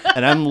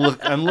 And I'm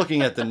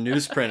looking at the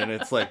newsprint, and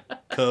it's like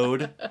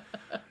code,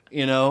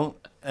 you know?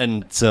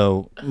 And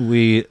so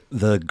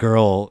the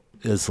girl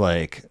is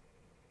like,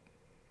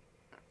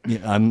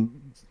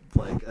 I'm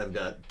like, I've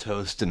got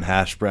toast and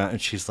hash brown,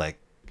 and she's like,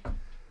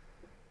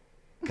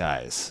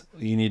 guys,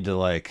 you need to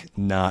like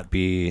not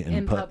be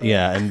in public.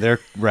 Yeah, and they're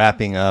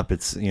wrapping up.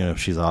 It's, you know,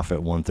 she's off at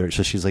 1:30,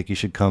 so she's like, you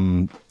should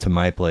come to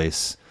my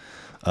place,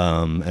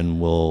 and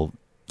we'll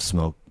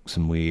smoke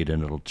some weed,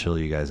 and it'll chill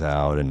you guys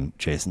out. And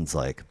Jason's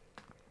like,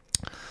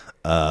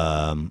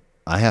 I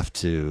have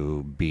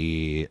to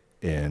be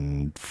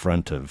in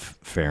front of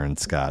Farron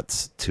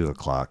Scott's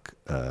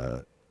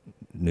 2:00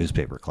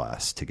 newspaper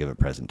class to give a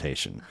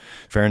presentation.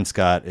 Farron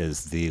Scott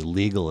is the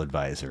legal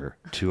advisor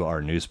to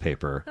our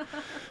newspaper.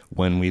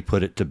 When we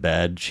put it to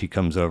bed, she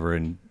comes over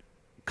and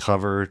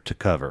cover to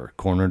cover,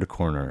 corner to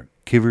corner,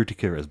 kiver to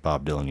kiver, as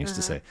Bob Dylan used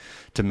to say,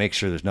 to make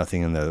sure there's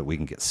nothing in there that we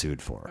can get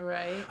sued for.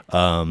 Right.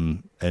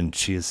 And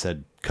she has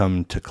said,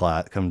 come to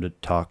class, come to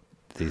talk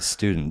to these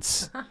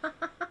students.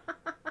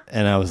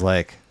 And I was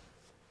like,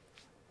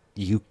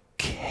 you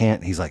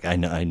can't. He's like, I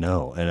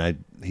know.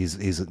 And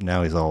he's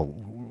now he's all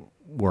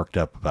worked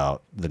up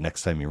about the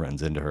next time he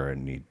runs into her,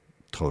 and he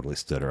totally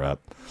stood her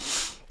up.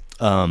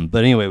 But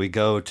anyway, we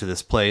go to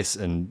this place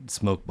and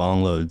smoke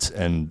bong loads,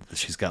 and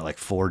she's got like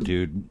 4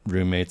 dude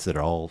roommates that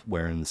are all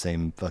wearing the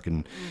same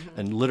fucking,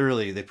 and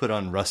literally they put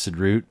on Rusted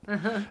Root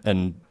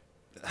and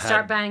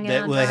start banging.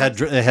 They had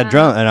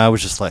drum, and I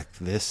was just like,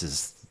 this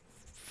is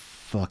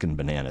fucking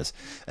bananas.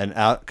 And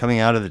coming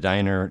out of the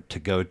diner to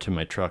go to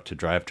my truck to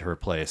drive to her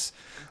place,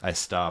 I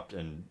stopped,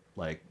 and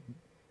like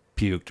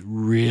puked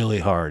really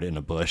hard in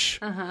a bush,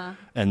 Uh-huh.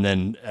 and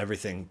then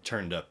everything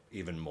turned up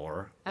even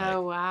more.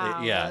 Oh,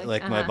 wow. Yeah, Really?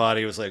 like my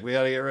body was like, we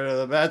got to get rid of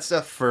the bad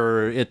stuff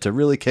for it to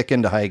really kick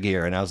into high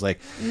gear, and I was like,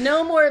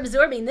 no more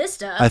absorbing this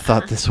stuff. I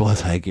thought this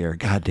was high gear.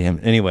 God damn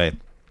it. Anyway,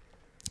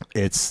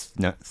 it's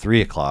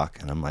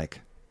 3:00, and I'm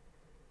like,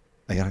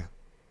 I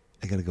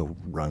gotta go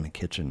run a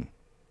kitchen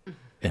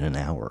in an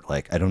hour.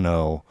 Like, I don't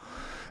know.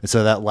 And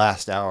so that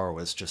last hour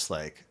was just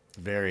like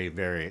very,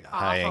 very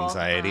high Awful.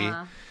 anxiety.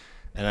 Uh-huh.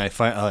 And I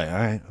find, all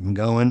right, I'm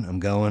going.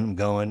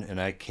 And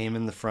I came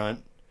in the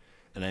front,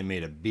 and I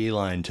made a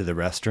beeline to the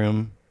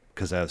restroom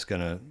because I was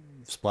going to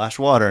splash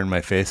water in my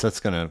face. That's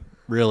going to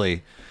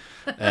really...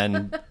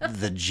 And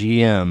the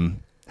GM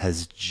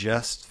has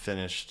just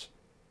finished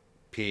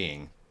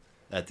peeing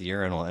at the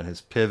urinal and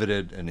has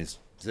pivoted and is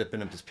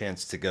zipping up his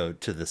pants to go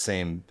to the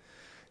same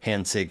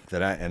hand sink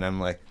that and I'm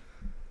like...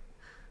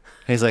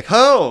 He's like,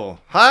 oh,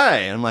 hi.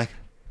 And I'm like,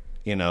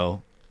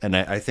 and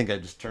I think I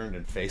just turned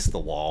and faced the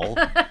wall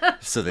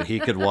so that he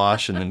could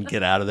wash and then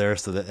get out of there.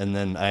 And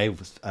then I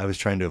was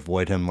trying to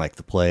avoid him like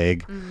the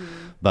plague,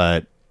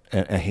 but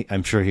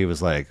I'm sure he was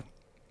like,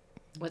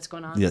 what's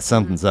going on? Yeah,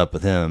 something's up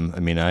with him. I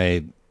mean,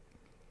 I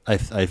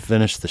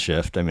finished the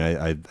shift. I mean,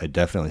 I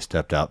definitely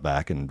stepped out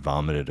back and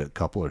vomited a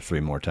couple or 3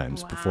 more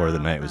times before the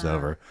night was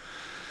over.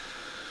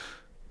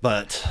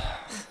 But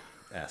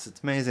yes,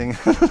 it's amazing.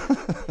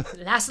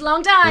 It lasts a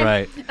long time.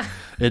 Right.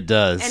 It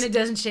does. And it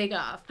doesn't shake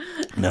off.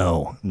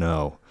 No.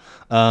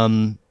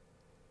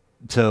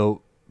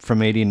 So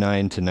from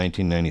 89 to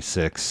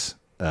 1996,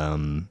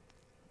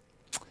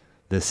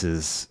 this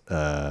is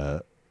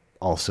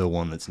also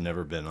one that's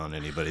never been on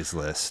anybody's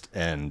list.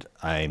 And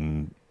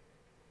I'm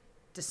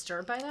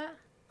disturbed by that?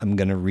 I'm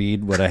going to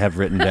read what I have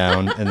written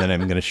down, and then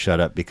I'm going to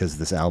shut up because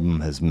this album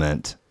has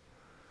meant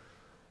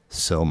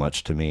so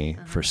much to me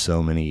for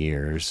so many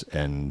years.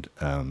 And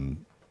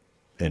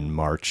in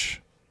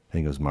March, I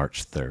think it was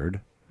March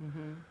 3rd,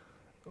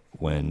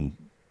 when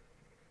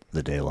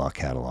the De La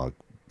catalog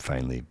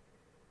finally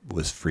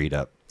was freed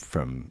up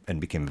from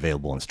and became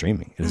available on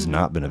streaming. It has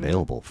not been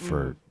available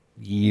for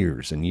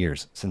years and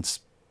years since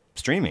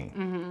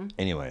streaming.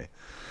 Anyway,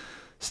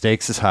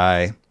 stakes is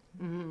high.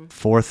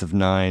 4th of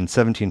 9,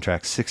 17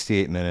 tracks,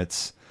 68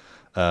 minutes.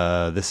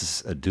 This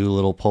is a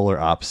Doolittle polar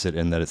opposite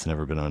in that it's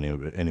never been on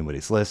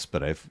anybody's list,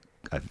 but I've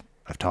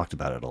talked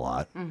about it a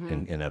lot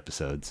in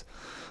episodes.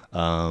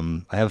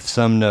 I have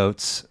some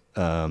notes,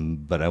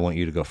 but I want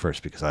you to go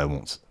first because I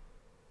won't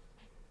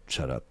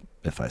shut up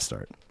if I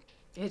start.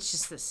 It's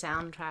just the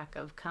soundtrack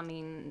of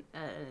coming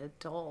an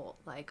adult,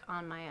 like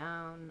on my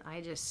own.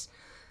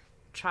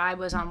 Tribe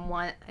was on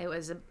one. It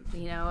was a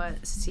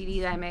CD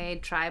that I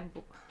made. Tribe,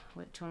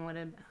 which one would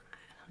have?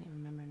 I don't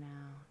even remember now.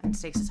 And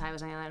Stakes is High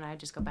was on the other, and I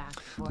just go back.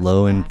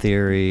 Low in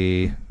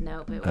Theory.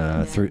 Nope. It would Which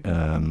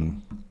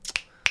one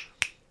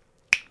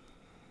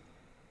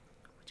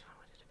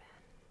would it have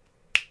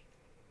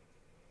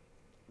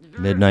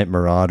been? Midnight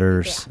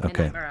Marauders. Yeah,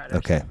 Midnight Marauders.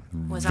 Okay.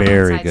 Was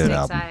Very on good Stakes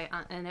album. High,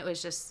 and it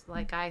was just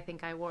like I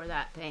think I wore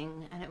that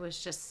thing, and it was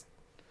just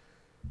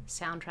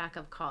soundtrack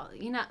of call.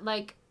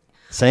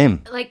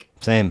 Same.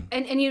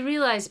 And you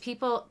realize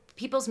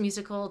people's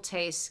musical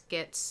taste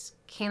gets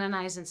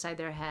canonized inside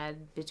their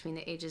head between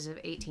the ages of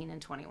 18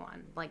 and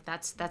 21. Like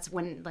that's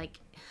when like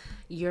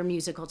your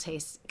musical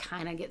taste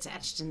kind of gets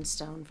etched in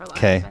stone for life.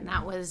 Okay. And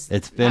that was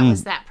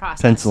that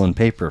process. Pencil and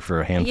paper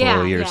for a handful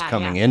of years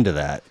coming yeah. into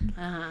that.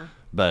 Uh-huh.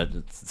 But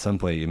at some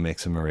point you make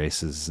some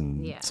erases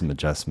and some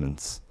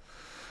adjustments.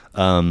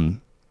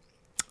 I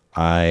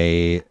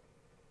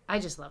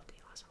just love De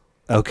La Soul.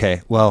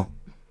 Okay, well,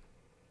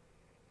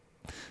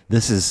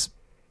 this is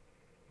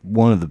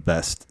one of the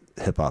best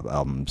hip-hop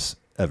albums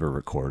ever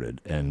recorded,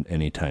 and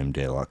anytime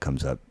De La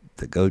comes up,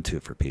 the go-to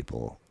for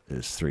people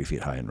is 3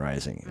 Feet High and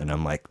Rising, and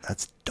I'm like,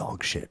 that's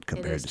dog shit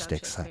compared to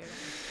Stakes High.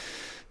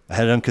 I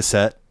had it on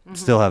cassette,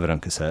 still have it on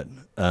cassette,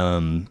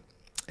 and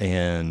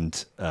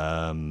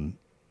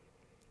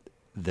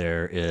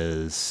there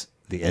is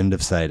the end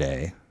of side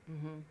A.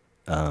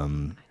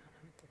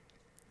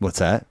 What's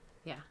that?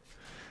 Yeah.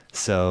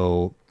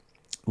 So,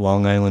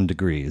 Long Island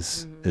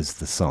Degrees is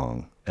the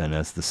song, and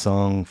as the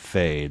song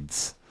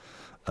fades,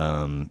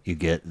 you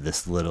get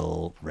this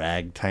little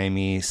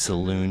ragtimey,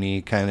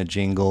 saloony kind of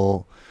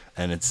jingle,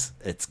 and it's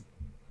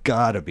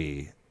gotta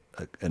be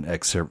an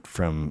excerpt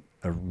from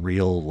a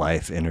real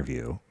life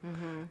interview,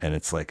 and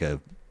it's like a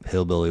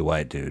hillbilly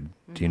white dude.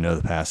 Do you know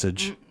the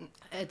passage?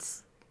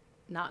 It's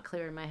not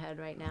clear in my head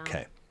right now.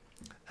 Okay,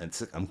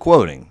 I'm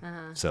quoting,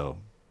 so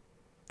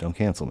don't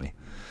cancel me.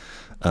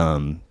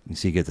 You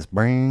see, you get this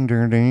bring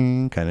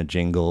ding kind of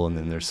jingle, and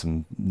then there's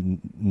some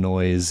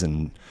noise,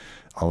 and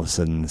all of a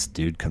sudden this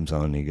dude comes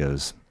on and he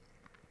goes,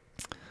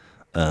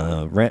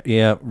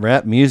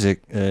 rap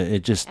music,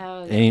 it just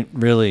ain't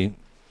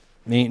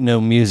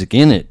no music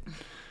in it.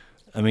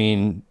 I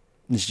mean,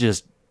 it's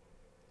just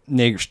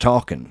niggers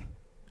talking.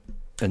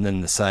 And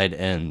then the side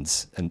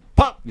ends, and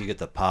pop, you get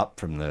the pop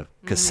from the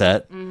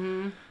cassette.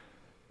 And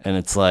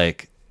it's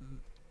like,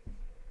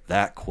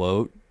 that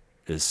quote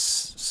is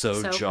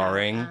so So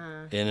jarring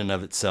in and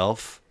of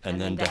itself, and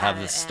then to have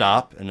this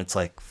stop, and it's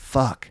like,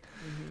 fuck,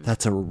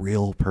 that's a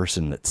real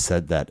person that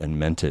said that and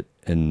meant it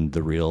in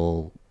the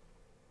real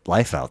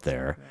life out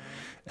there.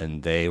 Right.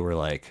 And they were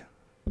like,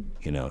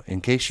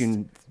 in case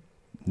you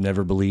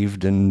never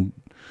believed in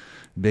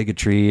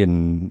bigotry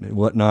and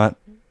whatnot,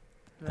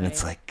 right. And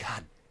it's like,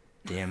 God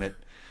damn it.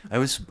 I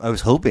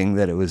was hoping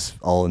that it was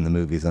all in the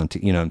movies on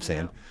you know what I'm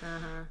saying?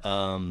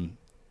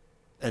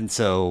 And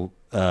so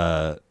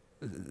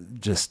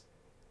just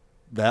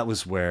that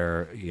was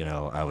where,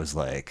 I was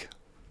like,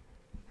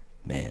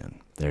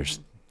 man, there's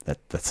that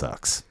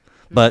sucks.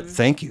 But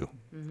thank you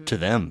to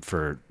them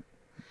for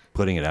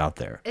putting it out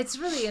there. It's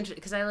really interesting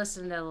because I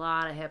listened to a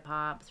lot of hip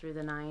hop through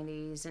the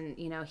 90s, and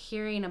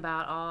hearing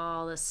about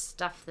all the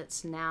stuff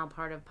that's now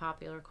part of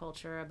popular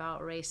culture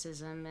about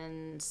racism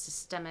and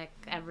systemic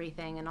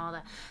everything and all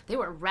that. They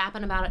were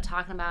rapping about it,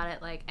 talking about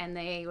it, and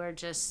they were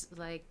just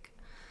like,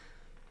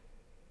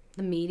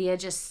 the media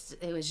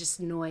it was just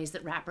noise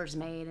that rappers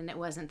made, and it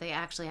wasn't, they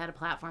actually had a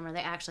platform or they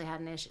actually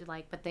had an issue,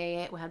 but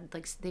they had,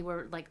 they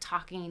were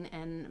talking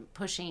and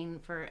pushing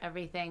for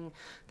everything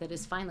that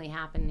is finally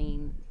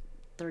happening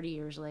 30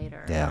 years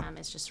later. Yeah.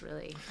 It's just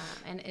really,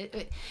 and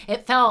it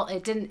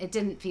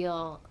didn't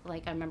feel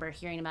like, I remember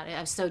hearing about it,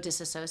 I was so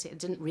disassociated,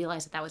 didn't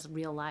realize that was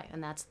real life,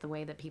 and that's the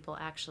way that people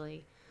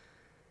actually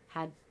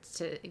had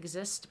to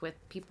exist, with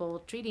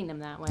people treating them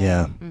that way.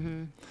 Yeah.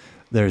 Mm-hmm.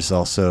 There's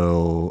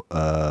also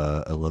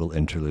a little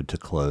interlude to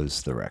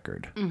close the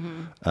record.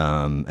 Mm-hmm.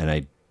 And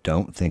I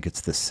don't think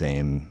it's the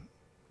same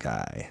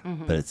guy,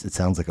 but it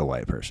sounds like a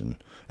white person.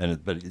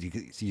 But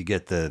you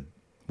get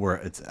where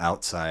it's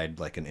outside,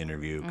 like an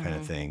interview kind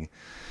of thing.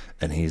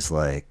 And he's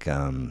like,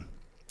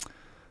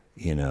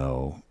 he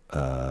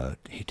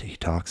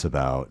talks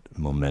about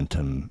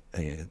momentum.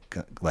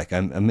 Like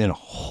I'm in a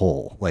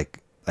hole.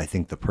 Like, I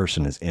think the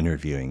person is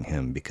interviewing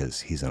him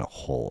because he's in a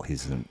hole.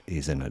 He's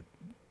in a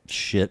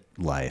shit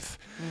life,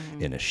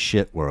 in a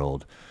shit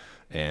world.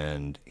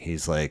 And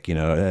he's like,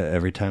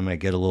 every time I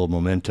get a little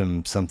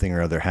momentum, something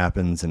or other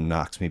happens and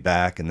knocks me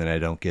back. And then I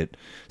don't get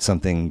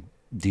something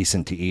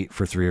decent to eat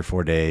for 3 or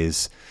 4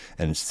 days.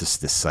 And it's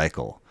just this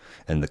cycle.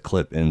 And the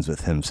clip ends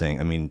with him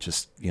saying,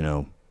 just,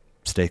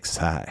 stakes is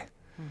high.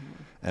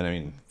 And I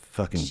mean,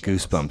 fucking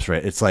chills. Goosebumps,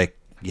 right? It's like,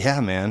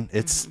 yeah, man,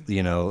 it's,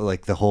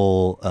 like the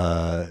whole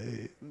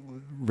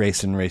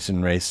race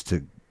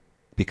to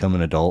become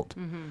an adult.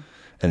 And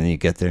then you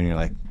get there and you're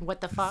like,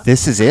 what the fuck?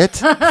 This is it?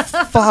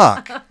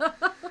 Fuck.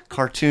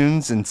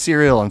 Cartoons and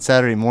cereal on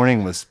Saturday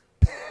morning was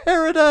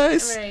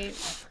paradise. Right.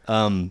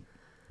 I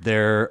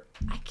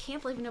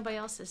can't believe nobody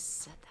else has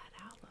said that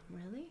album,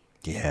 really?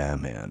 Yeah,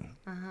 man.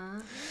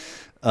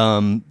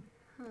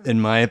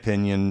 In my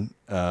opinion,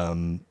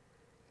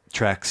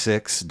 track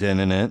 6,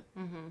 Din It.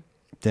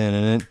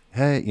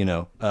 Hey,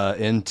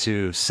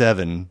 into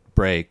 7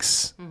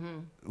 Breaks,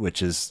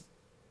 which is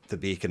the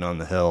beacon on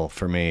the hill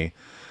for me,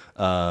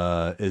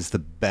 is the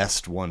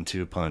best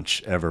 1-2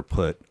 punch ever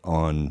put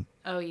on.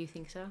 Oh, you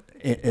think so?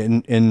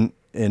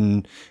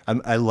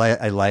 I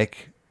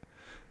like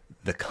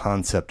the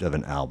concept of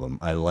an album.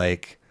 I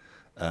like,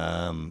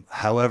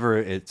 however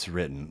it's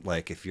written.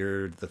 Like, if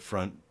you're the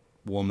front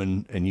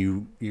woman and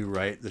you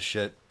write the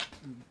shit,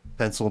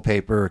 pencil,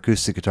 paper,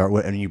 acoustic guitar,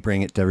 and you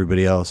bring it to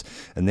everybody else,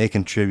 and they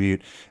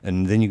contribute,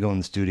 and then you go in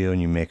the studio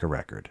and you make a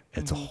record.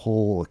 It's a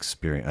whole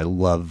experience. I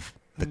love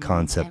the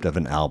concept of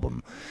an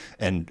album.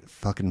 And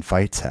fucking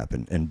fights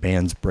happen, and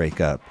bands break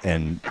up,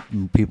 and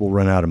people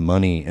run out of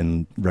money,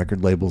 and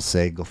record labels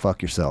say, go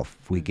fuck yourself.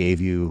 We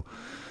gave you,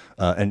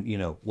 and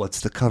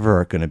what's the cover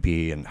art going to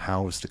be, and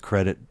how is the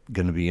credit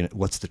going to be,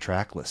 what's the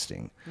track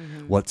listing,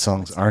 what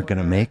songs aren't going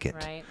to make it.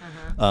 Right.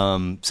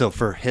 So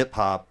for hip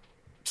hop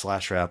 /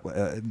 rap,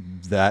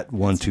 that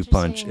 1-2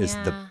 punch is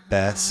the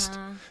best,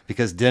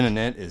 because Din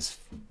It is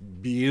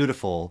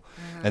beautiful,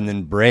 and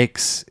then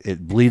Breaks,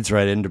 it bleeds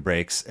right into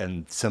Breaks,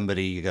 and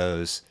somebody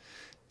goes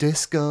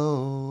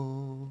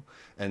disco,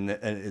 and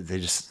they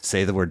just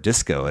say the word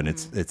disco, and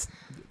it's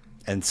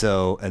and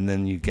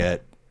then you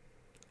get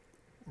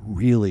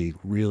really,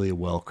 really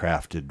well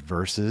crafted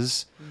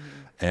verses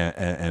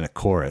and a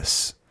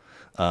chorus.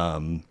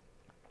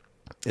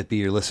 It be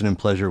your listening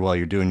pleasure while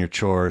you're doing your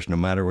chores, no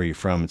matter where you're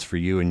from, it's for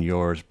you and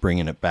yours,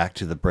 bringing it back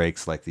to the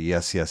breaks like the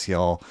yes, yes,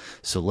 y'all.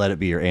 So let it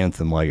be your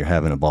anthem while you're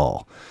having a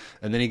ball.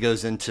 And then he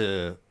goes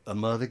into a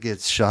mother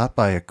gets shot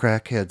by a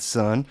crackhead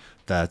son.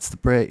 That's the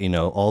break,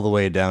 all the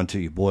way down to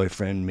your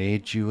boyfriend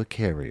made you a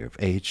carrier of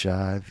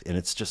HIV. And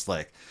it's just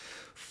like,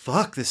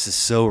 fuck, this is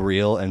so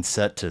real and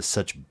set to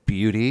such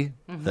beauty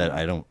that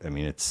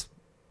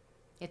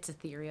it's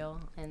ethereal.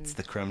 And it's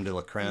the creme de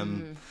la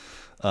creme.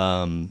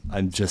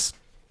 I'm just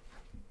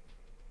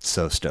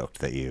so stoked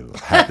that you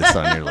had this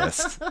on your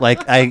list.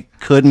 Like, I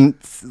couldn't,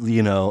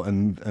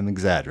 I'm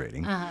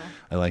exaggerating. I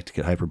like to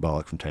get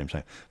hyperbolic from time to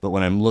time. But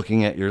when I'm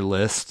looking at your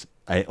list,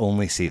 I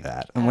only see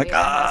that. I'm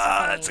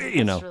that's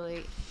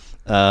really...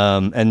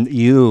 and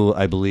you,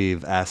 I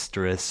believe,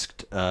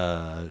 asterisked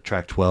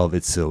track 12,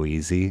 It's So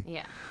Easy.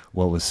 Yeah.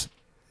 What was...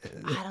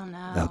 I don't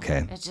know.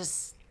 Okay. It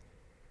just...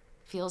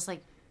 feels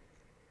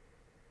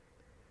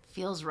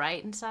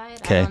right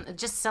inside. Okay.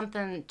 Just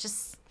something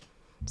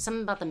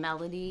about the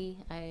melody.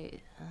 I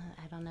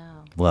don't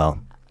know. Well,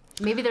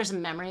 maybe there's a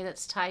memory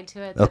that's tied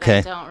to it that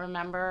I don't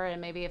remember,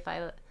 and maybe if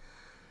I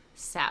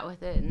sat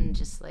with it and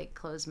just like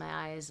closed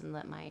my eyes and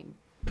let my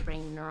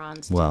brain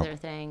neurons do their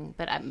thing,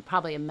 but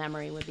probably a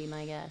memory would be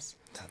my guess.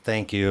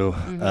 Thank you.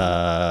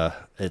 I've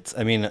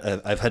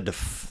had to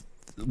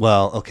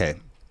okay,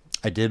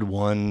 I did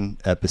one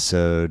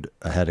episode.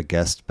 I had a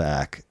guest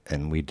back,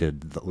 and we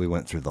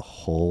went through the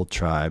whole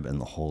Tribe and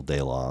the whole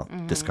De La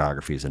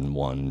discographies in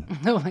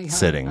one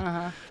sitting.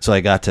 So I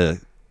got to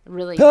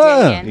really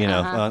dig in,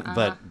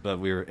 but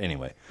we were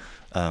anyway.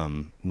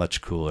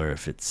 Much cooler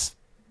if it's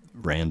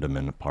random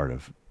and a part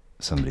of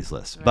somebody's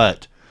list. Right.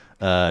 But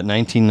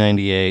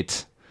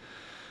 1998,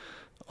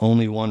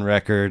 only one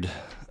record,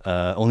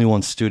 only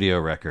one studio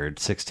record,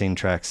 16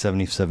 tracks,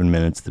 77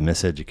 minutes, The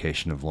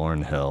Miseducation of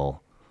Lauryn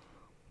Hill.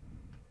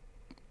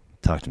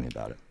 Talk to me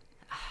about it.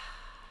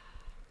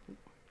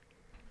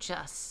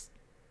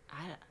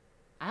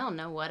 I don't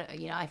know what,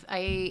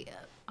 I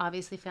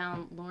obviously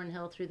found Lauryn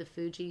Hill through the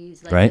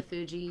Fugees, right?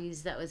 The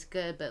Fugees, that was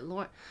good, but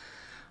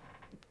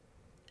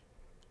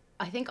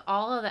I think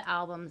all of the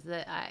albums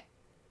that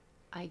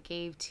I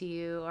gave to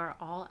you are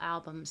all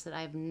albums that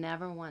I've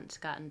never once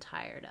gotten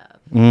tired of.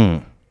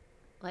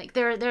 Like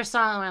there's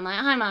songs where I'm like,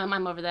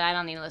 I'm over that. I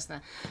don't need to listen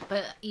to that.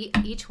 But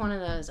each one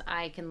of those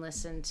I can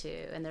listen to,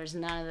 and there's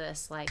none of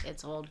this like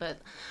it's old. But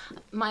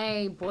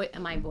my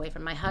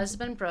boyfriend, my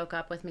husband, broke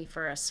up with me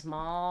for a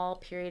small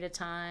period of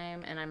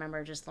time, and I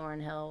remember just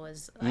Lauryn Hill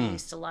was. I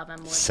used to love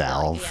him.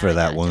 Salve for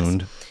that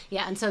wound.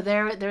 And so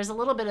there's a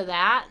little bit of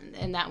that,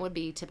 and that would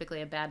be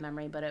typically a bad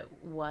memory, but it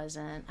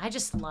wasn't. I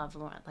just love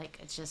Lauryn. Like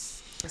it's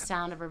just the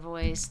sound of her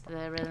voice,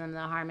 the rhythm,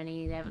 the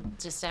harmony,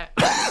 just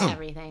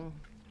everything.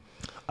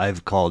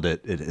 I've called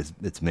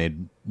it's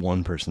made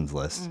one person's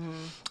list.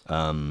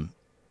 A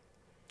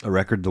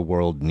record the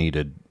world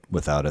needed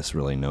without us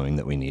really knowing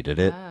that we needed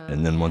it.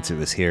 And then once it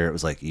was here, it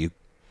was like, you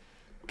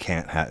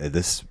can't have,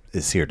 this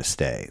is here to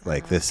stay.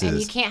 Like this and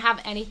is. You can't have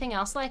anything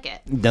else like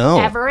it. No.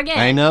 Ever again.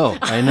 I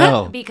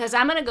know. Because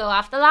I'm going to go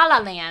off the La La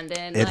Land.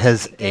 And it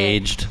has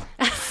aged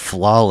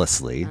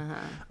flawlessly.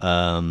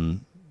 I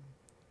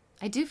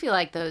do feel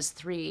like those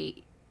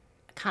three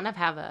kind of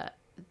have a,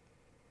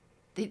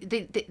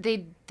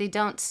 They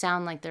don't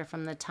sound like they're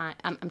from the time.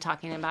 I'm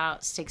talking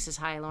about Stakes is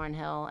High, Lauryn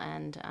Hill,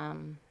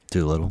 and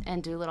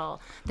Doolittle.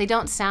 They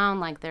don't sound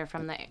like they're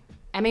from the.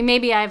 I mean,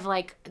 maybe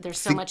there's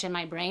so much in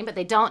my brain, but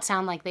they don't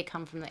sound like they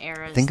come from the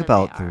eras. Think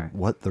about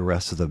what the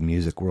rest of the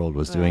music world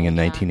was doing in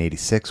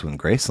 1986 when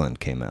Graceland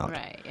came out.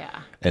 Right. Yeah.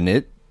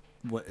 And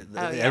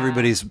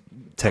everybody's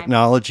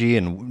technology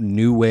and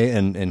new way,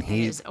 and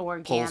he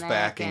pulls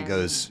back and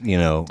goes,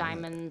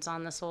 diamonds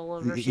on the sole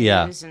of her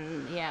shoes,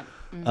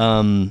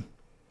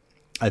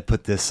 I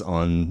put this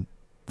on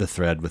the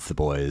thread with the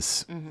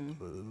boys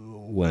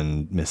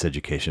when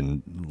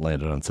Miseducation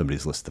landed on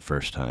somebody's list the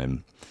first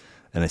time.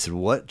 And I said,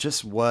 what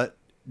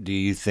do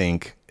you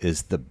think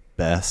is the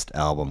best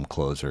album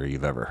closer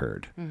you've ever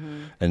heard?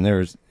 And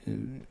there's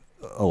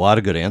a lot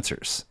of good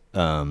answers.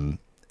 And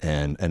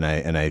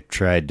I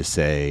tried to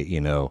say,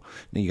 you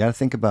got to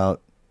think about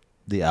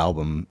the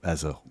album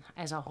as a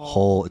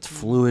whole. It's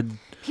fluid.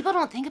 People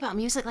don't think about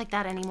music like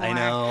that anymore. I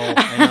know.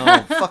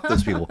 Fuck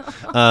those people.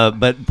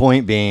 But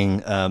point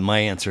being, my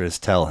answer is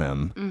Tell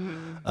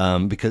Him.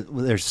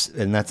 Because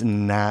and that's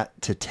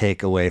not to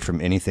take away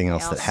from anything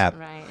else that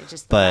happened. Right,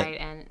 just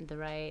the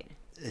right.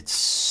 It's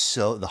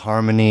so, the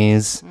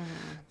harmonies,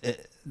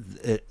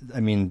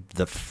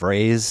 the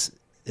phrase,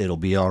 it'll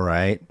be all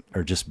right,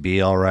 or just be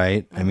all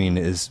right. I mean,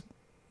 is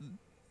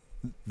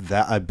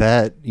that, I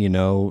bet,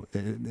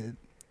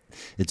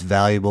 it's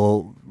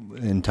valuable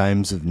in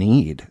times of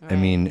need. Right, I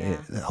mean,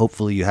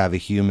 hopefully you have a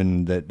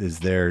human that is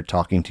there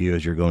talking to you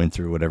as you're going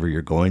through whatever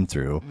you're going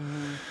through.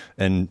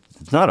 And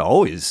it's not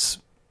always,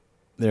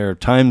 there are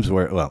times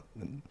where,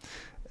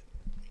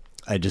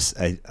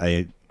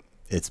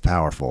 it's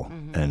powerful.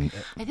 And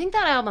I think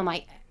that album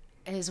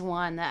is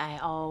one that I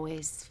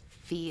always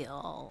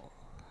feel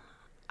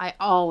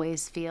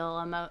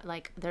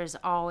like there's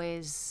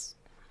always,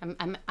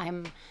 I'm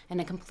in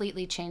a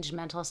completely changed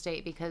mental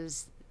state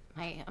because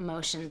my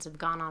emotions have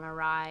gone on a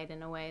ride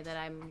in a way that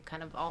I'm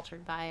kind of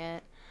altered by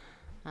it.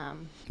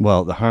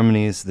 Well, the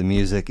harmonies, the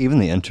music, even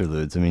the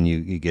interludes. I mean,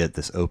 you get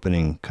this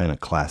opening kind of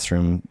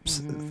classroom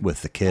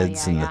with the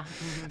kids, and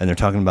they're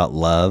talking about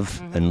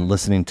love and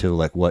listening to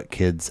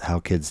how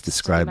kids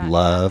describe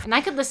love. And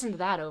I could listen to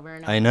that over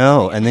and over. I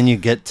know. And then you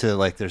get to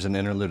there's an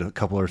interlude a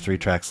couple or three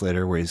tracks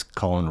later where he's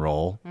calling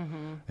roll,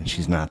 and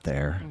she's not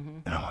there,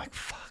 and I'm like,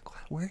 fuck,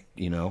 where,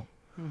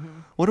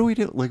 what do we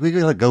do? We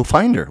gotta go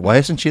find her. Why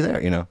isn't she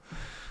there?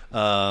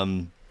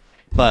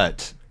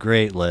 But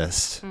great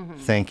list.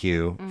 Thank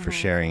you for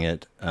sharing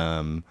it.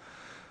 I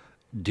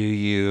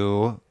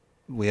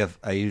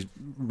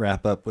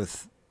wrap up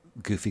with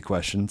goofy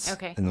questions.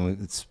 Okay. And then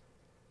it's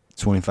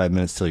 25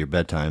 minutes till your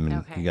bedtime,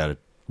 and you got a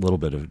little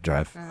bit of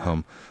drive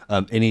home.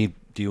 Any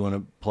Do you want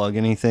to plug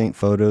anything?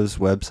 Photos,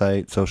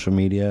 website, social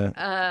media?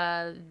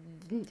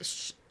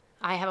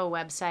 I have a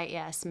website,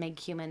 yes,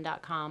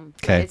 megkumin.com.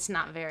 But Okay. it's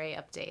not very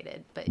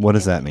updated. But What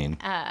does that mean?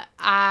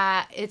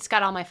 It's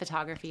got all my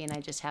photography, and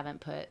I just haven't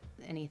put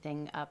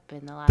anything up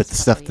in the last But the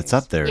couple stuff years. that's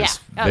up there Yeah. is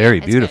Oh, very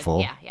yeah, it's beautiful.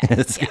 Good. Yeah,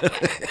 It's yeah, good.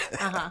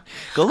 yeah.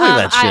 Go look at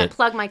that I shit.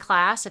 plug my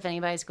class if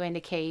anybody's going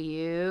to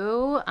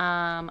KU.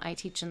 I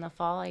teach in the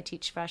fall. I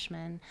teach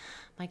freshmen.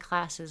 My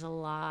class is a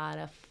lot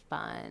of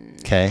fun.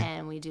 Okay.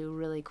 And we do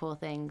really cool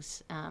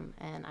things.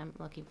 And I'm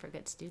looking for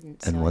good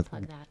students. And so what? I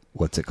plug that.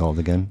 What's it called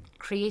again?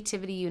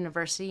 Creativity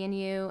University in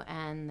You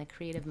and the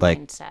Creative Like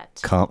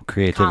Mindset.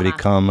 creativity,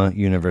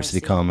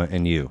 university,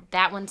 and you.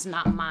 That one's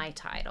not my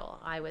title.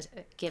 I was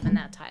given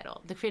that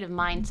title. The Creative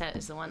Mindset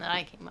is the one that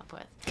I came up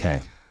with.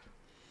 Okay.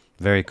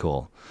 Very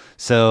cool.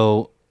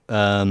 So,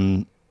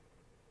 here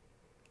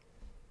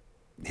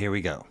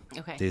we go.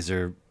 Okay. These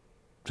are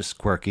just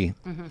quirky.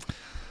 Mm-hmm.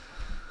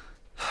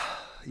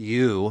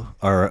 You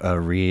are a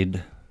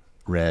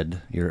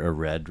you're a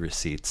read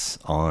receipts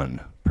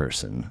on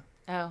person.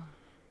 Oh.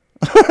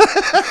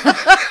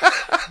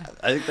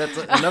 I think that's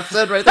enough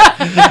said right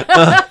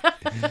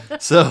there.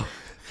 So,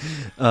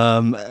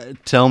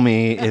 tell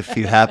me if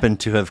you happen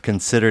to have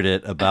considered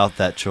it about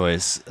that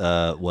choice,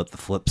 what the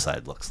flip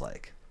side looks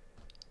like.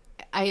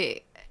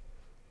 I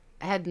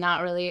had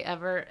not really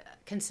ever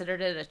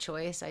considered it a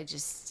choice. I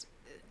just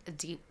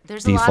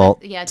there's Default a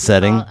lot of default,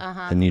 setting,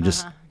 and you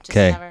just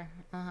okay. Never,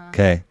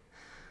 Okay.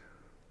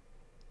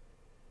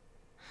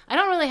 I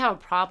don't really have a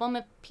problem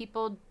if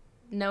people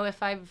know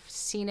if I've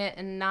seen it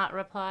and not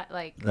reply.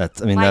 Like That's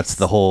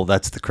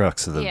the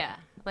crux of the. Yeah.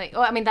 Like,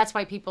 well, I mean, that's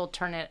why people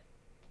turn it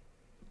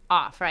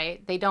off,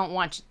 right? They don't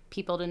want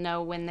people to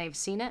know when they've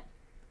seen it.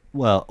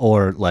 Well,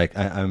 or like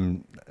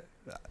I'm,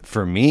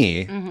 for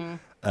me, you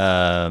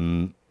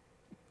know,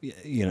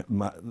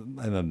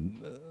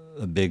 I'm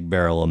a big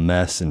barrel of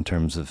mess in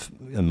terms of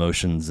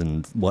emotions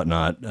and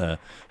whatnot.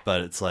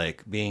 But it's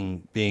like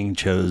being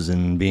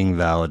chosen, being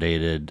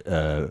validated,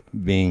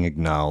 being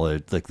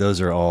acknowledged. Like those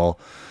are all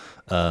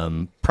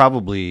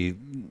probably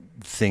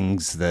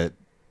things that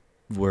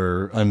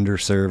were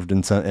underserved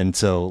and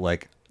so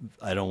like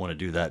I don't want to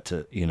do that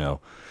to, you know,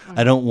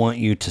 I don't want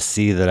you to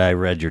see that I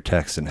read your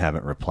text and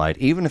haven't replied,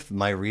 even if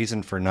my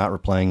reason for not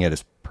replying it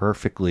is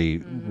perfectly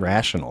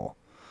rational.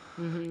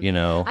 You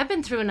know, I've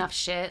been through enough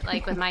shit,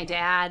 like with my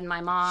dad and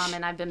my mom,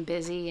 and I've been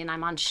busy and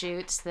I'm on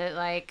shoots that,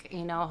 like,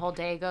 you know, a whole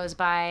day goes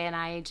by and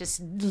I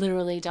just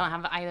literally don't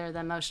have either the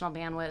emotional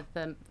bandwidth,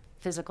 the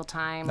physical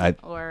time,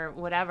 or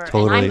whatever.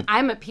 Totally. And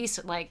I'm at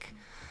peace. Like,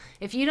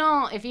 if you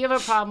have a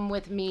problem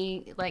with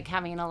me, like,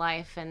 having a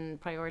life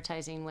and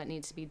prioritizing what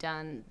needs to be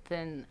done,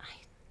 then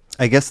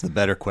I guess the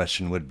better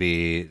question would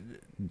be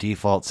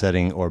default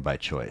setting or by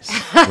choice,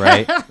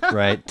 right?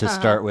 Right. To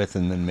start with,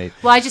 and then maybe.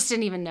 Well, I just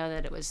didn't even know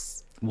that it was.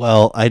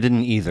 Well, I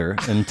didn't either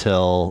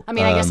until. I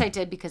mean, I guess I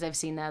did because I've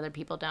seen that other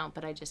people don't,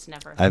 but I just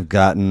never. I've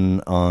gotten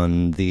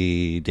on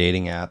the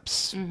dating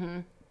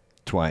apps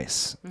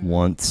twice.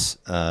 Once,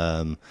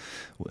 it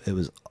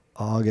was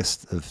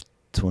August of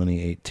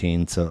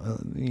 2018, so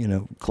you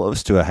know,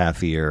 close to a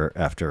half a year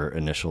after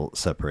initial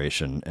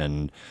separation,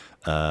 and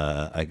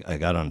I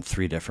got on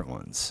 3 different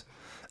ones,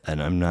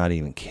 and I'm not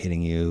even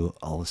kidding you.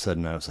 All of a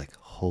sudden, I was like,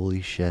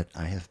 "Holy shit!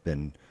 I have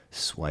been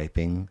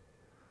swiping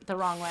the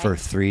wrong way for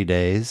 3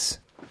 days."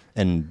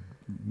 And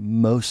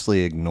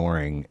mostly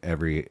ignoring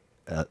every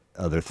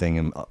other thing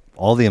and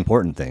all the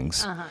important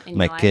things,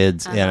 my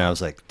kids. And I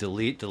was like,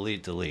 delete.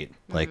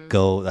 Like,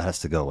 go, that has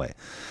to go away.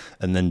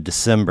 And then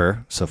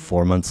December, so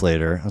 4 months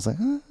later, I was like,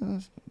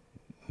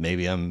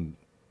 maybe I'm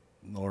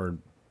more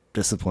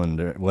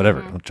disciplined or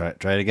whatever. I'll try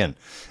it again.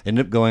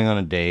 Ended up going on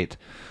a date,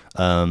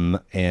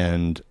 and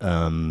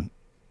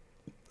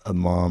a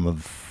mom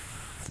of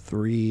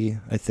 3,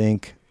 I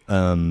think.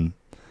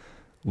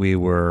 We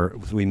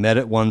met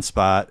at one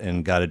spot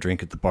and got a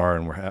drink at the bar,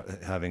 and we're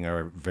having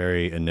our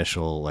very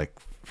initial, like,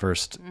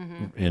 first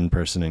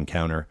in-person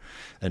encounter,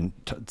 and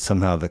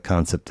somehow the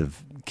concept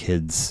of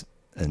kids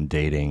and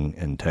dating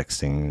and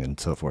texting and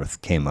so forth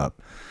came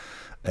up,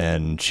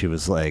 and she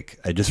was like,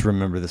 I just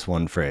remember this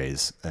one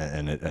phrase,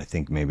 and I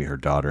think maybe her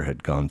daughter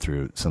had gone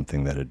through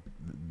something that had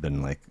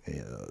been like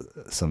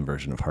some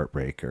version of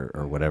heartbreak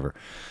or whatever,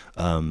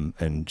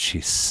 and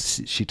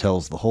she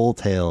tells the whole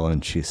tale,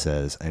 and she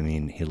says, I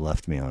mean, he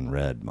left me on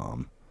red,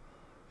 Mom.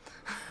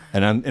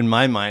 And I'm in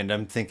my mind,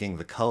 I'm thinking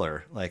the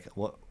color, like,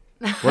 what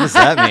does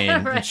that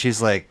mean? Right. And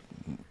she's like,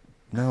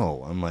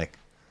 no. I'm like,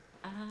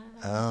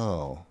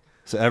 oh.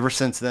 So ever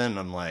since then,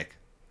 I'm like,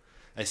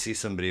 I see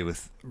somebody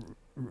with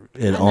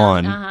it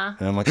on, and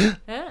I'm like,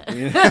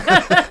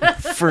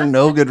 for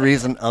no good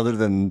reason other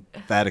than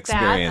that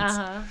experience.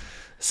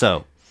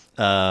 So,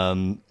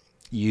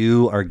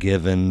 you are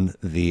given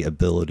the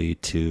ability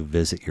to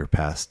visit your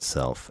past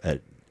self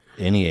at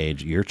any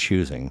age you're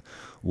choosing.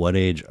 What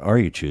age are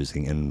you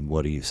choosing, and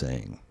what are you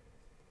saying?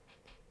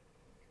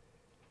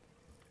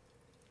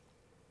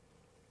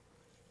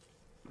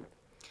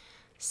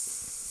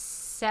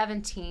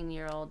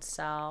 "17-year-old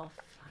self,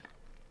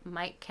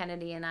 Mike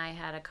Kennedy and I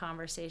had a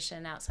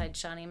conversation outside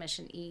Shawnee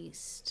Mission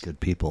East. Good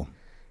people.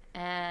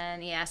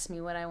 And he asked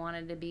me what I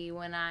wanted to be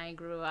when I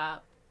grew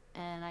up.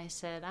 And I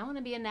said, I want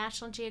to be a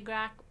National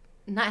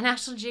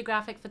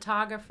Geographic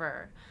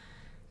photographer.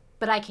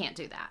 But I can't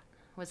do that.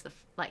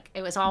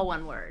 It was all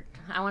one word.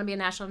 I want to be a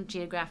National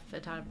Geographic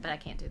photographer, but I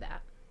can't do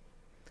that.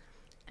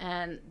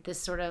 And this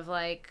sort of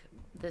like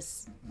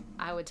this,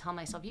 I would tell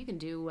myself, you can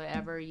do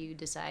whatever you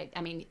decide.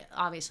 I mean,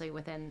 obviously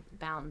within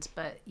bounds,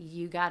 but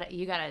you gotta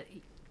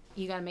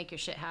make your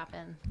shit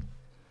happen.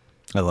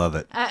 I love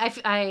it.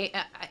 I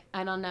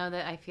don't know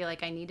that I feel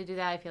like I need to do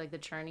that. I feel like the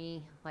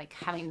journey, like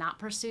having not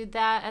pursued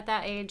that at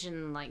that age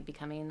and like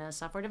becoming a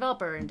software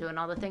developer and doing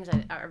all the things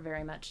are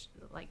very much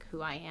like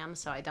who I am.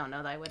 So I don't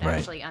know that I would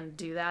actually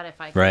undo that if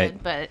I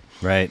could. But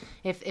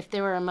if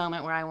there were a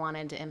moment where I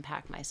wanted to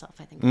impact myself,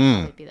 I think it would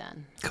probably be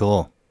then.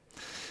 Cool.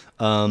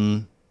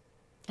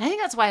 I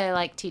think that's why I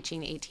like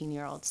teaching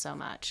 18-year-olds so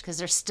much, because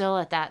they're still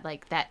at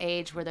that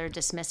age where they're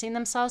dismissing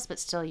themselves, but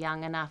still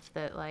young enough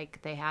that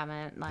like they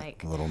haven't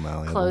like a little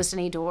malleable. Closed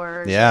any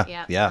doors.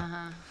 Yeah.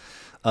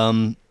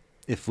 Uh-huh.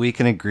 If we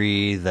can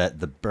agree that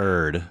the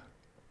bird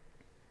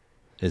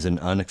is an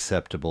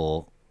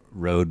unacceptable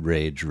road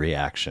rage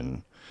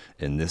reaction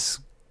in this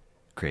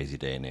crazy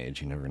day and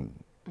age,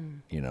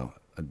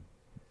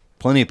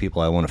 plenty of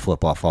people I want to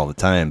flip off all the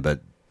time,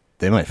 but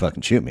they might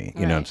fucking shoot me.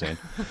 You know what I'm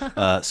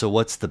saying? So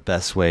what's the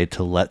best way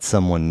to let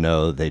someone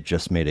know they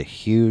just made a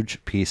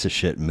huge piece of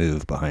shit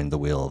move behind the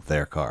wheel of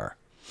their car?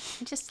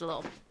 Just a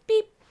little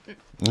beep.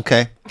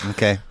 Okay.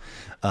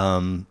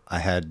 I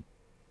had...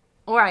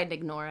 Or I'd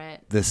ignore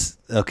it.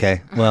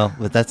 Okay. Well,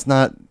 but that's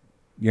not...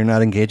 You're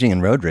not engaging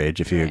in road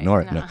rage if you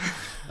ignore it. No.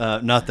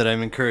 Not that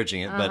I'm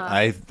encouraging it, but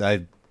I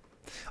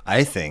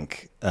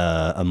think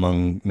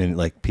among many,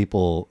 like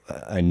people,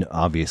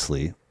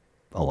 obviously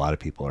a lot of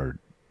people are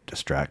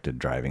distracted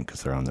driving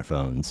because they're on their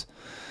phones,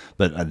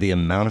 but the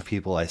amount of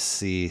people I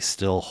see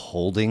still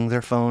holding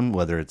their phone,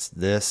 whether it's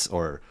this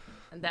or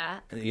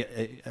that,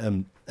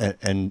 and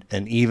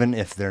even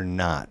if they're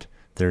not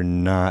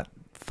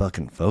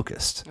fucking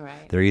focused.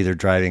 Right. They're either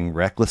driving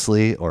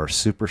recklessly or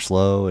super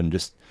slow, and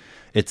just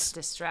it's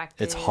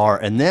distracted. It's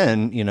hard. And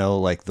then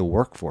like the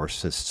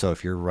workforce is, so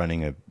if you're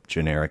running a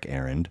generic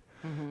errand,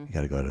 you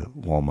got to go to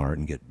Walmart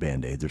and get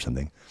Band-Aids or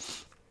something,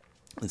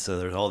 and so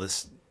there's all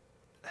this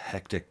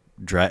hectic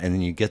and then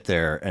you get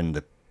there and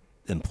the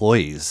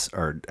employees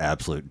are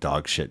absolute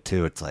dog shit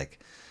too. It's like,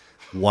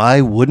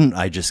 why wouldn't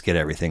I just get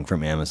everything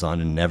from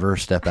Amazon and never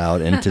step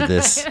out into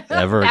this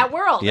ever that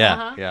world?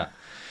 Yeah.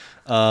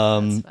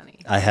 That's funny.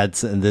 I had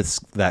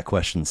that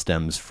question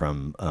stems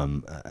from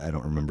I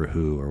don't remember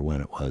who or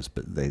when it was,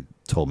 but they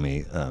told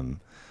me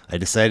I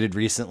decided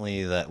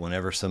recently that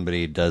whenever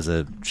somebody does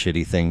a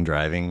shitty thing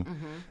driving,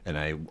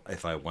 and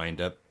if I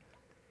wind up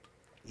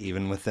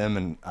even with them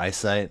in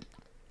eyesight,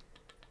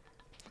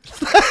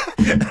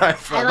 I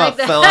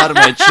fell out of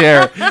my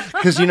chair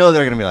because they're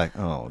gonna be like,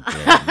 oh,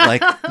 damn.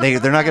 Like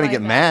they're not gonna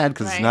get mad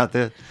because it's not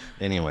the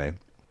anyway.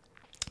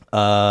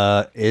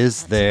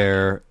 Is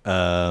there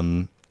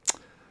 1,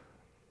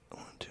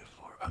 2,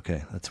 4?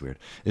 Okay, that's weird.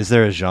 Is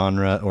there a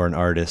genre or an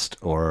artist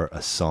or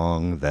a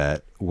song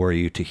that, were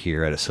you to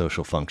hear at a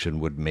social function,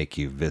 would make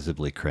you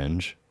visibly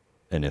cringe?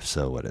 And if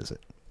so, what is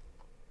it?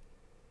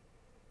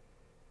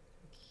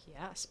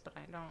 Yes, but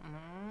I don't know.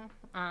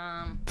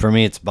 For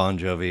me, it's Bon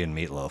Jovi and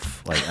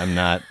Meatloaf. Like,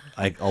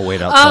 I'll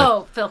wait outside.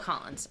 Oh, Phil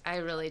Collins. I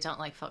really don't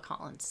like Phil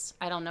Collins.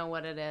 I don't know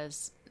what it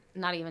is.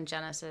 Not even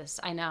Genesis.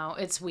 I know.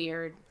 It's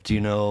weird. Do you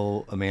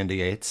know Amanda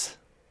Yates?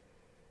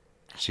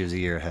 She was a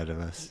year ahead of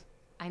us.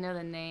 I know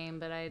the name,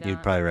 but I don't.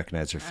 You'd probably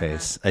recognize her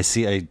face.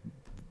 I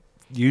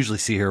usually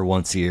see her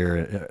once a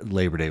year,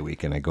 Labor Day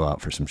weekend. I go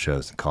out for some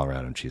shows in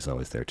Colorado, and she's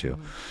always there too.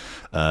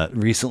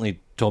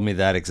 Recently told me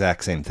that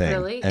exact same thing.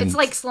 Really? And it's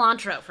like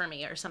cilantro for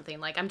me or something.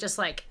 Like, I'm just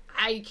like,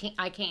 I can't.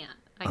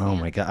 Oh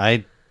my God.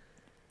 I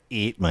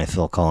eat my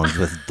Phil Collins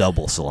with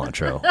double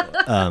cilantro.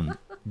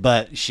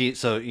 But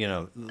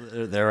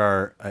there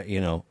are,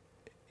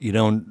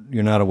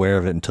 you're not aware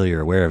of it until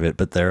you're aware of it,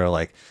 but there are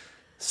like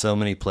so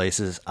many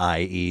places,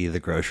 i.e. the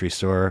grocery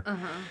store,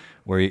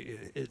 where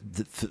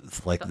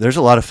there's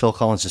a lot of Phil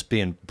Collins just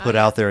being put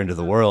out there into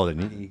the world,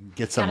 and you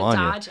get some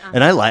on you.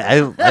 And I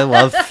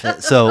love,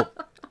 so,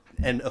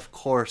 and of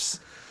course,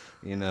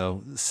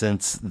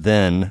 since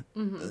then,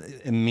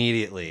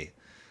 immediately,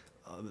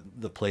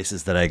 the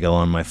places that I go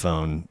on my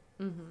phone,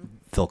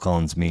 Phil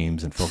Collins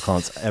memes and Phil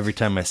Collins. Every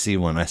time I see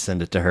one, I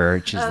send it to her.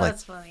 And she's like,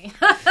 "That's funny."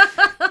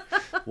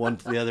 One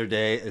the other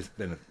day, it's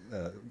been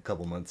a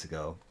couple months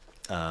ago.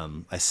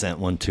 I sent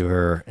one to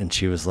her, and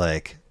she was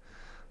like,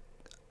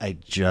 "I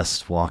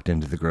just walked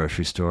into the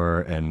grocery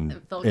store,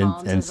 and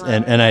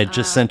I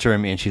just sent her a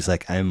meme, and she's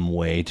like, I'm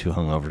way too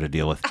hungover to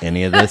deal with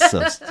any of this,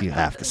 so you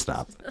have to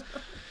stop."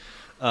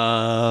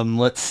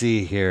 Let's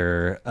see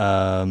here.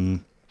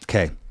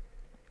 Okay.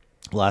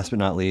 Last but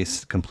not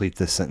least, complete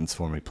this sentence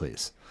for me,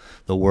 please.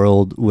 The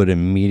world would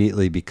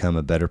immediately become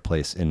a better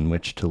place in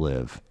which to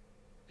live,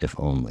 if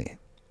only.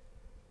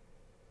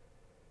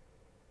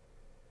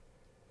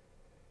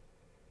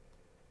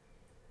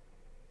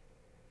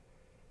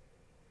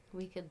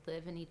 we could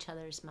live in each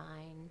other's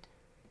mind.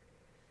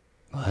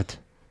 What?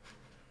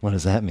 What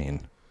does that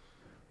mean?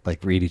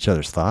 Like read each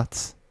other's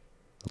thoughts?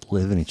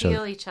 Live in each other?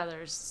 Feel each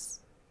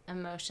other's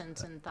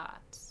emotions and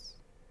thoughts.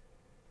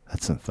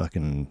 That's some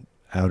fucking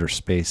outer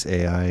space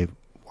AI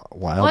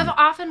wild. Well, I've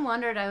often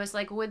wondered, I was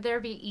like, would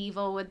there be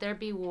evil, would there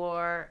be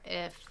war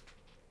if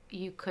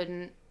you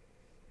couldn't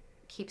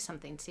keep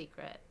something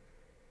secret?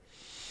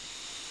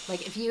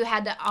 Like, if you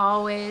had to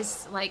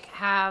always, like,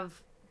 have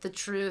the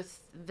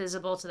truth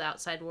visible to the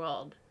outside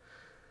world,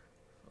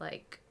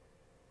 like,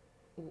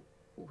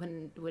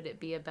 would it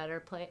be a better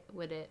place?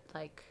 Would it,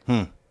 like...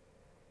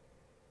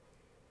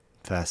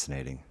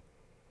 Fascinating.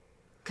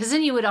 Because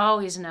then you would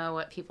always know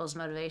what people's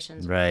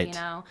motivations were, Right, you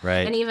know?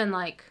 right. And even,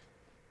 like...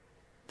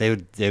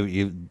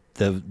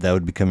 That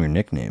would become your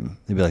nickname.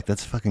 They'd be like,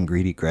 that's fucking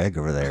Greedy Greg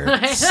over there.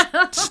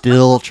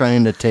 Still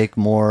trying to take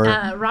more.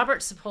 Robert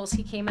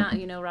Sapolsky came out.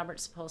 You know Robert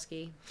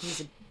Sapolsky?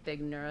 He's a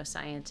big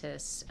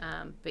neuroscientist.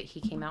 But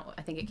he came out,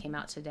 I think it came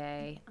out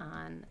today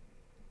on,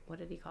 what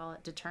did he call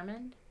it?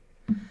 Determined?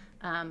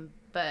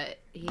 But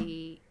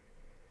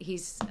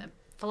he's a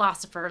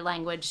philosopher,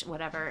 language,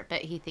 whatever,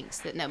 but he thinks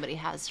that nobody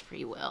has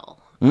free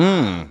will.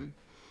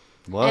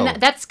 Whoa.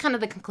 And that's kind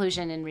of the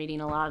conclusion in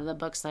reading a lot of the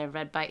books that I've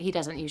read by. He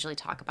doesn't usually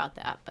talk about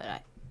that,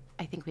 but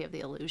I think we have the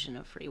illusion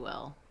of free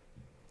will.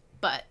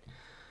 But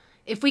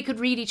if we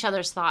could read each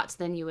other's thoughts,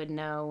 then you would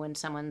know when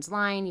someone's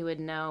lying. You would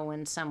know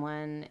when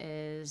someone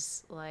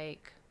is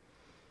like,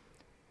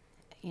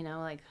 you know,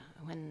 like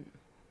when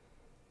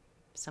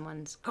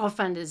someone's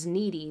girlfriend is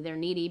needy. They're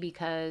needy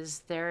because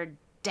their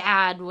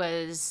dad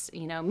was,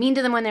 you know, mean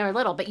to them when they were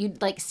little. But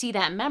you'd like see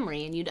that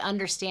memory and you'd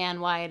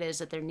understand why it is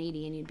that they're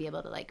needy, and you'd be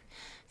able to like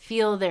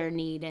feel their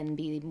need and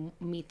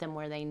meet them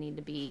where they need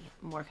to be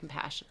more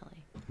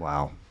compassionately.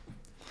 Wow.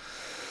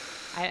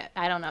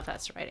 I don't know if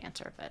that's the right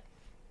answer, but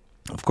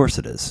of course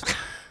it is.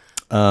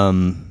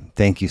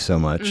 Thank you so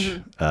much.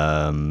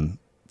 Mm-hmm.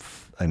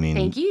 I mean,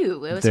 thank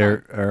you. It was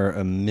there fun. are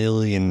a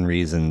million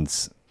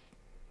reasons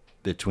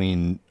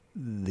between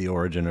the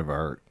origin of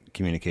our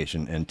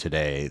communication and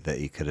today that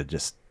you could have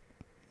just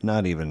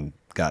not even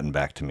gotten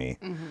back to me.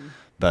 Mm-hmm.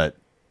 But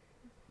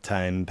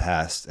time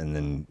passed, and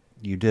then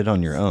you did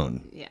on your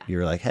own. Yeah. You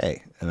were like,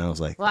 hey. And I was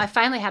like... Well, I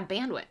finally have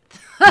bandwidth.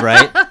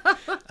 Right?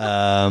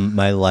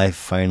 My life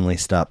finally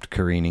stopped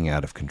careening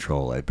out of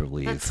control, I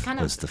believe,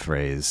 was the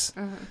phrase.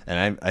 Mm-hmm.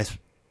 And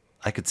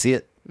I could see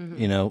it. Mm-hmm.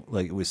 You know,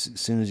 like it was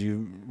as soon as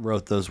you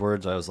wrote those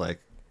words, I was like,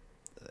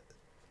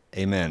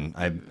 amen.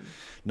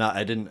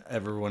 I didn't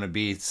ever want to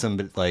be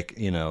somebody like,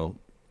 you know,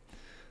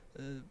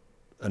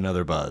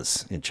 another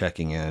buzz in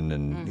checking in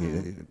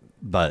and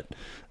but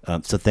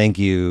so thank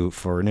you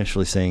for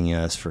initially saying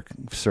yes, for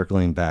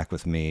circling back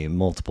with me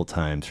multiple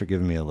times, for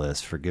giving me a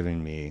list, for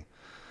giving me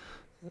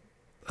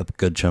a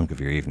good chunk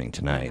of your evening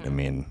tonight. I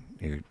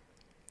mean,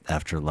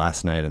 after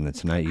last night and then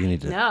tonight, you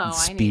need to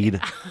speed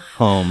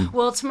home.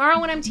 Well,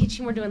 tomorrow when I'm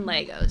teaching, we're doing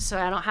Legos, so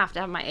I don't have to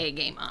have my A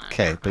game on.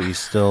 Okay, but you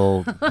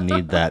still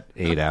need that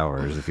 8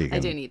 hours if you can I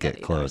do need get that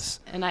 8 close.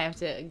 Hours. And I have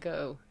to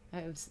go.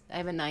 I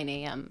have a 9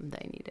 a.m.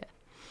 that I need to.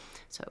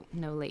 So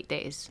no late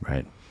days.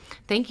 Right.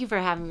 Thank you for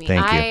having me.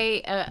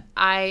 Thank you.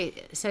 I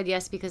said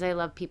yes because I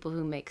love people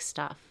who make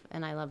stuff,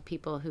 and I love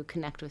people who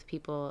connect with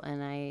people,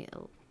 and I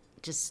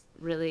just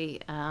really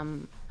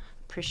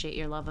appreciate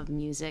your love of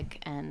music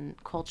and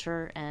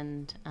culture,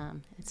 and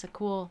it's a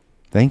cool...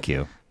 Thank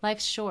you.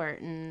 Life's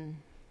short, and...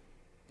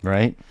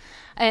 Right?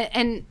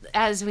 And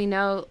as we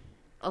know,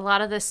 a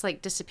lot of this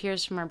like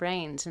disappears from our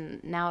brains,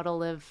 and now it'll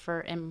live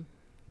forever,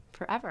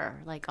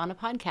 like on a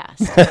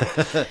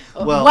podcast.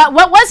 Well,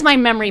 what was my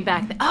memory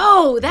back then?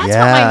 Oh, that's what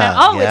my memory.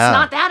 Oh, it's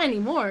not that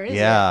anymore, is it?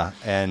 Yeah,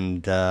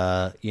 and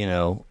you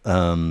know,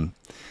 a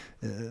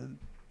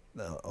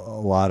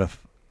lot of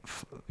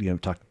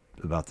talked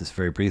about this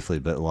very briefly,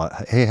 but a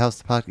lot. Hey,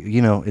 how's the podcast?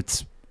 You know,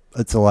 it's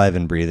alive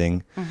and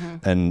breathing,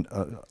 and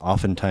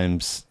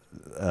oftentimes,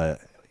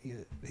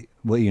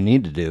 what you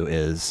need to do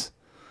is.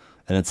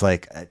 And it's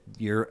like,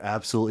 you're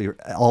absolutely,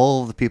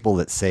 all the people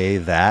that say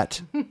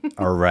that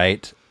are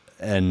right.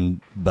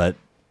 But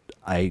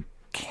I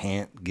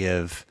can't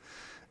give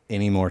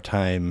any more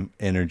time,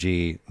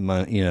 energy,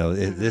 money,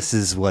 this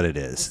is what it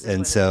is.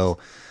 And so,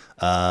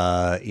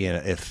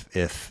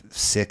 if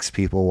 6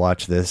 people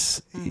watch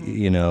this,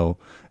 in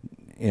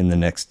the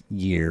next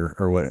year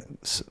or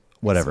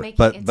whatever,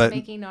 it's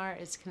making art,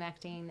 it's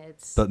connecting,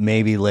 but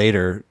maybe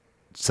later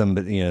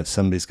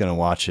somebody's going to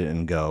watch it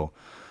and go,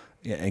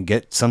 and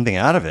get something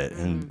out of it,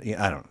 and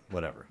I don't know,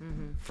 whatever.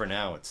 For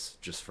now, it's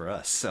just for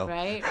us. So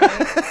right.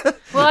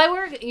 Well, I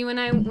work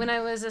when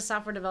I was a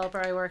software developer.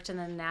 I worked in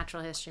the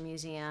Natural History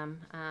Museum.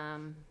 I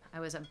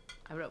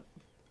wrote.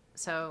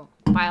 So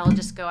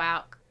biologists go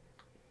out,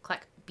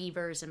 collect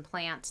beavers and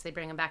plants. They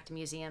bring them back to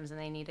museums and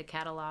they need to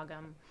catalog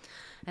them.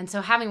 And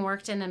so having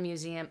worked in a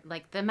museum,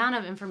 like the amount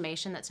of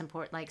information that's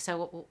important, like,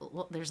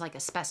 so there's like a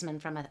specimen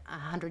from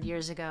 100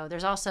 years ago.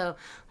 There's also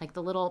like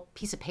the little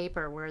piece of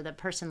paper where the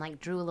person like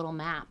drew a little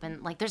map.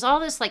 And like, there's all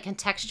this like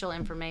contextual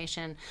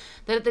information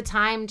that at the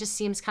time just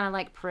seems kind of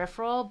like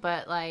peripheral,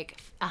 but like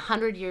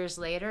 100 years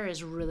later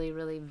is really,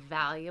 really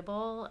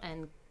valuable.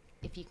 And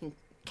if you can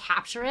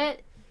capture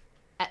it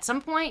at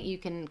some point, you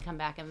can come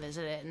back and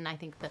visit it. And I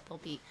think that there'll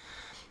be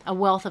a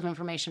wealth of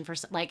information for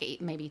like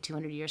maybe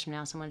 200 years from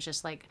now. Someone's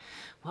just like,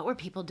 what were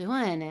people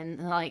doing?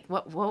 And like,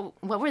 what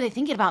were they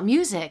thinking about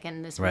music?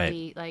 And this would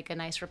be like a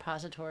nice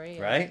repository.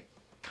 Right.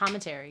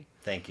 Commentary.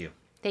 Thank you.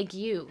 Thank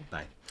you.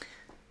 Bye.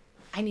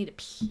 I need a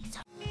pee.